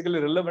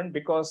 astrophysically relevant,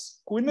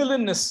 because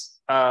quinoline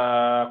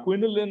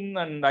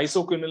and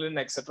isoquinoline,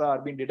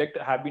 etc.,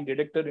 have been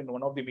detected in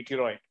one of the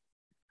meteoroid.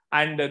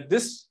 And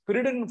this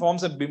pyridine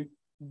forms a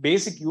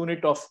basic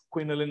unit of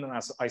quinoline and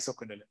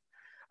isoquinoline.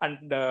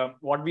 And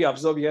what we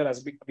observe here,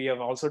 as we have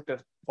also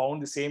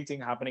found the same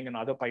thing happening in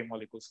other pi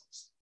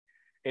molecules.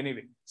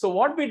 Anyway, so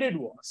what we did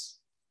was,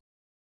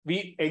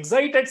 we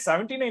excited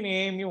 79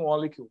 AMU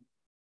molecule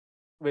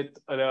with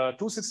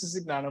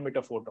 266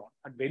 nanometer photon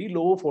at very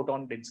low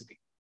photon density,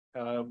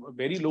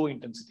 very low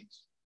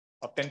intensities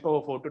of 10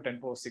 power 4 to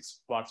 10 power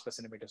 6 watts per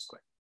centimeter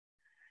square.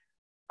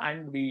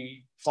 And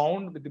we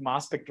found with the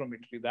mass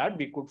spectrometry that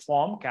we could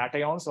form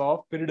cations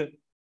of pyridine.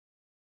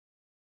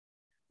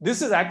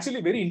 This is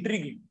actually very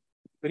intriguing.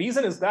 The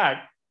reason is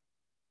that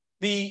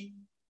the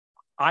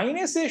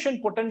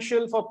ionization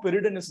potential for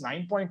pyridine is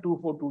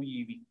 9.242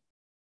 eV,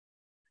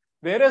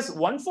 whereas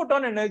 1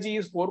 photon energy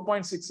is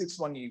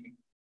 4.661 eV.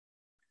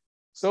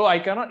 So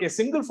a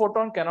single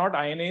photon cannot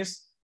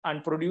ionize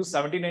and produce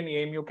 79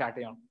 AMU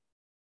cation.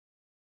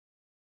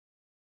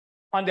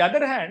 On the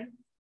other hand,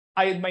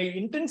 my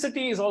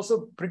intensity is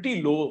also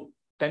pretty low,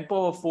 10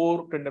 power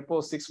 4, 10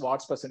 power 6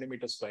 watts per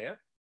centimeter square,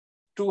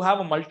 to have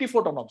a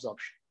multi-photon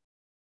absorption.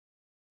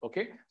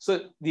 Okay,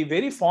 so the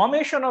very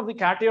formation of the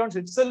cations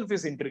itself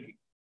is intriguing.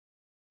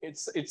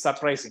 It's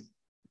surprising.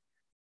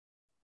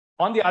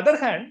 On the other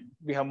hand,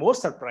 we have more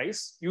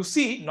surprise. You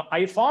see,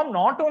 I form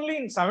not only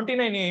in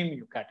 79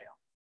 AMU cation,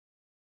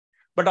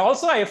 but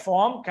also I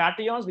form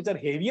cations which are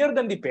heavier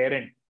than the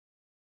parent.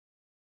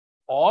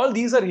 All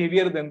these are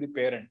heavier than the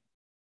parent.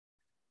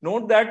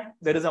 Note that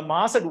there is a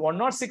mass at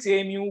 106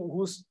 AMU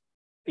whose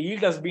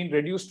yield has been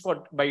reduced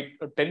by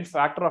a 10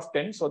 factor of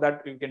 10, so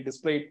that you can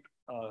display it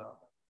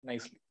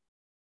nicely.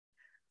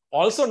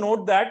 Also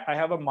note that I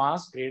have a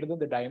mass greater than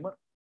the dimer.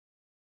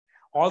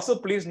 Also,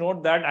 please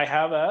note that I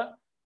have a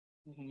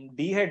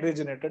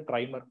dehydrogenated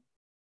trimer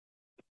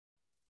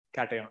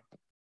cation.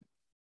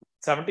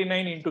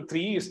 79 into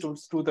 3 is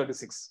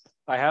 236.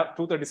 I have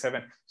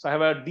 237. So I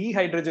have a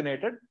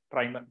dehydrogenated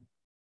trimer.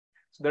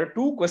 So there are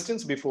two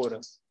questions before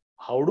us.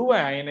 How do I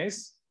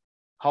ionize?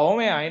 How am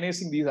I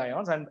ionizing these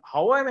ions? And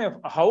how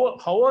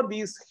are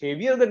these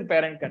heavier than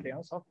parent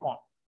cations are formed?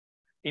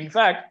 In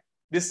fact,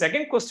 this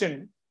second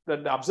question,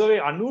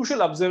 the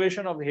unusual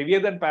observation of heavier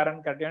than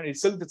parent cation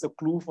itself is a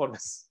clue for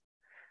this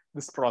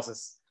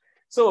process.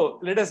 So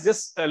let us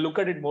just look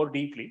at it more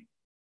deeply.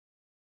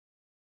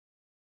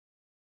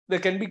 There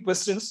can be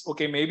questions.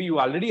 Okay, maybe you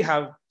already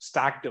have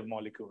stacked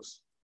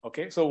molecules.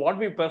 Okay, so what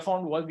we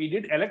performed was we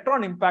did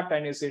electron impact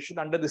ionization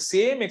under the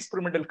same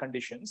experimental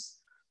conditions.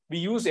 We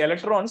used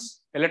electron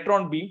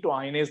beam to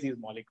ionize these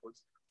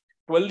molecules.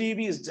 12 eV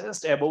is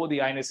just above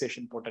the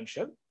ionization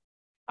potential.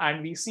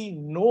 And we see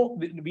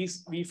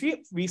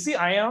we see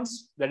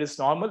ions that is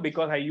normal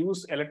because I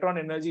use electron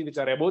energy which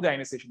are above the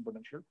ionization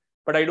potential,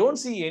 but I don't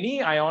see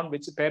any ion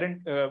which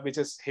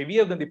is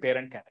heavier than the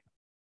parent cation.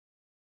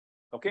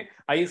 Okay,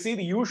 I see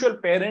the usual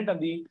parent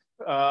and the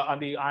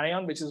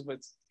ion which is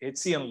with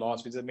HCN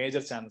loss, which is a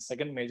major channel,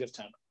 second major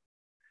channel.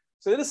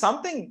 So there is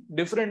something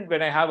different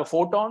when I have a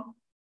photon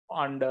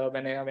and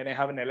when I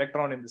have an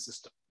electron in the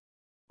system.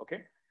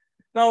 Okay,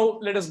 now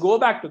let us go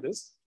back to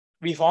this.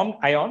 We form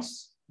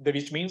ions,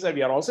 which means that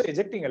we are also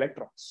ejecting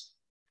electrons.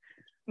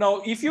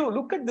 Now, if you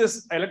look at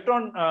this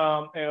electron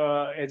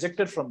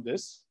ejected from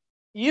this,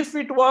 if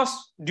it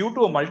was due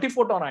to a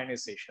multi-photon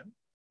ionization,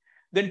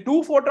 then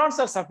 2 photons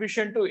are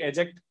sufficient to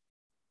eject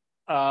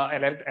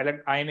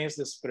ionize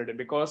this pyridine,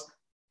 because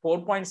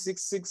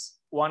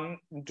 4.661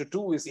 into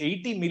 2 is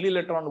 80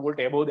 millielectron volt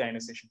above the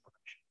ionization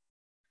potential.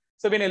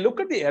 So when I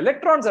look at the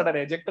electrons that are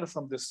ejected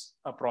from this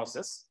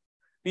process,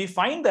 we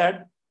find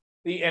that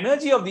the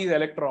energy of these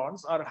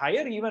electrons are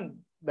higher even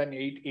than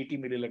 80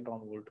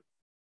 millielectron volt.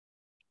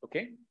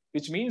 Okay,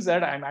 which means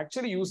that I'm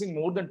actually using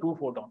more than 2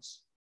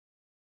 photons.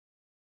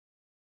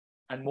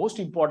 And most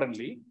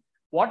importantly,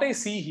 what I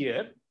see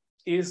here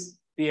is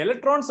the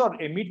electrons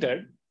are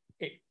emitted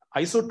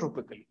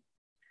isotropically.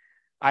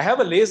 I have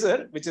a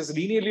laser which is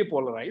linearly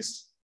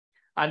polarized,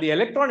 and the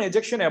electron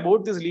ejection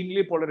about this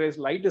linearly polarized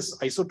light is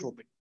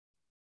isotropic.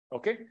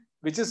 Okay,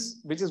 which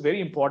is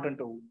very important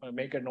to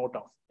make a note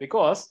of,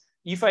 because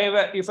if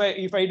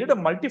I did a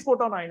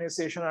multi-photon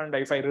ionization and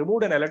if I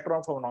removed an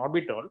electron from an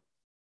orbital,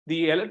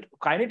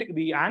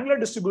 the angular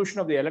distribution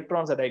of the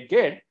electrons that I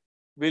get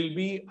will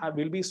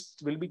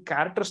be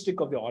characteristic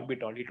of the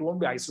orbital. It won't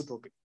be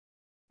isotropic.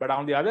 But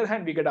on the other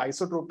hand, we get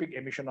isotropic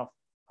emission of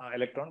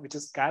electron, which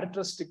is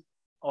characteristic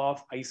of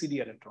ICD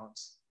electrons.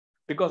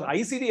 Because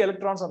ICD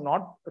electrons are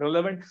not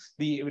relevant.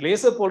 The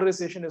laser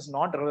polarization is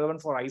not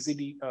relevant for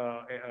ICD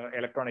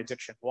electron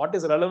ejection. What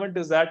is relevant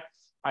is that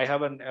I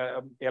have an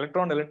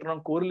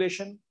electron-electron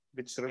correlation,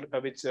 which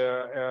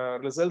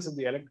results in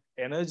the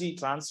energy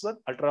transfer,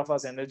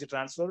 ultra-fast energy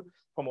transfer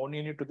from one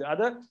unit to the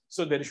other.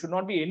 So there should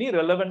not be any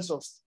relevance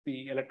of the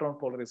electron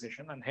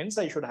polarization, and hence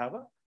I should have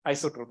an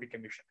isotropic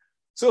emission.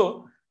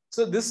 So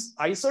this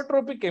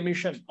isotropic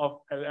emission of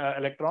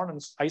electron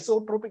and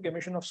isotropic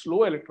emission of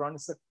slow electron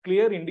is a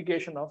clear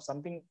indication of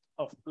something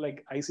of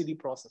like ICD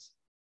process.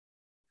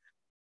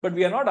 But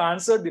we have not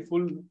answered the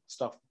full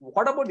stuff.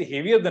 What about the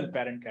heavier than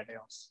parent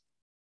cations?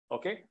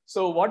 Okay,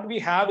 so what we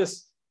have is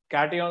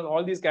cations,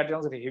 all these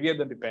cations are heavier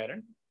than the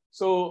parent.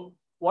 So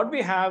what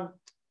we have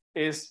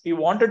is we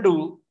wanted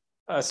to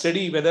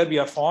study whether we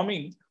are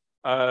forming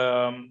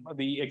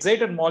the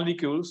excited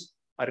molecules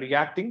are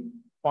reacting,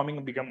 forming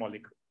a bigger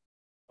molecule.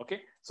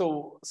 Okay,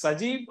 so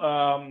Sajeev,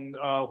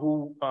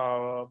 who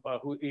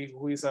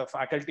is a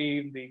faculty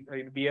in the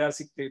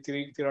BRC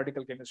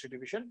Theoretical Chemistry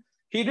Division,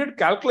 he did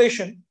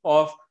calculation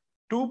of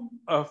two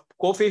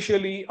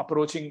cofacially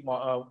approaching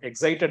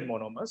excited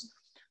monomers.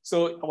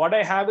 So what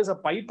I have is a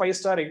pi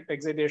star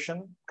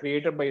excitation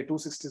created by a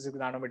 266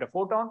 nanometer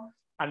photon,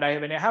 and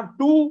when I have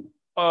two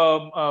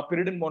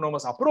pyridine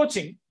monomers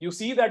approaching, you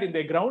see that in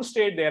the ground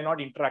state they are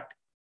not interacting.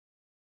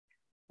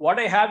 What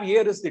I have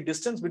here is the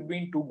distance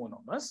between two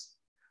monomers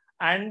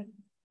and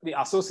the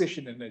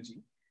association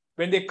energy.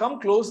 When they come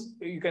close,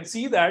 you can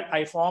see that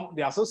I form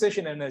the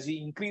association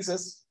energy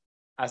increases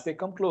as they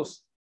come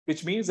close,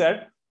 which means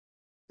that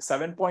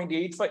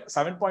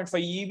 7.5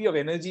 eV of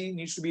energy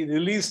needs to be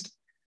released,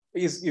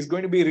 is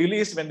going to be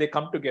released when they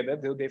come together.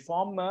 They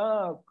form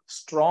a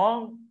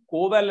strong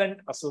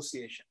covalent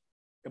association,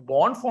 a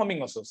bond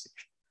forming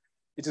association,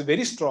 which is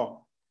very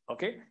strong.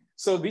 Okay,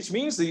 so which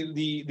means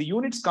the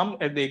units come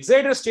at the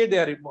excited state, they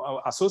are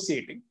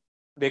associating,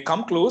 they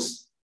come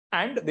close,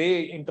 and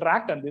they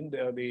interact, and then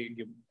they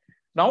give.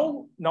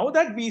 Now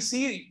that we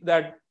see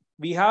that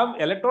we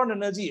have electron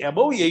energy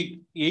above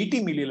 80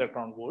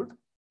 millielectron volt,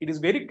 it is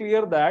very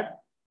clear that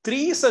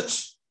three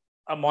such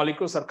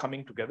molecules are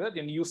coming together.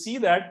 And you see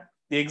that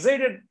the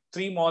excited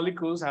three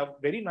molecules have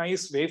very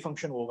nice wave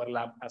function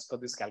overlap as per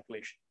this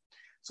calculation.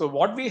 So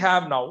what we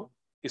have now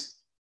is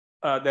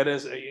there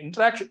is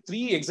interaction,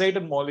 three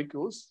excited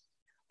molecules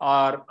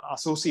are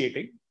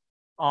associating.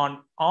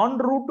 En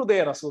route to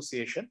their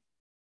association,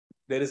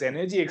 there is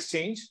energy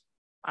exchange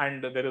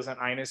and there is an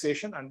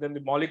ionization, and then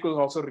the molecules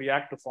also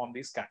react to form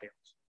these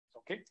cations.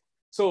 Okay,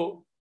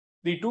 so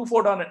the two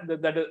photon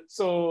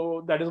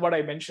that is what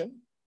I mentioned,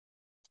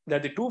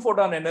 that the two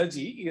photon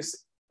energy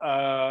is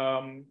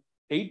 80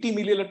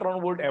 millielectron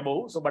volt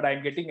above. So, but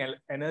I'm getting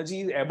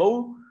energy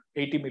above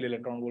 80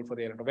 millielectron volt for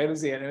the electron. Where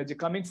is the energy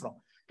coming from?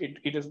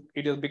 It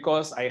is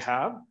because I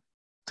have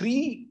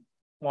three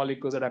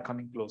molecules that are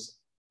coming closer.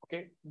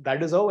 Okay,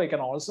 that is how I can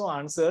also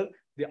answer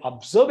the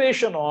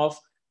observation of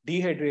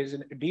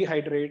dehydrogenated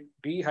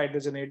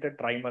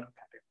trimer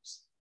cations,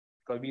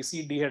 because we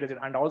see dehydrogen,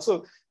 and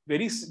also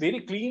very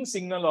clean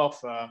signal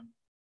of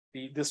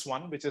this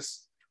one, which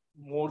is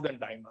more than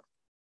dimer.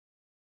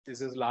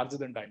 This is larger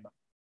than dimer.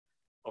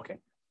 Okay,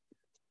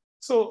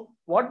 so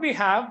what we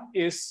have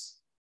is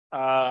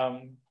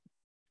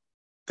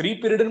three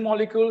pyridine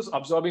molecules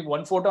absorbing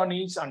one photon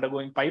each,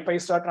 undergoing pi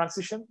star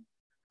transition,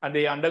 and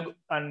there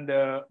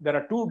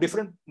are two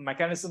different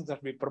mechanisms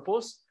that we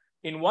propose.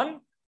 In one,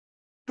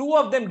 two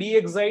of them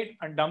de-excite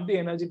and dump the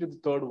energy to the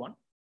third one,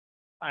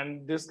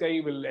 and this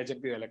guy will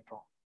eject the electron.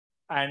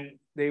 And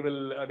they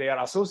are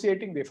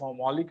associating, they form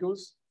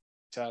molecules,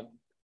 which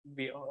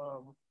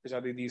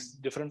are these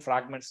different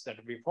fragments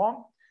that we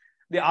form.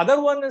 The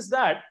other one is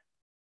that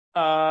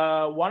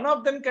one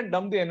of them can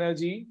dump the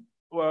energy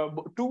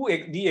to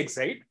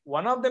de-excite.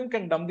 One of them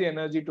can dump the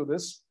energy to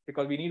this,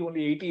 because we need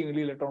only 80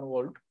 millielectron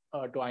volt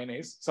to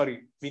ionize.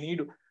 Sorry, we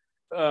need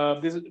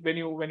this. When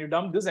you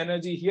dump this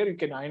energy here, you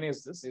can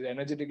ionize this. It's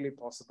energetically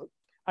possible,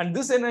 and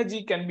this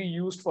energy can be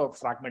used for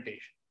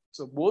fragmentation.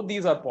 So both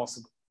these are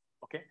possible.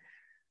 Okay,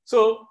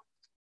 so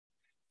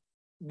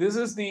this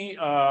is the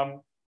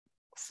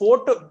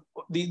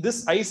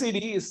this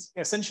ICD is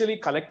essentially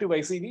collective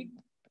ICD.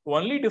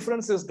 Only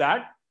difference is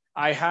that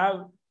I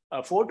have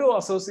a photo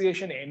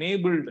association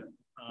enabled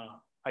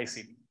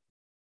ICD.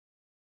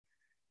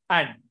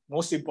 And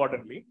most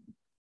importantly,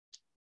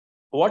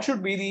 what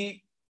should be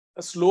the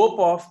slope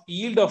of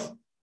yield of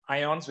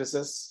ions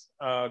versus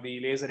the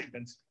laser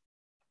intensity?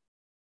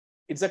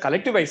 It's a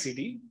collective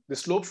ICD. The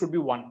slope should be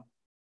 1.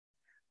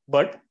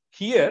 But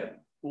here,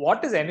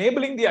 what is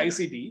enabling the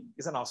ICD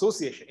is an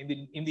association.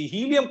 In the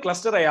helium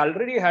cluster, I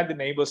already had the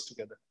neighbors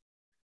together.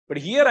 But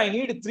here I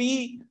need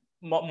 3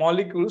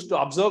 molecules to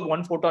absorb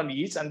 1 photon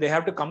each, and they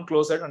have to come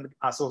closer and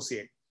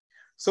associate.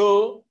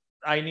 So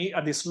I need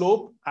the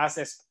slope as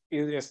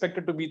is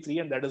expected to be 3,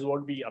 and that is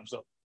what we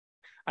observe.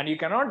 And you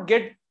cannot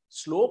get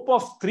slope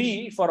of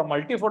 3 for a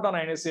multiphoton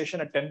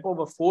ionization at 10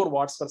 power 4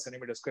 watts per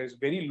centimeter square. It's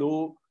very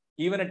low.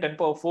 Even at 10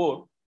 power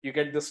 4, you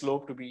get the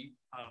slope to be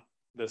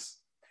this.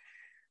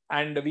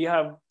 And we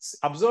have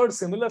observed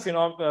similar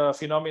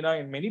phenomena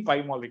in many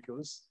pi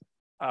molecules.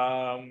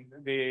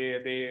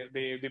 They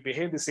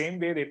behave the same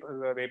way.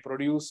 They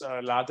produce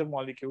larger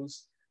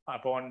molecules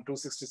upon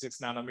 266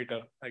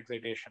 nanometer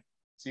excitation.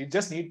 So you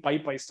just need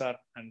pi star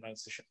and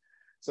transition.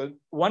 So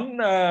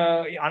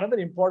another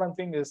important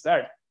thing is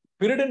that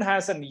pyridine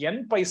has an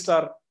n pi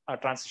star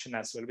transition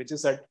as well, which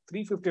is at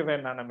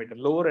 355 nanometer,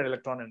 lower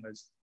electron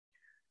energy.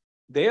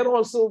 There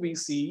also we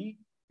see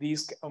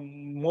these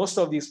most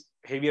of these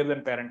heavier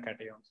than parent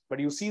cations. But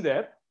you see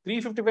there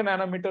 355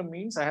 nanometer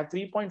means I have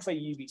 3.5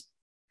 eV.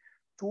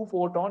 2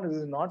 photons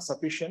is not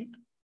sufficient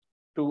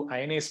to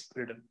ionize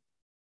pyridine,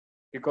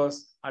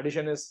 because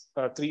addition is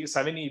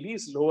 7 eV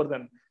is lower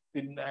than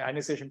the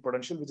ionization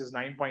potential, which is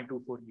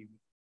 9.24 eV.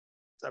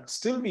 So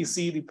still we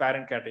see the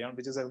parent cation,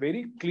 which is a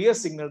very clear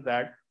signal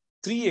that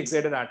 3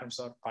 excited atoms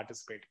are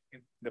participating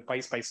in the pi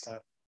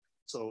star.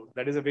 So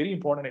that is a very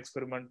important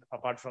experiment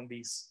apart from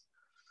these.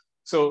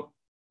 So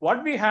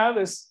what we have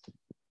is,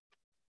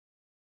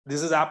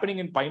 this is happening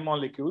in pi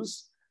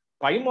molecules.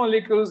 Pi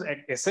molecules,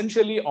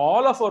 essentially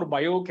all of our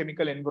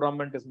biochemical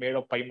environment is made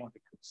of pi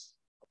molecules.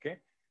 Okay.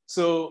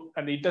 So,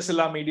 and the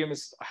interstellar medium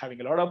is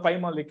having a lot of pi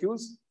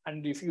molecules.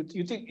 And if you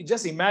think,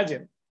 just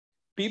imagine,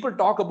 people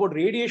talk about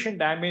radiation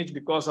damage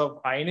because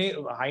of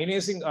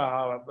ionizing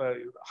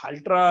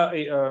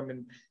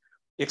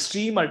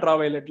extreme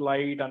ultraviolet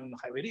light and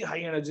very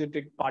high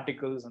energetic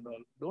particles and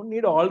all. Don't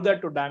need all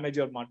that to damage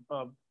your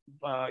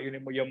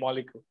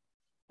molecule.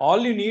 All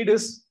you need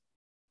is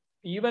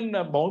even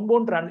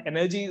bound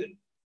energy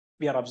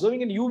we are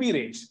observing in UV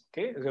range.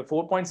 Okay,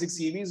 4.6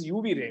 eV is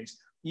UV range.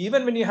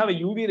 Even when you have a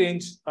UV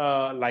range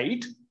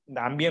light,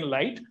 the ambient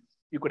light,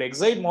 you could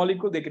excite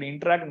molecules, they can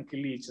interact and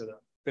kill each other.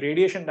 The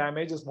radiation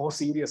damage is more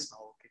serious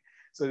now. Okay,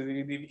 so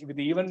with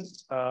even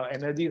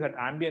energies at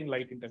ambient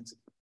light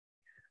intensity.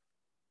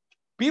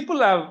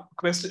 People have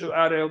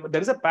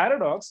there is a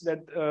paradox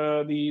that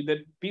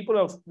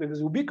there is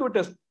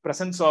ubiquitous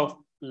presence of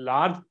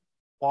large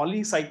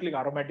polycyclic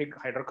aromatic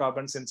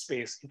hydrocarbons in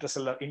space,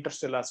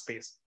 interstellar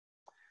space.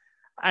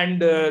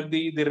 And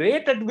the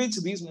rate at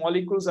which these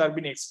molecules are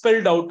being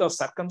expelled out of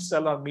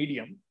circumstellar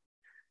medium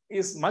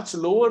is much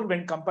lower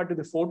when compared to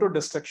the photo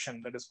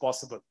destruction that is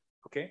possible.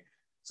 Okay,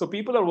 so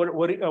people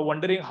are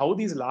wondering how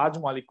these large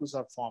molecules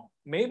are formed.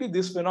 Maybe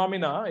this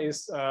phenomena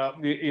is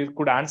it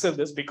could answer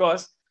this,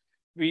 because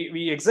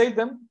we excite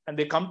them and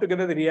they come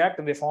together, they react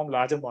and they form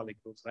larger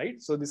molecules,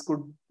 right? So this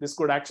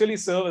could actually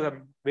serve as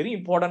a very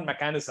important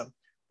mechanism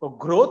for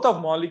growth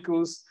of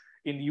molecules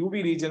in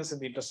UV regions in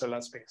the interstellar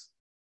space.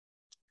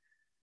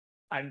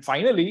 And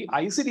finally,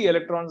 ICD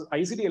electrons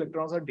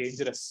are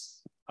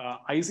dangerous.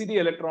 ICD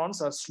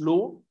electrons are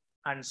slow,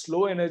 and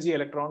slow energy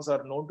electrons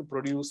are known to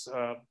produce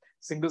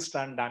single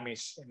strand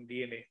damage in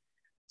DNA.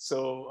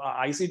 So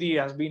ICD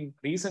has been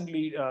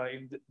recently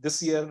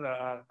this year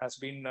has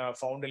been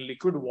found in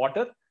liquid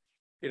water.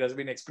 It has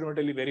been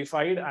experimentally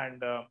verified,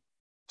 and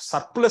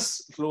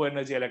surplus low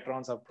energy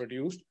electrons are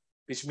produced,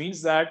 which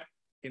means that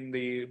in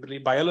the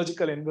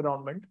biological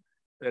environment,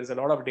 there is a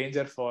lot of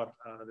danger for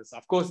this.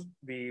 Of course,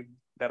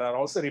 there are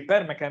also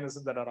repair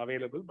mechanisms that are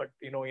available, but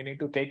you need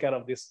to take care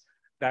of this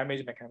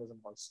damage mechanism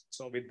also.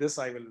 So with this,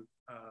 I will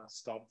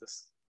stop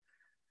this.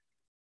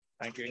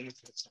 Thank you.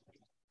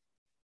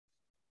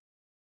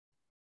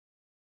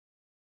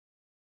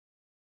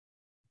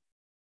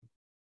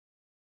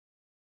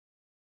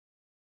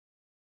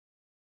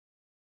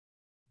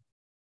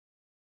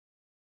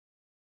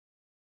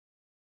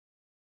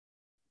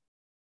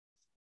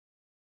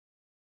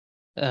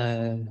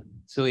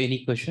 So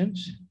any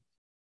questions?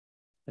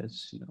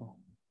 Yes, no.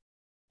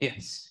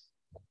 Yes.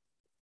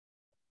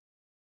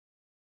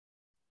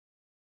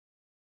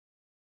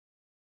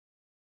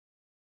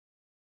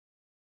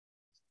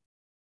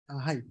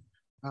 Hi.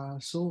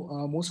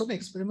 Most of the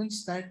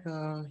experiments that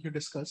you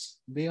discussed,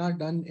 they are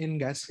done in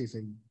gas phase,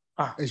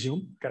 I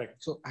assume.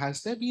 Correct. So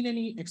has there been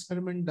any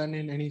experiment done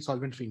in any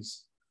solvent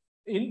phase?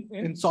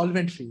 In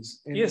solvent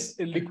phase? Yes,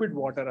 liquid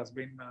water has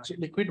been. So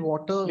liquid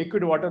water.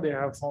 Liquid water, they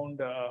have found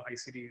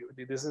ICD.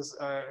 This is.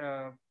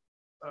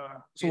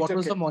 So what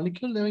was the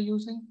molecule they were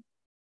using?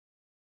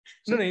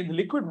 No, the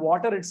liquid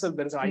water itself,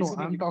 there is ICD. No,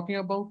 I'm talking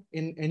about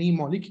in any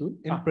molecule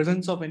in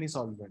presence of any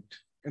solvent.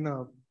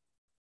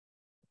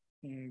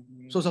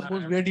 So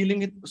suppose we are dealing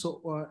with,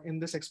 in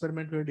this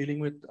experiment, we're dealing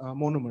with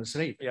monomers,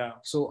 right? Yeah.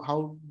 So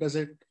how does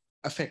it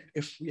affect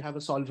if we have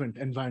a solvent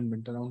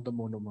environment around the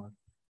monomer?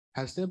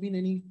 Has there been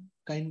any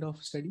kind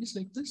of studies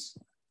like this?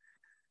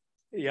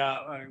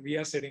 Yeah, we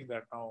are studying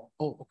that now.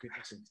 Oh, okay.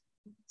 That's it.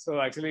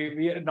 So actually,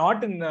 we are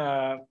not in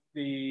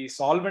the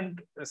solvent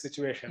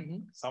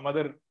situation, some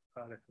other.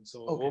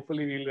 So okay.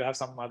 Hopefully we'll have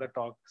some other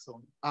talk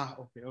soon.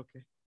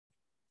 Okay.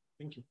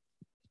 Thank you.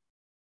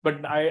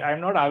 But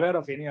I'm not aware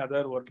of any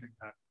other work like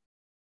that.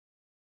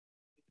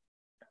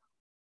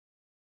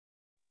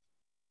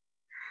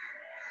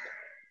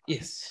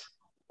 Yes.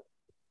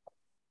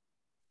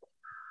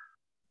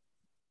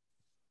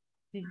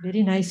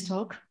 Very nice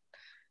talk.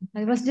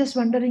 I was just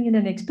wondering, in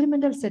an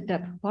experimental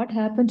setup, what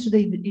happens to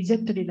the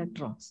ejected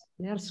electrons?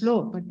 They are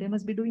slow, but they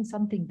must be doing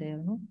something there,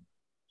 no?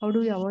 How do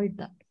we avoid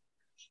that?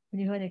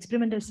 When you have an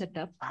experimental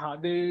setup,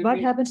 what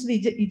happens to the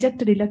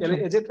ejected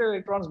electrons? Ejected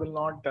electrons will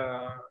not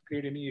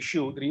create any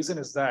issue. The reason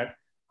is that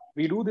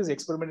we do this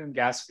experiment in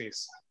gas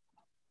phase.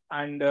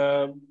 And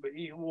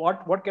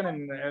what can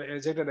an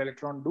ejected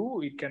electron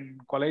do? It can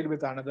collide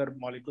with another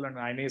molecule and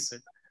ionize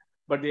it.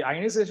 But the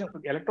ionization,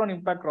 electron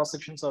impact cross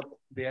sections are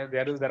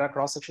there are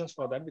cross sections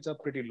for that which are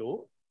pretty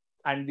low,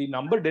 and the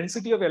number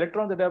density of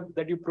electrons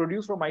that you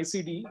produce from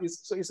ICD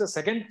is a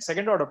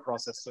second order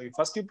process. So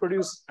first you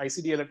produce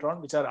ICD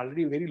electron which are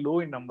already very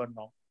low in number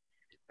now.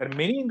 There are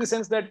many in the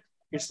sense that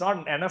it's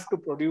not enough to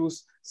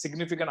produce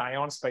significant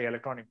ions by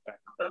electron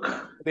impact.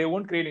 They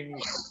won't create any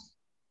issue.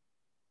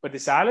 But the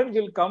challenge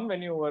will come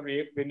when you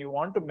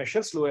want to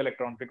measure slow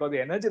electrons, because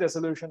the energy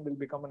resolution will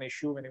become an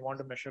issue when you want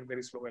to measure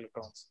very slow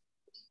electrons.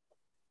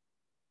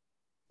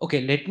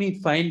 Okay, let me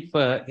find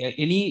for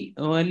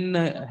anyone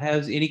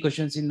has any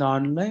questions in the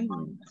online?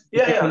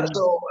 Yeah.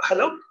 So,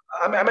 hello,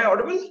 am I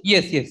audible?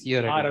 Yes,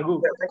 you're right. Yeah,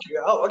 thank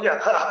you. Oh, yeah.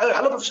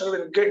 Hello,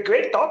 Professor.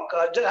 Great talk.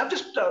 I have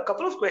just a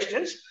couple of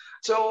questions.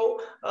 So,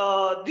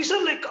 these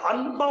are like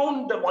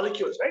unbound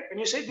molecules, right? When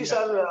you say these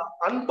are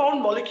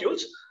unbound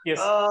molecules, yes.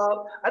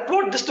 At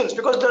what distance?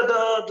 Because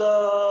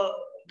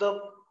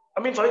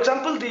for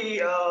example,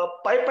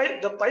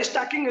 the pi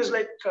stacking is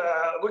like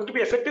going to be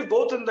effective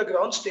both in the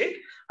ground state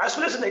as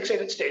well as in the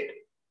excited state.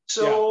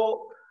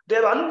 So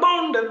they're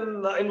unbound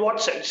in what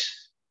sense?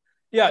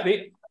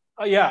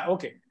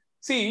 Okay.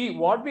 See,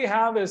 what we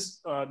have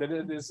is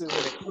this is an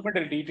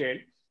experimental detail.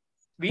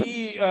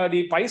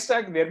 The pi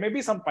stack, there may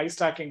be some pi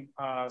stacking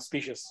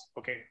species,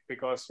 okay,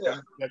 because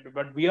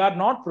but we are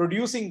not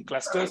producing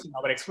clusters in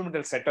our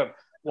experimental setup.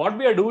 What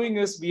we are doing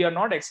is we are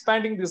not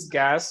expanding this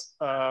gas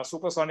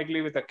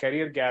supersonically with a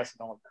carrier gas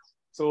and all.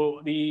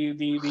 So we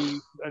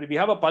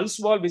have a pulse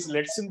valve which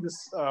lets in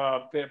this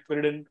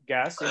pyridine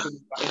gas into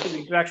the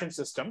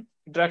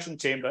interaction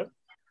chamber,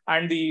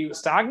 and the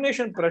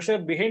stagnation pressure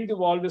behind the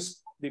valve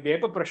is the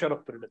vapor pressure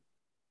of pyridine.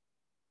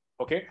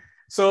 Okay,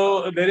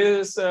 so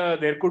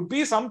there could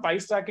be some pi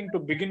stacking to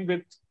begin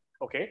with,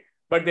 okay,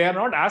 but they are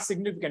not as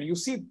significant. You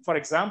see, for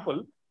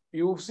example,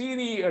 you see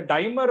the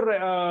dimer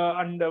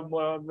and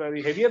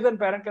heavier than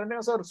parent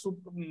carotenoids are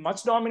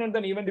much dominant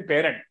than even the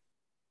parent.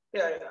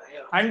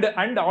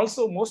 And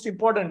also, most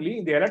importantly,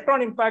 in the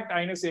electron impact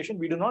ionization,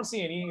 we do not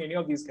see any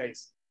of these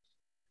guys.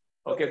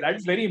 Okay, that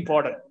is very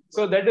important.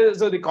 So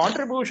the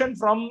contribution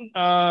from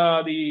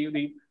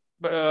the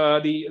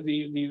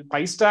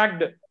pi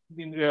stacked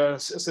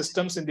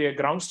systems in the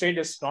ground state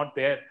is not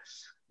there.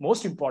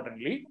 Most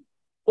importantly,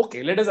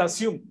 okay, let us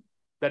assume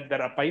that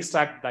there are pi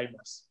stacked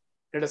dimers.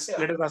 Let us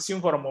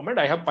assume for a moment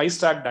I have pi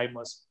stacked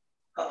dimers.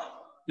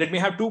 Let me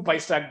have two pi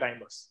stacked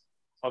dimers.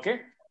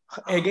 Okay.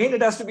 Again,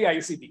 it has to be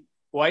ICD.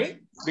 Why?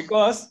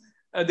 Because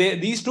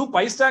these two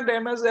pi stacked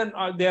dimers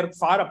they are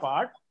far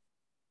apart.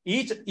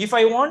 If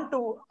I want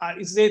to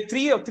say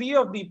three of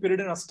the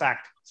pyridine are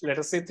stacked. So let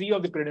us say 3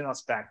 of the pyridine are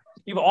stacked.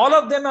 If all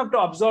of them have to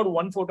absorb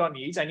 1 photon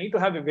each, I need to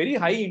have a very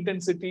high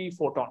intensity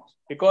photons,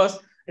 because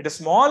at a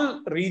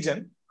small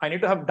region, I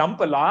need to dump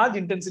a large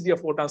intensity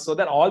of photons so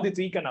that all the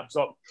 3 can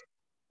absorb.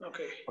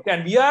 Okay,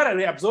 and we are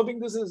absorbing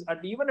this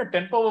at even a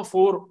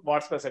 10⁴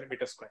 watts per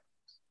centimeter square.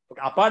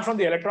 Okay, apart from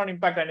the electron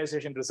impact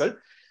ionization result.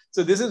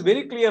 So this is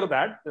very clear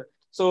that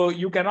so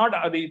you cannot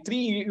the 3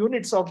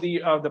 units of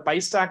the pi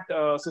stacked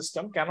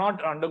system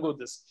cannot undergo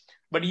this.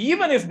 But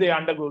even if they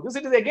undergo this,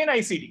 it is again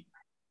ICD.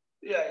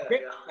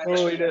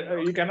 So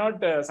you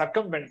cannot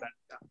circumvent that.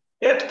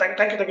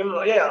 Thank you.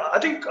 I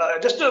think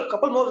just a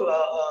couple more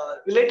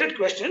related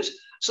questions.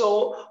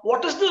 So,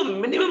 what is the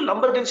minimum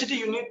number density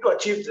you need to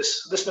achieve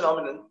this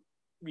phenomenon?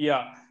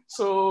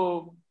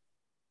 So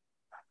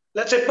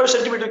let's say per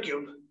centimeter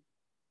cube.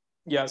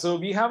 So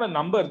we have a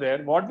number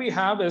there. What we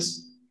have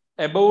is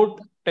about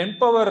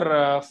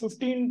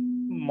 10⁻15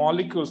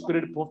 molecules,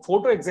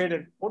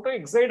 photoexcited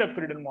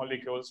pyridine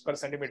molecules per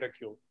centimeter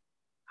cube.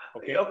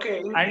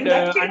 Okay. And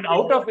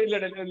out of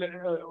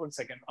 1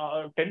 second,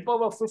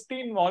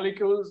 10⁻15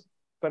 molecules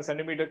per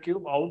centimeter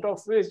cube, out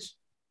of which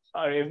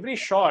every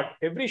shot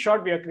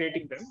we are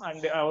creating them,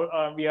 and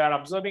we are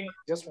observing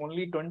just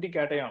only 20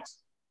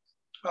 cations.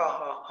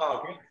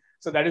 Okay.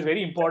 So that is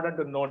very important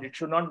to note.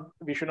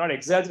 We should not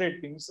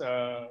exaggerate things.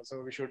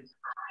 So we should.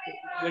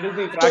 That is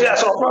the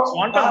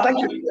fraction. Thank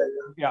you.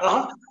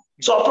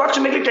 So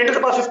approximately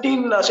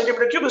 10⁻15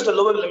 centimeter cube is the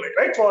lower limit,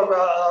 right,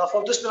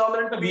 for this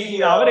phenomenon to be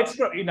in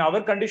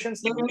our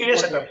conditions.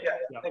 Yes,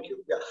 thank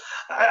you.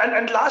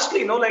 And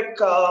lastly,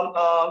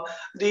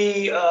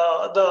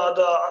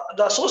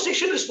 the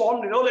association is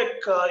formed.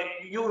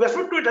 You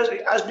refer to it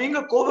as being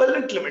a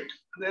covalent limit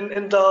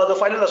in the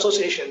final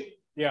association.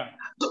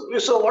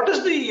 So what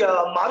is the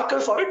marker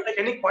for it? Like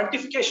any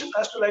quantification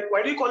as to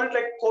why do you call it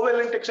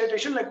covalent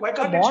excitation? Why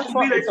can't it still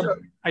be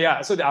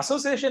so the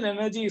association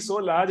energy is so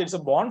large, it's a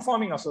bond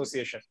forming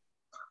association.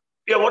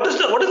 Yeah, what is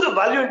the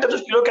value in terms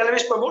of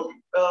kilocalories per mole?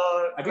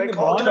 I think the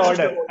bond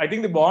order. I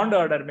think the bond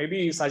order.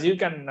 Maybe Sajid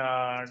can.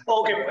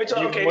 Okay, it's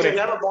okay. So you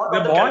have a bond the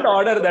order. Bond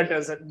order that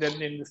is then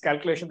in this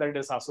calculation that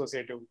is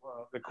associative.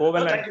 The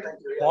covalent thank you.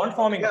 bond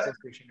forming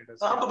association. It is.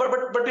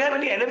 But do you have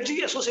any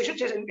energy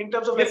associations in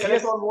terms of yes,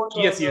 electron volts?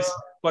 Yes.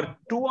 For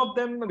two of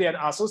them, their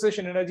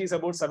association energy is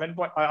about 7.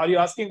 Are you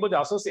asking about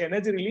the association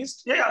energy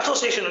released? Yeah,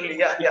 association only.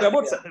 Yeah.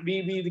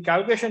 The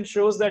calculation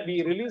shows that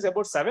we release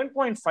about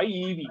 7.5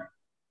 EV.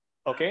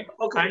 Okay.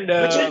 And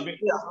there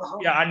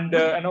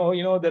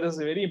is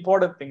a very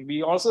important thing.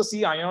 We also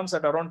see ions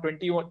at around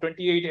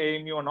 28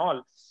 AMU and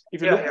all.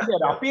 If you look at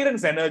their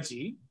appearance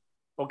energy,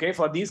 okay,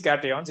 for these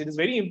cations, it is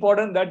very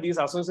important that this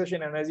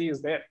association energy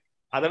is there.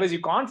 Otherwise, you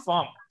can't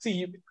form.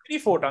 See, 3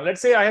 photons. Let's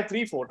say I have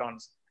 3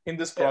 photons in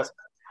this process.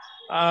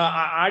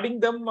 Adding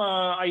them,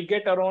 I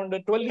get around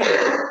 12 EV.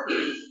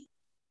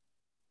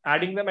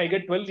 Adding them, I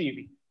get 12 EV.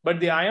 But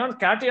the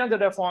cations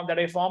that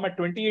I form at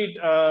 28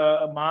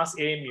 mass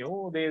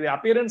AMU, the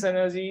appearance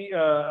energy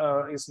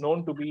is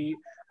known to be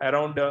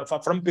around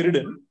from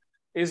pyridine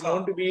is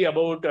known to be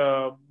about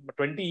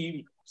 20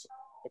 EV.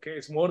 Okay,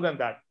 it's more than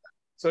that.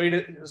 So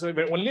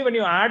only when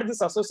you add this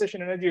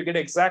association energy, you get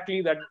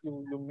exactly that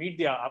you meet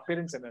the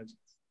appearance energy.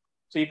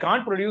 So you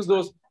can't produce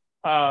those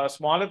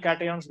smaller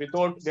cations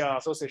without the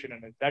association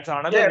energy. That's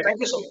another. Yeah,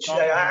 thank you so much.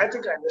 I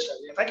think I understand.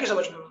 Yeah, thank you so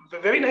much.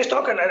 Very nice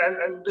talk,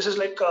 and this is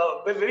like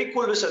very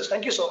cool research.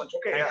 Thank you so much.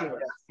 Okay.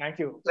 Thank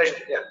you. Pleasure.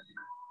 Yeah.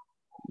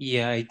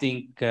 Yeah, I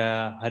think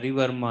Hari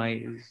Verma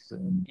is.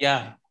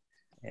 Yes.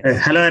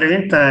 Hello,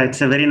 Arvind.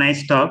 It's a very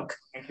nice talk.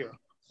 Thank you.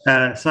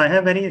 So I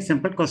have very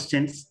simple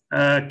questions.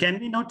 Can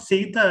we not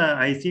see the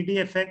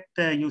ICD effect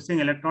using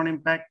electron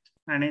impact,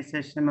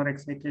 ionization, or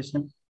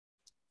excitation?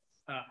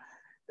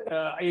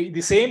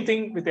 The same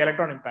thing with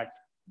electron impact.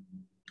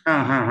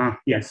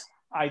 Yes.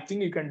 I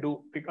think you can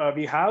do.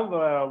 We have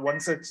one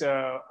such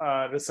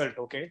result.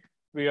 Okay,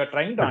 we are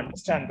trying to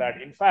understand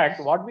that. In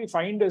fact, what we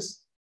find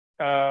is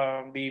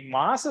the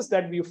masses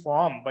that we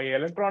form by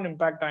electron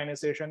impact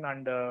ionization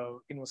and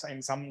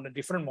in some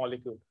different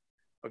molecule.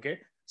 Okay,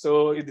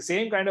 so the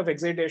same kind of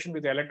excitation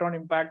with the electron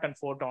impact and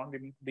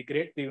photon.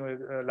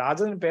 The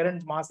larger than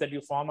parent mass that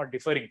you form are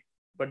differing,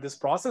 but this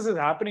process is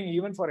happening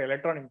even for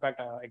electron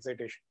impact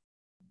excitation.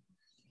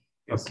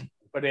 Yes, okay.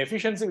 But the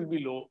efficiency will be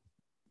low.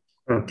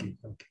 Okay.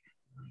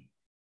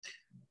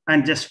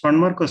 And just one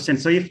more question.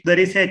 So if there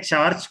is a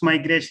charge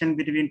migration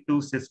between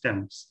two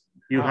systems,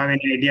 you have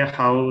any idea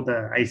how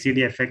the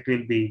ICD effect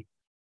will be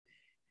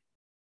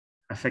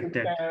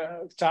affected?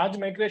 Charge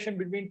migration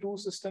between two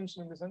systems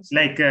in the sense?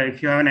 Like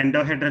if you have an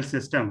endohedral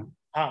system,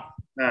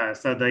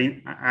 so the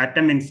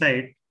atom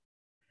inside,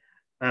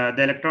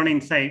 the electron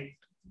inside,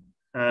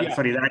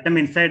 the atom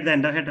inside the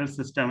endohedral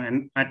system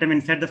and atom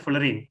inside the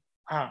fullerene.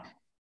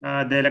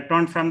 The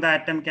electron from the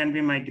atom can be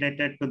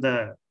migrated to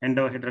the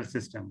endohedral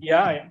system.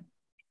 Yeah.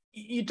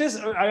 It is.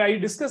 I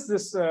discussed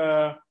this.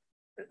 The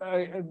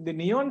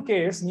neon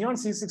case, neon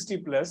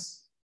C60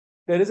 plus,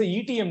 there is a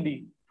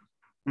ETMD.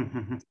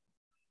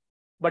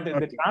 But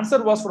the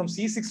transfer was from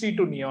C60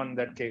 to neon in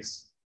that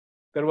case.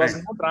 There was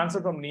no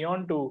transfer from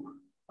neon to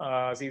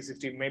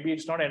C60. Maybe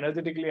it's not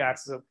energetically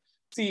accessible.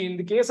 See, in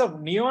the case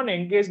of neon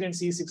engaged in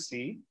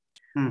C60,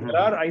 there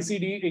are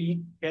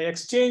ICD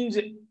exchange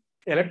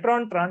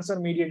electron transfer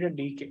mediated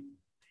decay.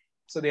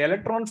 So the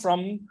electron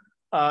from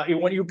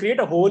when you create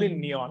a hole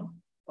in neon,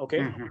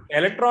 okay,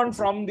 electron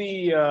from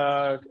the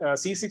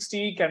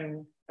C60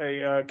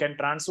 can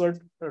transfer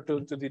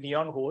to the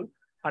neon hole,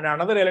 and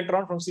another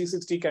electron from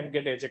C60 can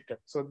get ejected.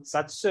 So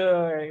such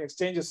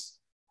exchange is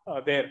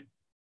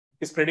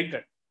is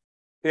predicted.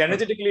 It's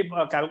energetically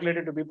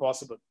calculated to be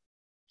possible.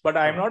 But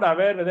I am not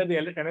aware whether the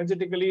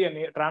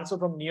energetically transfer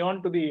from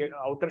neon to the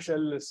outer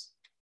shell is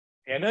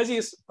energy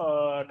is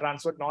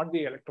transferred, not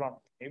the electron.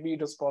 Maybe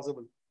it is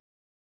possible.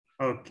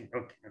 Okay.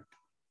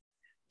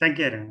 Thank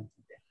you, Aaron.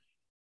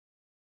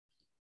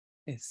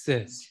 Yes,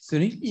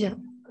 Sunil? Yeah.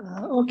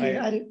 Okay.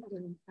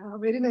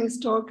 Very nice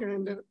talk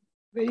and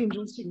very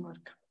interesting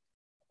work.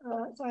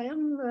 So I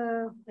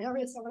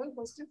have several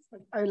questions,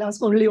 but I will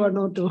ask only one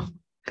or two.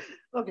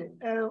 Okay.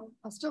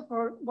 First of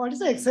all, what is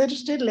the excited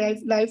state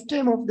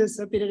lifetime of this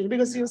period?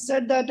 Because you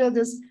said that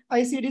this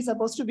ICD is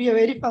supposed to be a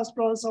very fast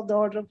process of the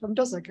order of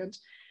femtoseconds.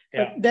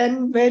 Yeah. But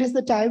then where is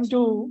the time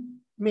to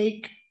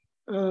make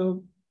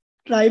dimer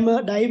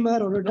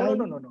or a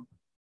dimer? No.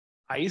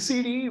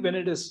 ICD,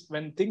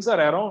 when things are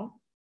around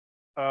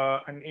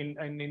and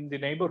in the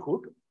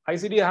neighborhood,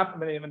 ICD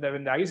happen when the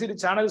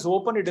ICD channel is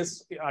open, it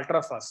is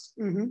ultra fast.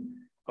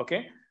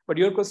 Okay. But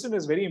your question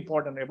is very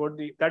important about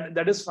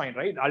that is fine,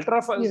 right?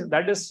 Ultra fast,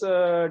 that is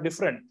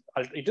different.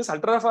 It is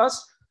ultra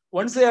fast.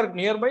 Once they are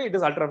nearby, it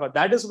is ultra fast.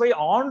 That is why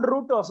en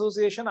route to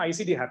association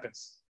ICD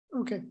happens.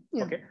 Okay.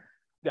 Yeah. Okay.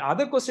 The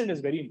other question is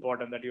very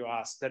important that you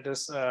asked. That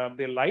is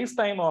the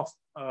lifetime of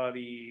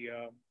the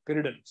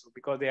pyridine. So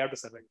because they have to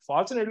survive.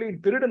 Fortunately, in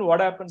pyridine,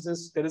 what happens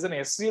is there is an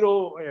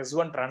S0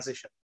 S1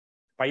 transition,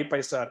 pi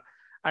star,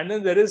 and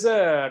then there is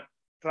a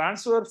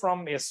transfer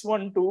from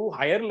S1 to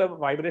higher level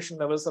vibration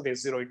levels of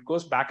S0. It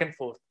goes back and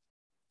forth.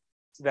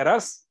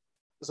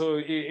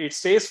 So it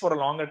stays for a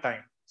longer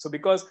time. So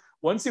because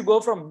once you go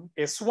from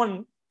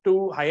S1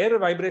 to higher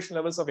vibration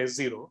levels of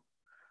S0,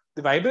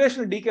 the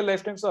vibrational decay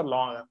lifetimes are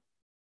longer.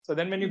 So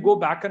then when you go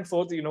back and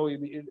forth,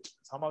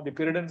 some of the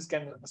pyridines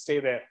can stay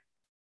there.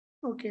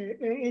 Okay.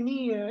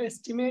 Any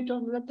estimate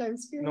on the time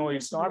scale? No,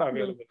 it's not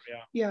available.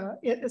 Yeah.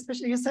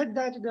 Especially you said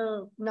that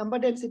the number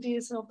density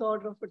is of the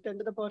order of 10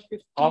 to the power 15.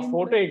 Of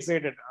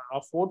photo-excited.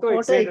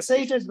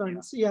 Photo-excited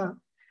ones. Yeah.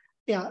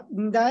 Yeah.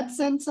 In that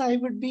sense, I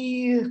would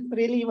be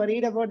really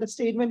worried about the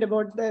statement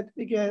about that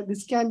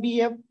this can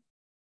be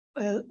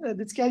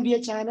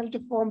a channel to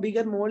form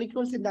bigger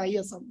molecules in the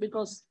ISM,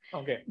 because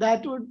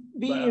that would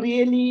be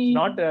really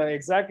not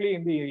exactly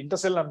in the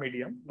interstellar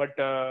medium, but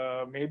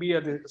maybe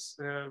at the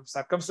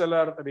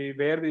circumstellar,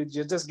 where they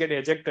just get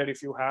ejected.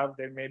 If you have,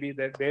 then maybe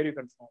there you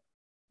can form.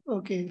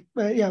 Okay,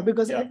 yeah,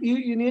 because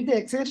you need the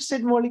excited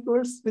state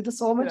molecules with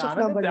so much of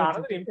number.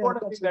 Another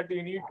important thing that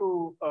you need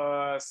to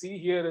see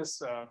here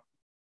is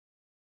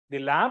the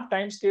lab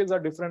timescales are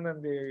different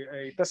than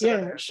the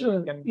interstellar.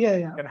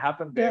 Can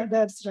happen there. Yeah,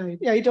 that's right.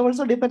 Yeah, it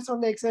also depends on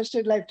the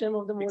excited lifetime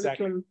of the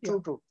molecule.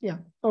 Exactly. True. Yeah.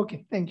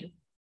 Okay. Thank you.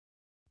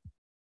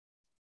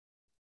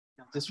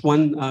 Just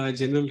one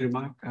general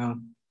remark.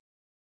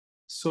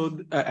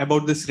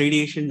 About this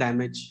radiation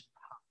damage.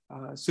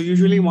 So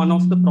usually one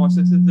of the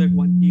processes that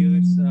one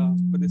hears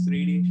for this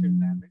radiation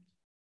damage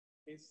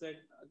is that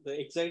the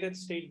excited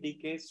state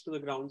decays to the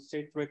ground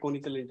state through a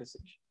conical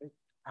intersection.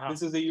 Right?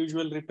 This is the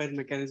usual repair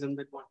mechanism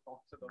that one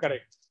talks about.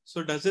 Correct.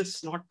 So does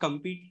this not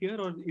compete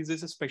here, or is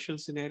this a special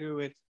scenario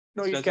where?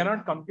 No, you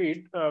cannot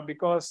compete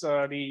because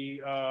the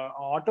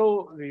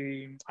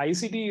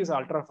ICT is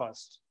ultra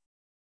fast.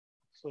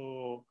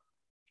 So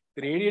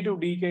the radiative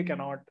decay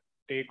cannot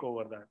take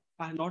over that.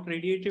 Not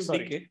radiative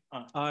decay.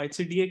 It's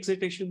a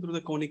de-excitation through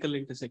the conical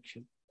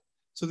intersection.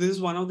 So this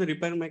is one of the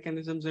repair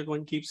mechanisms that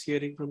one keeps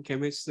hearing from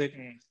chemists, that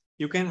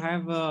you can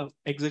have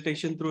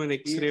excitation through an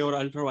X-ray or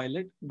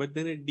ultraviolet, but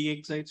then it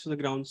de-excites to the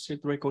ground state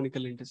through a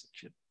conical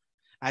intersection.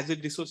 As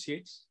it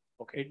dissociates,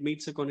 it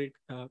meets a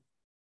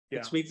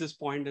it meets this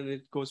point and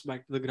it goes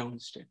back to the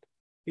ground state.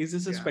 Is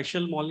this a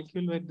special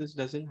molecule where this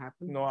doesn't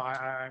happen? No,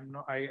 I'm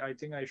not. I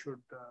think I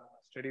should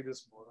study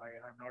this more.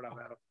 I'm not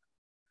aware of.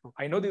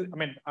 I know the. I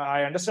mean,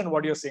 I understand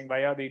what you're saying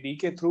via the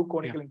decay through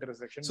conical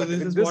intersection. So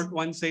this is what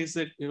one says,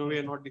 that we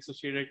are not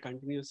dissociated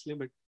continuously,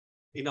 but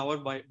in our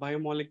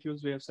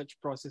biomolecules, we have such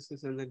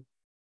processes, and then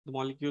the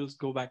molecules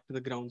go back to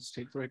the ground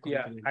state.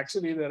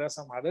 Actually, there are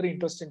some other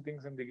interesting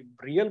things in the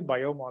real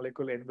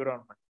biomolecule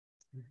environment,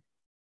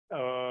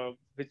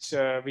 which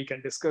we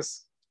can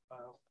discuss.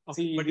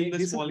 See, but in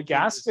this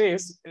gas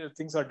phase,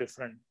 things are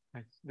different.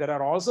 Right. There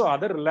are also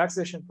other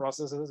relaxation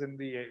processes in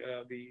the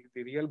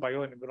real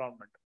bio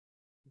environment,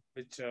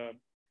 which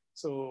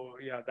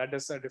that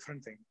is a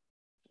different thing.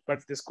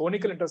 But this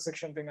conical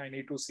intersection thing, I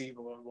need to see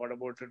what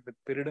about it with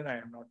pyridine. I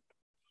am not.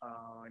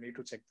 I need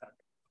to check that.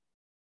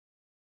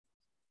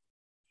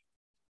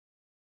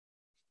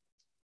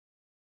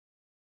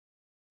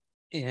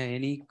 Yeah,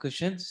 any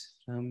questions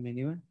from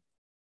anyone?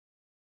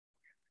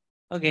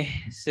 Okay,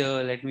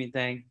 so let me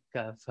thank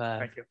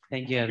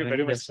thank you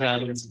very much. This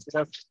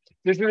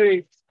is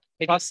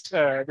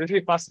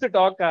the first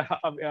talk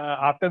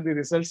after the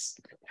results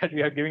that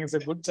we are giving. Is a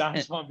good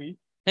chance for me.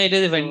 It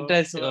is a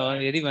fantastic,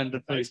 very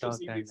wonderful talk.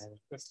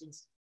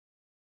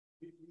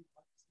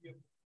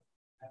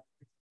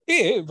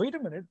 Hey, wait a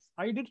minute.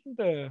 I didn't.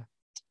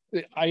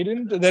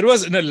 There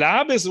was in the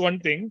lab is one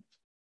thing.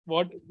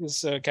 What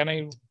is? Can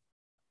I?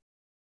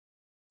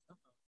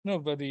 No,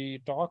 but the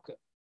talk.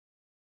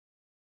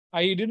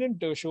 I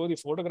didn't show the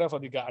photograph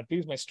of the guy. At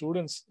least my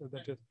students.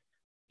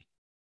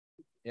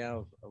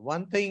 Yeah,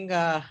 one thing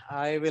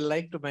I will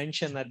like to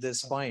mention at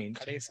this point.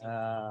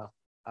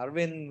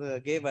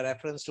 Arvind gave a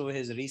reference to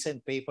his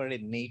recent paper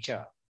in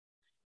Nature.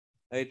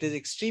 It is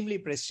extremely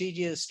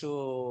prestigious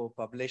to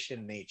publish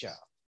in Nature.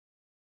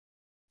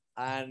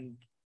 And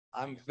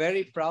I'm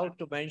very proud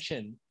to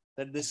mention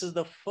that this is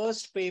the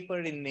first paper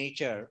in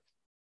Nature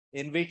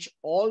in which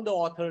all the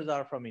authors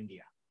are from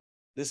India.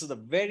 This is the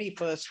very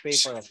first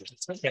paper of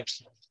this.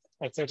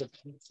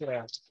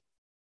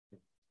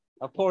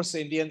 Of course,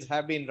 Indians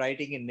have been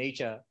writing in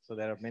Nature, so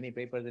there are many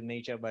papers in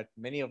Nature, but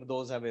many of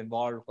those have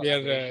involved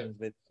collaborations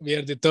with. We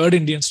are the third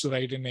Indians to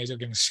write in Nature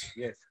Chemistry.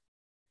 Yes,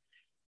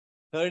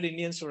 third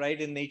Indians to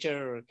write in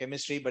Nature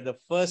Chemistry, but the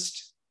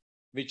first,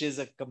 which is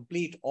a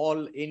complete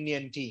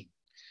all-Indian team.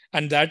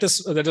 And that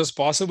was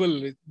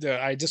possible.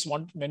 I just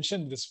want to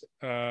mention this.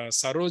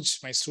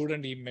 Saroj, my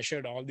student, he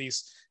measured all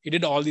these. He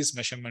did all these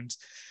measurements.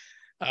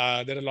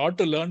 There are a lot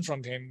to learn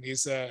from him.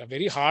 He's a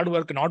very hard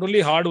worker, not only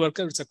hard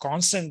worker, it's a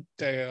constant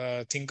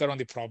thinker on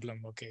the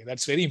problem. Okay,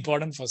 that's very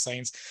important for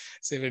science.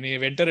 So when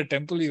you enter a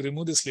temple, you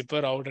remove the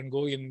slipper out and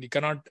go in. You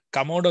cannot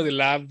come out of the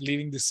lab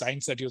leaving the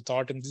science that you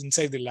thought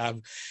inside the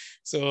lab.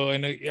 So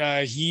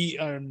he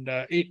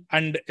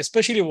and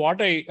especially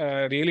what I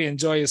really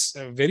enjoy is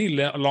very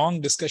long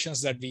discussions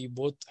that we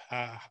both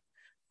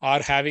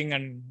are having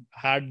and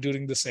had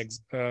during this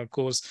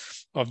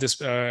course of this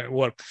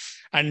work.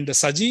 And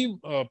Sajeev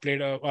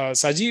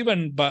Sajeev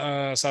and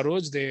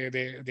Saroj,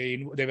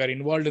 they were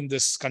involved in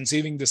this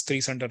conceiving this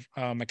 3-center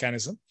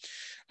mechanism,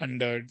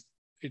 and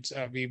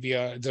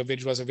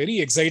it was a very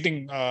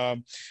exciting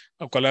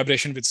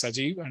collaboration with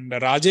Sajeev, and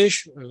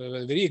Rajesh,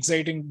 very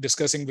exciting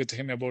discussing with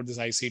him about this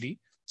ICD.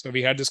 So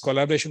we had this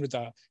collaboration with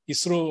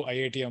ISRO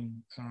IITM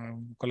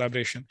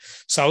collaboration.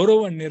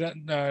 Saurav and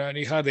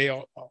Niha, they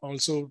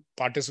also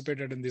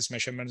participated in these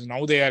measurements.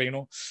 Now they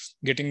are,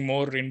 getting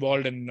more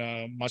involved in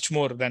much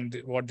more than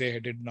what they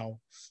did now.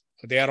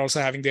 They are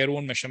also having their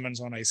own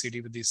measurements on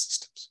ICD with these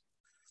systems.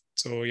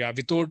 So yeah,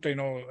 without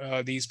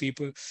these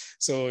people,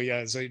 so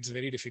yeah, so it's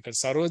very difficult.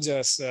 Saroj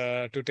has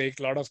to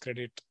take a lot of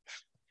credit.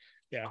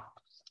 Yeah.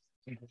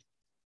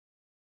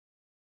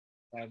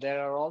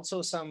 There are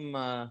also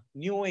some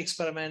new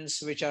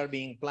experiments which are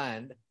being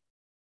planned,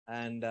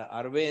 and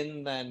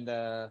Arvind and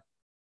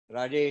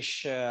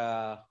Rajesh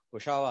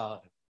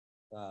Kushawa,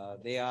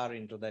 they are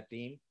into that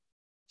team.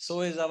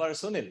 So is our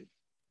Sunil.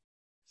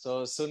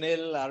 So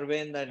Sunil,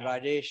 Arvind, and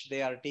Rajesh,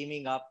 they are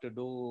teaming up to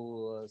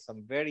do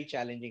some very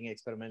challenging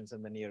experiments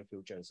in the near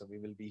future. So we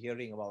will be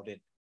hearing about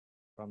it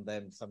from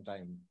them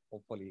sometime,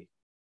 hopefully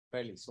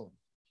fairly soon.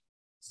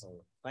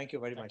 So thank you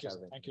very much,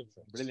 Arvind. Thank you.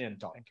 Brilliant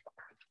talk. Thank you.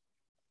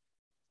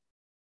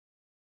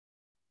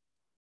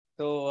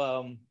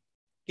 So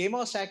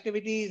CAMOST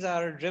activities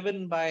are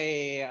driven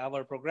by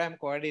our program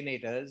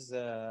coordinators,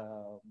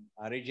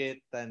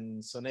 Arijit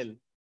and Sunil.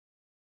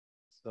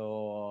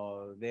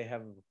 So they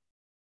have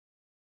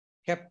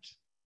kept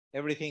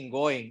everything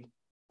going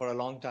for a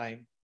long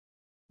time,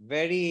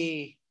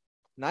 very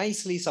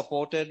nicely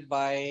supported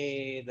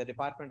by the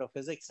Department of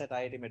Physics at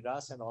IIT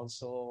Madras and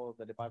also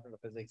the Department of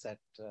Physics at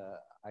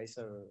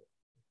IISER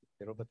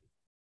Tirupati.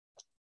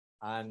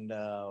 And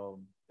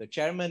the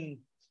chairman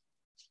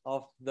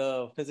of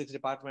the physics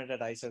department at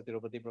IISER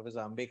Tirupati, Professor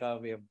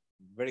Ambika, we are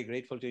very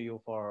grateful to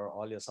you for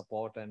all your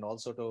support, and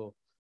also to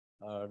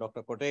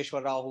Dr.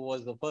 Koteshwar Rao, who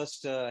was the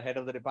first head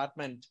of the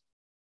department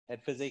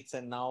at physics,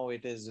 and now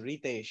it is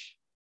Ritesh.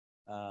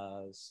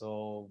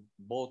 So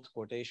both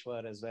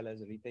Koteshwar as well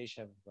as Ritesh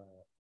have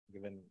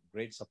given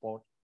great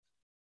support.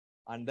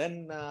 And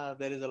then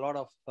there is a lot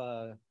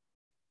of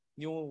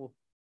new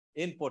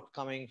input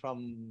coming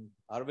from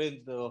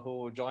Arvind,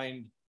 who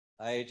joined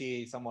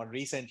IIT somewhat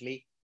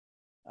recently.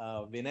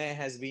 Vinay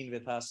has been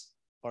with us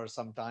for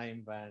some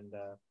time, and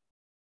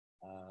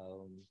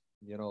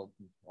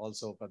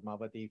also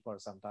Padmavati for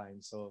some time.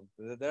 So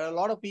there are a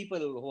lot of people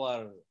who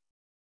are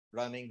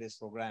running this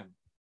program,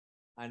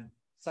 and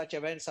such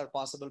events are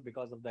possible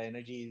because of the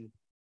energy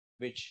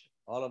which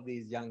all of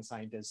these young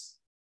scientists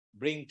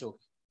bring to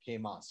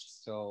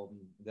CAMOST. So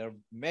there are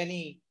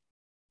many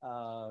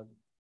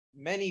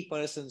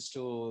persons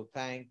to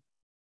thank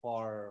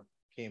for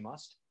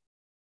CAMOST.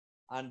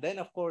 And then,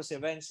 of course,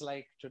 events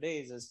like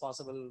today's is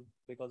possible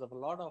because of a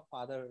lot of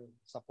other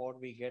support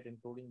we get,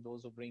 including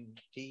those who bring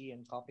tea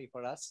and coffee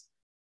for us.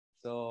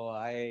 So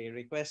I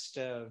request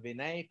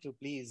Vinay to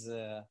please,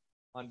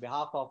 on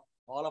behalf of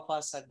all of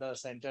us at the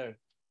center,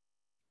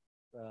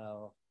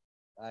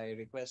 I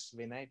request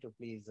Vinay to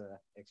please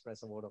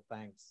express a word of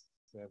thanks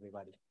to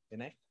everybody.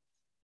 Vinay?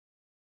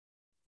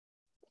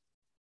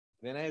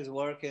 Vinay's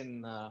work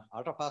in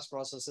ultra-fast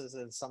processes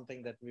is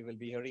something that we will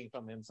be hearing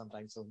from him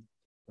sometime soon.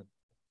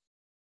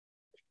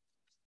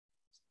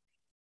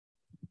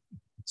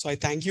 So I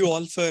thank you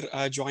all for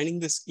joining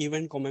this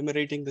event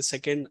commemorating the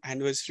 2nd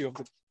anniversary of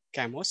the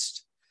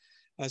CAMOST.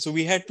 So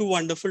we had 2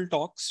 wonderful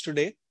talks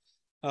today.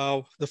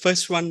 The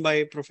first one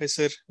by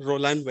Professor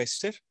Roland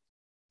Wester.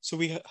 So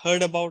we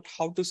heard about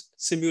how to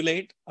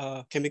simulate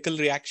chemical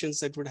reactions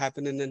that would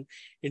happen in an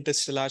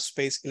interstellar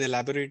space in a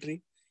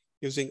laboratory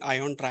using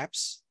ion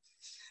traps.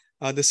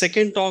 The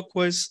second talk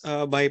was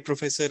by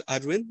Professor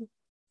Arvind,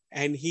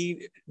 and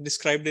he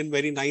described in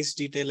very nice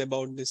detail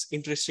about this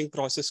interesting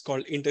process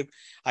called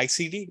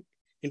ICD,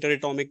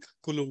 interatomic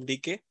Coulomb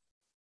decay.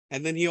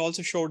 And then he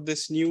also showed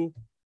this new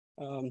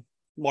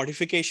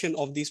modification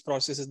of these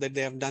processes that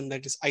they have done,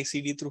 that is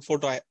ICD through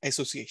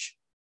photoassociation.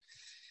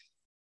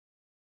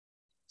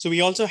 So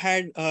we also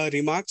had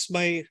remarks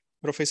by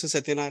Professor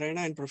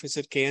Satyanarayana and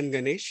Professor K.N.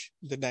 Ganesh,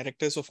 the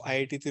directors of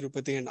IIT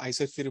Tirupati and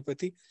IISER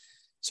Tirupati.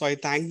 So I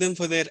thank them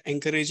for their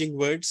encouraging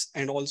words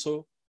and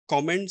also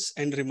comments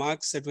and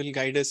remarks that will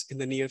guide us in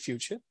the near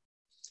future.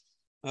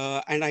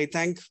 And I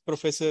thank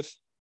Professor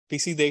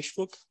P.C.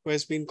 Deshmukh, who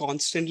has been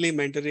constantly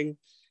mentoring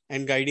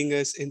and guiding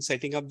us in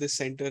setting up this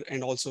center.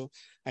 And also,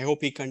 I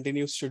hope he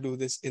continues to do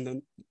this in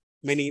the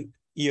many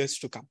years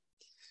to come.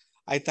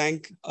 I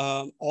thank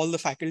all the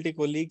faculty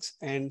colleagues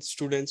and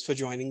students for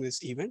joining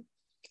this event.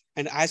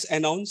 And as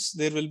announced,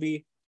 there will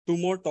be 2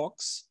 more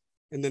talks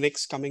in the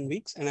next coming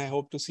weeks, and I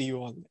hope to see you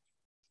all there.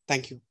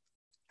 Thank you.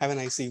 Have a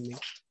nice evening.